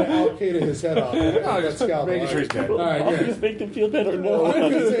like trying to allocate his head off. I got scalpel. Making sure he's dead. All right, yeah. Just make them feel better. Well, I'm No.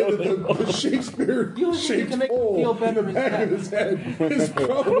 going to say that the Shakespeare shaped to make him hole feel better in the back of his head is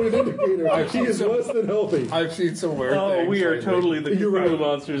probably an indicator he is less than healthy. I've seen some weird oh, things. we are totally the You're right. Cthulhu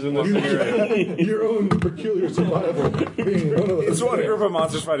monsters in this scenario. Your own peculiar survival being one of those. It's one group of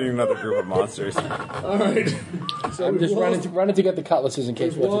monsters fighting another group of monsters. All right. So I'm we've just lost, running to get the cutlasses in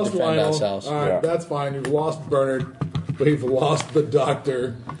case we've we have to lost defend Lionel. ourselves. All right, Yeah. that's fine. You've lost Bernard. We've lost the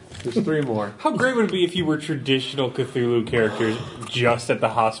doctor. There's 3 more. How great would it be if you were traditional Cthulhu characters just at the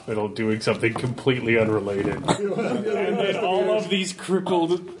hospital doing something completely unrelated? And then all of these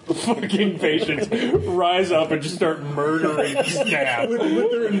crippled fucking patients rise up and just start murdering staff With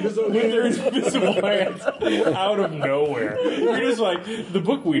their invisible with their invisible hands out of nowhere. You're just like, the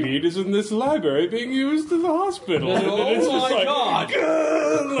book we need is in this library being used as a hospital. And then it's just like,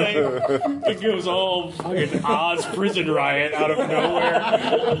 like, it goes all fucking Oz prison riot out of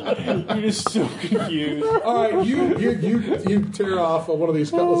nowhere. You're just so confused. All right, you tear off one of these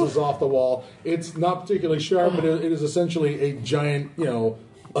cutlasses off the wall. It's not particularly sharp, but it is essentially a giant,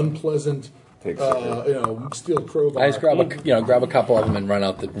 unpleasant, steel crowbar. I just grab a couple of them and run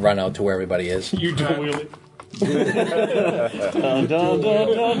out to where everybody is. You dual wield it. Dun, dun, dun,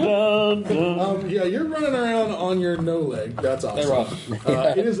 dun, dun. Yeah, you're running around on your no leg. That's awesome.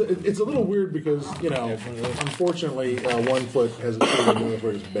 It's a little weird because unfortunately, 1 foot has a tree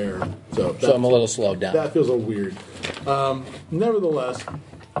where it's bare. So I'm a little slowed down. that feels a little weird. Nevertheless,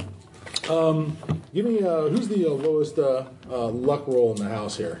 give me who's the lowest luck roll in the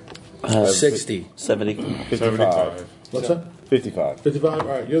house here? 60. 70. 55. What's that? 55. 55. All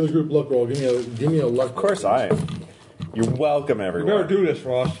right, you're the group luck roll. Give me a luck. Of course I am. You're welcome, We everyone. better do this,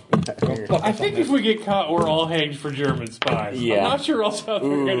 Ross. I think if we get caught, we're all hanged for German spies. Yeah. I'm not sure else how they're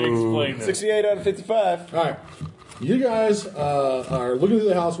going to explain this. 68 out of 55. All right. You guys are looking through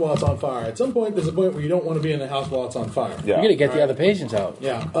the house while it's on fire. At some point, there's a point where you don't want to be in the house while it's on fire. Yeah. You're gonna get the other patients out.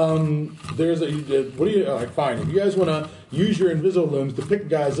 Yeah. There's a. What do you fine? If you guys want to use your Invisilooms to pick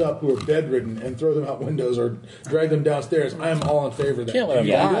guys up who are bedridden and throw them out windows or drag them downstairs, I am all in favor of that. Can't let them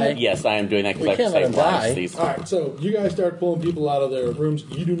Yeah. die. Yes, I am doing that We because can't I've let saved them lives die. these. All right, so you guys start pulling people out of their rooms.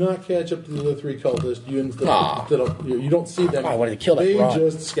 You do not catch up to the other three cultists. You don't see them. Oh, I wanted to kill that They broad.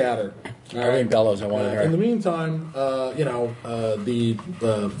 just scatter. All Irene Bellows, I wanted her. In the meantime, the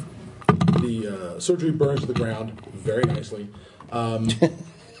surgery burns to the ground very nicely.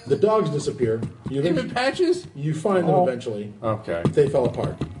 The dogs disappear. Even patches? You find them eventually. Okay. They fell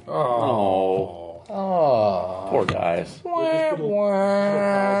apart. Oh, Oh. poor guys.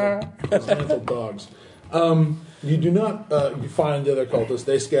 Dismantled dogs. You do not you find the other cultists.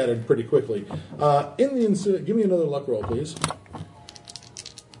 They scattered pretty quickly. In the give me another luck roll, please.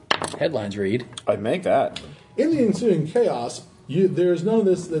 Headlines read. I'd make that. In the ensuing chaos, there's none of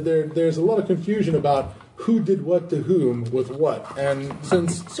this. There's a lot of confusion about who did what to whom with what, and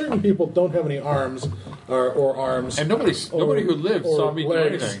since certain people don't have any arms or arms, And nobody who lived or saw me do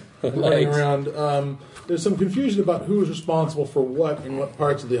legs anything. running around. There's some confusion about who is responsible for what in what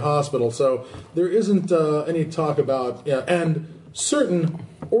parts of the hospital. So there isn't any talk about and certain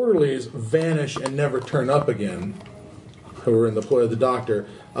orderlies vanish and never turn up again, who are in the ploy of the doctor.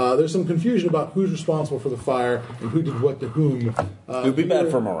 There's some confusion about who's responsible for the fire and who did what to whom. It would be bad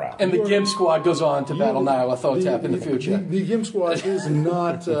for morale. And the GIMP squad goes on to battle Nyarlathotep in the future. The GIMP squad is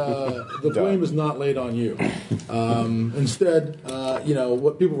not, the blame is not laid on you. Instead,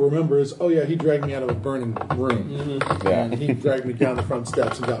 what people remember is, oh yeah, he dragged me out of a burning room. Yeah. And he dragged me down the front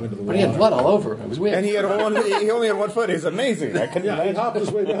steps and got me to the But he had water. blood all over him. It was weird. And he only had 1 foot. It's amazing. I couldn't Yeah, he imagine. hopped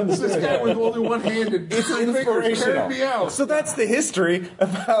his way down the This guy stairs. with only one-handed. It's carried inspirational. me out. So that's the history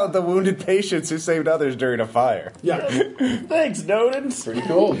about the wounded patients who saved others during a fire. Yeah. Thanks, Nodens. Pretty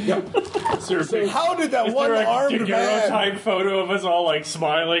cool. Is there a big- How did that is there a one-armed man? daguerreotype photo of us all like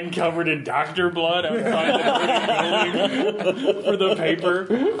smiling, covered in doctor blood outside the building for the paper?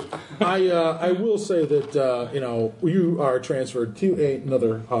 I will say that you are transferred to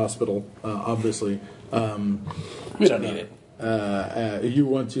another hospital. Obviously, We don't need it. if you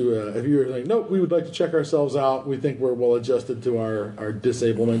want to, if you're like, nope, we would like to check ourselves out. We think we're well adjusted to our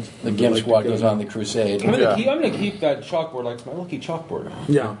disablement. The We'd GIMP like to squad go goes down. on the crusade. I'm gonna keep that chalkboard like it's my lucky chalkboard.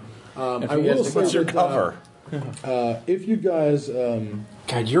 Yeah. I will say What's your that, cover? if you guys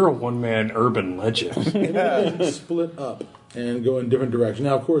God, you're a one-man urban legend. split up and go in different directions.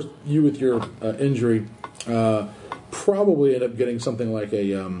 Now, of course, you with your injury probably end up getting something like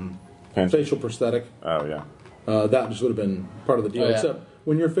a facial prosthetic. Oh, yeah. That just would have been part of the deal. Oh, yeah. Except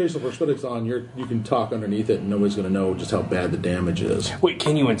when your facial prosthetic's on, you can talk underneath it, and nobody's going to know just how bad the damage is. Wait,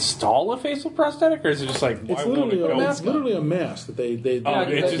 can you install a facial prosthetic, or is it just like It's why won't it literally go? it's literally a mask that they Oh,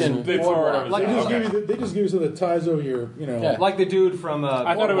 it's just it's part of it. they just Okay. give you something that ties over your Yeah. Like the dude from.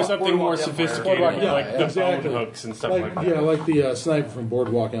 I thought it was something more sophisticated, Boardwalk, yeah, like the exactly. bone hooks and stuff like that. Yeah, like the sniper from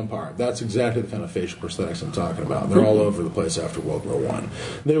Boardwalk Empire. That's exactly the kind of facial prosthetics I'm talking about. They're all over the place after World War One.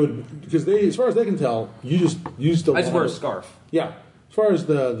 They would because as far as they can tell, you still. I just wear a scarf. Yeah, as far as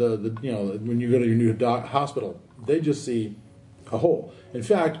the when you go to your new hospital, they just see a hole. In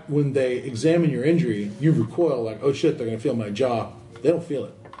fact, when they examine your injury, you recoil like, oh shit, they're going to feel my jaw. They don't feel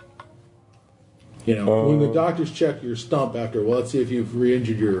it. When the doctors check your stump after, well, let's see if you've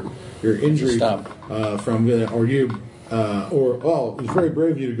re-injured your injury Stump. from it's very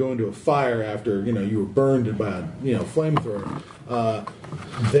brave of you to go into a fire after you were burned by a flamethrower.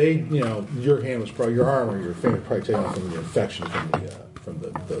 Your hand was probably your arm or your finger probably taken off from the infection from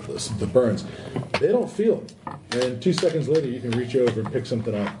the burns. They don't feel it, and 2 seconds later you can reach over and pick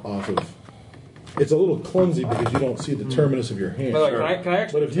something up off of. It's a little clumsy because you don't see the terminus of your hand. But can I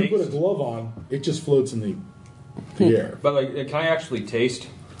actually But if you taste? put a glove on, it just floats in the air. But can I actually taste?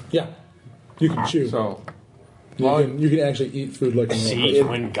 Yeah, you can chew. So, you can actually eat food like a normal See, person.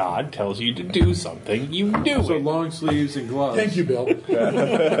 when God tells you to do something, you do so it. long sleeves and gloves. Thank you, Bill.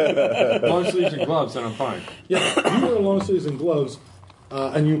 Long sleeves and gloves, and I'm fine. Yeah, you wear long sleeves and gloves,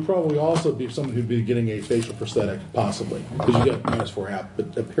 and you probably also be someone who'd be getting a facial prosthetic, possibly, because you got -4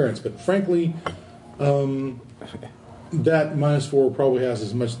 appearance. But frankly, that -4 probably has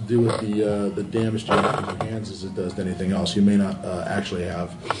as much to do with the damage to your hands as it does to anything else. You may not actually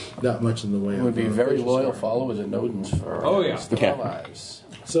have that much in the way We of would be very facial loyal scar. followers at Nodens for Oh, the yeah. rest of Yeah. our lives.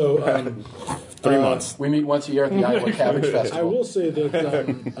 So 3 months. We meet once a year at the Iowa Cabbage I Festival. will say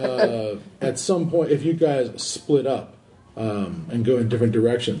that at some point, if you guys split up, and go in different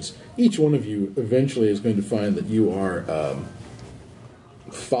directions, each one of you eventually is going to find that you are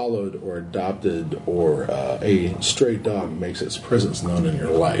followed or adopted, or a stray dog makes its presence known in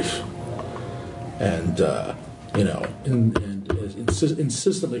your life. And,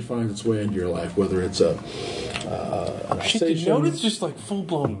 insistently finds its way into your life, whether it's an Shit, did Notice just like full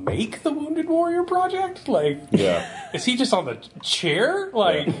blown make the Wounded Warrior project? Like, is he just on the chair?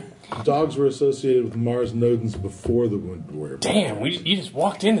 Like, dogs were associated with Mars Nodens before the Wounded Warrior. Damn, you just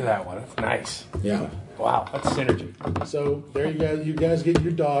walked into that one. That's nice. Yeah. Wow, that's synergy. So there you go. You guys get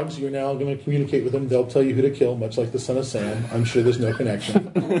your dogs. You're now going to communicate with them. They'll tell you who to kill, much like the Son of Sam. I'm sure there's no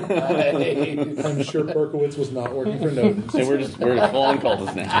connection. I'm sure Perkowitz was not working for Nodens. So we're calling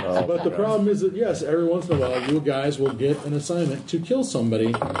cultists now. But the problem is that, yes, every once in a while, you guys will get an assignment to kill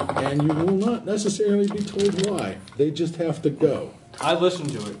somebody, and you will not necessarily be told why. They just have to go. I listened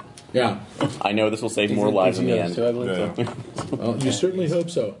to it. Yeah. I know this will save more lives in the end. So I believe so. Well, you certainly hope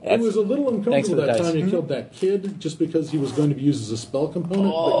so. It was a little uncomfortable that time you killed that kid, just because he was going to be used as a spell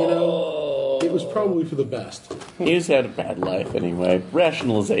component, but, it was probably for the best. He's had a bad life anyway.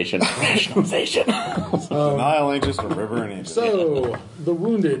 Rationalization. Denial ain't just a river in Egypt. So, the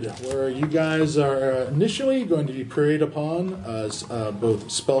Wounded, where you guys are initially going to be preyed upon as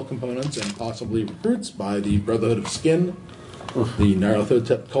both spell components and possibly recruits by the Brotherhood of Skin, the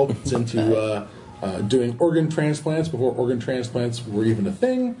Nyarlathotep cults into doing organ transplants before organ transplants were even a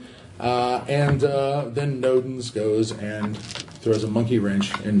thing. And then Nodens goes and throws a monkey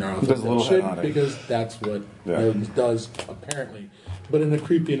wrench in Nyarlathotep shit, because that's what Nodens does, apparently. But in a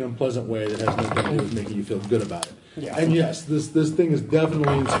creepy and unpleasant way that has nothing to do with making you feel good about it. Yeah. And yes, this thing is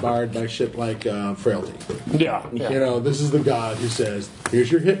definitely inspired by shit like Frailty. Yeah. You know, this is the god who says,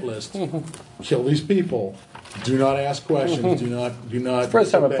 here's your hit list. Kill these people. Do not ask questions. Do not.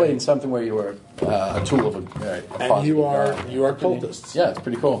 First time I played in something where you were a tool of a. And you are cultists. Yeah, it's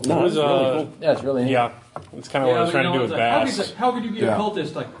pretty cool. No, it's really cool. Yeah, it's really neat. Yeah, it's kind of what I was trying to do with Bass. How could you be a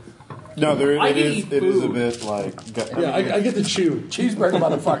cultist? Like, No, I it can is. eat It is a food. bit like. Yeah, I get to chew. Cheeseburger,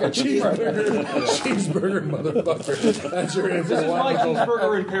 motherfucker. Cheeseburger. Cheeseburger, motherfucker. That's your answer. this is my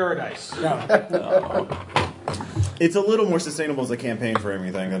cheeseburger in paradise. It's a little more sustainable as a campaign for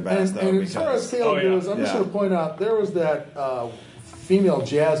everything than Bass, though. And as far as Caleb goes, I'm just going to point out there was that female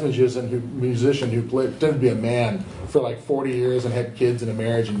jazz musician who pretended to be a man for like 40 years and had kids and a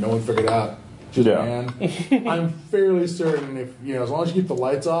marriage, and no one figured out she was a man. I'm fairly certain if as long as you keep the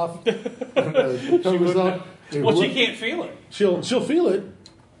lights off and the covers up, She can't feel it. She'll feel it.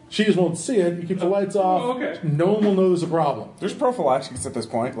 She just won't see it. You keep the lights off. Oh, okay. No one will know there's a problem. There's prophylaxis at this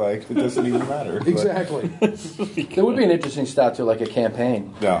point. Like, it doesn't even matter. Exactly. There would be an interesting start to like a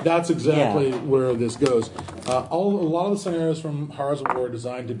campaign. Yeah. That's exactly where this goes. A lot of the scenarios from Hearts of War are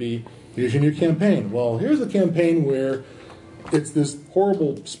designed to be, here's your new campaign. Well, here's a campaign where it's this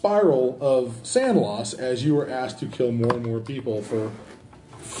horrible spiral of sand loss as you are asked to kill more and more people for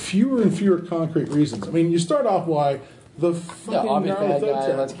fewer and fewer concrete reasons. I mean, you start off by the fucking obvious bad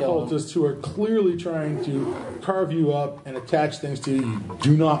guy, let's kill him. cultists who are clearly trying to carve you up and attach things to you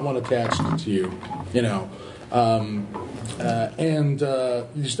do not want attached to you, and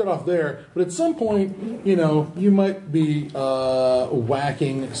you start off there, but at some point, you might be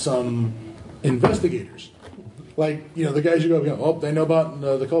whacking some investigators. Like, the guys you go, they know about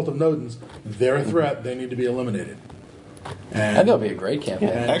the cult of Nodens. They're a threat. They need to be eliminated. And that'll be a great campaign.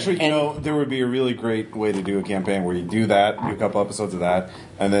 Actually, there would be a really great way to do a campaign where you do that, do a couple episodes of that,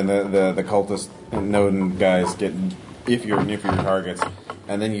 and then the cultist Noden guys get if you're targets,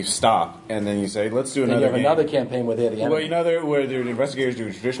 and then you stop, and then you say, let's do another. And you have another campaign where they're the enemy. Well, where the investigators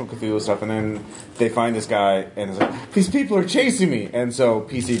do traditional Cthulhu stuff, and then they find this guy, and it's like, these people are chasing me, and so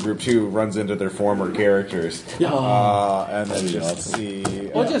PC Group 2 runs into their former characters, and then just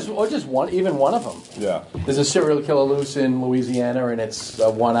see, or just one, even one of them. Yeah, there's a serial killer loose in Louisiana, and it's a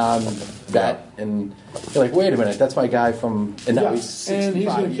one-armed vet, and you're like, wait a minute, that's my guy from, and now he's 65 and he's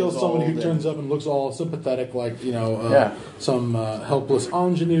going to kill years someone who old, turns up and looks all sympathetic, like some helpless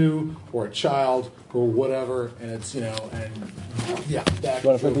ingenue or a child or whatever, and it's you want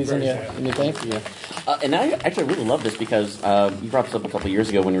to put these in your thing? Yeah. And I actually really love this because you brought this up a couple of years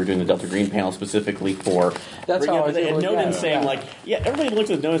ago when we were doing the Delta Green panel specifically for. That's how I and Noden saying everybody looks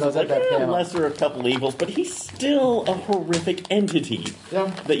at Noden as like lesser of a couple evils, but he's still a horrific entity. Yeah.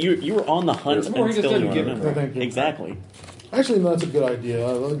 That you were on the hunt and still doing it. Exactly. Actually, no, that's a good idea.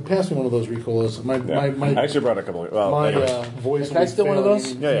 Pass me one of those Ricolas. I actually brought a couple. Voice. Can I steal one of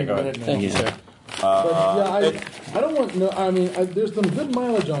those? Yeah, go ahead. Thank you, sir. I don't want. No, I mean, there's some good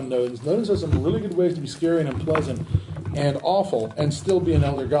mileage on Nodens. Nodens has some really good ways to be scary and unpleasant. and awful and still be an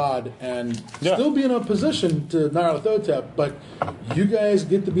Elder God and still be in a position to Nyarlathotep, but you guys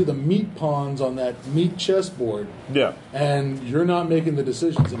get to be the meat pawns on that meat chessboard. Yeah. And you're not making the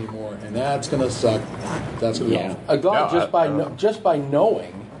decisions anymore, and that's going to suck. That's going to be awful. A god just by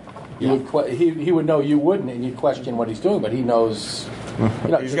knowing, you would he would know you wouldn't, and you'd question what he's doing, but he knows.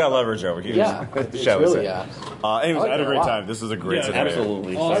 He's got leverage over you. It's really, Anyways, I had a great time. This is a great scenario.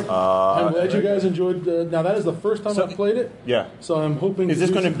 Absolutely. I'm glad you guys enjoyed. Now that is the first time I've played it. Yeah. So I'm hoping. Is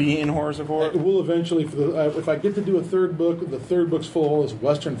this going to be in Horrors of War? It will eventually. If I get to do a third book, the third book's full of all this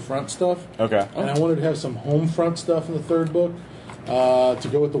Western Front stuff. Okay. And I wanted to have some home front stuff in the third book to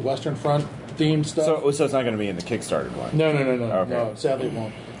go with the Western Front themed stuff. So it's not going to be in the Kickstarter one? No. Okay. No, sadly it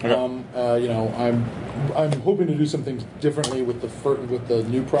won't. Okay. I'm hoping to do some things differently with the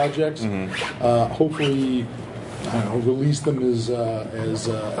new projects. Mm-hmm. Hopefully, I don't know, release them as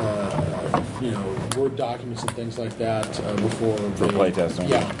Word documents and things like that before for playtesting.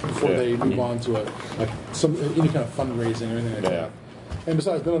 Yeah, before they move on to any kind of fundraising or anything like that. And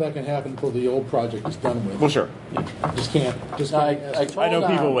besides, none of that can happen until the old project is done with. Well, sure. Just can't. I know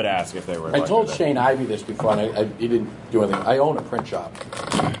people would ask if they were. I told Shane Ivey this before, and he didn't do anything. I own a print shop.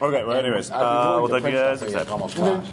 Okay, well, anyways, I've been going well, to thank you print guys. shops, I guess, almost